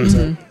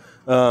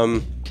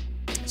that.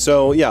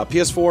 So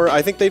PS4,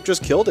 I think they've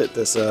just killed it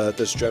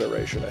this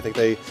generation. I think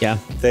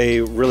they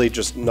really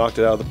just knocked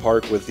it out of the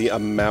park with the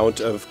amount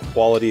of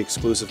quality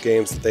exclusive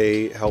games that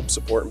they help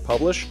support and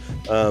publish,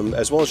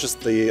 as well as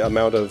just the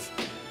amount of,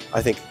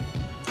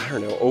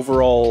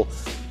 overall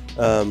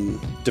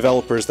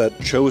developers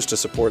that chose to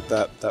support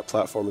that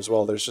platform as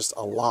well. There's just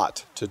a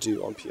lot to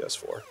do on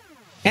PS4.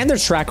 And their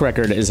track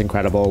record is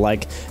incredible.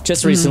 Like,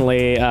 just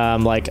recently, I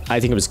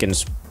think it was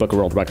Guinness Book of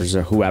World Records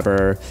or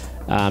whoever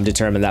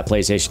determined that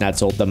PlayStation had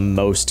sold the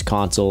most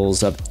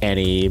consoles of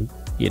any,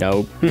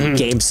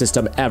 game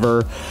system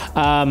ever.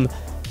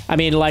 I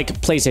mean, like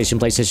PlayStation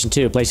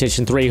 2,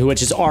 PlayStation 3,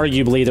 which is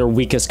arguably their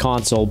weakest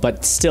console,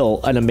 but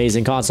still an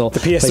amazing console. The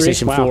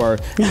PS3? PlayStation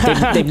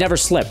 4, they've never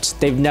slipped.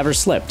 They've never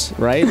slipped,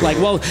 right? Like,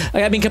 well,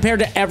 I mean,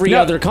 compared to every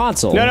other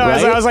console. No,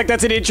 right? I was like,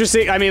 that's an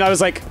interesting. I mean, I was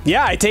like,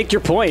 yeah, I take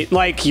your point.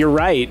 Like, you're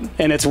right,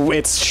 and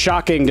it's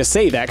shocking to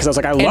say that because I was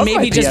like, I love and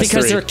maybe my just PS3.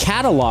 because their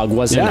catalog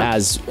wasn't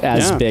as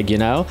big,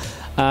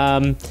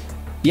 I'm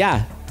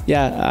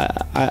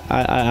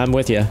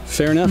with you.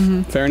 Fair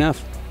enough. Fair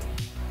enough.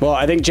 Well,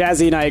 I think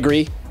Jazzy and I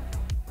agree.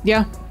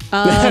 Yeah.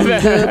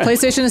 The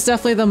PlayStation is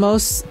definitely the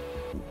most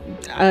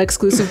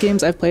exclusive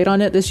games I've played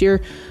on it this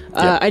year.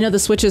 I know the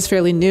Switch is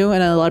fairly new,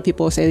 and a lot of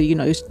people say, you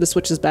know, the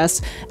Switch is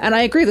best. And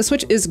I agree, the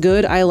Switch is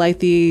good. I like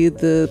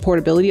the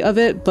portability of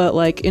it, but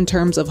like in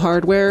terms of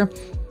hardware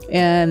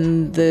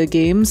and the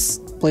games,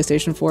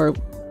 PlayStation 4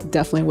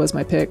 definitely was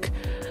my pick.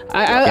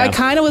 I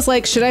kind of was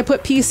like, should I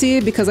put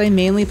PC? Because I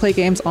mainly play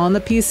games on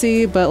the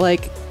PC, but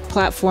like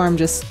platform,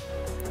 just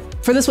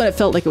for this one, it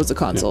felt like it was a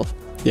console.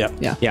 Yeah.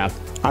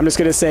 I'm just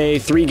gonna say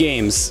 3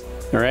 games.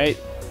 All right,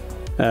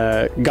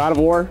 God of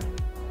War,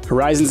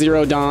 Horizon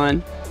Zero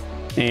Dawn,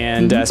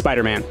 and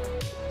Spider-Man.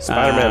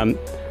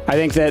 I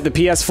think that the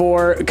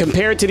PS4,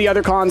 compared to the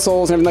other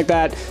consoles and everything like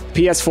that,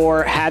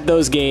 PS4 had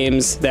those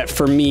games that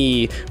for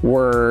me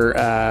were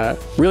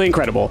really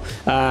incredible.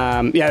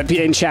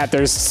 In chat,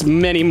 there's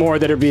many more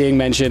that are being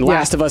mentioned.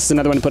 Last of Us is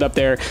another one to put up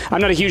there. I'm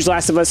not a huge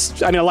Last of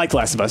Us. I mean, I like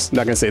Last of Us. I'm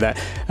not going to say that.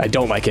 I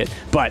don't like it,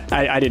 but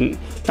I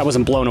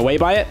wasn't blown away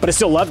by it, but I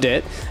still loved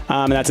it.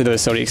 And that's another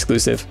Sony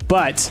exclusive.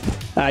 But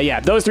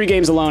those 3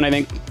 games alone, I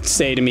think,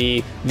 say to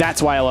me,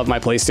 that's why I love my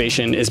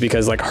PlayStation, is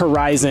because like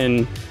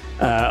Horizon,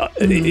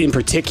 in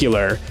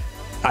particular,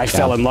 I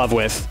fell in love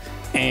with,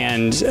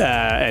 and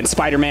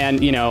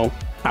Spider-Man. You know,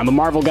 I'm a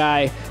Marvel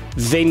guy.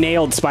 They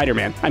nailed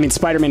Spider-Man. I mean,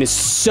 Spider-Man is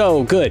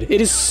so good. It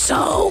is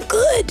so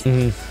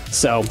good.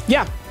 So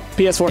yeah,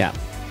 PS4.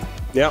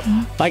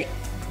 Yeah. Like,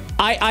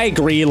 I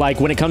agree. Like,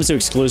 when it comes to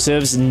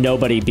exclusives,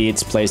 nobody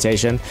beats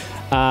PlayStation.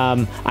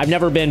 I've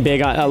never been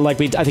big on, I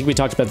think we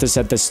talked about this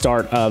at the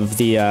start of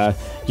the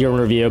year in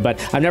review, but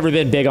I've never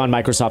been big on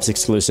Microsoft's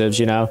exclusives,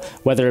 you know,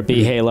 whether it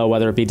be Halo,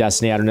 whether it be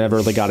Destiny. I never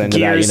really got into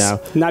Gears,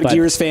 that, you know. Not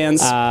Gears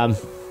fans.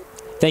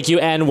 Thank you,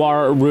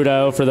 Anwar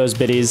Rudo, for those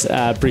biddies.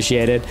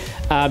 Appreciate it.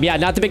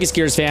 Not the biggest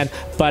Gears fan,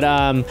 but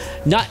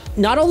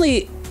not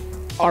only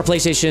are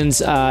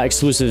PlayStation's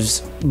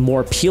exclusives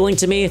more appealing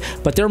to me,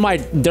 but they're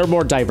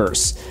more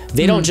diverse.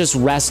 They don't just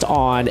rest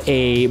on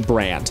a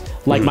brand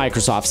like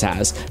Microsoft's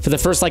has. For the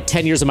first like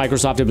 10 years of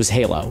Microsoft, it was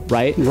Halo,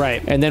 right?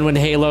 Right. And then when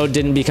Halo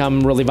didn't become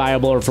really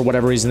viable, or for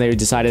whatever reason they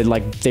decided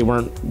like they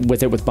weren't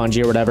with it with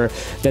Bungie or whatever,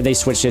 then they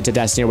switched it to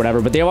Destiny or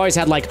whatever. But they always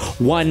had like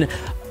one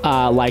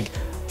like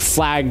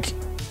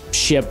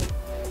flagship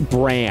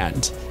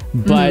brand.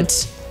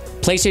 But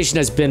PlayStation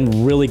has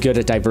been really good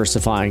at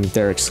diversifying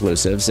their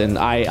exclusives, and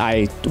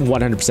I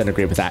 100%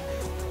 agree with that.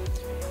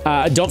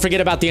 Don't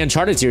forget about the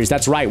Uncharted series.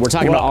 That's right. We're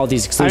talking about all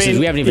these exclusives. I mean,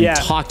 we haven't even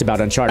talked about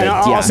Uncharted.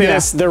 I'll say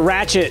this. The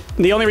Ratchet,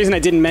 the only reason I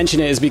didn't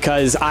mention it is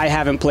because I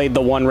haven't played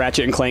the one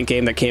Ratchet and Clank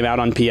game that came out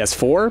on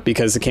PS4,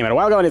 because it came out a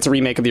while ago and it's a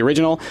remake of the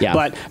original. Yeah.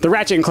 But the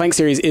Ratchet and Clank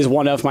series is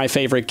one of my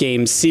favorite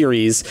game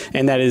series,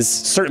 and that is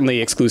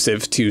certainly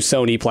exclusive to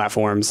Sony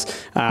platforms.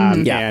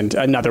 And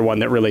another one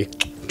that really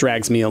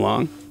drags me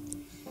along.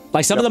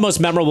 Like, some of the most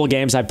memorable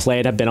games I've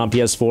played have been on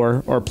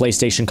PS4 or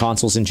PlayStation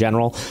consoles in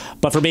general.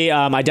 But for me,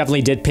 I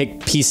definitely did pick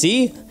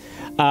PC.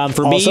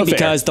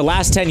 Because the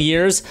last 10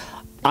 years,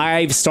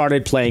 I've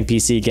started playing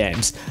PC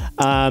games.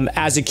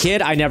 As a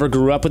kid, I never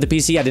grew up with a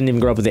PC. I didn't even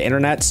grow up with the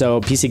internet,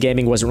 so PC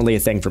gaming wasn't really a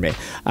thing for me.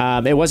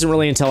 It wasn't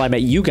really until I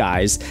met you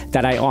guys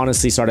that I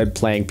honestly started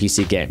playing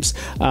PC games.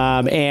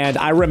 And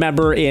I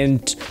remember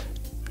in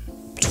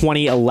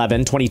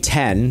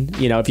 2010,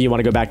 you know, if you want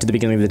to go back to the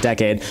beginning of the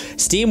decade,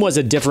 Steam was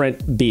a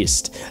different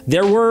beast.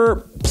 There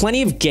were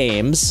plenty of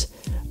games,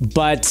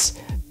 but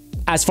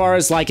as far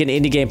as like an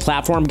indie game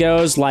platform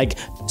goes, like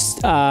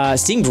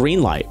Steam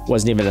Greenlight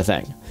wasn't even a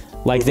thing.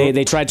 Like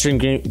they tried to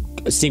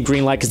Steam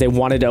Greenlight because they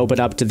wanted to open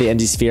up to the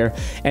indie sphere,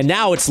 and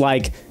now it's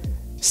like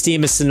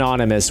Steam is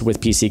synonymous with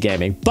PC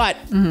gaming, but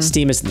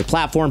Steam isn't the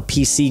platform.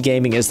 PC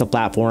gaming is the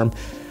platform.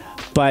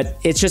 But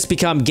it's just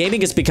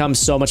gaming has become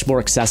so much more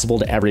accessible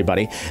to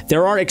everybody.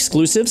 There are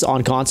exclusives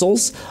on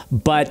consoles,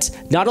 but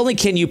not only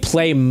can you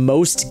play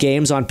most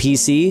games on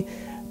PC,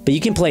 but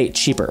you can play it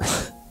cheaper.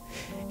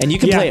 And you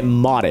can play it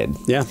modded.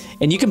 Yeah.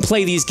 And you can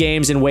play these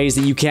games in ways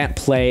that you can't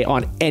play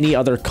on any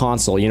other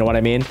console. You know what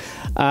I mean?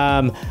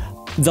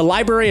 The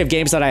library of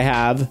games that I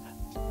have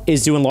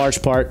is due in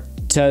large part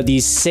to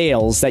these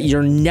sales that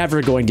you're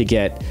never going to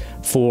get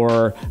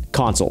for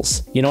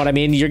consoles. You know what I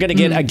mean? You're going to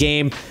get a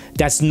game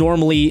that's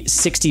normally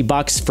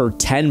 $60 for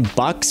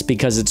 $10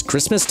 because it's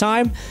Christmas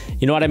time.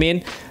 You know what I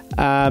mean?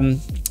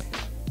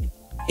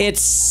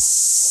 It's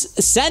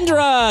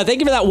Sandra.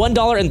 Thank you for that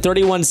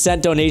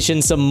 $1.31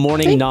 donation. Some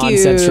morning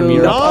nonsense from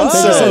Europe.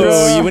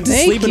 Oh, you went to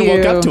sleep and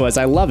woke up to us.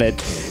 I love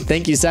it.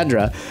 Thank you,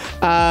 Sandra.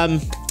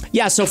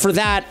 So for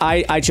that,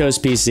 I chose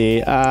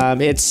PC.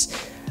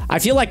 I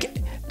feel like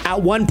at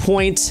one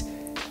point,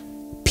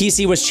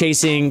 PC was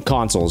chasing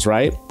consoles,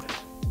 right?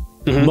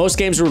 Most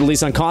games were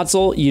released on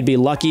console. You'd be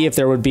lucky if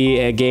there would be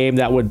a game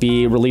that would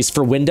be released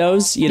for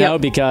Windows, you know,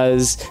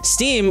 because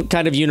Steam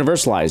kind of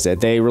universalized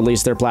it. They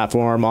released their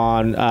platform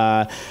on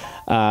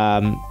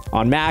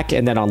on Mac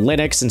and then on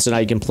Linux, and so now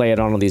you can play it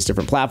on all these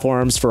different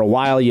platforms. For a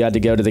while, you had to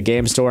go to the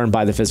game store and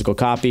buy the physical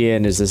copy,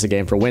 and is this a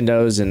game for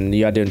Windows? And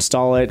you had to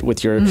install it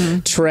with your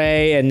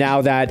tray, and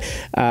now that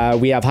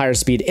we have higher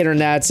speed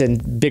internets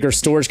and bigger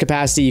storage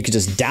capacity, you can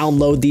just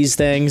download these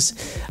things.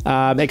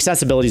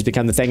 Accessibility has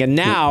become the thing, and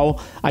now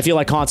I feel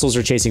like consoles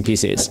are chasing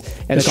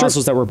PCs, and the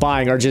consoles that we're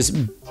buying are just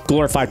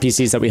glorified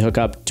PCs that we hook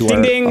up to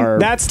our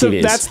that's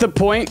TVs. That's the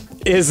point,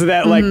 is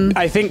that like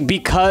I think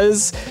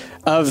because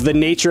of the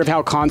nature of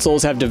how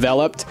consoles have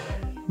developed,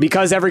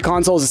 because every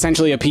console is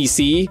essentially a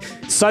PC,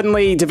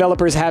 suddenly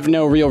developers have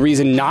no real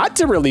reason not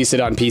to release it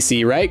on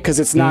PC, right? Because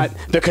it's not,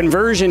 the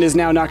conversion is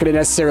now not going to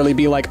necessarily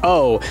be like,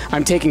 oh,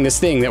 I'm taking this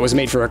thing that was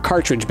made for a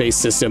cartridge-based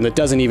system that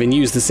doesn't even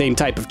use the same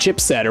type of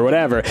chipset or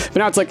whatever. But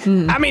now it's like,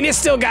 I mean, it's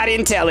still got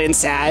Intel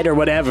inside or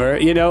whatever,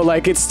 you know,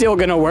 like it's still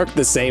going to work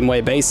the same way,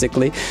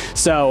 basically.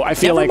 So I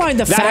feel like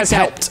that has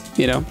helped,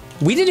 you know?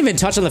 We didn't even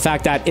touch on the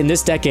fact that in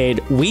this decade,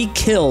 we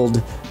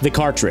killed the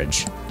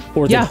cartridge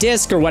or the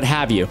disc or what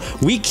have you.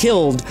 We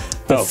killed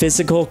the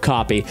physical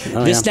copy.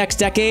 This next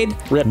decade,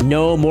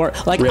 no more.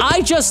 Like,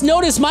 I just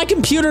noticed my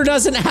computer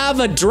doesn't have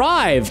a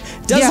drive,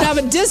 doesn't have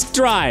a disk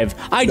drive.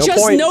 I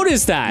just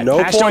noticed that.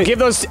 Ash, don't give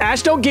those.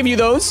 Ash, don't give you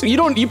those.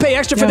 You pay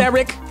extra for that,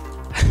 Rick.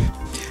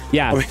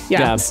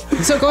 Yeah.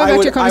 So going back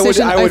to your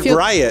conversation, I would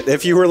riot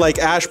if you were like,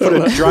 Ash, put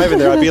a drive in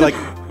there. I'd be like,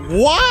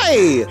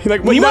 why?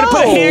 Like, well, you want to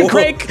put a hand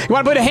crank? You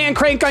want to put a hand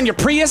crank on your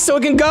Prius so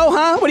it can go,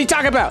 huh? What are you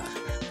talking about?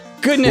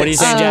 Goodness. What are you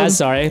saying, Jazz?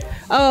 Sorry.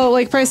 Oh,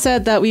 like Price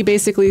said that we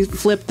basically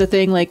flipped the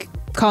thing, like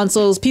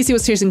consoles. PC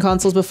was chasing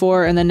consoles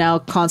before, and then now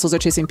consoles are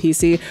chasing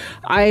PC.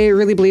 I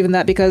really believe in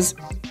that because,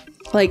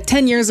 like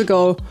 10 years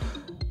ago,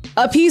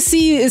 a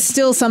PC is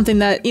still something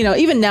that, you know,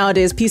 even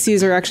nowadays,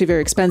 PCs are actually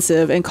very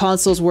expensive, and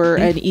consoles were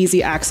an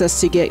easy access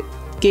to get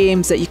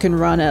games that you can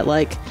run at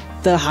like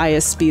the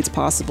highest speeds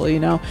possible, you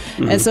know?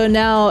 And so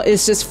now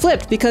it's just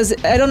flipped because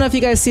I don't know if you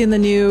guys seen the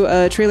new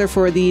trailer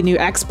for the new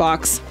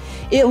Xbox.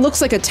 It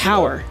looks like a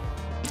tower.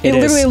 It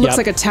literally looks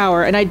like a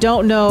tower, and I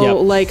don't know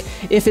like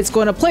if it's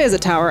going to play as a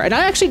tower. And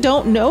I actually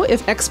don't know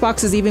if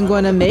Xbox is even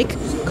going to make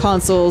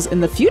consoles in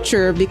the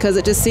future because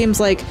it just seems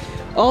like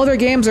all their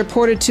games are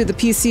ported to the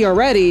PC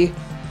already.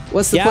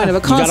 What's the point of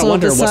a console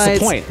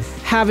besides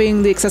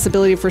having the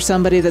accessibility for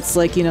somebody that's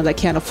like, you know, that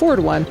can't afford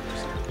one?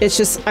 It's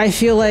just, I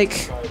feel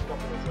like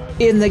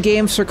in the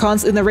games for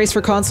in the race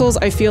for consoles,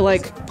 I feel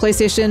like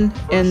PlayStation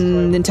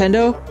and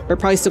Nintendo are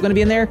probably still going to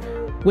be in there.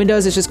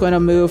 Windows is just going to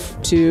move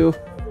to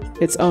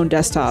its own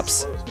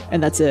desktops,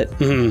 and that's it.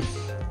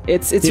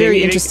 It's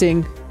very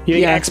interesting. You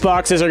think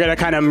Xboxes are going to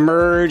kind of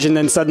merge, and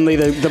then suddenly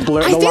the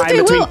line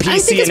between PC and Xbox? I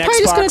think it's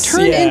probably just going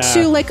to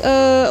turn into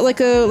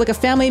like a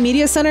family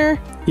media center.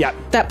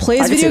 That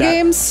plays video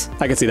games.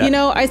 I can see that. You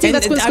know, I think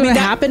that's what's going to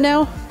happen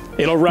now.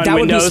 It'll run that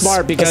Windows, would be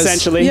smart because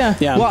essentially.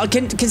 Well,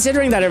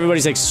 considering that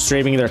everybody's like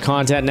streaming their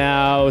content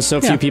now, so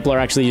few people are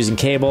actually using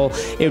cable.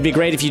 It would be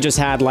great if you just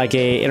had like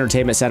a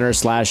entertainment center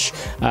slash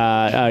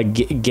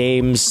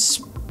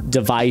games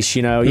device.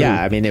 You know,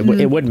 I mean,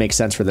 it would make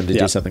sense for them to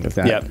do something like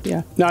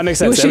that. No, it makes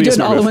sense. We should do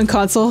an all-in-one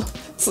console.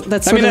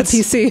 That's sort of a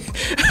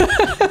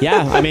PC.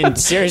 I mean,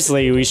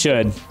 seriously, we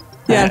should.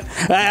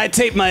 I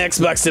taped my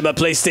Xbox to my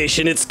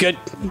PlayStation. It's good.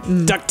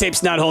 Duct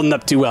tape's not holding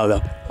up too well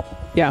though.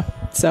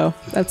 So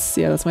that's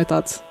my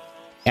thoughts.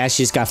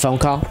 Ashley's got a phone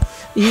call.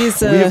 We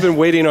have been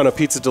waiting on a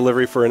pizza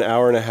delivery for an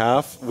hour and a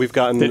half. We've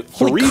gotten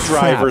 3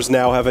 drivers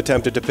now have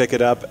attempted to pick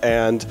it up,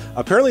 and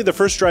apparently the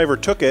first driver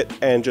took it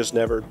and just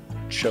never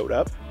showed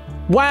up.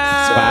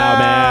 Wow,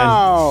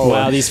 man.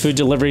 Wow, these food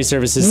delivery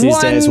services these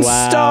days.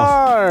 Wow.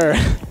 Star.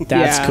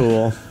 That's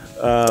cool.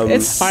 All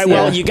right,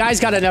 well, you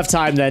guys got enough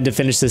time then to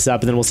finish this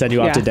up, and then we'll send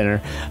you off to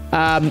dinner.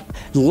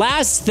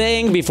 Last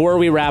thing before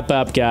we wrap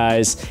up,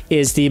 guys,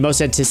 is the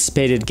most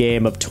anticipated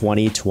game of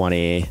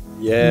 2020.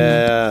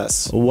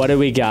 Yes. What do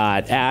we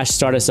got? Ash,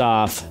 start us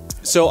off.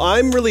 So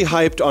I'm really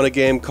hyped on a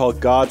game called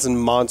Gods and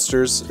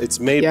Monsters. It's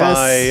made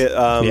by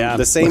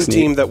the same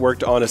team that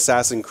worked on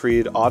Assassin's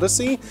Creed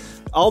Odyssey.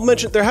 I'll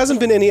mention, there hasn't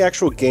been any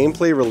actual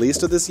gameplay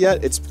released of this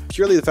yet. It's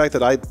purely the fact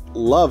that I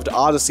loved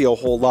Odyssey a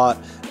whole lot,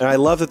 and I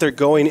love that they're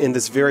going in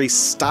this very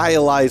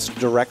stylized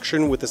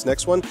direction with this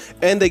next one,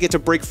 and they get to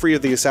break free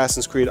of the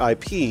Assassin's Creed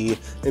IP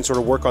and sort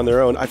of work on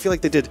their own. I feel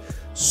like they did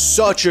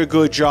such a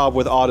good job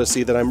with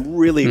Odyssey that I'm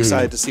really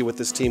excited to see what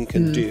this team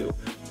can do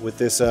with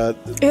this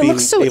being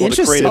looks so able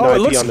to create an it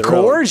IP looks on their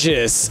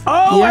gorgeous. Own.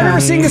 I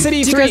remember seeing this at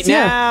E3.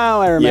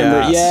 Now I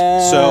remember.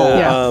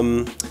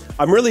 So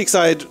I'm really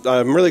excited.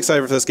 I'm really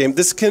excited for this game.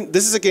 This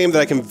is a game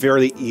that I can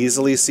very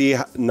easily see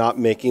not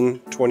making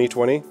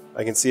 2020.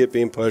 I can see it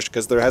being pushed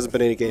because there hasn't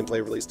been any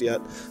gameplay released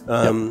yet.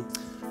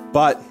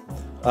 But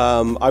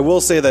I will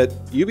say that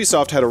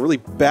Ubisoft had a really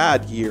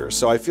bad year,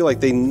 so I feel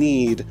like they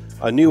need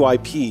a new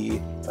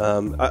IP.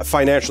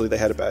 Financially, they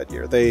had a bad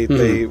year.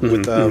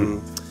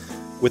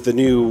 With the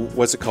new,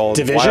 what's it called?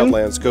 Division?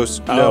 Wildlands.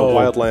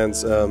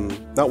 Wildlands.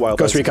 Not Wildlands.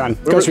 Ghost Recon.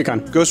 Ghost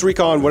Recon. Ghost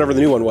Recon, whatever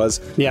the new one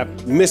was.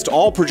 Missed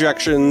all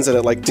projections, and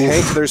it like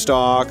tanked their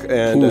stock,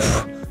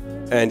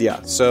 and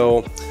yeah.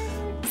 So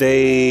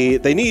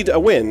they need a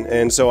win,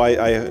 and so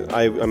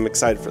I'm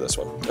excited for this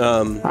one.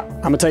 I'm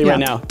gonna tell you right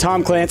now,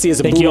 Tom Clancy is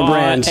a boomer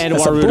brand.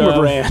 That's a boomer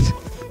brand.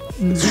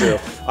 It's true.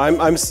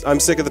 I'm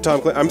sick of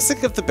the I'm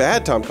sick of the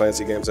bad Tom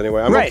Clancy games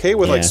anyway. I'm okay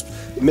with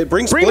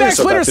bring back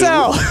Splinter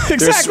Cell.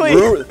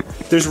 Exactly.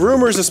 There's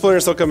rumors of Splinter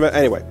Cell coming.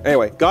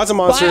 Anyway, Gods and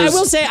Monsters. But I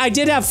will say I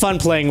did have fun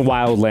playing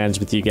Wildlands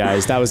with you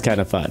guys. That was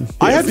kind of fun.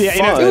 I had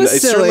fun. It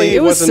was silly.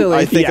 It wasn't,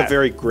 I think, a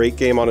very great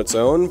game on its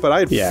own, but I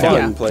had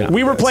fun playing.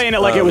 We were playing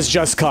it like it was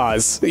Just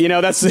Cause. You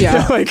know, that's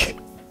like.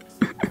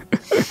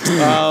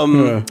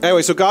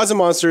 Anyway, so Gods and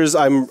Monsters,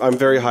 I'm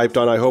very hyped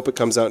on. I hope it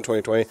comes out in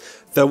 2020.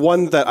 The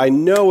one that I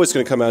know is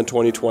going to come out in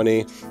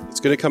 2020, it's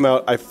going to come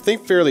out, I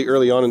think, fairly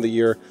early on in the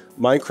year.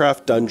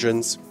 Minecraft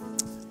Dungeons.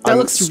 That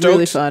looks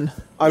really fun.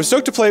 I'm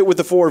stoked to play it with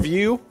the four of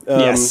you.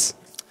 Yes.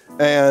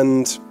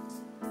 And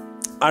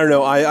I don't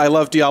know. I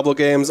love Diablo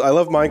games. I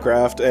love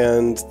Minecraft,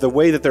 and the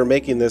way that they're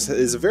making this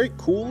is a very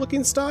cool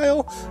looking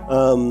style.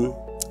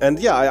 And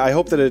yeah, I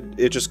hope that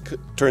it just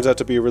turns out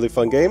to be a really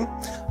fun game.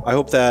 I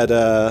hope that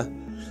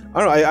I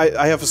don't know.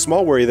 I have a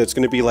small worry that it's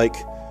going to be like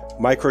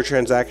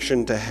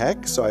microtransaction to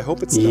heck. So I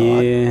hope it's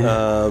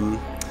not.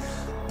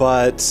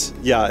 But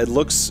yeah, it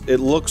looks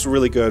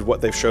really good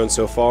what they've shown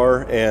so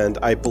far, and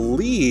I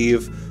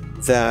believe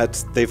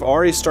that they've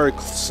already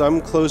started some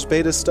closed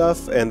beta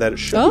stuff, and that it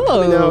should be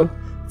coming out,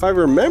 if I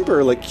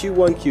remember, like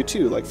Q1,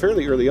 Q2, like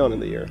fairly early on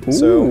in the year. Ooh.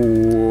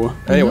 So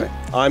anyway,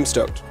 I'm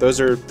stoked. Those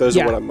are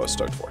what I'm most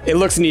stoked for. It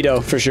looks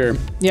neato for sure.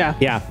 Yeah.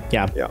 For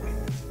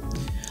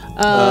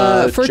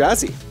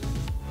Jazzy.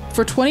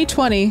 For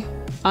 2020,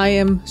 I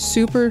am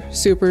super,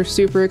 super,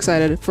 super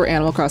excited for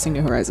Animal Crossing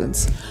New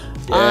Horizons.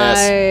 Yes.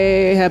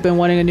 I have been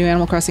wanting a new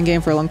Animal Crossing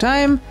game for a long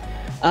time.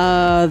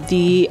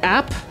 The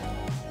app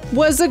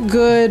was a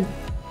good.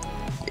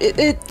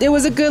 It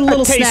was a good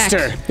little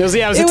taster. snack. It was a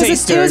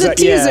taster. It was a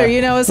teaser.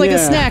 You know, it's like a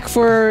snack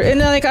for, and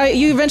like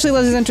you eventually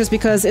lose interest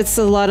because it's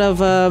a lot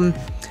of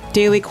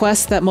daily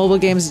quests that mobile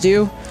games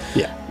do.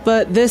 Yeah.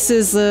 But this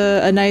is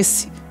a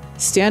nice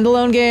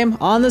standalone game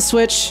on the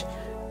Switch.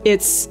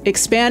 It's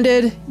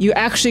expanded. You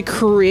actually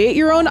create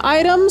your own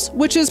items,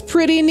 which is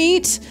pretty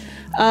neat.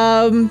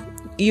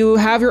 You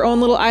have your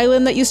own little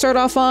island that you start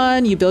off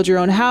on. You build your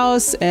own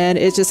house, and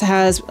it just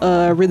has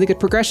a really good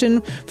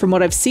progression from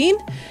what I've seen.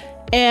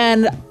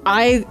 And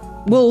I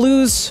will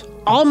lose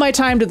all my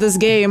time to this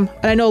game,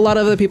 and I know a lot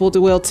of other people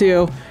will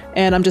too.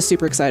 And I'm just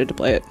super excited to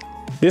play it.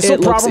 This will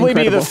probably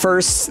be the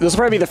first. This will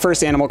probably be the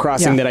first Animal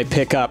Crossing that I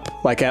pick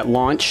up like at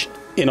launch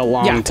in a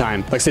long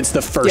time, like since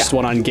the first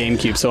one on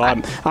GameCube. So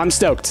I'm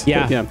stoked.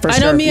 Yeah, for I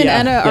sure. know me and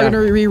Anna are gonna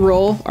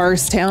re-roll our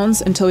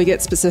towns until we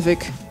get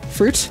specific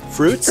fruits.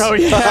 Oh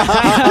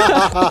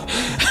yeah.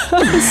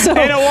 So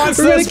Anna wants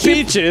those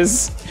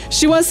peaches.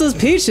 She wants those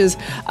peaches.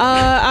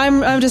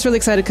 I'm just really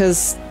excited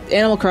because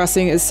Animal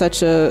Crossing is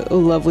such a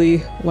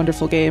lovely,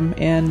 wonderful game,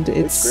 and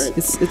it's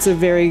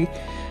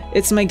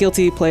my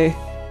guilty play.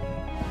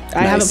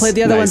 I haven't played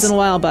the other ones in a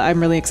while, but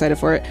I'm really excited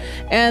for it.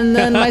 And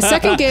then my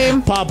second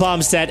game... Pom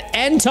Pom said,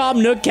 "And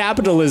Tom Nook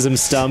capitalism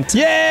stumped."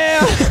 Yeah!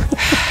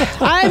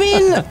 I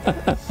mean,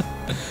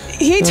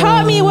 he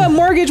taught me what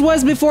mortgage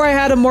was before I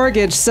had a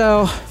mortgage,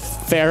 so...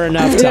 Fair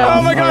enough, Tom.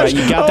 Oh my gosh!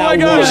 Right, you got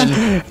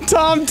that one.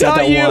 Tom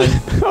taught you!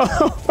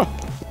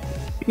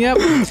 Yep.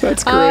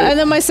 That's great. And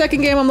then my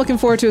second game I'm looking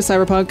forward to is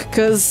Cyberpunk,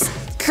 because...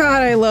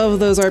 God, I love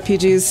those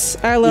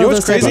RPGs. I love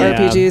those types of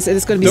RPGs.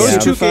 It's going to be super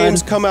fun. Those two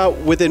games come out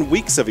within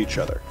weeks of each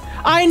other.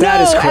 I know,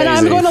 and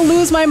I'm going to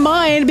lose my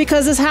mind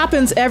because this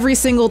happens every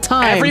single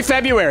time. Every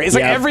February. It's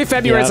like every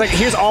February. It's like,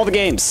 here's all the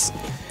games.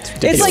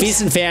 It's like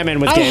feast and famine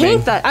with gaming. gaming. I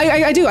hate that.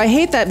 I do. I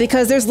hate that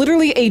because there's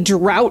literally a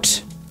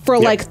drought for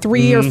like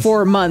 3 or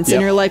 4 months,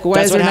 and you're like,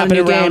 why is there not a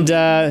new game?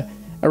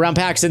 Around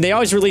PAX, and they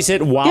always release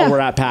it while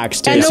we're at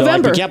PAX too. And so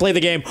November. like, we can't play the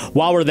game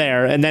while we're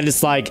there, and then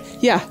it's like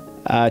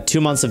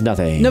 2 months of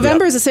nothing.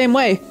 November is the same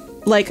way.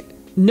 Like,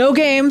 no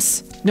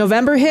games.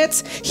 November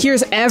hits.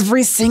 Here's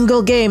every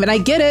single game. And I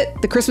get it.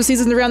 The Christmas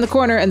season's around the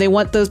corner and they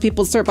want those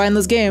people to start buying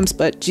those games.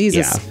 But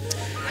Jesus. Yeah.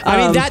 I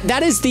mean,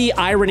 that is the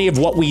irony of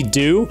what we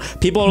do.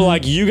 People are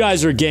like, you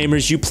guys are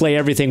gamers, you play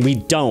everything. We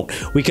don't.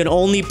 We can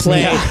only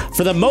play,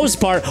 for the most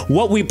part,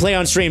 what we play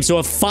on stream. So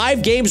if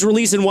 5 games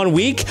release in 1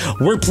 week,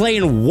 we're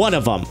playing one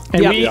of them.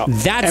 And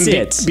that's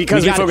it.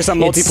 Because we focus on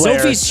multiplayer. It's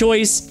Sophie's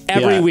Choice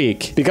every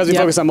week. Because we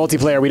focus on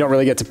multiplayer, we don't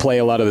really get to play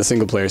a lot of the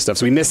single player stuff.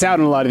 So we miss out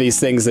on a lot of these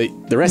things that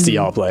the rest of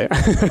y'all play.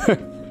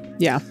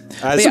 Yeah.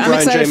 As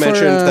Brian J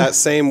mentioned, that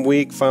same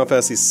week, Final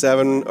Fantasy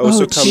VII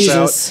also comes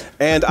out.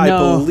 And I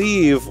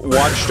believe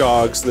Watch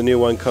Dogs, the new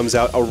one, comes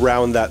out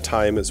around that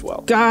time as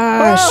well.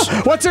 Gosh.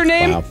 Oh, what's her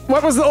name? Wow.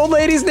 What was the old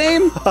lady's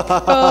name?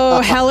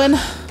 Oh, Helen.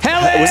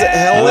 Helen! Was it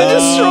Helen? The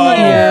Destroyer!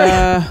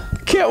 Yeah.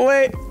 Can't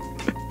wait.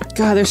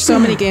 God, there's so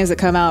many games that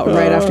come out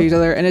right after each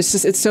other. And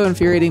it's so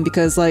infuriating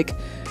because, like,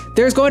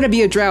 there's going to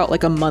be a drought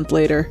like a month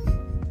later.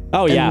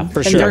 Oh, yeah,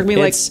 for sure. And they're going to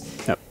be like...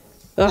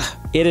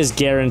 It is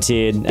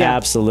guaranteed. Yeah.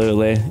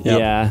 Absolutely.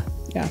 Yeah.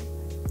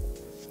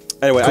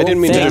 Anyway, cool. I didn't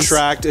mean to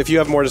distract. If you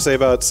have more to say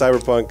about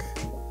Cyberpunk.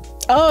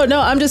 Oh, no,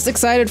 I'm just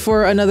excited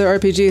for another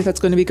RPG. That's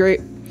going to be great.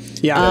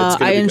 Yeah,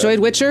 I enjoyed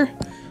Witcher.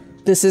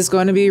 This is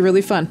going to be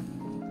really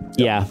fun.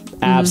 Yeah,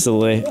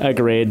 absolutely.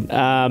 Agreed.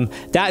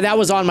 That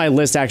was on my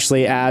list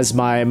actually as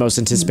my most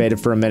anticipated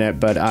for a minute,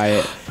 but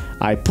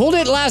I pulled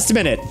it last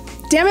minute.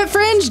 Damn it,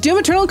 Fringe! Doom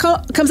Eternal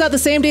comes out the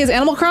same day as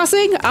Animal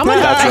Crossing. I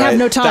That's have right.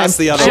 no time. That's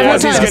the other one.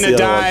 Jazzy's That's gonna the other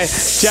die. one.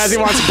 Jazzy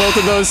wants both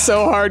of those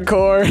so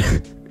hardcore.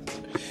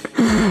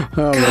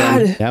 Oh,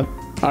 man. Yep.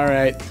 All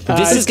right.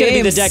 This is going to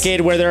be the games. decade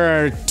where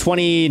there are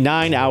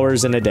 29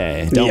 hours in a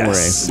day. Don't worry.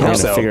 Yes. We're Hope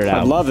going to so. figure it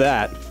out. I'd love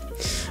that.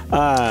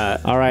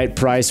 All right,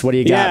 Price, what do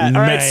you Yeah. got?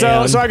 All right.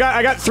 man? So I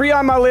got 3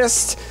 on my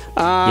list.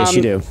 Yes,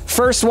 you do.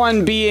 First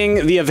one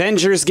being the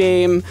Avengers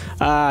game.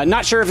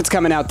 Not sure if it's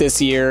coming out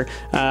this year.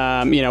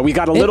 We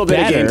got a little bit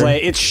of better.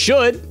 gameplay. It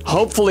should.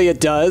 Hopefully it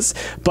does.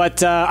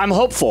 But I'm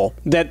hopeful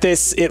that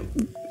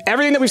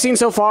everything that we've seen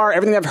so far,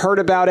 everything I've heard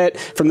about it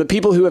from the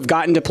people who have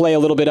gotten to play a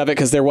little bit of it,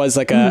 because there was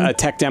like a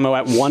tech demo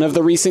at one of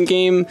the recent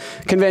game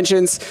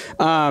conventions,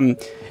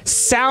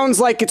 sounds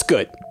like it's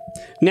good.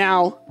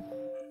 Now,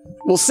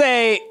 we'll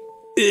say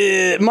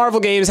Marvel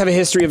games have a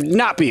history of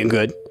not being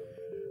good.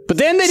 But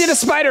then they did a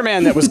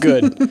Spider-Man that was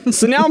good.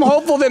 So now I'm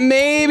hopeful that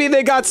maybe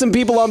they got some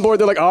people on board.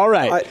 They're like, all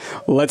right,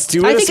 let's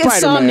do I a think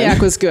Spider-Man.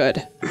 Insomniac was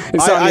good.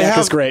 Insomniac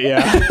was great,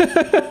 yeah.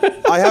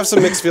 I have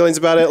some mixed feelings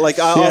about it. Like,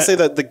 I'll say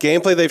that the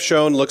gameplay they've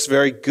shown looks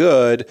very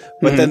good,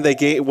 but then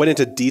they went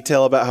into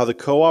detail about how the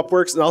co-op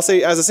works. And I'll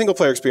say, as a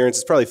single-player experience,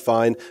 it's probably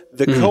fine.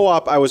 The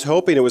co-op, I was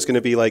hoping it was going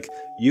to be like,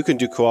 you can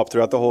do co-op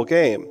throughout the whole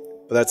game.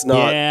 But that's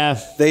not. Yeah.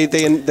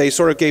 They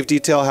sort of gave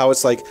detail how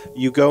it's like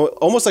you go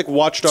almost like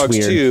Watch Dogs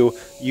 2.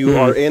 You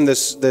are in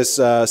this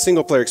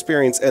single player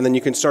experience, and then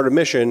you can start a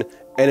mission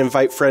and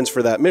invite friends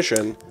for that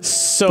mission.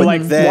 So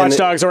like Watch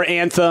Dogs or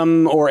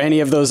Anthem or any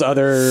of those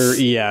other,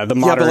 the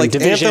modern but like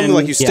Division. Anthem,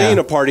 like you stay in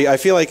a party. I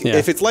feel like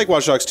if it's like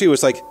Watch Dogs 2,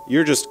 it's like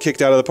you're just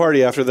kicked out of the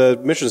party after the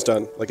mission's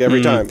done, like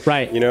every time.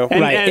 Right. You know?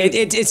 Right.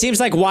 It seems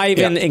like why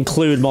even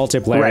include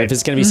multiplayer if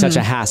it's going to be such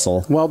a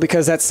hassle? Well,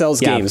 because that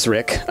sells games,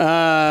 Rick.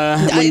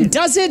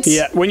 Does it?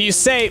 Yeah, when you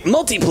say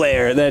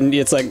multiplayer, then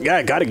it's like,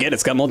 I gotta get it.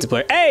 It's got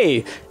multiplayer.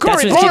 Hey,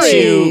 That's Corey what gets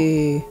Bori!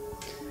 you.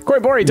 Corey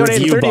Bori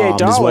donated Review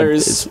bomb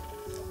is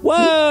what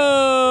 $38.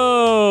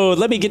 Whoa!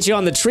 Let me get you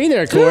on the tree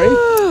there, Corey.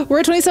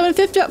 We're at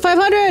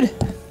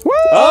 27,500.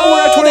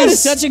 Oh, that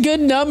is such a good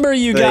number,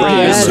 you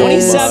guys. Thank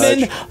you so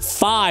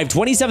much.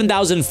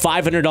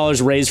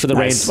 $27,500 raised for the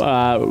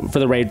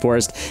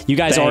rainforest. You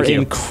guys are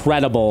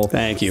incredible.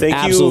 Thank you. Thank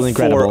Absolutely you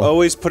incredible. for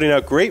always putting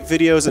out great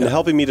videos and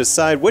helping me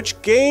decide which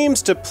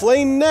games to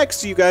play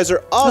next. You guys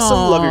are awesome.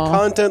 Love your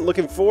content.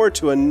 Looking forward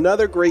to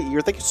another great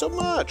year. Thank you so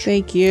much.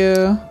 Thank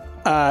you.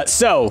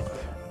 So,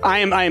 I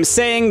am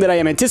saying that I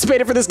am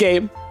anticipated for this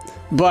game,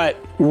 but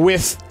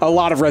with a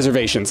lot of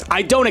reservations.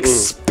 I don't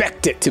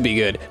expect it to be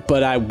good,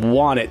 but I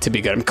want it to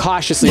be good. I'm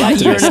cautiously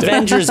optimistic. You're an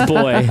Avengers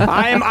boy.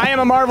 I am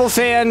a Marvel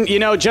fan,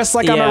 just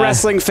like I'm a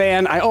wrestling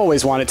fan. I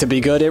always want it to be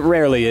good. It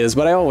rarely is,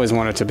 but I always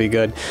want it to be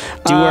good.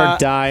 Do or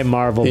die,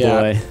 Marvel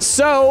boy.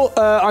 So,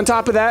 on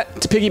top of that,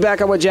 to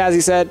piggyback on what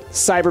Jazzy said,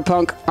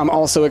 Cyberpunk, I'm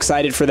also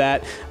excited for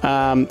that.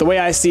 The way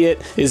I see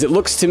it is it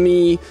looks to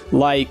me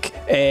like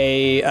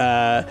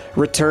a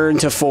return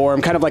to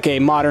form, kind of like a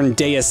modern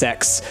Deus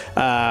Ex,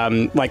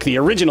 like the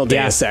original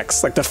Deus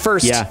Ex, like the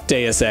first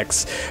Deus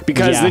Ex.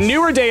 Because the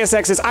newer Deus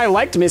Exes, I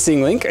liked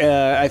Missing Link.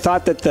 I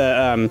thought that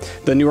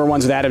the newer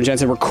ones with Adam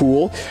Jensen were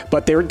cool,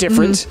 but they were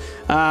different.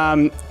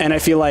 And I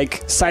feel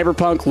like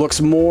Cyberpunk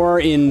looks more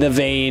in the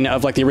vein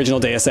of like the original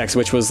Deus Ex,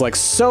 which was like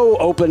so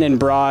open and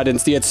broad,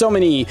 and you had so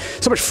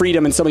much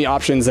freedom and so many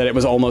options that it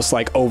was almost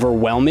like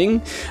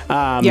overwhelming.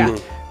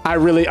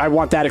 I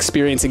want that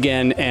experience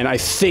again, and I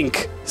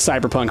think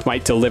Cyberpunk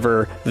might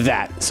deliver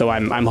that. So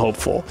I'm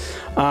hopeful.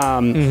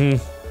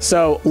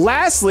 So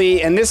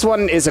lastly, and this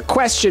one is a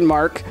question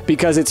mark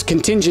because it's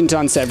contingent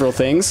on several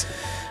things.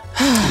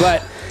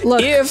 But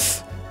Look,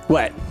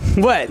 what?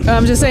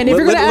 I'm just saying, if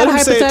you're going to add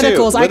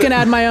hypotheticals, I can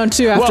add my own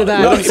too after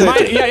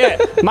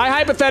that. My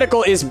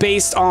hypothetical is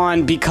based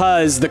on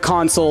because the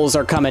consoles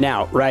are coming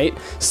out, right?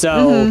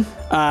 So,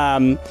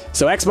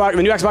 so Xbox,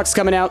 the new Xbox is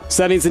coming out,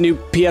 so that means the new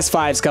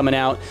PS5 is coming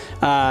out,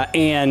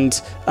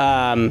 and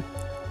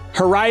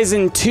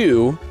Horizon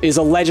 2 is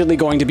allegedly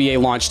going to be a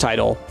launch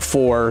title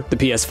for the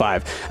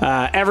PS5.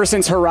 Ever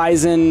since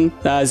Horizon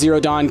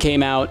Zero Dawn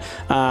came out,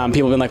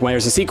 people have been like,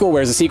 where's the sequel?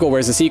 Where's the sequel?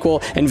 Where's the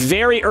sequel? And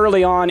very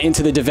early on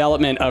into the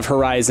development of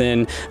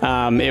Horizon,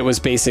 it was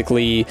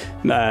basically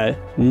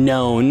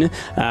known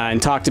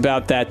and talked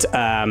about that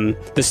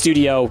the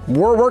studio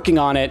were working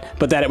on it,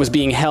 but that it was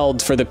being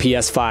held for the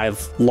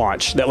PS5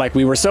 launch. That like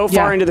we were so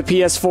far into the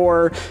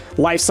PS4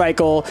 life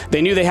cycle,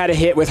 they knew they had a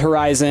hit with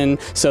Horizon,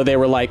 so they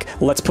were like,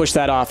 let's push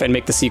that off and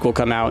make the sequel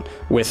come out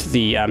with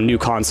the new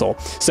console.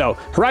 So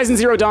Horizon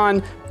Zero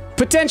Dawn,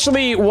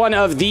 potentially one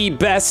of the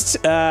best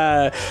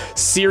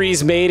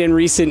series made in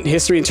recent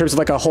history in terms of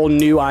like a whole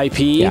new IP,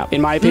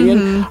 in my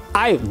opinion.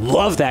 I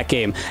love that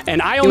game.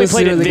 And I only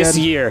played it this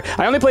year.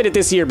 I only played it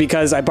this year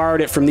because I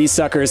borrowed it from these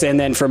suckers, and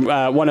then from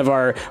one of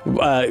our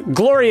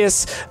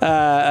glorious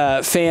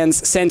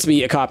fans sent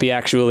me a copy,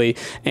 actually.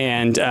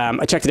 And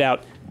I checked it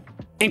out.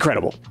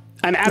 Incredible.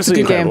 I'm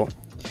absolutely incredible.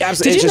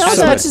 Absolutely. Did you know As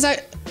that? much as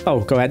I...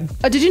 Oh, go ahead.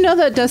 Did you know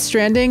that Death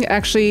Stranding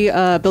actually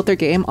built their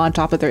game on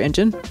top of their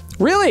engine?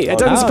 Really? It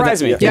doesn't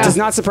surprise me. It does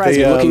not surprise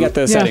me looking at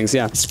the settings.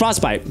 Yeah. It's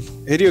Frostbite.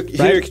 Hideo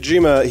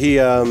Kojima, he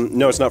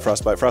no, it's not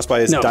Frostbite.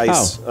 Frostbite is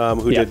DICE,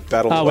 who did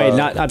Battle. Oh wait,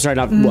 I'm sorry,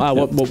 not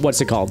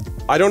what's it called?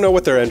 I don't know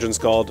what their engine's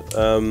called,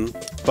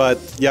 but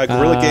yeah,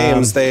 Guerrilla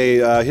Games. They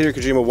Hideo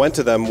Kojima went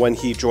to them when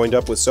he joined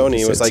up with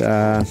Sony. It was like,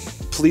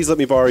 please let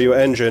me borrow your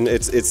engine.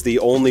 It's the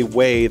only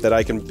way that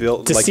I can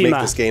build make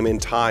this game in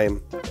time.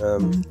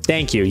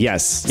 Thank you.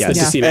 Yes.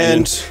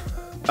 And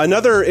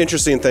another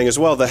interesting thing as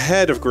well, the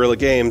head of Guerrilla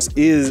Games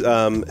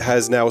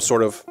has now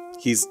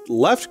he's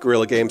left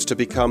Guerrilla Games to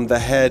become the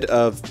head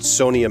of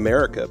Sony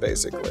America,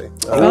 basically.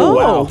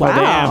 Wow.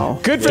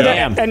 Damn. Good for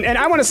them. And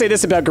I want to say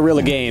this about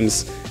Guerrilla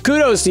Games.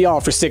 Kudos to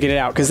y'all for sticking it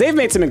out, because they've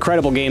made some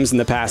incredible games in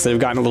the past that have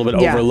gotten a little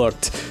bit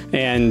overlooked.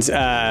 And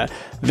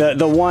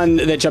the one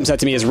that jumps out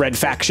to me is Red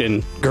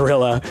Faction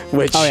Guerrilla,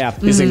 which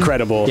is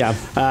incredible.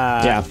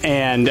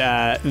 And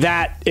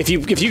that, if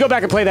you go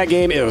back and play that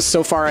game, it was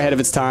so far ahead of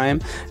its time,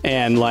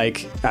 and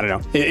like, I don't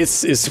know,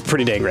 it's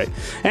pretty dang great.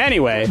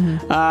 Anyway,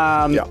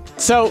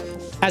 so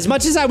as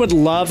much as I would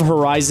love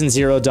Horizon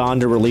Zero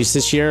Dawn to release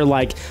this year,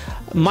 like,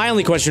 my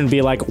only question would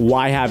be like,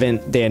 why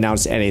haven't they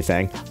announced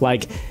anything?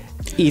 Like,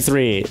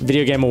 E3,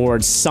 Video Game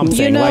Awards,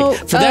 something. Like,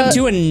 for them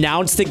to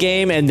announce the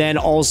game and then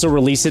also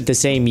release it the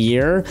same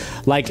year,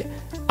 like,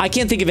 I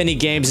can't think of any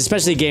games,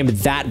 especially a game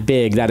that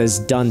big, that has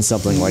done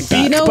something like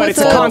that. But it's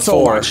a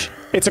console launch.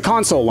 It's a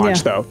console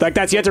launch, though. Like,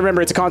 you have to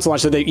remember, it's a console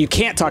launch, so that you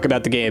can't talk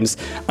about the games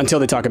until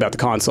they talk about the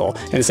console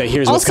and say,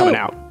 here's what's coming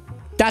out.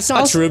 That's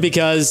not true,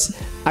 because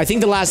I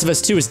think The Last of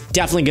Us 2 is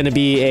definitely going to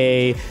be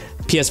a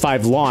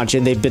PS5 launch,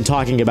 and they've been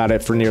talking about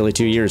it for nearly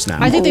 2 years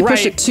now. I think they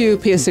pushed it to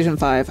PlayStation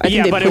 5. I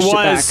think they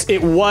pushed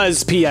it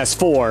was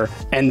PS4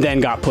 and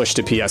then got pushed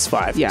to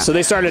PS5. Yeah. So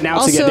they started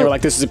announcing it. They were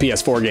like, this is a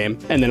PS4 game.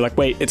 And then like,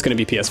 wait, it's going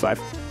to be PS5.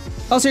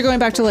 Also, you're going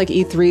back to like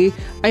E3.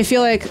 I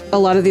feel like a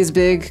lot of these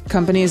big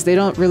companies, they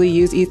don't really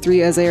use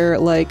E3 as their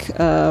like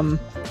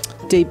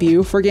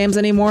debut for games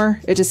anymore.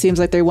 It just seems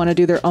like they want to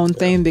do their own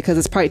thing because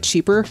it's probably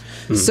cheaper.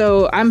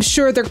 So I'm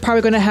sure they're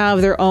probably going to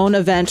have their own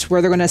event where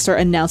they're going to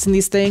start announcing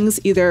these things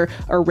either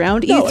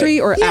around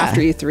E3 or after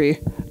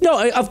E3.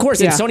 No, of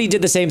course. And Sony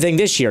did the same thing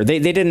this year. They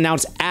didn't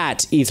announce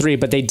at E3,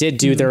 but they did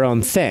do their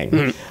own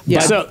thing.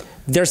 But so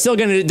they're still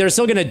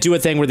gonna do a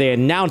thing where they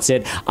announce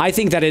it. I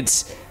think that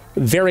it's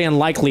very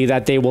unlikely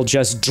that they will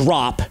just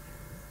drop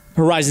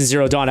Horizon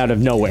Zero Dawn out of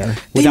nowhere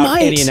without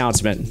any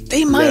announcement.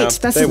 They might.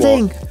 That's the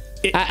thing.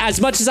 As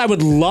much as I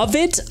would love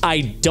it,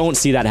 I don't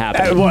see that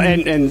happening. Well,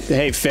 and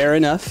hey, fair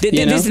enough.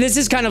 This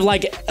is kind of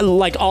like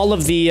all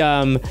of the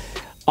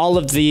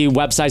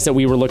websites that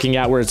we were looking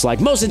at, where it's like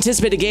most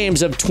anticipated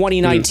games of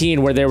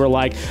 2019, where they were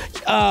like,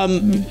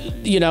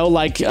 Beyond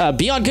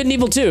Good and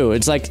Evil 2.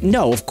 It's like,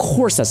 no, of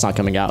course that's not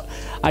coming out.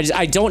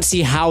 I don't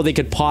see how they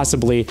could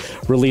possibly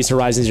release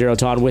Horizon Zero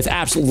Dawn with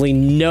absolutely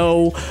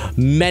no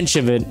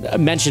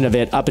mention of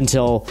it up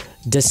until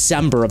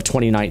December of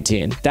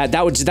 2019.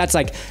 That's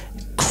like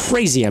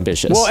crazy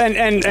ambitious. Well,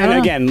 and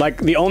again,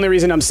 like, the only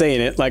reason I'm saying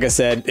it, like I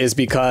said, is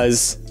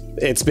because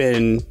it's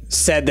been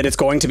said that it's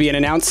going to be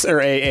an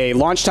a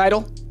launch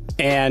title,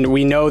 and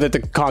we know that the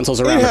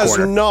console's around the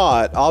corner. It has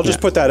not. I'll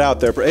just put that out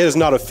there. It is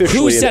not officially.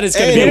 Who said it's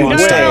going to be a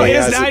launch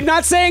title? I'm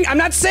not saying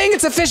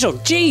it's official.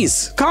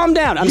 Jeez, calm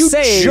down. You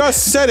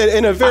just said it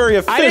in a very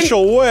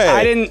official way.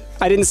 I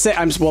didn't say.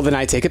 Well, then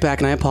I take it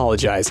back and I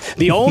apologize.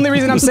 The only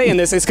reason I'm saying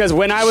this is because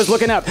when I was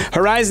looking up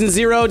Horizon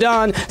Zero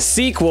Dawn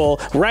sequel,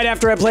 right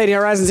after I played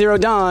Horizon Zero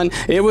Dawn,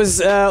 it was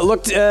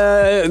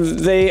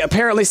they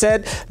apparently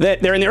said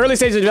that they're in the early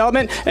stages of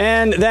development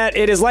and that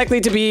it is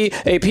likely to be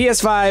a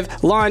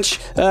PS5 launch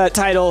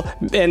title,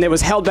 and it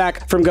was held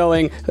back from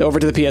going over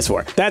to the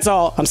PS4. That's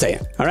all I'm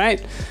saying. All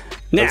right.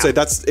 Now,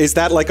 is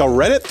that like a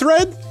Reddit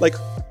thread? Like.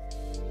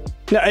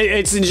 No,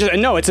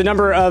 it's a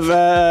number of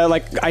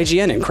like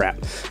IGN and crap.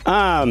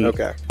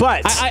 Okay,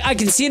 but I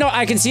can see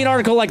an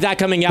article like that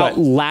coming out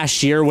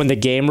last year when the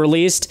game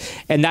released,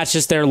 and that's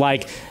just their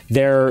rumors,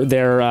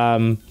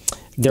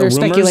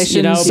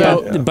 speculations,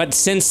 but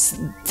since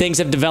things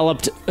have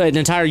developed, an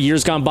entire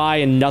year's gone by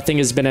and nothing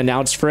has been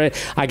announced for it,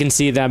 I can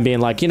see them being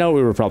like, we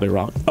were probably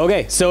wrong.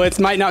 Okay, so it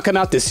might not come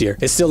out this year.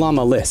 It's still on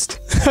my list.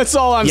 That's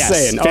all I'm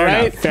saying. Fair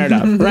enough. Fair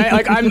enough. Right?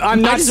 Like,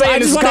 I'm not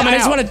saying it's coming out. I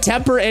just want to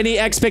temper any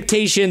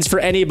expectations for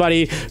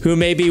anybody who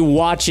may be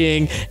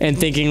watching and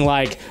thinking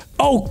like,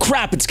 oh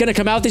crap, it's gonna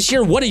come out this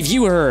year. What have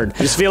you heard? I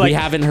just feel like we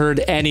haven't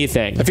heard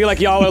anything. I feel like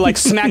y'all are like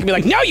smacking me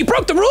like, no, you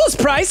broke the rules,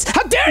 Price.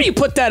 How dare you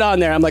put that on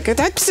there? I'm like, I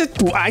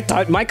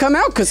thought it might come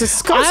out because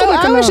it's constantly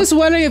I was just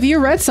wondering if you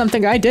read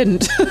something I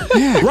didn't.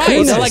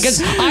 Right. So, like,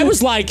 I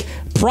was like,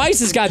 Price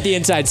has got the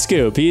inside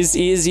scoop.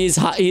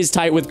 He's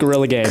tight with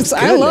Guerrilla Games.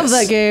 I love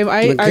that game.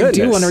 I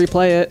do want to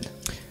replay it.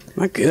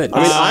 My goodness.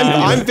 I mean,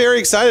 I'm very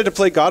excited to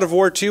play God of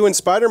War 2 and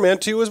Spider-Man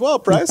 2 as well,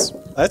 Price.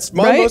 That's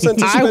my most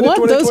anticipated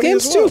 2020 those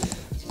games as well. too.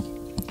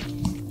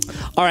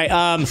 All right,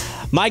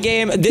 My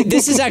game,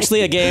 this is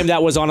actually a game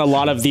that was on a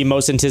lot of the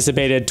most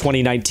anticipated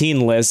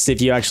 2019 lists.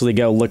 If you actually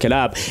go look it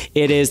up,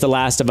 it is The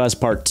Last of Us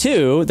Part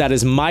 2. That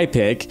is my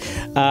pick.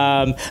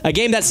 A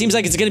game that seems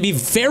like it's going to be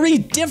very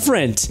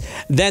different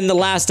than The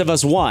Last of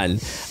Us 1.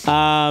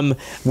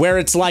 Where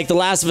it's like The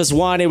Last of Us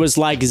 1, it was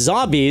like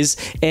zombies.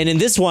 And in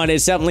this one,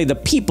 it's definitely the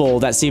people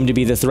that seem to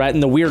be the threat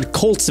and the weird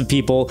cults of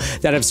people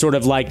that have sort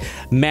of like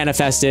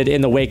manifested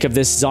in the wake of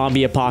this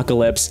zombie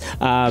apocalypse,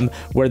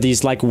 where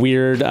these like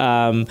weird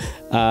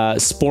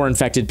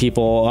spore-infected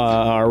people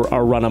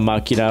are run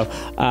amok, you know.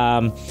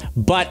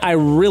 But I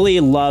really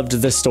loved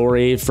the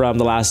story from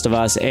The Last of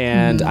Us,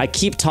 and I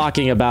keep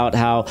talking about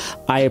how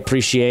I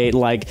appreciate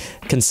like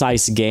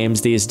concise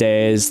games these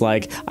days.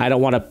 Like I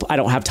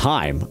don't have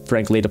time,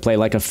 frankly, to play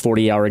like a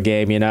 40-hour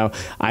game, you know.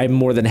 I'm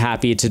more than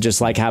happy to just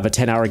like have a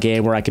 10-hour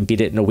game where I can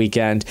beat it in a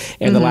weekend.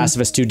 And The Last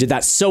of Us 2 did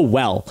that so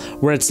well,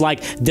 where it's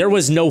like there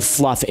was no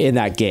fluff in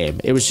that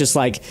game. It was just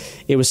like,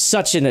 it was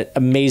such an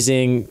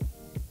amazing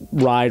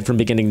ride from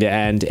beginning to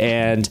end,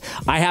 and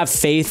I have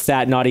faith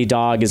that Naughty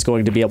Dog is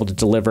going to be able to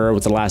deliver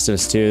with The Last of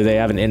Us 2. They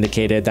haven't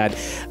indicated that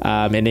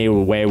in any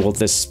way will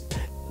this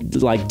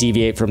like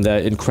deviate from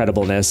the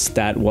incredibleness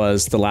that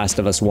was The Last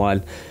of Us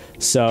 1.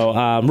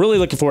 So really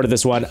looking forward to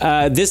this one.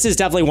 This is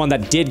definitely one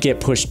that did get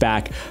pushed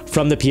back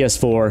from the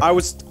PS4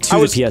 to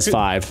the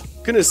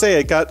PS5. Gonna say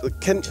it got.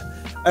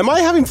 Am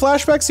I having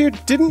flashbacks here?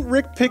 Didn't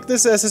Rick pick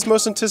this as his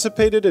most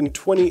anticipated in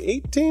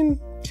 2018?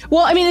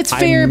 Well, I mean, it's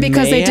fair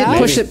because they did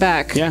push it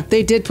back. Yeah.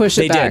 They did push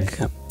it back.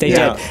 They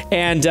did.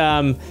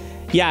 And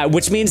yeah,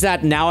 which means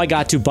that now I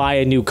got to buy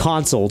a new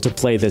console to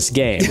play this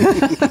game.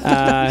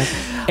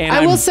 And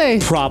I will say,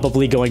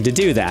 probably going to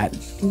do that.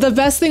 The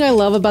best thing I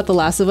love about The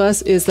Last of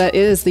Us is that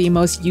it is the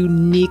most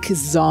unique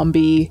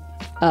zombie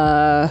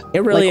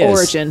it really like, is.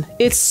 origin.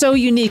 It's so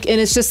unique,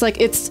 and it's just like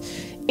it's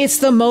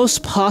the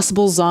most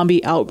possible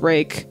zombie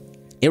outbreak.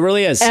 It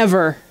really is.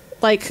 Ever.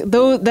 Like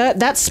though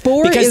that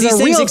spore because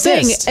is a real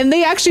thing, and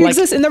they actually like,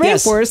 exist in the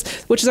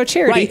rainforest, which is our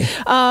charity. Right.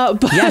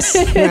 But yes,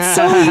 it's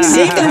so unique.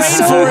 Save the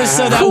rainforest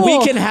so that cool.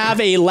 we can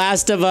have a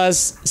Last of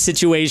Us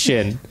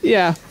situation.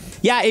 Yeah.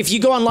 Yeah, if you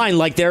go online,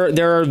 like there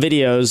are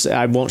videos.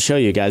 I won't show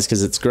you guys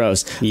because it's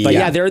gross. But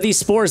yeah, there are these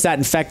spores that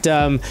infect.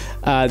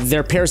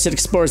 They're parasitic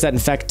spores that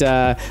infect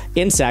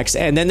insects,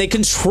 and then they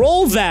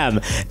control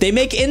them. They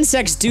make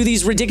insects do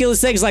these ridiculous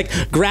things,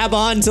 like grab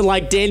onto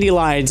like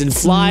dandelions and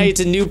fly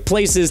to new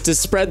places to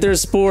spread their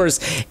spores.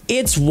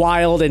 It's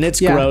wild and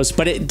it's gross,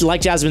 but it, like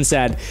Jasmine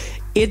said,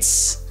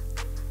 it's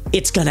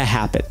gonna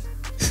happen.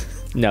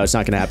 No, it's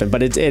not going to happen.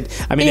 But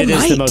I mean, it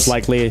is the most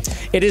likely.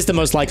 It is the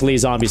most likely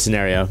zombie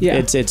scenario. Yeah,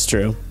 it's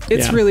true.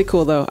 It's really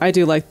cool though. I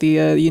do like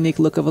the unique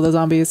look of the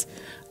zombies.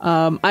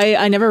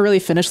 I never really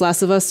finished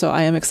Last of Us, so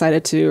I am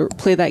excited to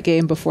play that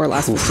game before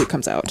Last of Us 2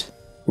 comes out.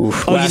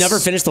 Oof. Oh, you never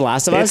finished The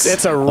Last of Us?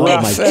 It's a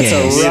rough.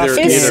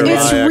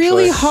 It's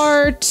really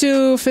hard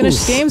to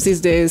finish games these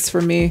days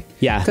for me.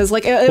 Yeah, because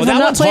like if I'm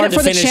not playing it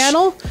for the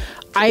channel,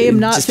 I am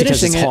not just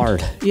finishing because it's it.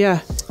 Hard. Yeah.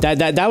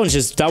 That one's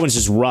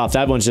just rough.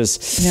 That one's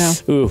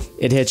just ooh,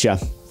 it hits you.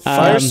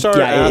 Firestar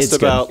asked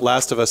about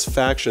Last of Us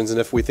factions and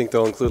if we think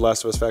they'll include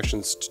Last of Us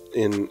factions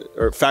in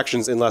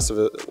Last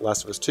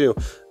of Us 2.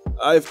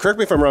 Correct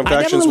me if I'm wrong.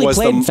 Factions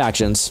was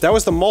factions. That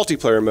was the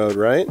multiplayer mode,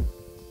 right?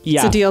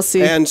 Yeah, it's a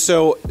DLC. And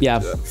so,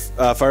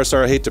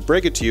 Firestar, I hate to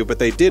break it to you, but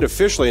they did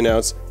officially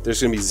announce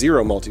there's going to be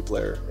 0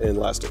 multiplayer in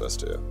Last of Us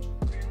 2.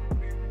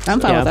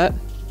 I'm fine with that.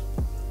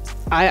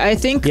 I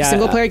think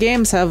single-player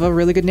games have a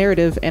really good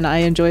narrative, and I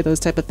enjoy those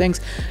type of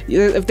things.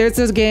 If there's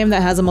a game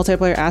that has a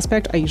multiplayer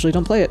aspect, I usually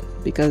don't play it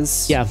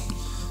because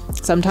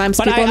sometimes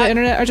people on the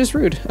internet are just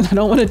rude. I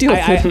don't want to deal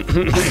with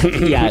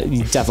it. Yeah,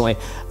 definitely.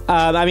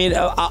 I mean,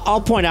 I'll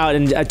point out,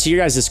 and to your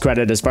guys'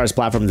 credit, as far as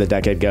platform of the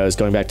decade goes,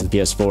 going back to the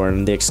PS4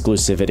 and the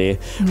exclusivity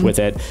with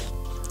it,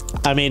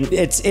 I mean,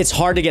 it's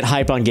hard to get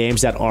hype on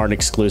games that aren't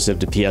exclusive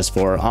to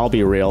PS4. I'll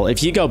be real.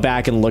 If you go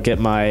back and look at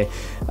my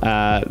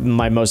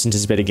my most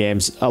anticipated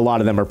games, a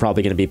lot of them are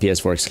probably going to be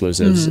PS4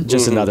 exclusives.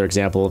 Just another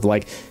example of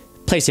like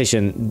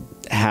PlayStation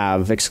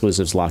have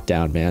exclusives locked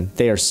down, man.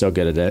 They are so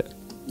good at it.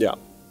 Yeah,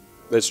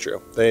 that's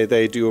true.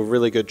 They do a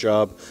really good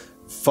job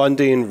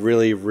funding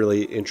really,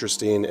 really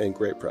interesting and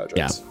great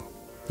projects.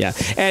 Yeah.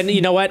 And you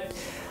know what?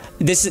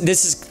 This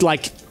is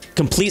like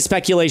complete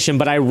speculation,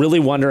 but I really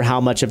wonder how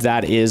much of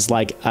that is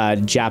like a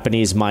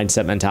Japanese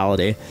mindset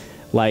mentality.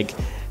 Like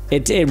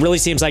it really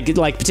seems like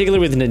particularly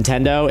with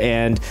Nintendo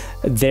and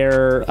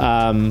their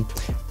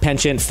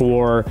penchant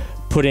for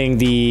putting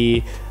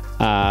the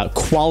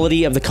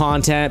quality of the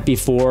content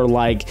before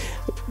like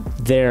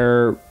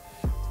their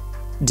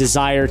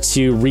desire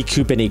to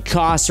recoup any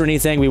costs or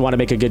anything. We want to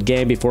make a good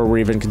game before we're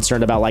even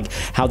concerned about like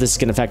how this is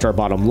going to affect our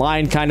bottom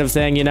line kind of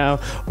thing, you know?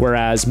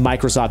 Whereas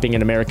Microsoft being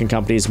an American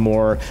company is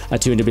more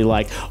attuned to be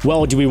like,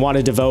 well, do we want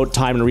to devote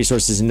time and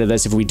resources into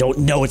this if we don't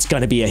know it's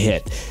going to be a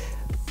hit?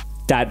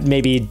 That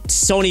maybe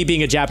Sony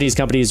being a Japanese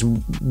company is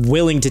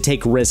willing to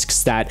take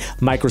risks that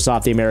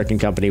Microsoft, the American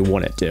company,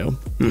 wouldn't do.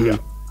 Yeah,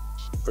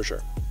 for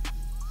sure.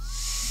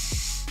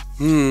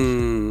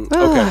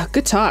 Okay.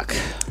 Good talk.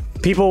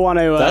 People want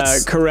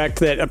to correct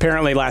that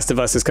apparently Last of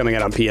Us is coming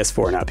out on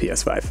PS4, not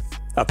PS5.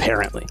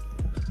 Apparently.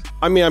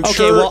 I mean, I'm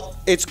sure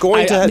it's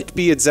going to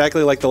be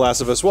exactly like The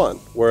Last of Us 1,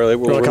 where it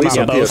will release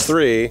on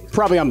PS3.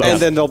 Probably on both. And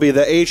then there'll be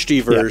the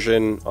HD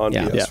version on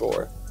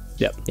PS4.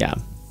 Yep. Yeah.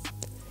 All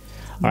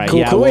right. Cool,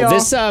 yeah. cool, Well,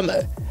 this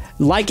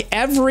like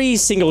every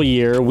single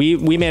year,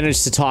 we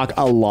managed to talk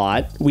a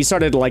lot. We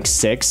started at like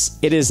 6.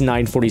 It is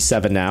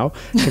 9:47 now.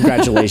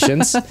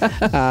 Congratulations.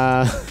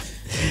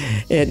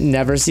 It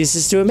never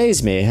ceases to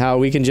amaze me how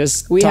we can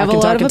just talk have a and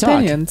lot talk of and talk.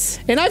 opinions.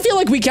 And I feel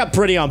like we kept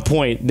pretty on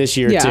point this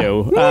year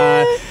too.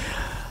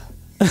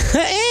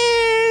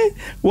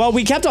 Well,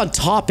 we kept on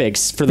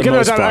topics for the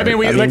most part. I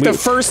mean, the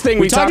first thing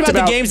we talked about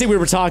the games that we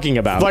were talking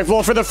about. Like,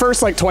 well, for the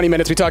first like 20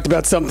 minutes, we talked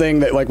about something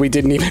that like we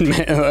didn't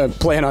even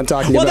plan on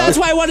talking about. Well, that's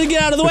why I wanted to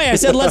get out of the way. I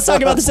said, let's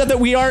talk about the stuff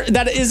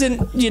that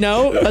isn't,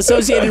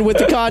 associated with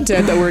the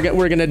content that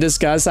we're going to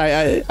discuss.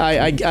 I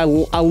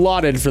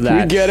lauded for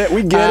that.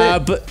 We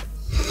get it.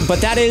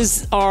 But that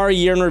is our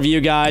year in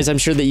review, guys. I'm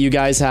sure that you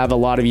guys have a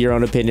lot of your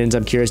own opinions.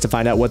 I'm curious to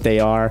find out what they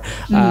are.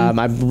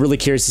 I'm really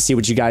curious to see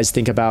what you guys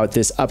think about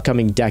this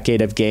upcoming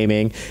decade of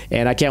gaming.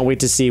 And I can't wait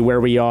to see where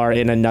we are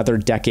in another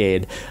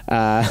decade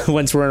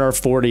once we're in our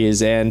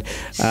 40s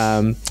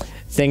and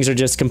things are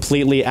just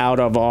completely out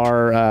of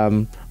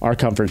our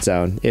comfort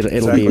zone.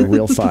 It'll be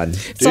real fun.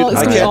 It's going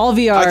to be all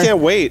VR. I can't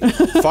wait.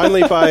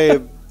 Finally,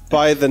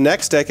 by the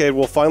next decade,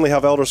 we'll finally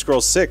have Elder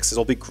Scrolls 6.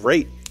 It'll be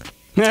great.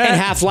 And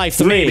Half-Life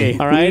 3, maybe.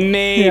 All right,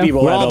 maybe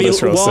we'll all be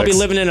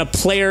living in a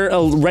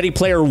Ready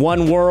Player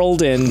One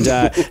world and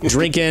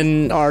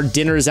drinking our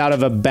dinners out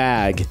of a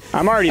bag.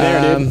 I'm already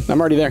there, dude.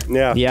 I'm already there.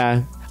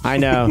 Yeah, I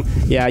know.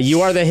 Yeah,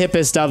 you are the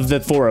hippest of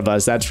the 4 of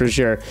us. That's for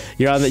sure.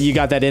 You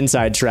got that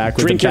inside track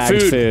with the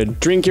bagged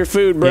food. Drink your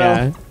food, bro.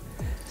 Yeah.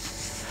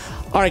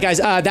 All right, guys,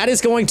 that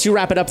is going to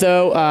wrap it up,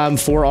 though,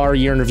 for our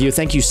year in review.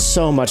 Thank you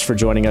so much for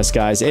joining us,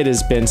 guys. It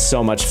has been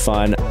so much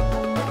fun.